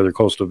all the other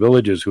coastal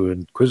villages who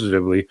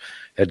inquisitively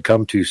had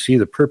come to see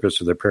the purpose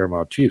of the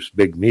paramount chief's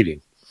big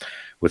meeting.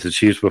 With the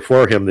chiefs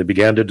before him, they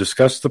began to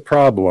discuss the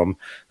problem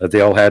that they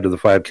all had to the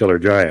 5 killer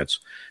giants.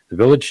 The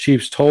village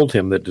chiefs told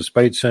him that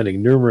despite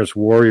sending numerous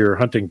warrior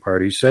hunting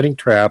parties, setting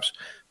traps,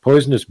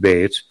 poisonous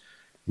baits,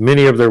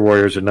 many of their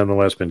warriors had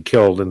nonetheless been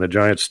killed, and the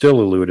giants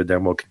still eluded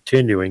them while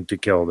continuing to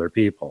kill their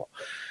people.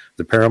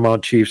 The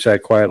paramount chief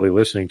sat quietly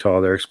listening to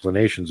all their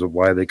explanations of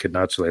why they could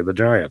not slay the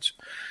giants.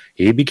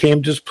 He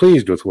became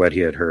displeased with what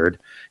he had heard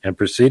and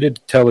proceeded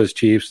to tell his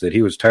chiefs that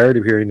he was tired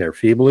of hearing their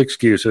feeble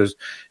excuses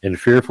and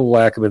fearful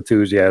lack of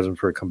enthusiasm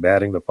for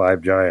combating the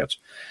 5 giants.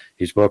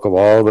 He spoke of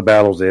all the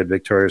battles they had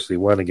victoriously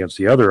won against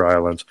the other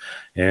islands,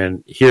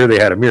 and here they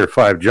had a mere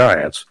 5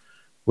 giants,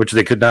 which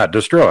they could not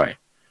destroy.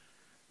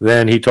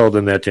 Then he told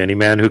them that to any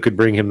man who could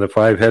bring him the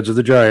 5 heads of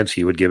the giants,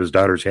 he would give his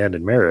daughter's hand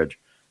in marriage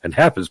and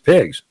half his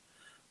pigs.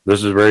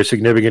 This is a very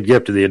significant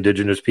gift to the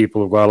indigenous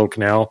people of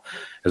Guadalcanal,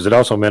 as it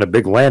also meant a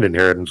big land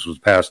inheritance was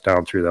passed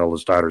down through the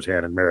eldest daughter's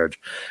hand in marriage.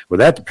 With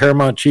that, the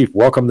paramount chief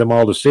welcomed them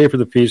all to stay for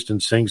the feast in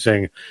Sing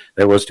Sing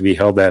that was to be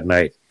held that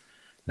night.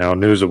 Now,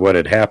 news of what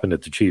had happened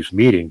at the chief's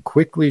meeting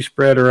quickly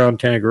spread around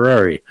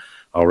Tangarari.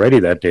 Already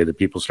that day, the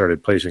people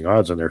started placing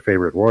odds on their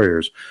favorite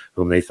warriors,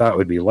 whom they thought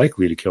would be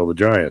likely to kill the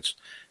giants.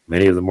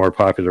 Many of the more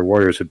popular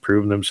warriors had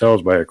proven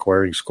themselves by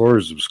acquiring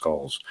scores of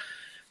skulls.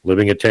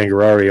 Living at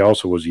Tangarari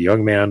also was a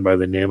young man by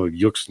the name of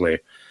Yuxley,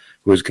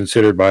 who was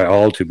considered by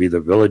all to be the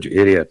village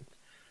idiot.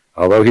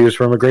 Although he was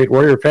from a great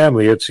warrior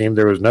family, it seemed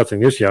there was nothing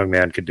this young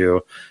man could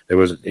do that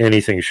was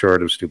anything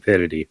short of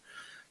stupidity.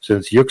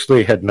 Since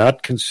Yuxley had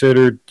not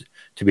considered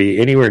to be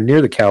anywhere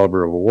near the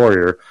caliber of a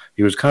warrior,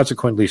 he was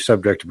consequently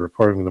subject to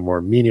performing the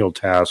more menial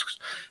tasks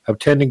of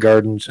tending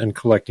gardens and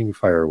collecting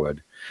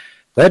firewood.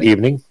 That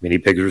evening, many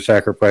pigs were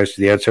sacrificed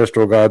to the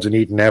ancestral gods and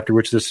eaten, after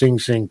which the Sing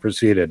Sing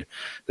proceeded.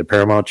 The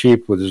paramount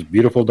chief, with his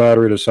beautiful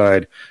daughter at his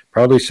side,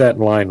 proudly sat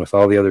in line with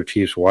all the other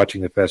chiefs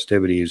watching the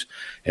festivities,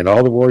 and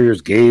all the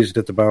warriors gazed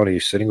at the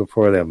bounties sitting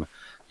before them.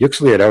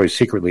 Yuxley had always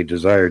secretly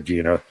desired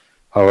Gina.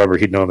 However,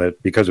 he'd known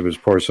that because of his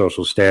poor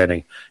social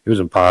standing, it was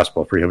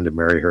impossible for him to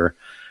marry her.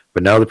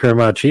 But now the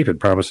paramount chief had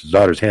promised his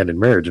daughter's hand in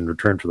marriage in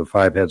return for the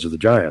 5 heads of the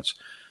giants.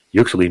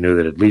 Yuxley knew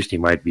that at least he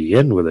might be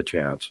in with a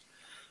chance.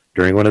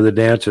 During one of the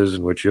dances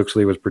in which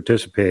Yuxley was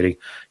participating,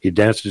 he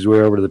danced his way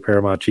over to the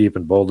paramount chief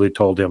and boldly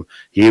told him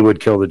he would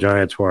kill the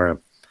giants for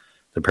him.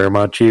 The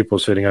paramount chief, while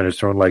sitting on his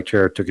throne-like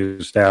chair, took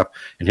his staff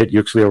and hit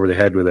Yuxley over the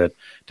head with it,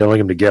 telling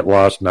him to get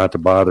lost, not to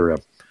bother him.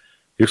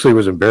 Yuxley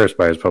was embarrassed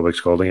by his public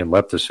scolding and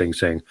left the Sing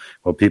Sing,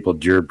 while people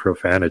jeered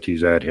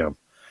profanities at him.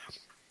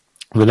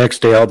 The next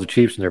day, all the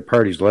chiefs and their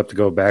parties left to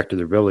go back to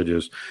their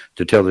villages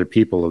to tell their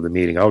people of the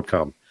meeting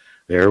outcome.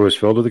 The air was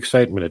filled with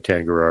excitement at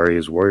Tangarari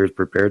as warriors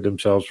prepared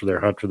themselves for their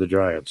hunt for the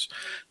giants.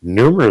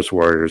 Numerous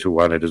warriors who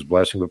wanted his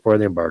blessing before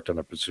they embarked on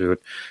a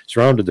pursuit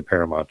surrounded the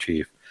paramount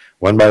chief.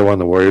 One by one,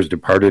 the warriors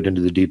departed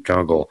into the deep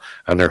jungle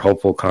on their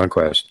hopeful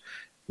conquest.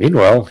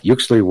 Meanwhile,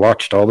 Yuxley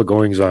watched all the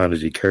goings-on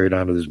as he carried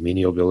on with his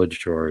menial village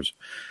chores.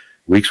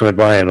 Weeks went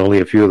by, and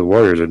only a few of the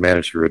warriors had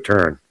managed to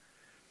return,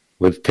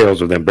 with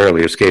tales of them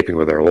barely escaping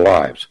with their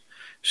lives.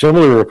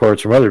 Similar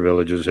reports from other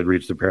villages had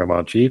reached the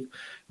paramount chief,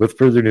 with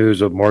further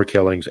news of more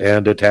killings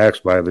and attacks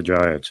by the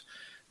giants.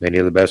 Many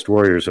of the best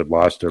warriors had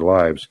lost their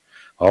lives.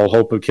 All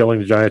hope of killing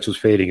the giants was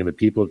fading, and the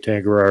people of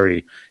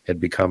Tangarari had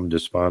become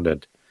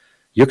despondent.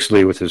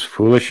 Yuxley, with his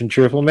foolish and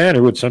cheerful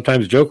manner, would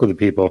sometimes joke with the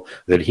people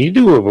that he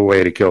knew of a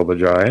way to kill the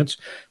giants,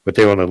 but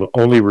they would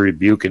only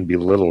rebuke and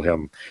belittle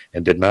him,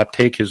 and did not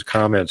take his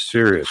comments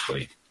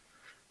seriously.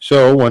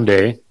 So, one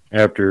day,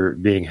 after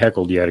being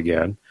heckled yet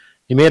again,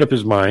 he made up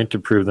his mind to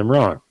prove them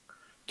wrong,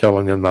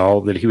 telling them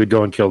all that he would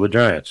go and kill the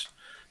giants.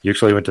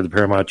 Yuxley went to the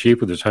paramount chief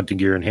with his hunting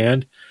gear in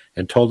hand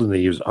and told him that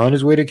he was on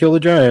his way to kill the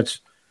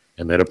giants,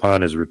 and that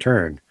upon his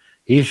return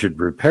he should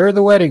prepare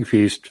the wedding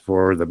feast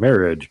for the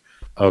marriage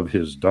of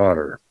his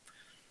daughter.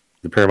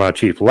 The paramount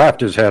chief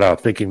laughed his head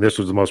off, thinking this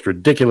was the most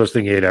ridiculous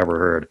thing he had ever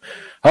heard.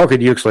 How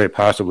could Yuxley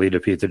possibly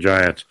defeat the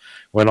giants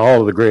when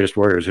all of the greatest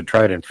warriors had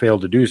tried and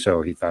failed to do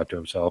so, he thought to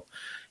himself.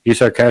 He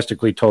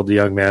sarcastically told the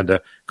young man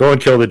to go and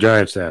kill the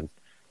giants then,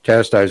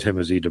 chastised him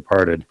as he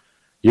departed.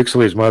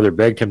 Yuxley's mother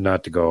begged him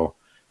not to go,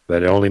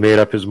 but he only made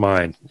up his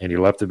mind, and he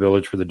left the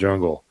village for the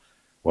jungle,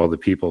 while the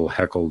people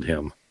heckled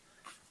him.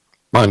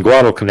 On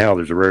Guadalcanal,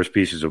 there's a rare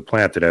species of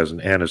plant that has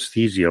an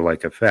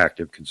anesthesia-like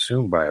effect if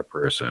consumed by a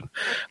person.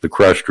 The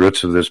crushed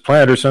roots of this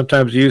plant are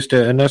sometimes used to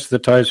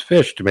anesthetize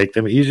fish to make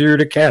them easier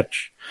to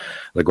catch.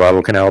 The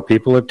Guadalcanal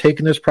people have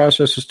taken this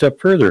process a step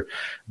further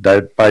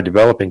by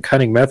developing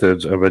cunning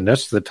methods of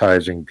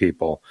anesthetizing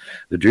people.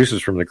 The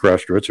juices from the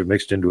crushed roots are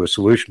mixed into a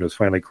solution with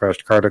finely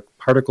crushed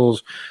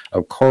particles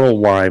of coral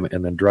lime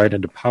and then dried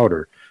into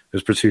powder.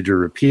 This procedure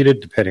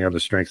repeated, depending on the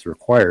strength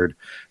required.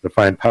 The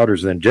fine powder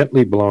is then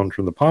gently blown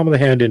from the palm of the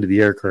hand into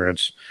the air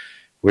currents,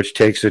 which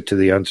takes it to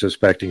the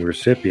unsuspecting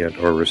recipient,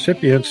 or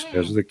recipients,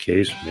 as the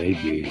case may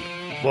be.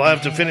 We'll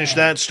have to finish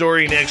that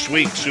story next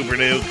week, Super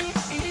Nuke.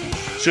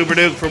 Super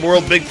Nuke from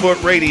World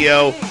Bigfoot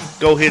Radio.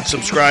 Go hit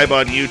subscribe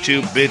on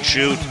YouTube,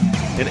 BitChute,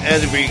 and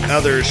every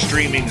other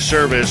streaming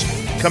service.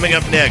 Coming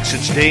up next,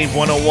 it's Dave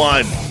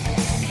 101.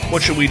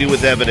 What should we do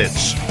with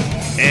evidence?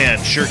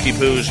 And Shirky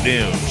Poo's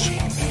news.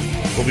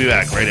 We'll be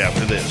back right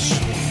after this.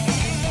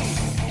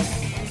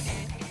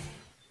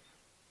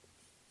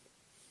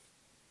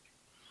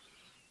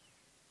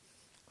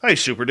 Hi,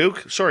 Super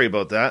Duke. Sorry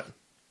about that.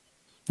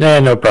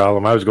 No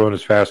problem. I was going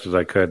as fast as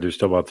I could. There's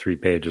still about 3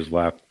 pages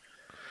left.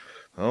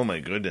 Oh, my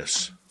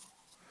goodness.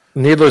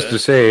 Needless to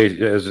say,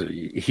 as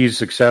he's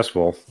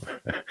successful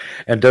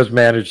and does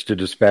manage to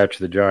dispatch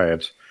the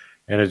giants.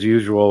 And as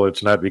usual,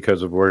 it's not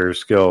because of warrior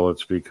skill.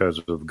 It's because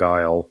of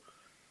guile.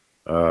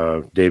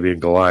 Davy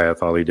and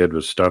Goliath, all he did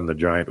was stun the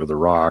giant with a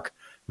rock,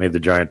 made the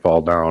giant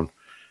fall down,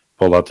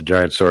 pulled out the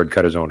giant sword,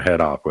 cut his own head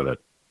off with it.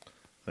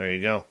 There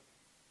you go.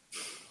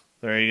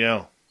 There you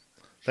go.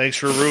 Thanks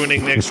for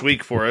ruining next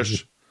week for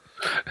us.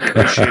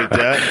 Appreciate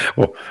that.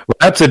 Well,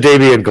 that's a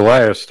Davy and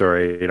Goliath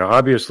story. You know,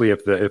 obviously,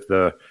 if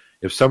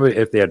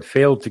they had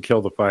failed to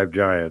kill the 5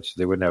 giants,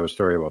 they wouldn't have a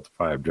story about the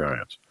 5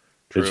 giants.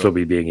 True. They'd still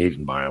be being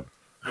eaten by them.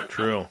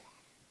 True.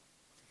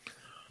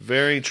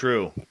 Very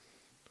true.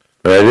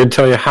 But I didn't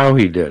tell you how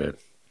he did it.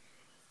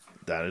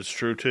 That is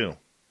true, too.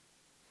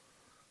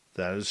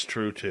 That is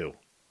true, too.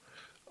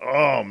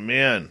 Oh,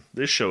 man.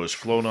 This show has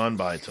flown on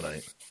by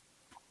tonight.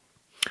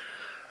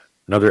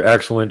 Another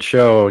excellent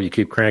show. You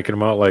keep cranking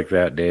them out like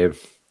that,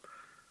 Dave.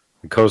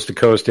 Coast to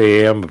Coast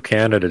AM of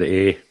Canada to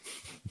A.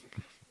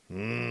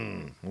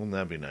 Wouldn't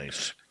that be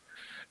nice?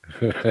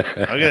 I'm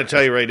going to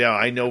tell you right now,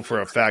 I know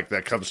for a fact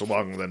that comes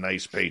along with a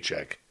nice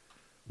paycheck.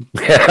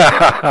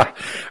 Well,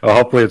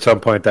 hopefully at some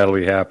point that'll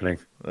be happening.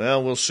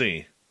 Well, we'll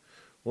see.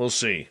 We'll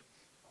see.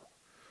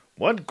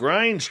 What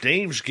grinds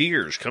Dave's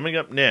gears? Coming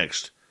up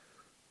next.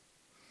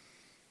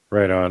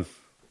 Right on.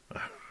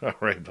 All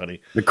right,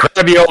 buddy. The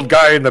crabby old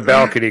guy in the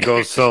balcony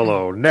goes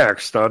solo.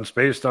 Next on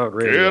Spaced Out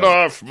Radio. Get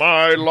off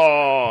my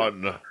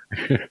lawn.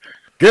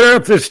 Get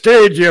up the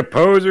stage, you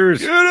posers.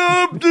 Get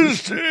up the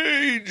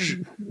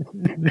stage.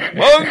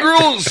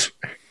 Mongrels.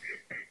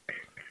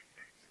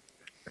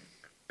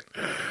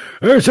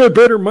 There's a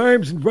better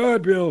mimes than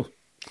vaudeville.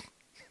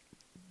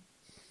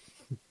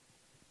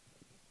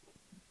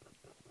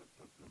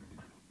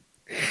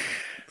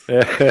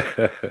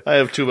 I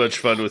have too much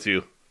fun with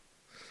you.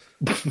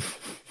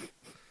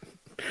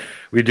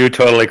 We do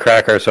totally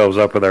crack ourselves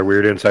up with our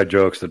weird inside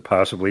jokes that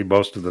possibly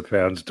most of the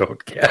fans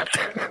don't get.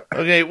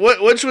 Okay,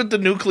 what's with the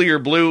nuclear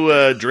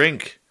blue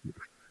drink?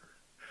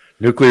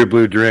 Nuclear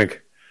blue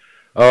drink.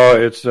 Oh,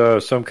 it's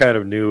some kind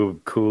of new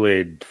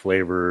Kool-Aid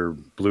flavor,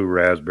 blue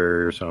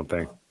raspberry or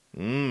something.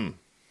 Yeah,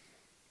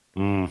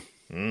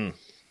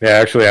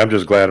 actually, I'm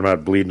just glad I'm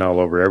not bleeding all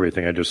over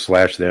everything. I just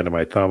slashed the end of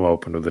my thumb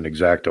open with an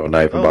X-Acto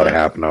knife about a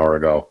half an hour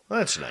ago.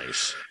 That's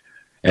nice.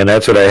 And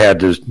that's what I had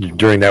to,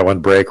 during that one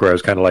break where I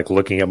was kind of like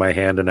looking at my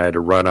hand and I had to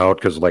run out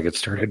because like it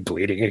started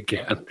bleeding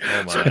again.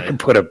 Oh my. So I had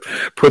to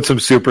put some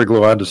super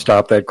glue on to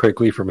stop that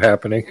quickly from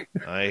happening.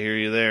 I hear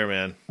you there,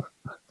 man.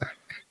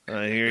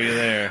 I hear you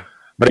there.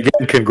 But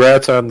again,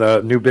 congrats on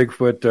the new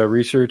Bigfoot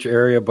research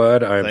area,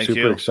 bud. I'm Thank super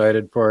you.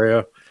 excited for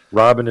you.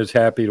 Robin is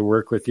happy to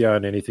work with you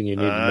on anything you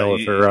need to know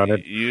with her on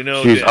it. You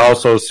know, she's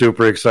also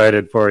super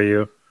excited for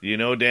you. You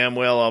know damn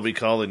well I'll be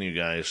calling you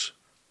guys.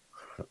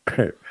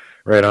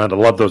 Right on. I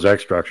love those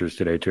X structures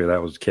today, too.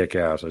 That was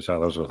kick-ass. I saw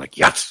those. I was like,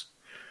 yes!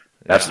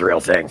 That's the real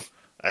thing.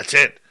 That's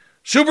it.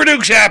 Super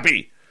Duke's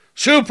happy.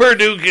 Super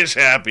Duke is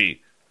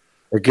happy.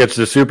 It gets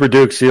the Super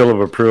Duke seal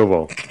of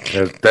approval.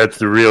 That's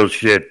the real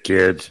shit,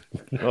 kids.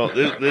 Well,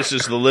 this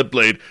is the lip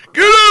blade.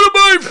 Get out of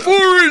my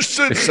forest,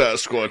 said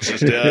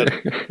Sasquatch's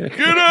dad.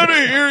 Get out of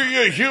here,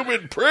 you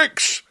human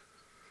pricks.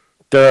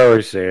 They're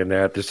always saying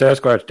that. The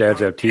Sasquatch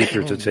dads have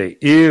t-shirts that say,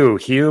 ew,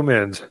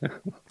 humans.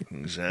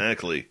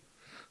 Exactly.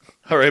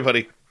 All right,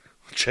 buddy.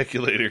 Check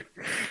you later.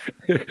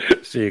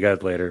 See you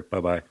guys later.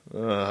 Bye-bye.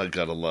 I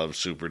gotta love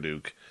Super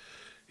Duke.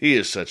 He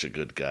is such a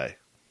good guy.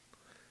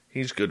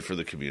 He's good for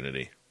the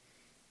community.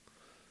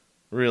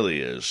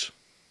 Really is.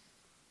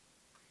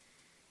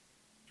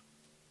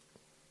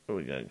 What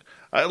we got?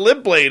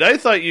 Lip Blade, I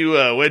thought you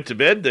went to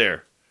bed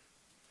there.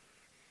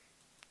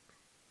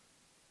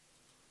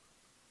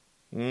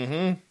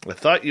 I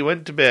thought you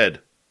went to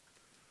bed.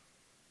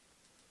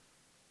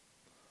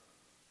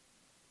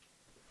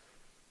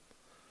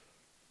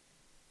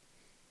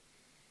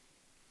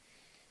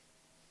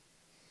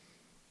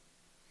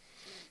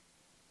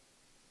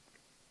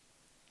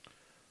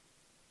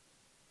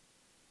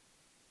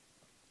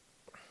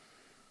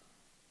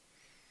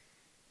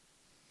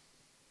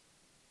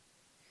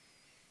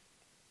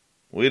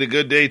 We had a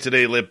good day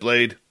today, Lip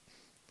Blade.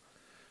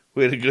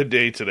 We had a good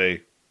day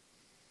today.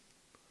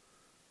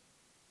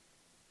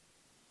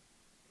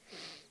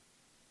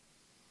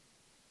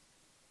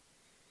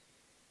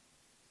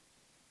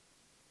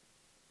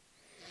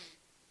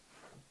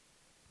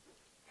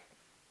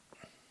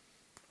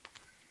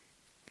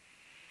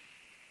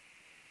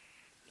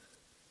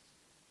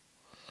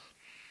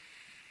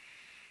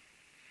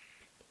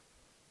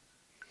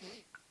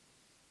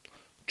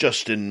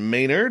 Justin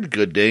Maynard,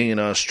 good day in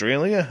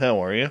Australia.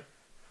 How are you?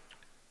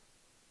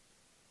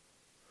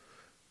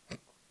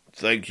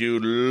 Thank you,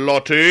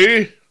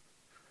 Lottie.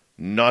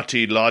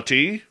 Naughty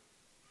Lottie.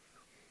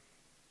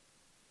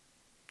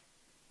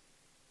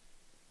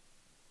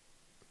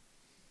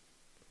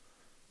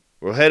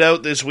 We'll head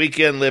out this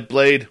weekend, Lip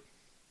Blade.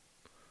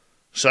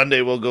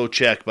 Sunday we'll go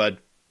check, bud.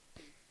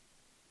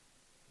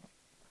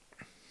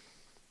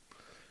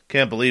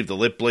 Can't believe the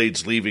Lip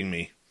Blade's leaving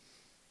me.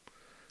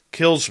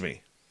 Kills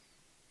me.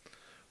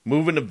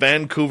 Moving to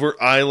Vancouver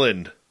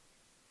Island.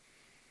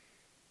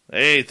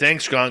 Hey,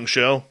 thanks, Gong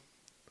Show.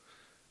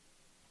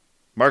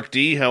 Mark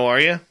D, how are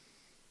you?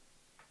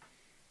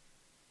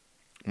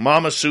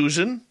 Mama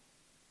Susan.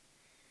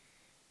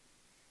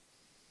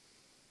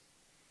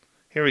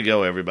 Here we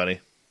go, everybody.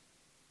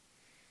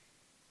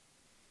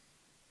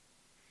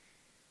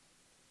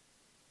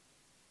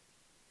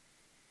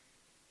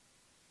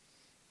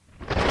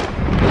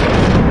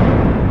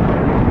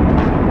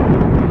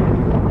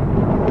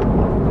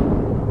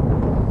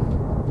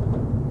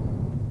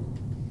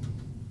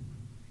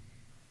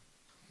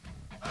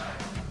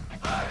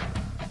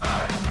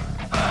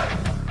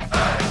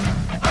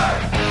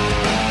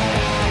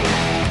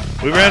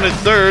 Stranded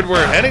Third.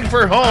 We're heading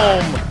for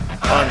home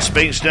on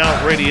Spaced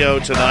Out Radio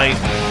tonight.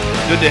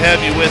 Good to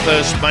have you with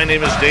us. My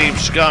name is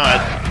Dave Scott.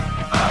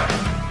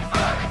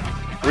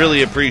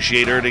 Really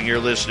appreciate earning your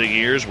listening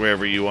ears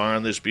wherever you are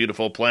on this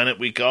beautiful planet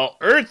we call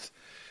Earth.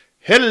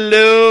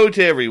 Hello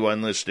to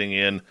everyone listening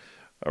in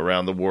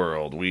around the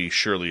world. We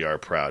surely are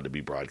proud to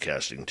be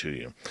broadcasting to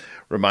you.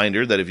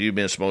 Reminder that if you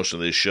missed most of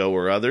this show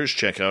or others,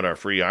 check out our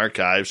free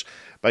archives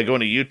by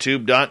going to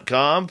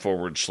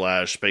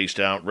youtube.com/Spaced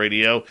Out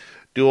Radio.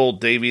 Do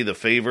old Davey the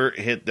favor,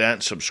 hit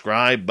that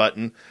subscribe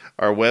button.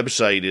 Our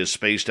website is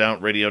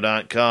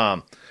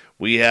spacedoutradio.com.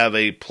 We have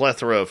a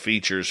plethora of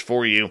features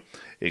for you,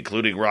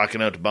 including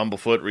rocking out to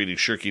Bumblefoot, reading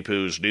Shirky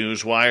Poo's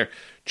Newswire.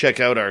 Check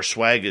out our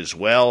swag as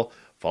well.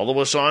 Follow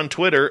us on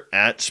Twitter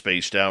at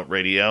Spaced Out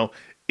Radio,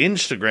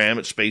 Instagram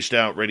at Spaced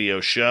Out Radio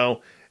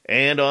Show,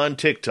 and on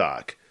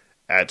TikTok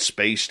at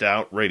Spaced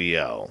Out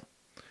Radio.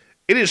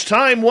 It is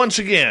time once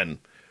again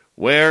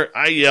where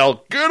I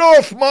yell, "Get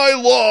off my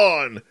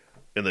lawn!"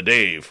 in the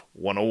Dave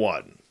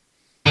 101.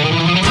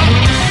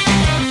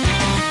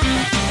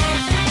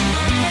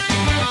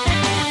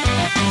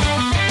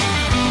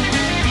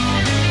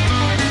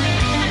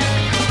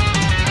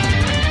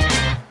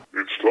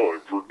 It's time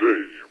for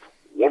Dave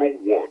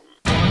 101.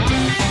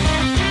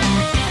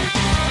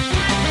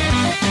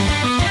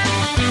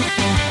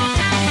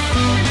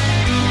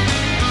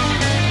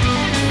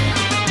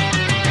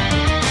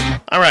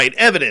 All right,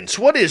 evidence.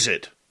 What is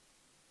it?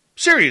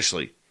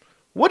 Seriously,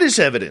 what is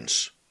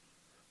evidence?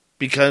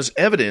 Because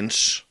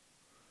evidence...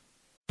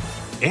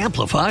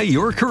 Amplify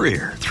your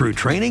career through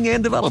training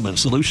and development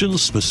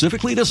solutions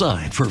specifically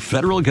designed for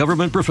federal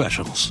government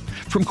professionals.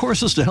 From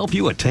courses to help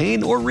you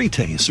attain or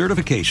retain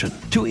certification,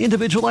 to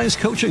individualized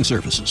coaching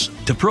services,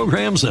 to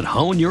programs that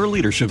hone your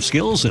leadership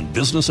skills and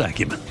business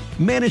acumen,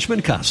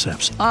 Management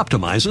Concepts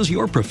optimizes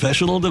your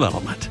professional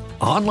development.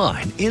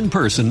 Online, in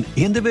person,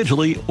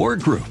 individually, or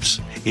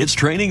groups, it's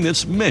training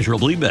that's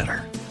measurably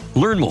better.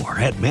 Learn more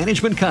at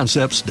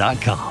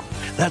managementconcepts.com.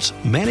 That's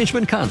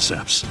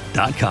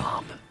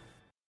managementconcepts.com.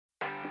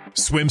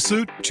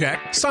 Swimsuit? Check.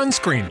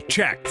 Sunscreen?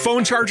 Check.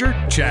 Phone charger?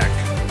 Check.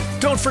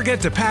 Don't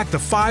forget to pack the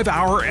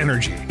 5-Hour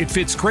Energy. It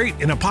fits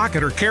great in a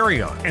pocket or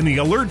carry-on, and the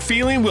alert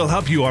feeling will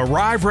help you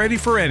arrive ready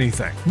for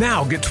anything.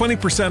 Now get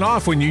 20%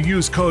 off when you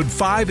use code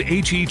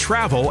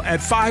 5HETRAVEL at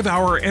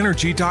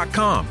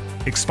 5hourenergy.com.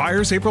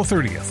 Expires April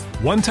 30th.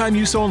 One-time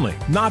use only.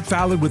 Not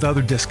valid with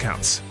other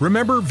discounts.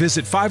 Remember,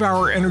 visit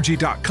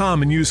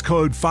 5hourenergy.com and use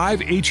code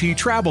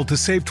 5HETRAVEL to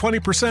save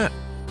 20%.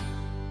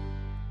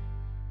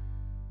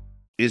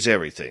 is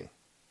everything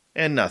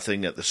and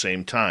nothing at the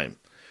same time.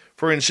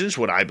 For instance,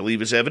 what I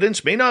believe is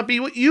evidence may not be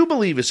what you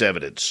believe is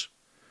evidence.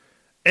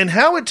 And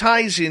how it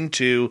ties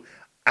into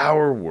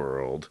our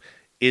world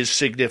is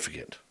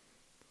significant.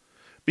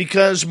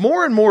 Because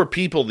more and more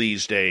people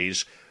these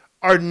days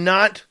are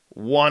not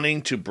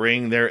wanting to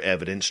bring their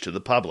evidence to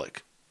the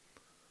public.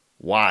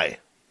 Why?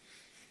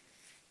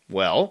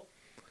 Well,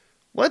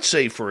 let's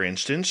say, for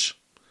instance,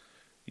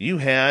 you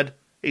had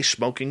a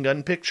smoking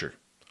gun picture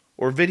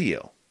or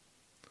video.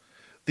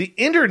 The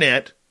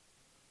internet,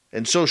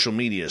 and social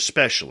media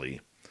especially,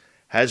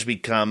 has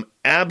become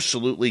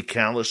absolutely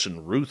callous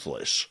and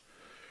ruthless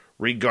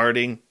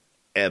regarding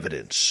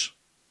evidence.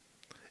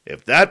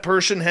 If that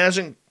person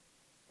hasn't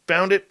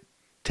found it,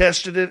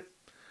 tested it,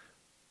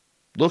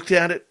 looked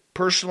at it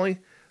personally,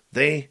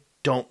 they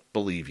don't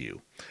believe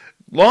you.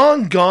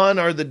 Long gone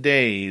are the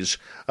days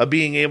of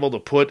being able to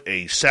put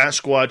a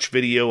Sasquatch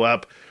video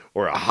up,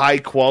 or a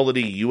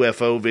high-quality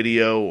UFO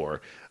video,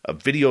 or a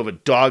video of a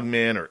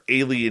dogman or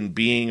alien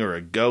being or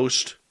a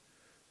ghost,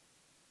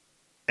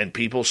 and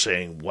people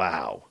saying,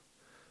 wow,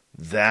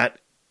 that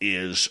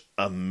is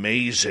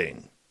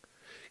amazing.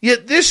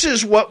 Yet this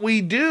is what we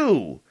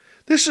do.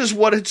 This is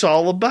what it's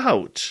all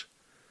about.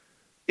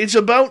 It's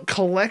about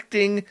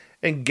collecting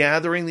and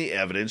gathering the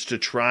evidence to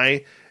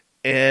try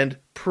and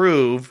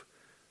prove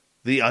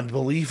the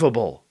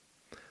unbelievable.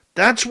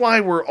 That's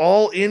why we're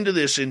all into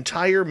this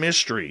entire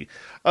mystery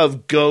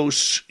of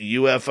ghosts,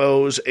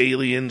 UFOs,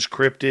 aliens,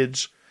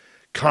 cryptids,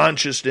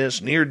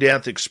 consciousness,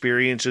 near-death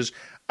experiences,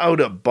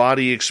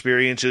 out-of-body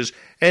experiences,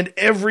 and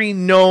every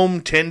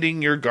gnome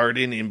tending your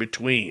garden in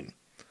between.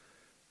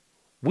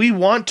 We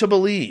want to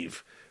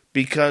believe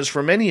because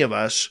for many of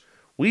us,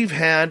 we've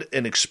had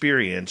an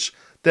experience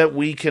that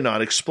we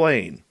cannot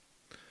explain.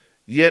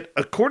 Yet,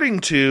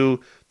 according to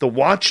the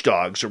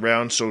watchdogs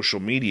around social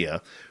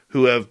media,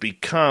 who have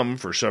become,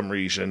 for some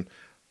reason,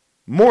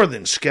 more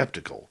than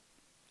skeptical,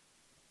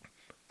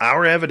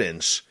 our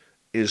evidence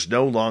is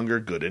no longer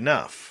good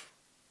enough.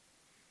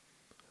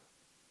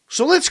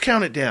 So let's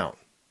count it down.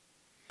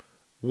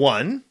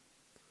 1,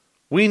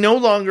 we no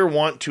longer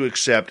want to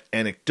accept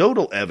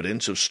anecdotal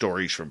evidence of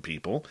stories from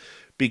people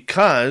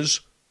because,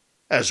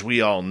 as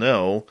we all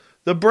know,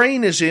 the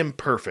brain is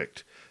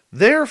imperfect.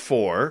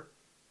 Therefore,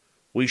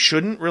 we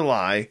shouldn't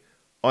rely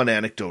on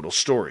anecdotal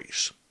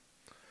stories.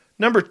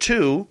 Number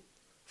 2,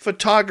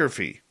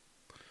 photography.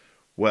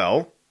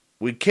 Well,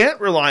 we can't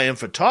rely on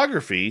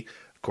photography,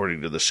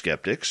 according to the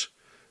skeptics,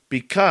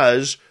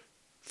 because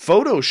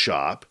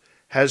Photoshop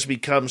has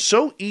become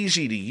so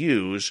easy to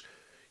use,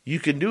 you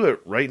can do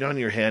it right on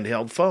your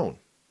handheld phone.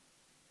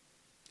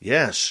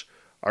 Yes,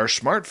 our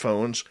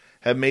smartphones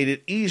have made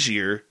it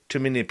easier to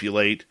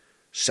manipulate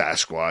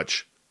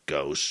Sasquatch,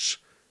 ghosts,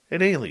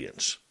 and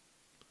aliens.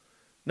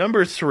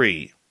 Number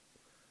 3,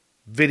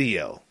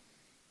 video.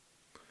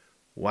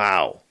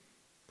 Wow.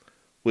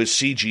 With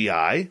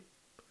CGI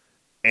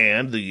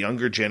and the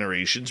younger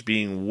generations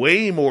being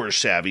way more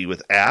savvy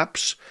with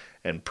apps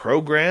and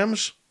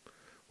programs,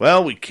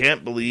 well, we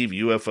can't believe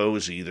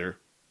UFOs either.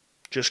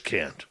 Just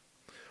can't.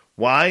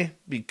 Why?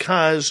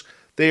 Because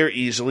they are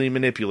easily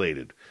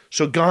manipulated.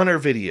 So gone are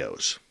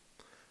videos.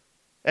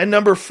 And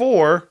number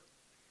 4,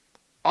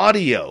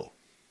 audio.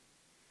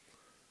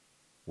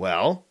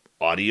 Well,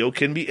 audio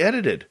can be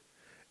edited.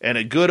 And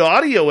a good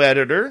audio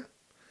editor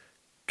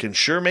can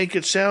sure make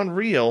it sound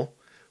real,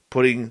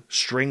 putting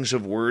strings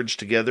of words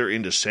together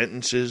into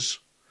sentences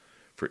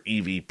for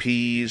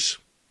EVPs,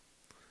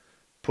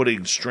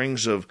 putting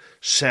strings of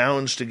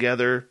sounds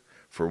together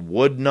for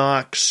wood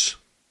knocks.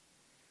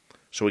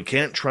 So we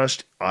can't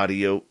trust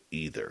audio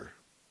either.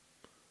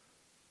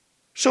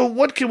 So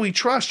what can we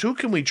trust? Who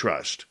can we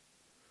trust?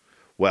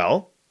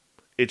 Well,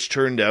 it's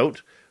turned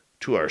out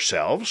to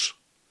ourselves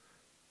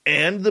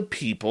and the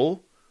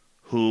people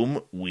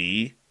whom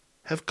we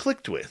have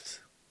clicked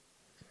with.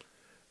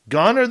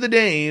 Gone are the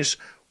days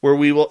where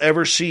we will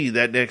ever see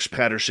that next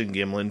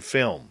Patterson-Gimlin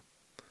film,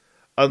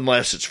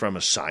 unless it's from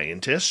a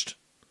scientist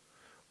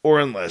or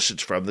unless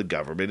it's from the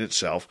government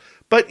itself.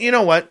 But you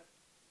know what?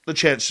 The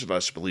chances of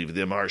us believing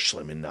them are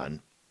slim and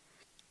none.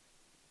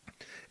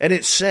 And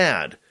it's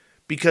sad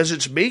because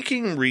it's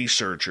making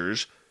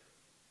researchers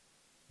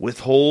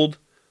withhold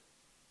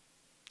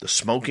the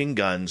smoking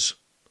guns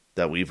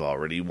that we've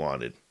already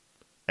wanted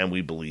and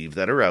we believe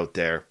that are out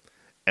there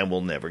and we'll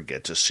never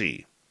get to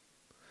see.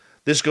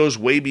 This goes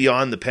way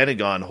beyond the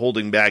Pentagon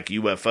holding back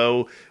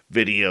UFO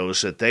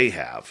videos that they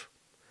have,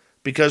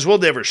 because we'll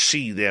never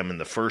see them in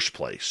the first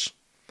place.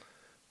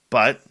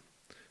 But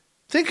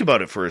think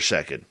about it for a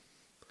second.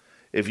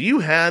 If you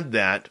had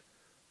that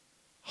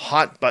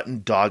hot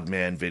button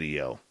Dogman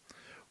video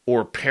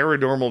or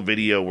paranormal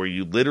video where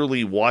you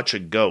literally watch a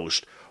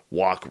ghost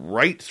walk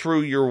right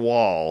through your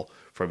wall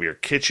from your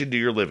kitchen to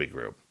your living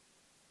room,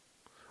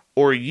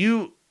 or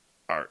you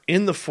are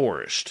in the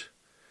forest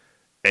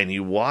and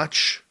you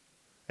watch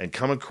and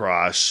come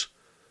across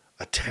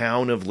a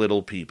town of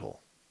little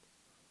people,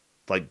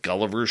 like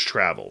Gulliver's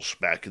Travels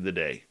back in the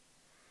day,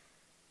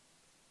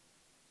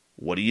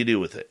 what do you do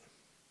with it?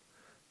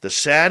 The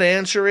sad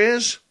answer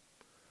is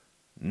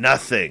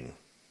nothing.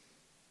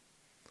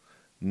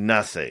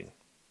 Nothing.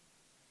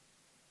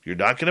 You're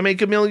not going to make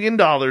 $1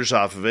 million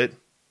off of it.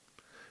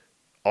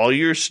 All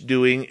you're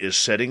doing is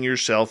setting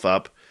yourself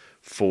up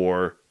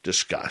for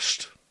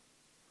disgust.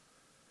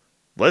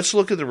 Let's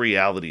look at the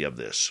reality of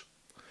this.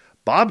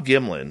 Bob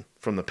Gimlin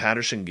from the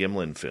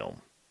Patterson-Gimlin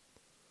film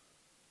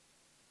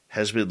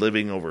has been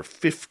living over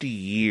 50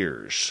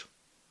 years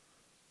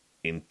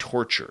in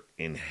torture,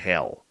 in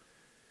hell.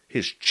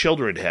 His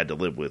children had to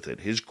live with it.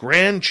 His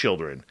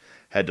grandchildren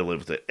had to live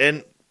with it.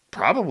 And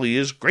probably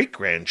his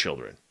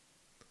great-grandchildren.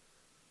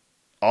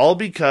 All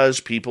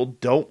because people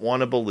don't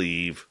want to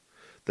believe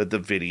that the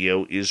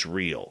video is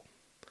real.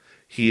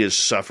 He has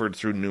suffered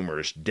through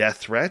numerous death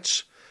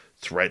threats,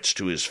 threats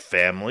to his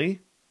family,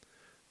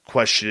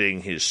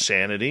 questioning his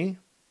sanity,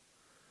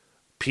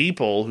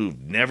 people who've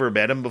never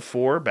met him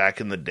before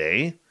back in the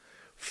day,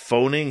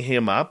 phoning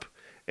him up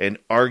and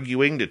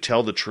arguing to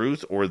tell the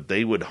truth or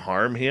they would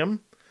harm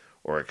him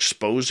or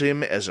expose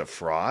him as a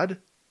fraud.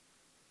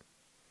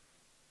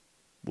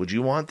 Would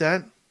you want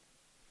that?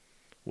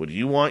 Would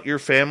you want your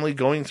family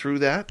going through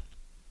that?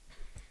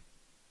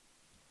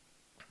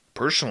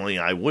 Personally,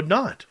 I would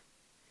not.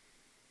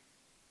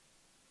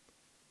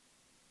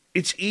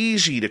 It's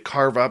easy to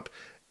carve up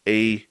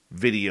a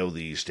video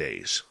these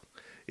days.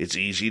 It's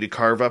easy to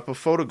carve up a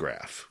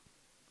photograph.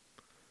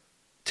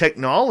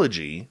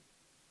 Technology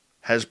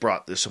has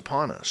brought this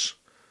upon us.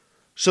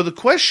 So the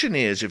question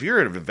is, if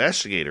you're an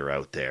investigator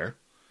out there,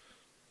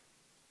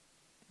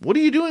 what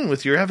are you doing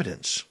with your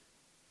evidence?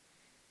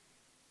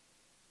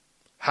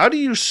 How do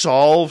you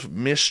solve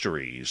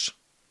mysteries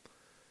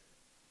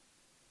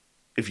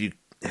if you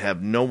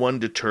have no one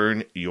to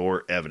turn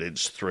your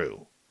evidence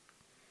through?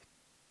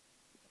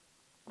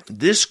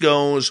 This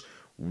goes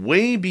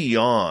way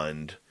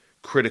beyond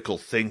critical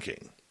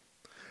thinking,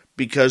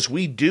 because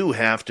we do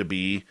have to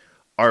be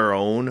our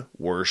own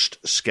worst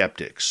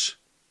skeptics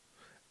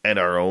and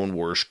our own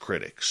worst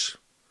critics.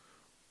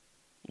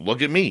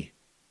 Look at me.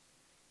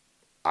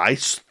 I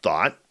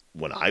thought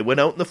when I went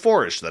out in the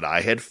forest that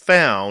I had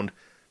found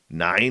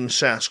 9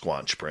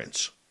 Sasquatch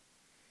prints.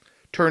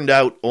 Turned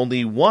out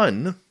only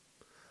 1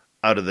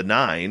 out of the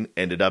 9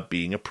 ended up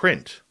being a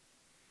print.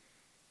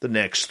 The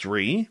next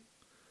 3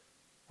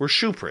 were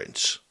shoe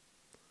prints.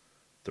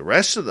 The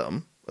rest of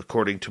them,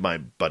 according to my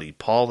buddy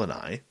Paul and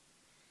I,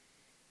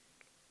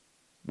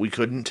 we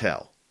couldn't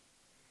tell.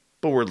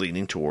 But we're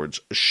leaning towards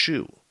a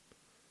shoe.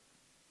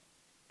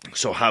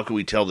 So how can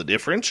we tell the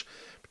difference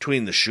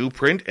between the shoe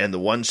print and the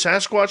one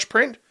Sasquatch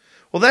print?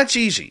 Well, that's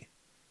easy.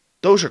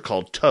 Those are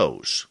called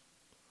toes.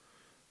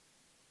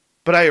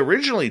 But I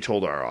originally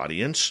told our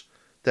audience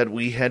that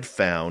we had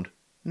found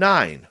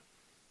 9.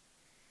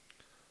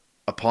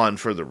 Upon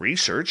further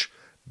research,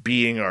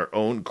 being our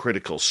own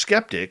critical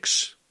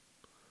skeptics,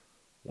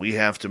 we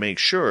have to make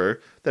sure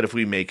that if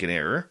we make an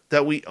error,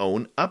 that we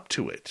own up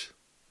to it.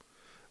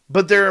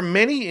 But there are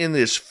many in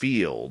this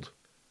field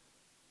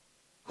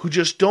who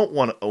just don't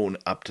want to own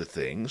up to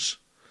things.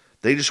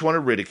 They just want to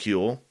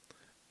ridicule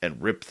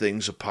and rip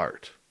things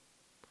apart.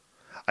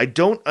 I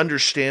don't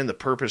understand the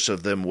purpose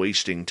of them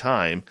wasting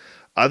time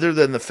other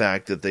than the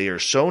fact that they are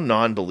so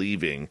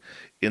non-believing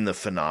in the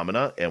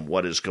phenomena and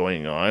what is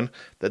going on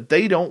that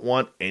they don't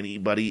want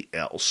anybody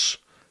else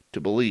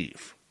to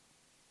believe.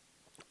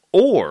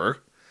 Or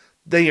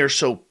they are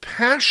so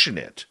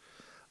passionate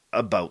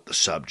about the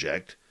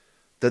subject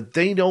that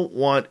they don't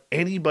want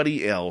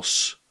anybody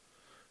else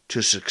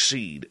to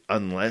succeed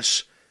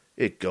unless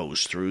it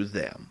goes through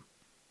them.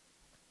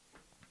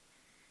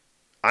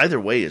 Either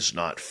way is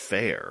not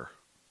fair.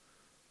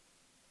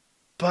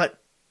 But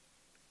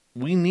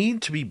we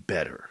need to be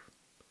better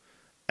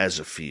as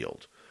a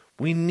field.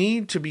 We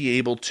need to be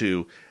able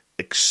to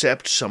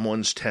accept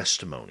someone's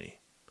testimony.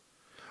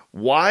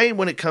 Why,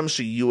 when it comes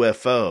to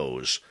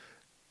UFOs,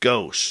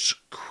 ghosts,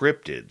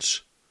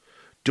 cryptids,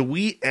 do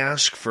we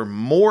ask for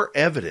more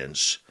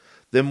evidence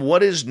than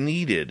what is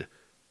needed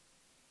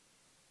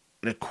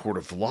in a court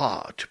of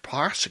law to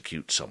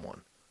prosecute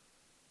someone?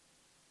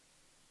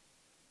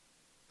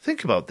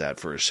 Think about that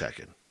for a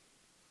second.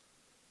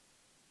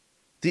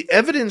 The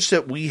evidence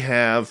that we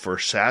have for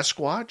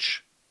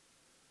Sasquatch,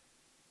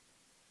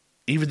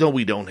 even though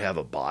we don't have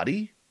a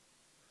body,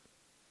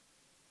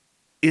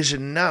 is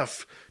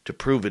enough to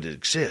prove it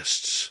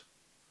exists.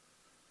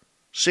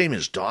 Same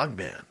as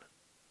Dogman.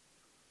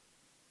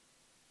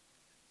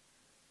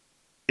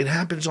 It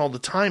happens all the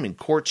time in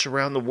courts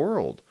around the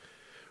world,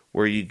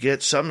 where you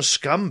get some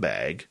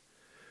scumbag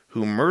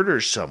who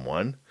murders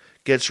someone,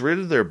 gets rid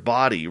of their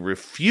body,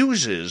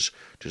 refuses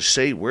to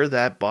say where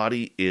that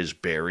body is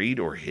buried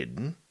or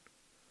hidden,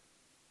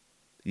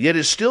 yet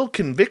is still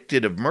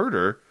convicted of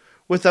murder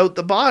without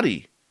the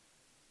body.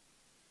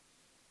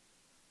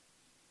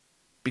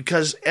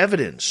 Because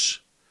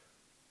evidence,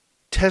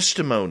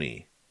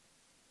 testimony.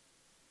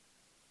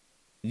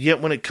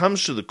 Yet when it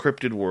comes to the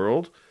cryptid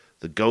world,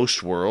 the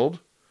ghost world,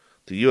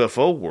 the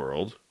UFO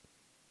world,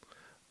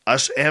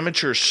 us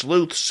amateur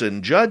sleuths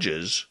and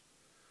judges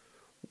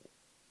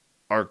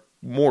are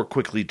more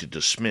quickly to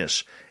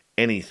dismiss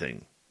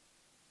anything.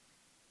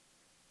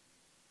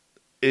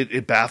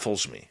 It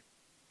baffles me.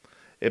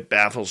 It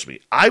baffles me.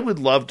 I would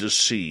love to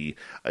see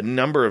a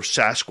number of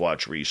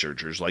Sasquatch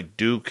researchers like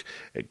Duke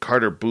and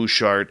Carter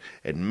Bouchard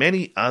and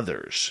many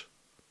others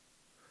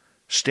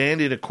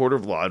stand in a court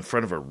of law in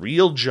front of a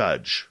real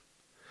judge,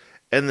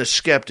 and the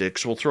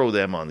skeptics will throw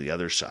them on the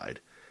other side.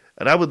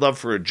 And I would love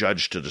for a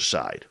judge to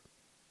decide.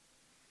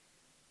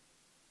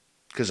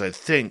 Because I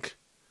think,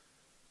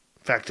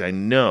 in fact, I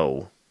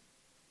know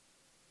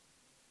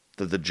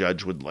that the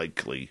judge would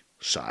likely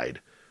side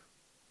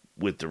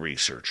with the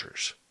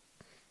researchers.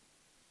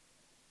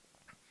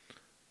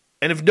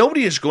 And if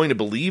nobody is going to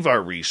believe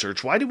our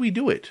research, why do we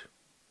do it?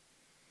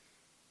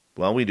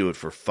 Well, we do it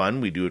for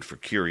fun. We do it for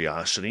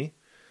curiosity.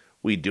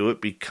 We do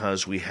it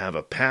because we have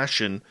a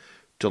passion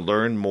to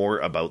learn more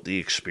about the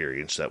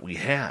experience that we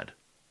had.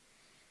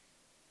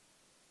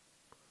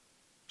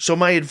 So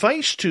my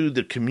advice to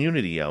the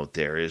community out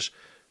there is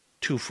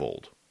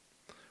twofold.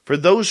 For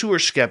those who are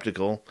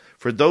skeptical,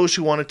 for those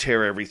who want to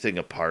tear everything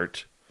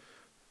apart,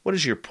 what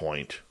is your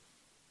point?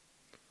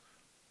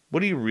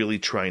 What are you really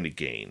trying to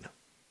gain?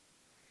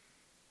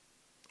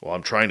 Well,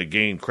 I'm trying to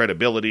gain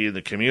credibility in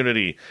the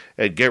community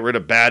and get rid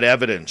of bad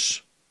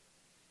evidence.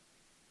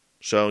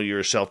 So you're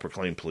a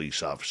self-proclaimed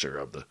police officer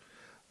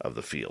of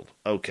the field.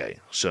 Okay,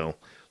 so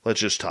let's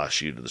just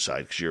toss you to the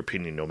side because your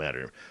opinion, no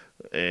matter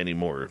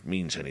anymore,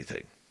 means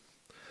anything.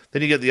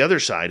 Then you get the other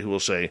side who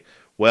will say,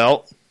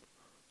 well,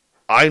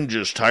 I'm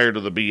just tired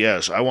of the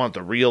BS. I want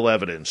the real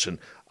evidence, and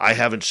I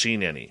haven't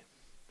seen any.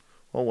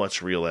 Well,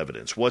 what's real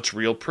evidence? What's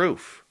real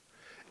proof?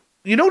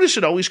 You notice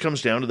it always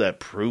comes down to that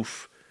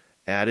proof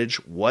adage.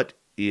 What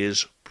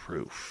is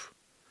proof?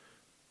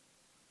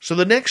 So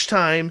the next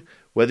time,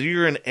 whether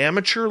you're an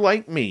amateur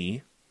like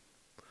me,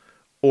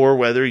 or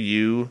whether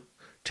you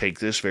take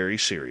this very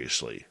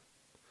seriously,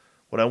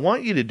 what I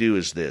want you to do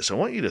is this. I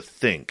want you to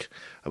think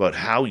about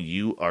how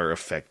you are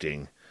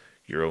affecting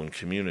your own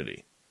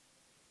community.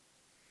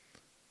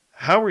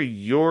 How are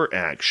your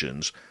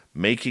actions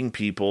making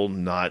people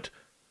not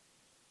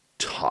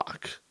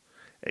talk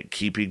and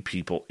keeping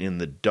people in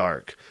the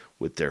dark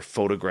with their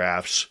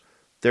photographs,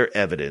 their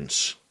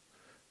evidence,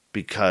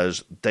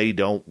 because they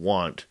don't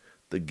want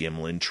the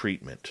Gimlin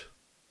treatment.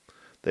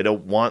 They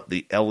don't want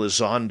the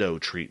Elizondo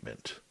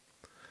treatment.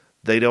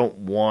 They don't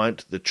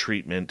want the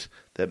treatment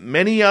that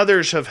many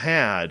others have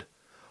had,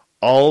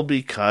 all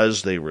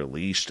because they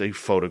released a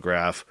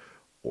photograph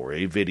or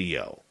a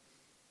video.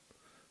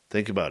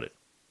 Think about it.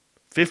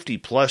 50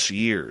 plus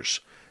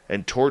years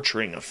and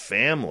torturing a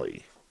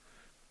family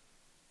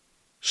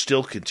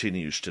still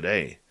continues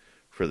today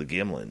for the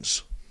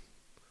Gimlins.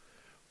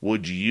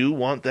 Would you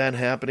want that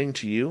happening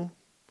to you?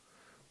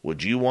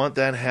 Would you want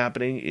that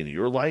happening in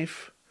your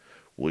life?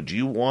 Would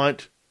you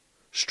want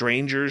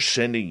strangers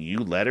sending you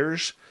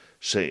letters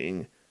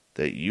saying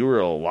that you're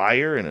a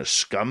liar and a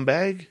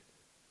scumbag?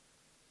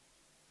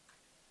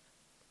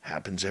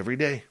 Happens every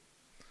day.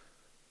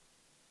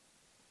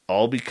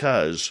 All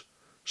because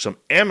some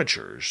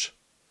amateurs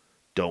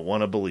don't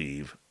want to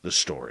believe the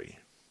story.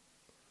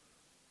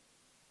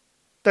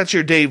 That's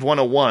your Dave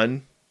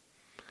 101.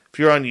 If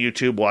you're on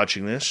YouTube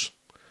watching this,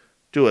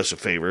 do us a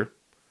favor.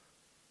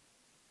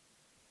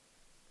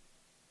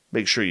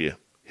 Make sure you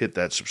hit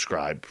that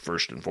subscribe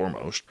first and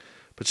foremost.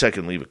 But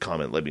second, leave a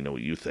comment. Let me know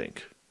what you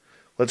think.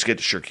 Let's get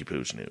to Shirky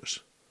Poo's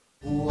news.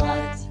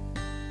 What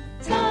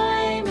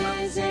time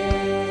is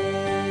it?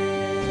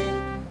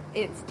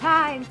 It's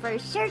time for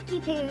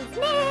Shirky Poo's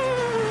news.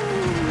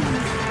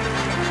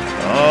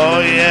 Oh,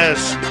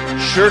 yes.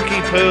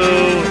 Shirky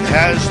Poo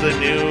has the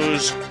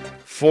news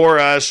for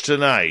us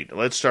tonight.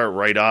 Let's start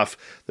right off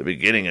the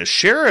beginning. A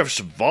sheriff's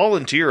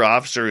volunteer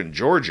officer in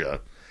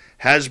Georgia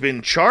has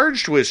been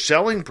charged with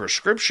selling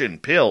prescription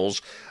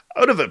pills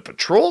out of a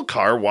patrol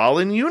car while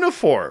in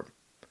uniform.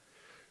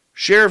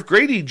 Sheriff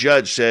Grady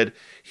Judge said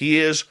he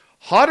is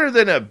hotter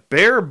than a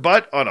bare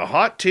butt on a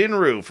hot tin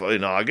roof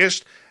in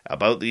August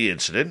about the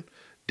incident.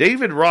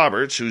 David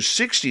Roberts, who's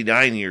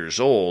 69 years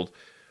old,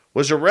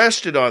 was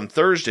arrested on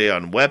Thursday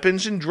on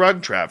weapons and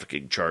drug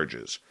trafficking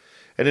charges.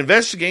 An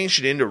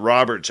investigation into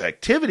Roberts'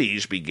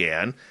 activities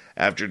began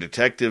after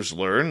detectives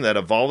learned that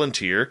a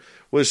volunteer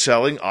was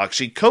selling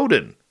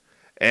oxycodone,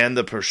 and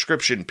the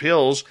prescription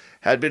pills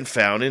had been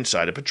found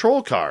inside a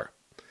patrol car.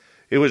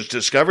 It was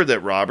discovered that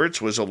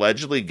Roberts was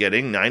allegedly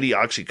getting 90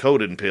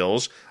 oxycodone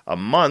pills a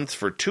month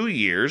for 2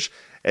 years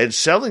and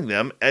selling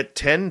them at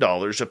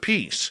 $10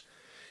 apiece.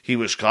 He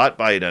was caught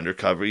by an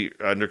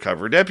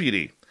undercover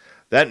deputy.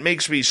 That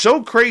makes me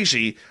so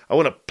crazy, I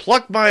want to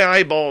pluck my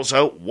eyeballs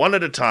out one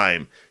at a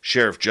time,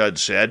 Sheriff Judd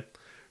said.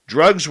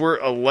 Drugs were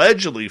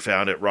allegedly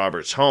found at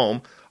Roberts'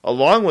 home,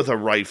 along with a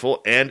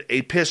rifle and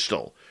a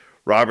pistol.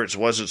 Roberts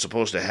wasn't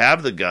supposed to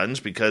have the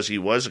guns because he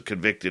was a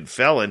convicted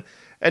felon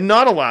and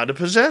not allowed to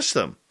possess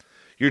them.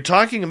 You're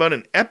talking about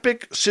an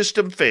epic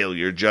system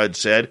failure, Judd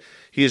said.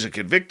 He is a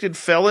convicted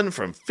felon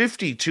from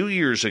 52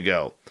 years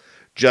ago.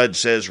 Judd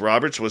says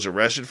Roberts was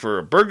arrested for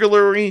a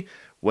burglary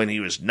when he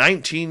was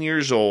 19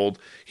 years old.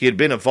 He had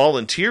been a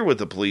volunteer with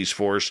the police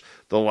force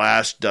the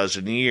last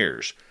dozen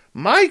years.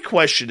 My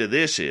question to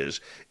this is,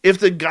 if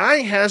the guy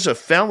has a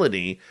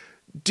felony,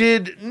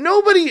 did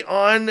nobody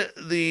on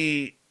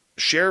the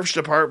sheriff's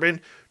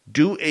department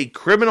do a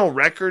criminal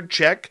record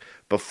check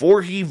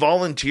before he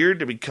volunteered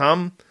to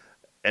become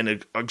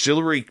an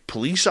auxiliary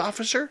police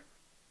officer?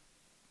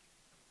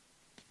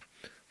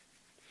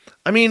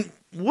 I mean,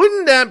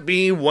 wouldn't that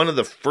be one of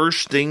the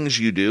first things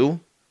you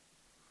do?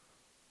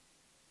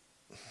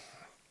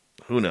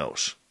 Who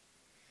knows?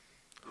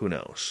 Who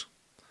knows?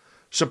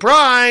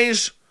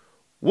 Surprise!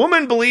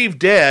 Woman believed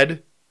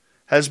dead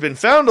has been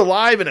found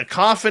alive in a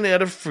coffin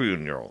at a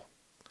funeral.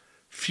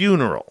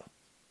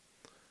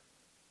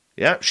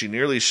 Yeah, she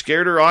nearly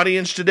scared her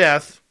audience to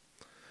death.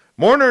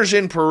 Mourners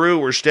in Peru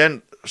were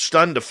stunned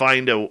to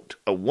find out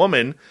a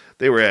woman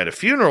they were at a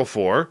funeral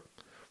for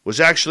was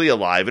actually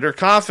alive in her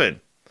coffin.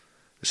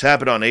 This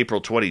happened on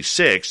April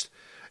 26th.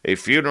 A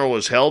funeral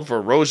was held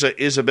for Rosa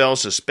Isabel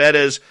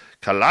Cespedes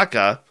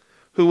Calaca,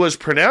 who was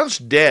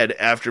pronounced dead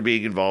after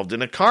being involved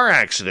in a car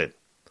accident.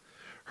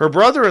 Her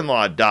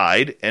brother-in-law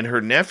died, and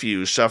her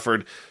nephew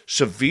suffered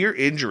severe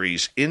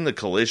injuries in the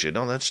collision.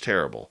 Oh, that's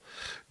terrible.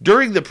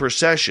 During the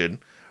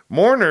procession,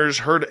 mourners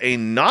heard a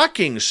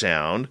knocking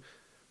sound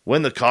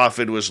when the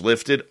coffin was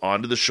lifted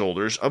onto the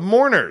shoulders of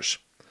mourners.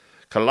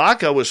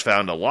 Calaca was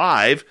found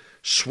alive,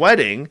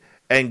 sweating,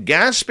 and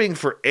gasping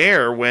for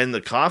air when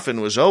the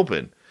coffin was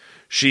open.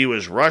 She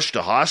was rushed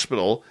to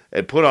hospital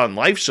and put on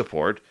life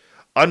support.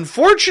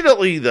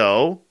 Unfortunately,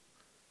 though,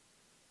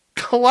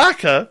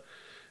 Calaca,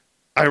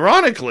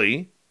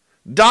 ironically,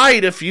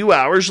 died a few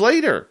hours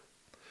later.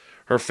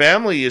 Her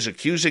family is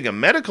accusing a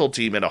medical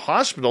team at a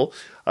hospital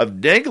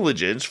of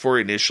negligence for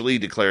initially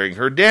declaring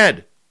her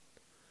dead.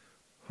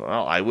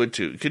 Well, I would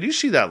too. Could you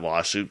see that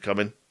lawsuit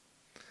coming?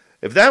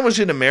 If that was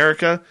in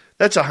America,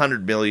 that's a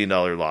 $100 million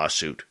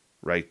lawsuit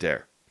right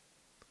there.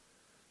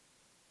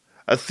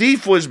 A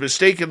thief was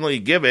mistakenly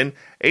given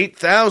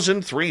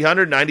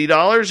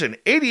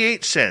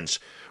 $8,390.88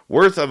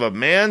 worth of a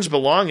man's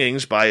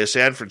belongings by a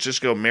San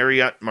Francisco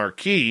Marriott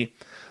Marquis.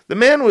 The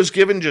man was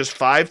given just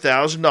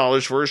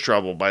 $5,000 for his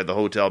trouble by the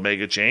hotel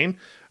mega chain,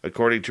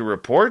 according to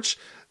reports.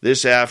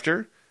 This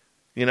after,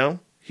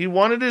 he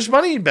wanted his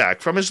money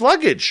back from his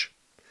luggage.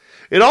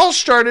 It all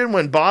started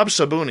when Bob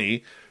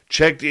Sabuni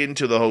checked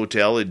into the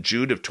hotel in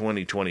June of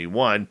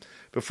 2021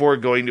 before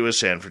going to a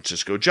San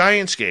Francisco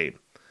Giants game.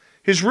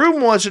 His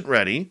room wasn't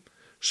ready,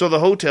 so the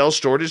hotel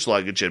stored his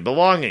luggage and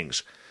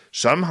belongings.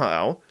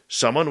 Somehow,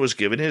 someone was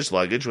given his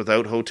luggage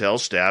without hotel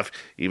staff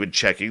even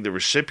checking the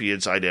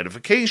recipient's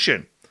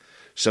identification.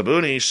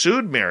 Sabuni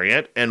sued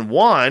Marriott and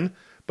won,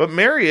 but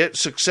Marriott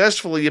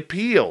successfully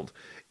appealed.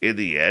 In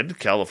the end,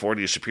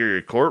 California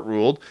Superior Court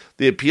ruled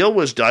the appeal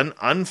was done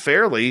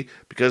unfairly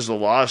because the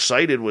law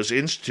cited was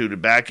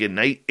instituted back in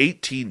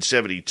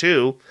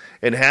 1872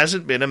 and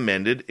hasn't been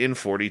amended in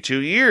 42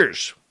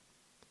 years.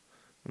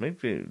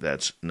 Maybe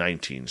that's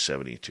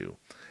 1972.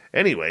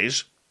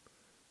 Anyways,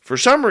 for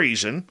some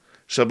reason,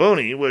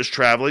 Sabuni was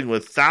traveling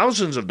with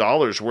thousands of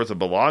dollars worth of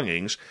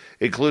belongings,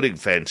 including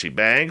fancy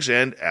bags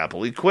and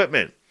Apple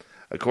equipment.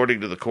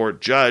 According to the court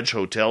judge,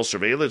 hotel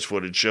surveillance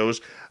footage shows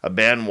a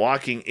man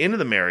walking into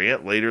the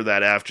Marriott later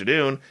that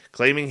afternoon,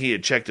 claiming he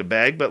had checked a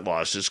bag but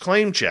lost his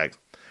claim check.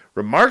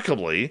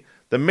 Remarkably,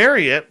 the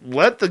Marriott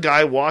let the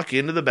guy walk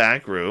into the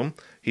back room.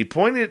 He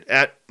pointed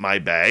at my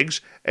bags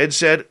and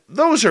said,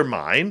 "Those are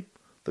mine."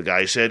 The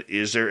guy said,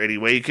 "Is there any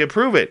way you can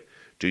prove it?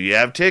 Do you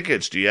have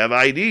tickets? Do you have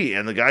ID?"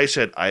 And the guy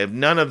said, "I have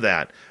none of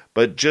that,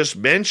 but just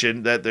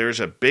mentioned that there's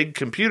a big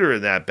computer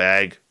in that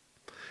bag."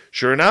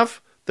 Sure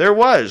enough, there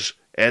was,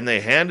 and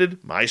they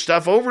handed my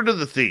stuff over to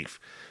the thief.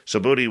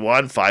 Sabuni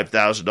won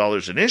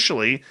 $5,000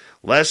 initially,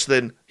 less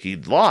than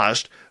he'd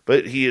lost,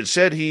 but he had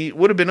said he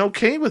would have been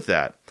okay with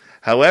that.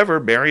 However,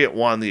 Marriott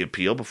won the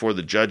appeal before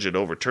the judge had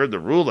overturned the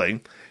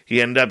ruling.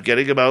 He ended up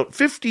getting about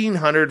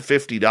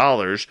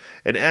 $1,550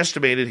 and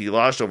estimated he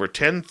lost over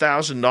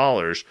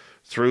 $10,000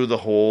 through the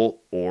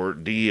whole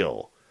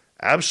ordeal.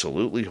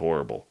 Absolutely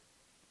horrible.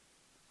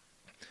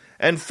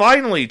 And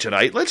finally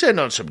tonight, let's end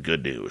on some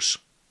good news.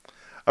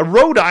 A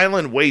Rhode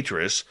Island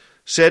waitress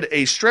said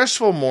a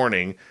stressful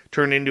morning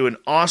turned into an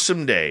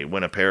awesome day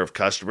when a pair of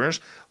customers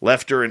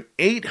left her an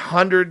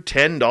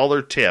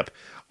 $810 tip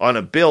on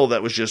a bill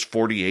that was just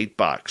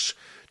 $48.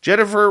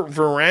 Jennifer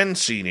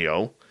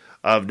Verancino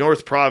of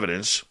North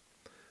Providence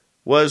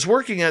was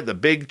working at the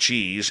Big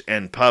Cheese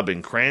and Pub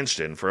in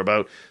Cranston for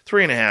about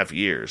 3.5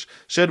 years.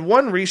 Said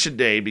one recent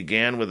day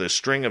began with a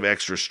string of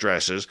extra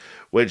stresses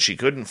when she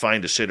couldn't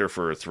find a sitter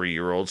for her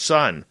 3-year-old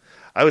son.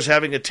 "I was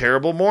having a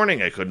terrible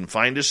morning. I couldn't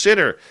find a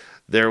sitter.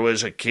 There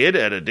was a kid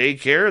at a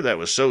daycare that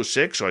was so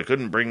sick, so I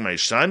couldn't bring my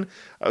son.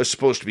 I was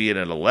supposed to be in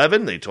at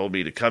 11. They told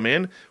me to come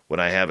in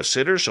when I have a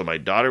sitter, so my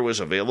daughter was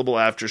available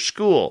after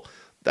school.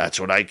 That's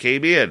when I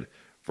came in."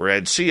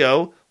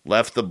 Verancio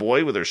left the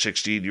boy with her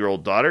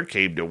 16-year-old daughter,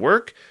 came to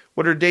work.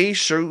 When her day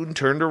soon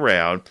turned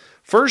around,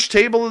 first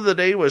table of the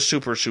day was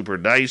super, super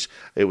nice.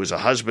 It was a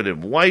husband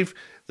and wife.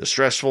 The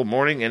stressful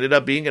morning ended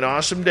up being an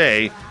awesome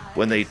day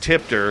when they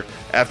tipped her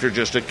after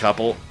just a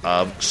couple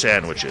of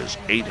sandwiches.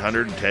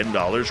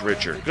 $810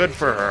 richer. Good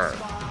for her.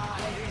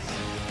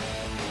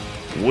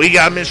 We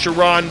got Mr.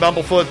 Ron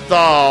Bumblefoot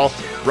Thal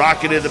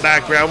rocking in the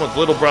background with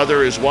Little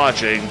Brother is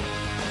Watching.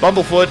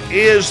 Bumblefoot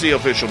is the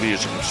official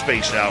music of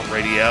Spaced Out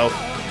Radio,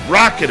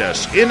 rocking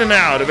us in and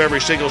out of every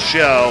single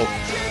show.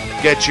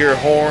 Get your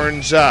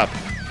horns up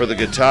for the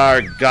guitar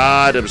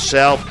god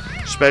himself.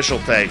 Special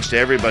thanks to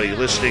everybody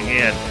listening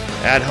in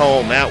at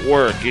home, at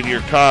work, in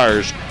your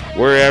cars,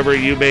 wherever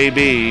you may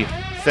be.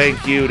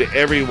 Thank you to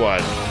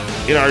everyone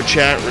in our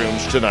chat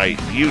rooms tonight.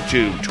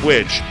 YouTube,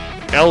 Twitch,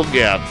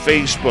 LGAB,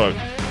 Facebook,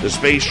 the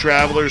Space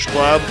Travelers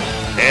Club,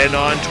 and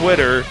on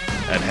Twitter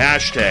at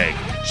hashtag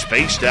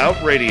Spaced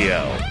Out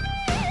Radio.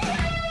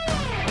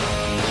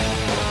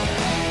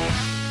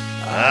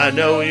 I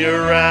know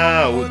you're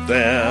out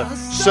there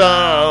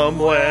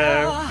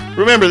somewhere.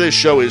 Remember, this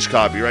show is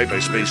copyright by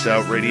Spaced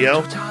Out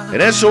Radio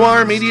and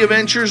SOR Media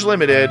Ventures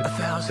Limited.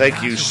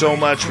 Thank you so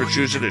much for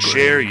choosing to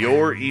share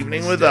your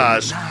evening with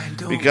us,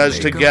 because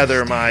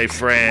together, my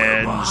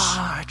friends,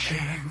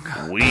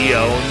 we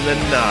own the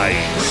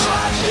night.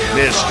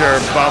 Mr.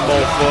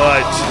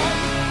 Bumblefoot,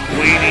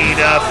 we need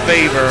a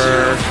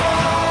favor.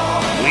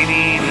 We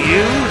need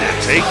you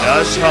to take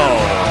us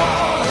home.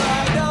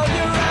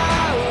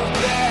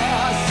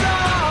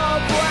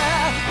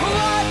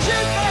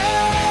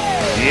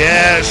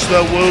 Yes,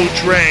 the Woo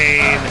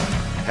Train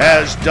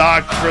has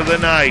docked for the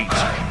night,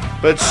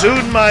 but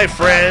soon, my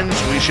friends,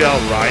 we shall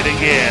ride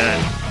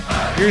again.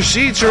 Your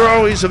seats are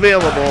always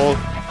available.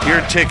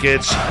 Your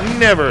tickets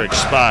never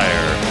expire.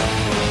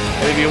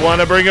 And if you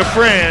want to bring a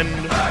friend,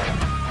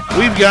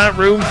 we've got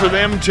room for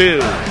them too.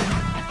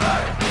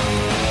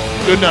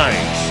 Good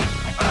night.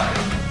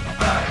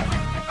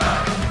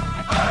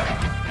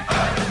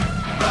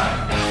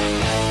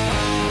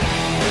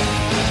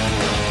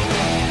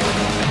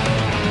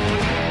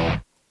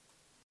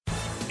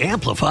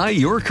 Amplify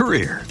your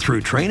career through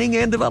training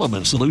and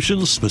development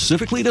solutions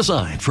specifically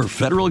designed for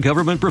federal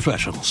government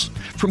professionals.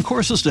 From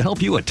courses to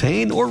help you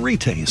attain or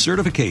retain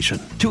certification,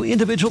 to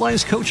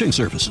individualized coaching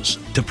services,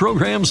 to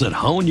programs that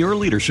hone your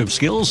leadership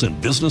skills and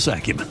business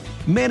acumen,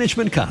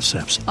 Management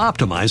Concepts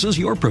optimizes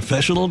your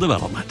professional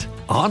development.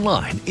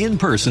 Online, in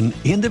person,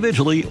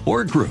 individually,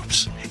 or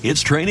groups, it's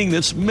training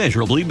that's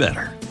measurably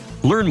better.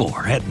 Learn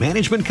more at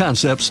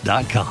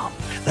managementconcepts.com.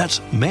 That's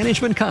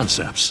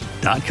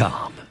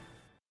managementconcepts.com.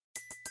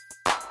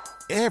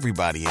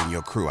 Everybody in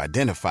your crew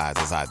identifies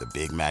as either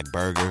Big Mac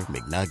Burger,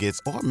 McNuggets,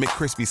 or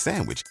McCrispy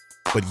Sandwich.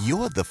 But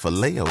you're the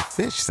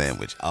Filet-O-Fish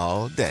Sandwich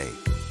all day.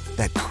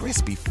 That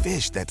crispy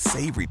fish, that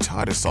savory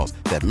tartar sauce,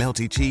 that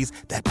melty cheese,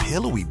 that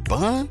pillowy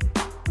bun.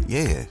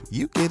 Yeah,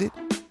 you get it.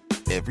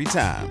 Every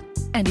time.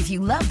 And if you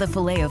love the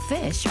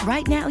Filet-O-Fish,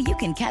 right now you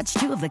can catch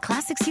 2 of the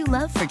classics you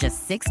love for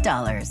just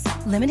 $6.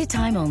 Limited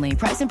time only.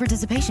 Price and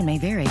participation may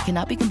vary.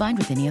 Cannot be combined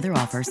with any other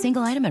offer.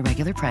 Single item at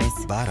regular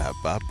price.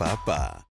 Ba-da-ba-ba-ba.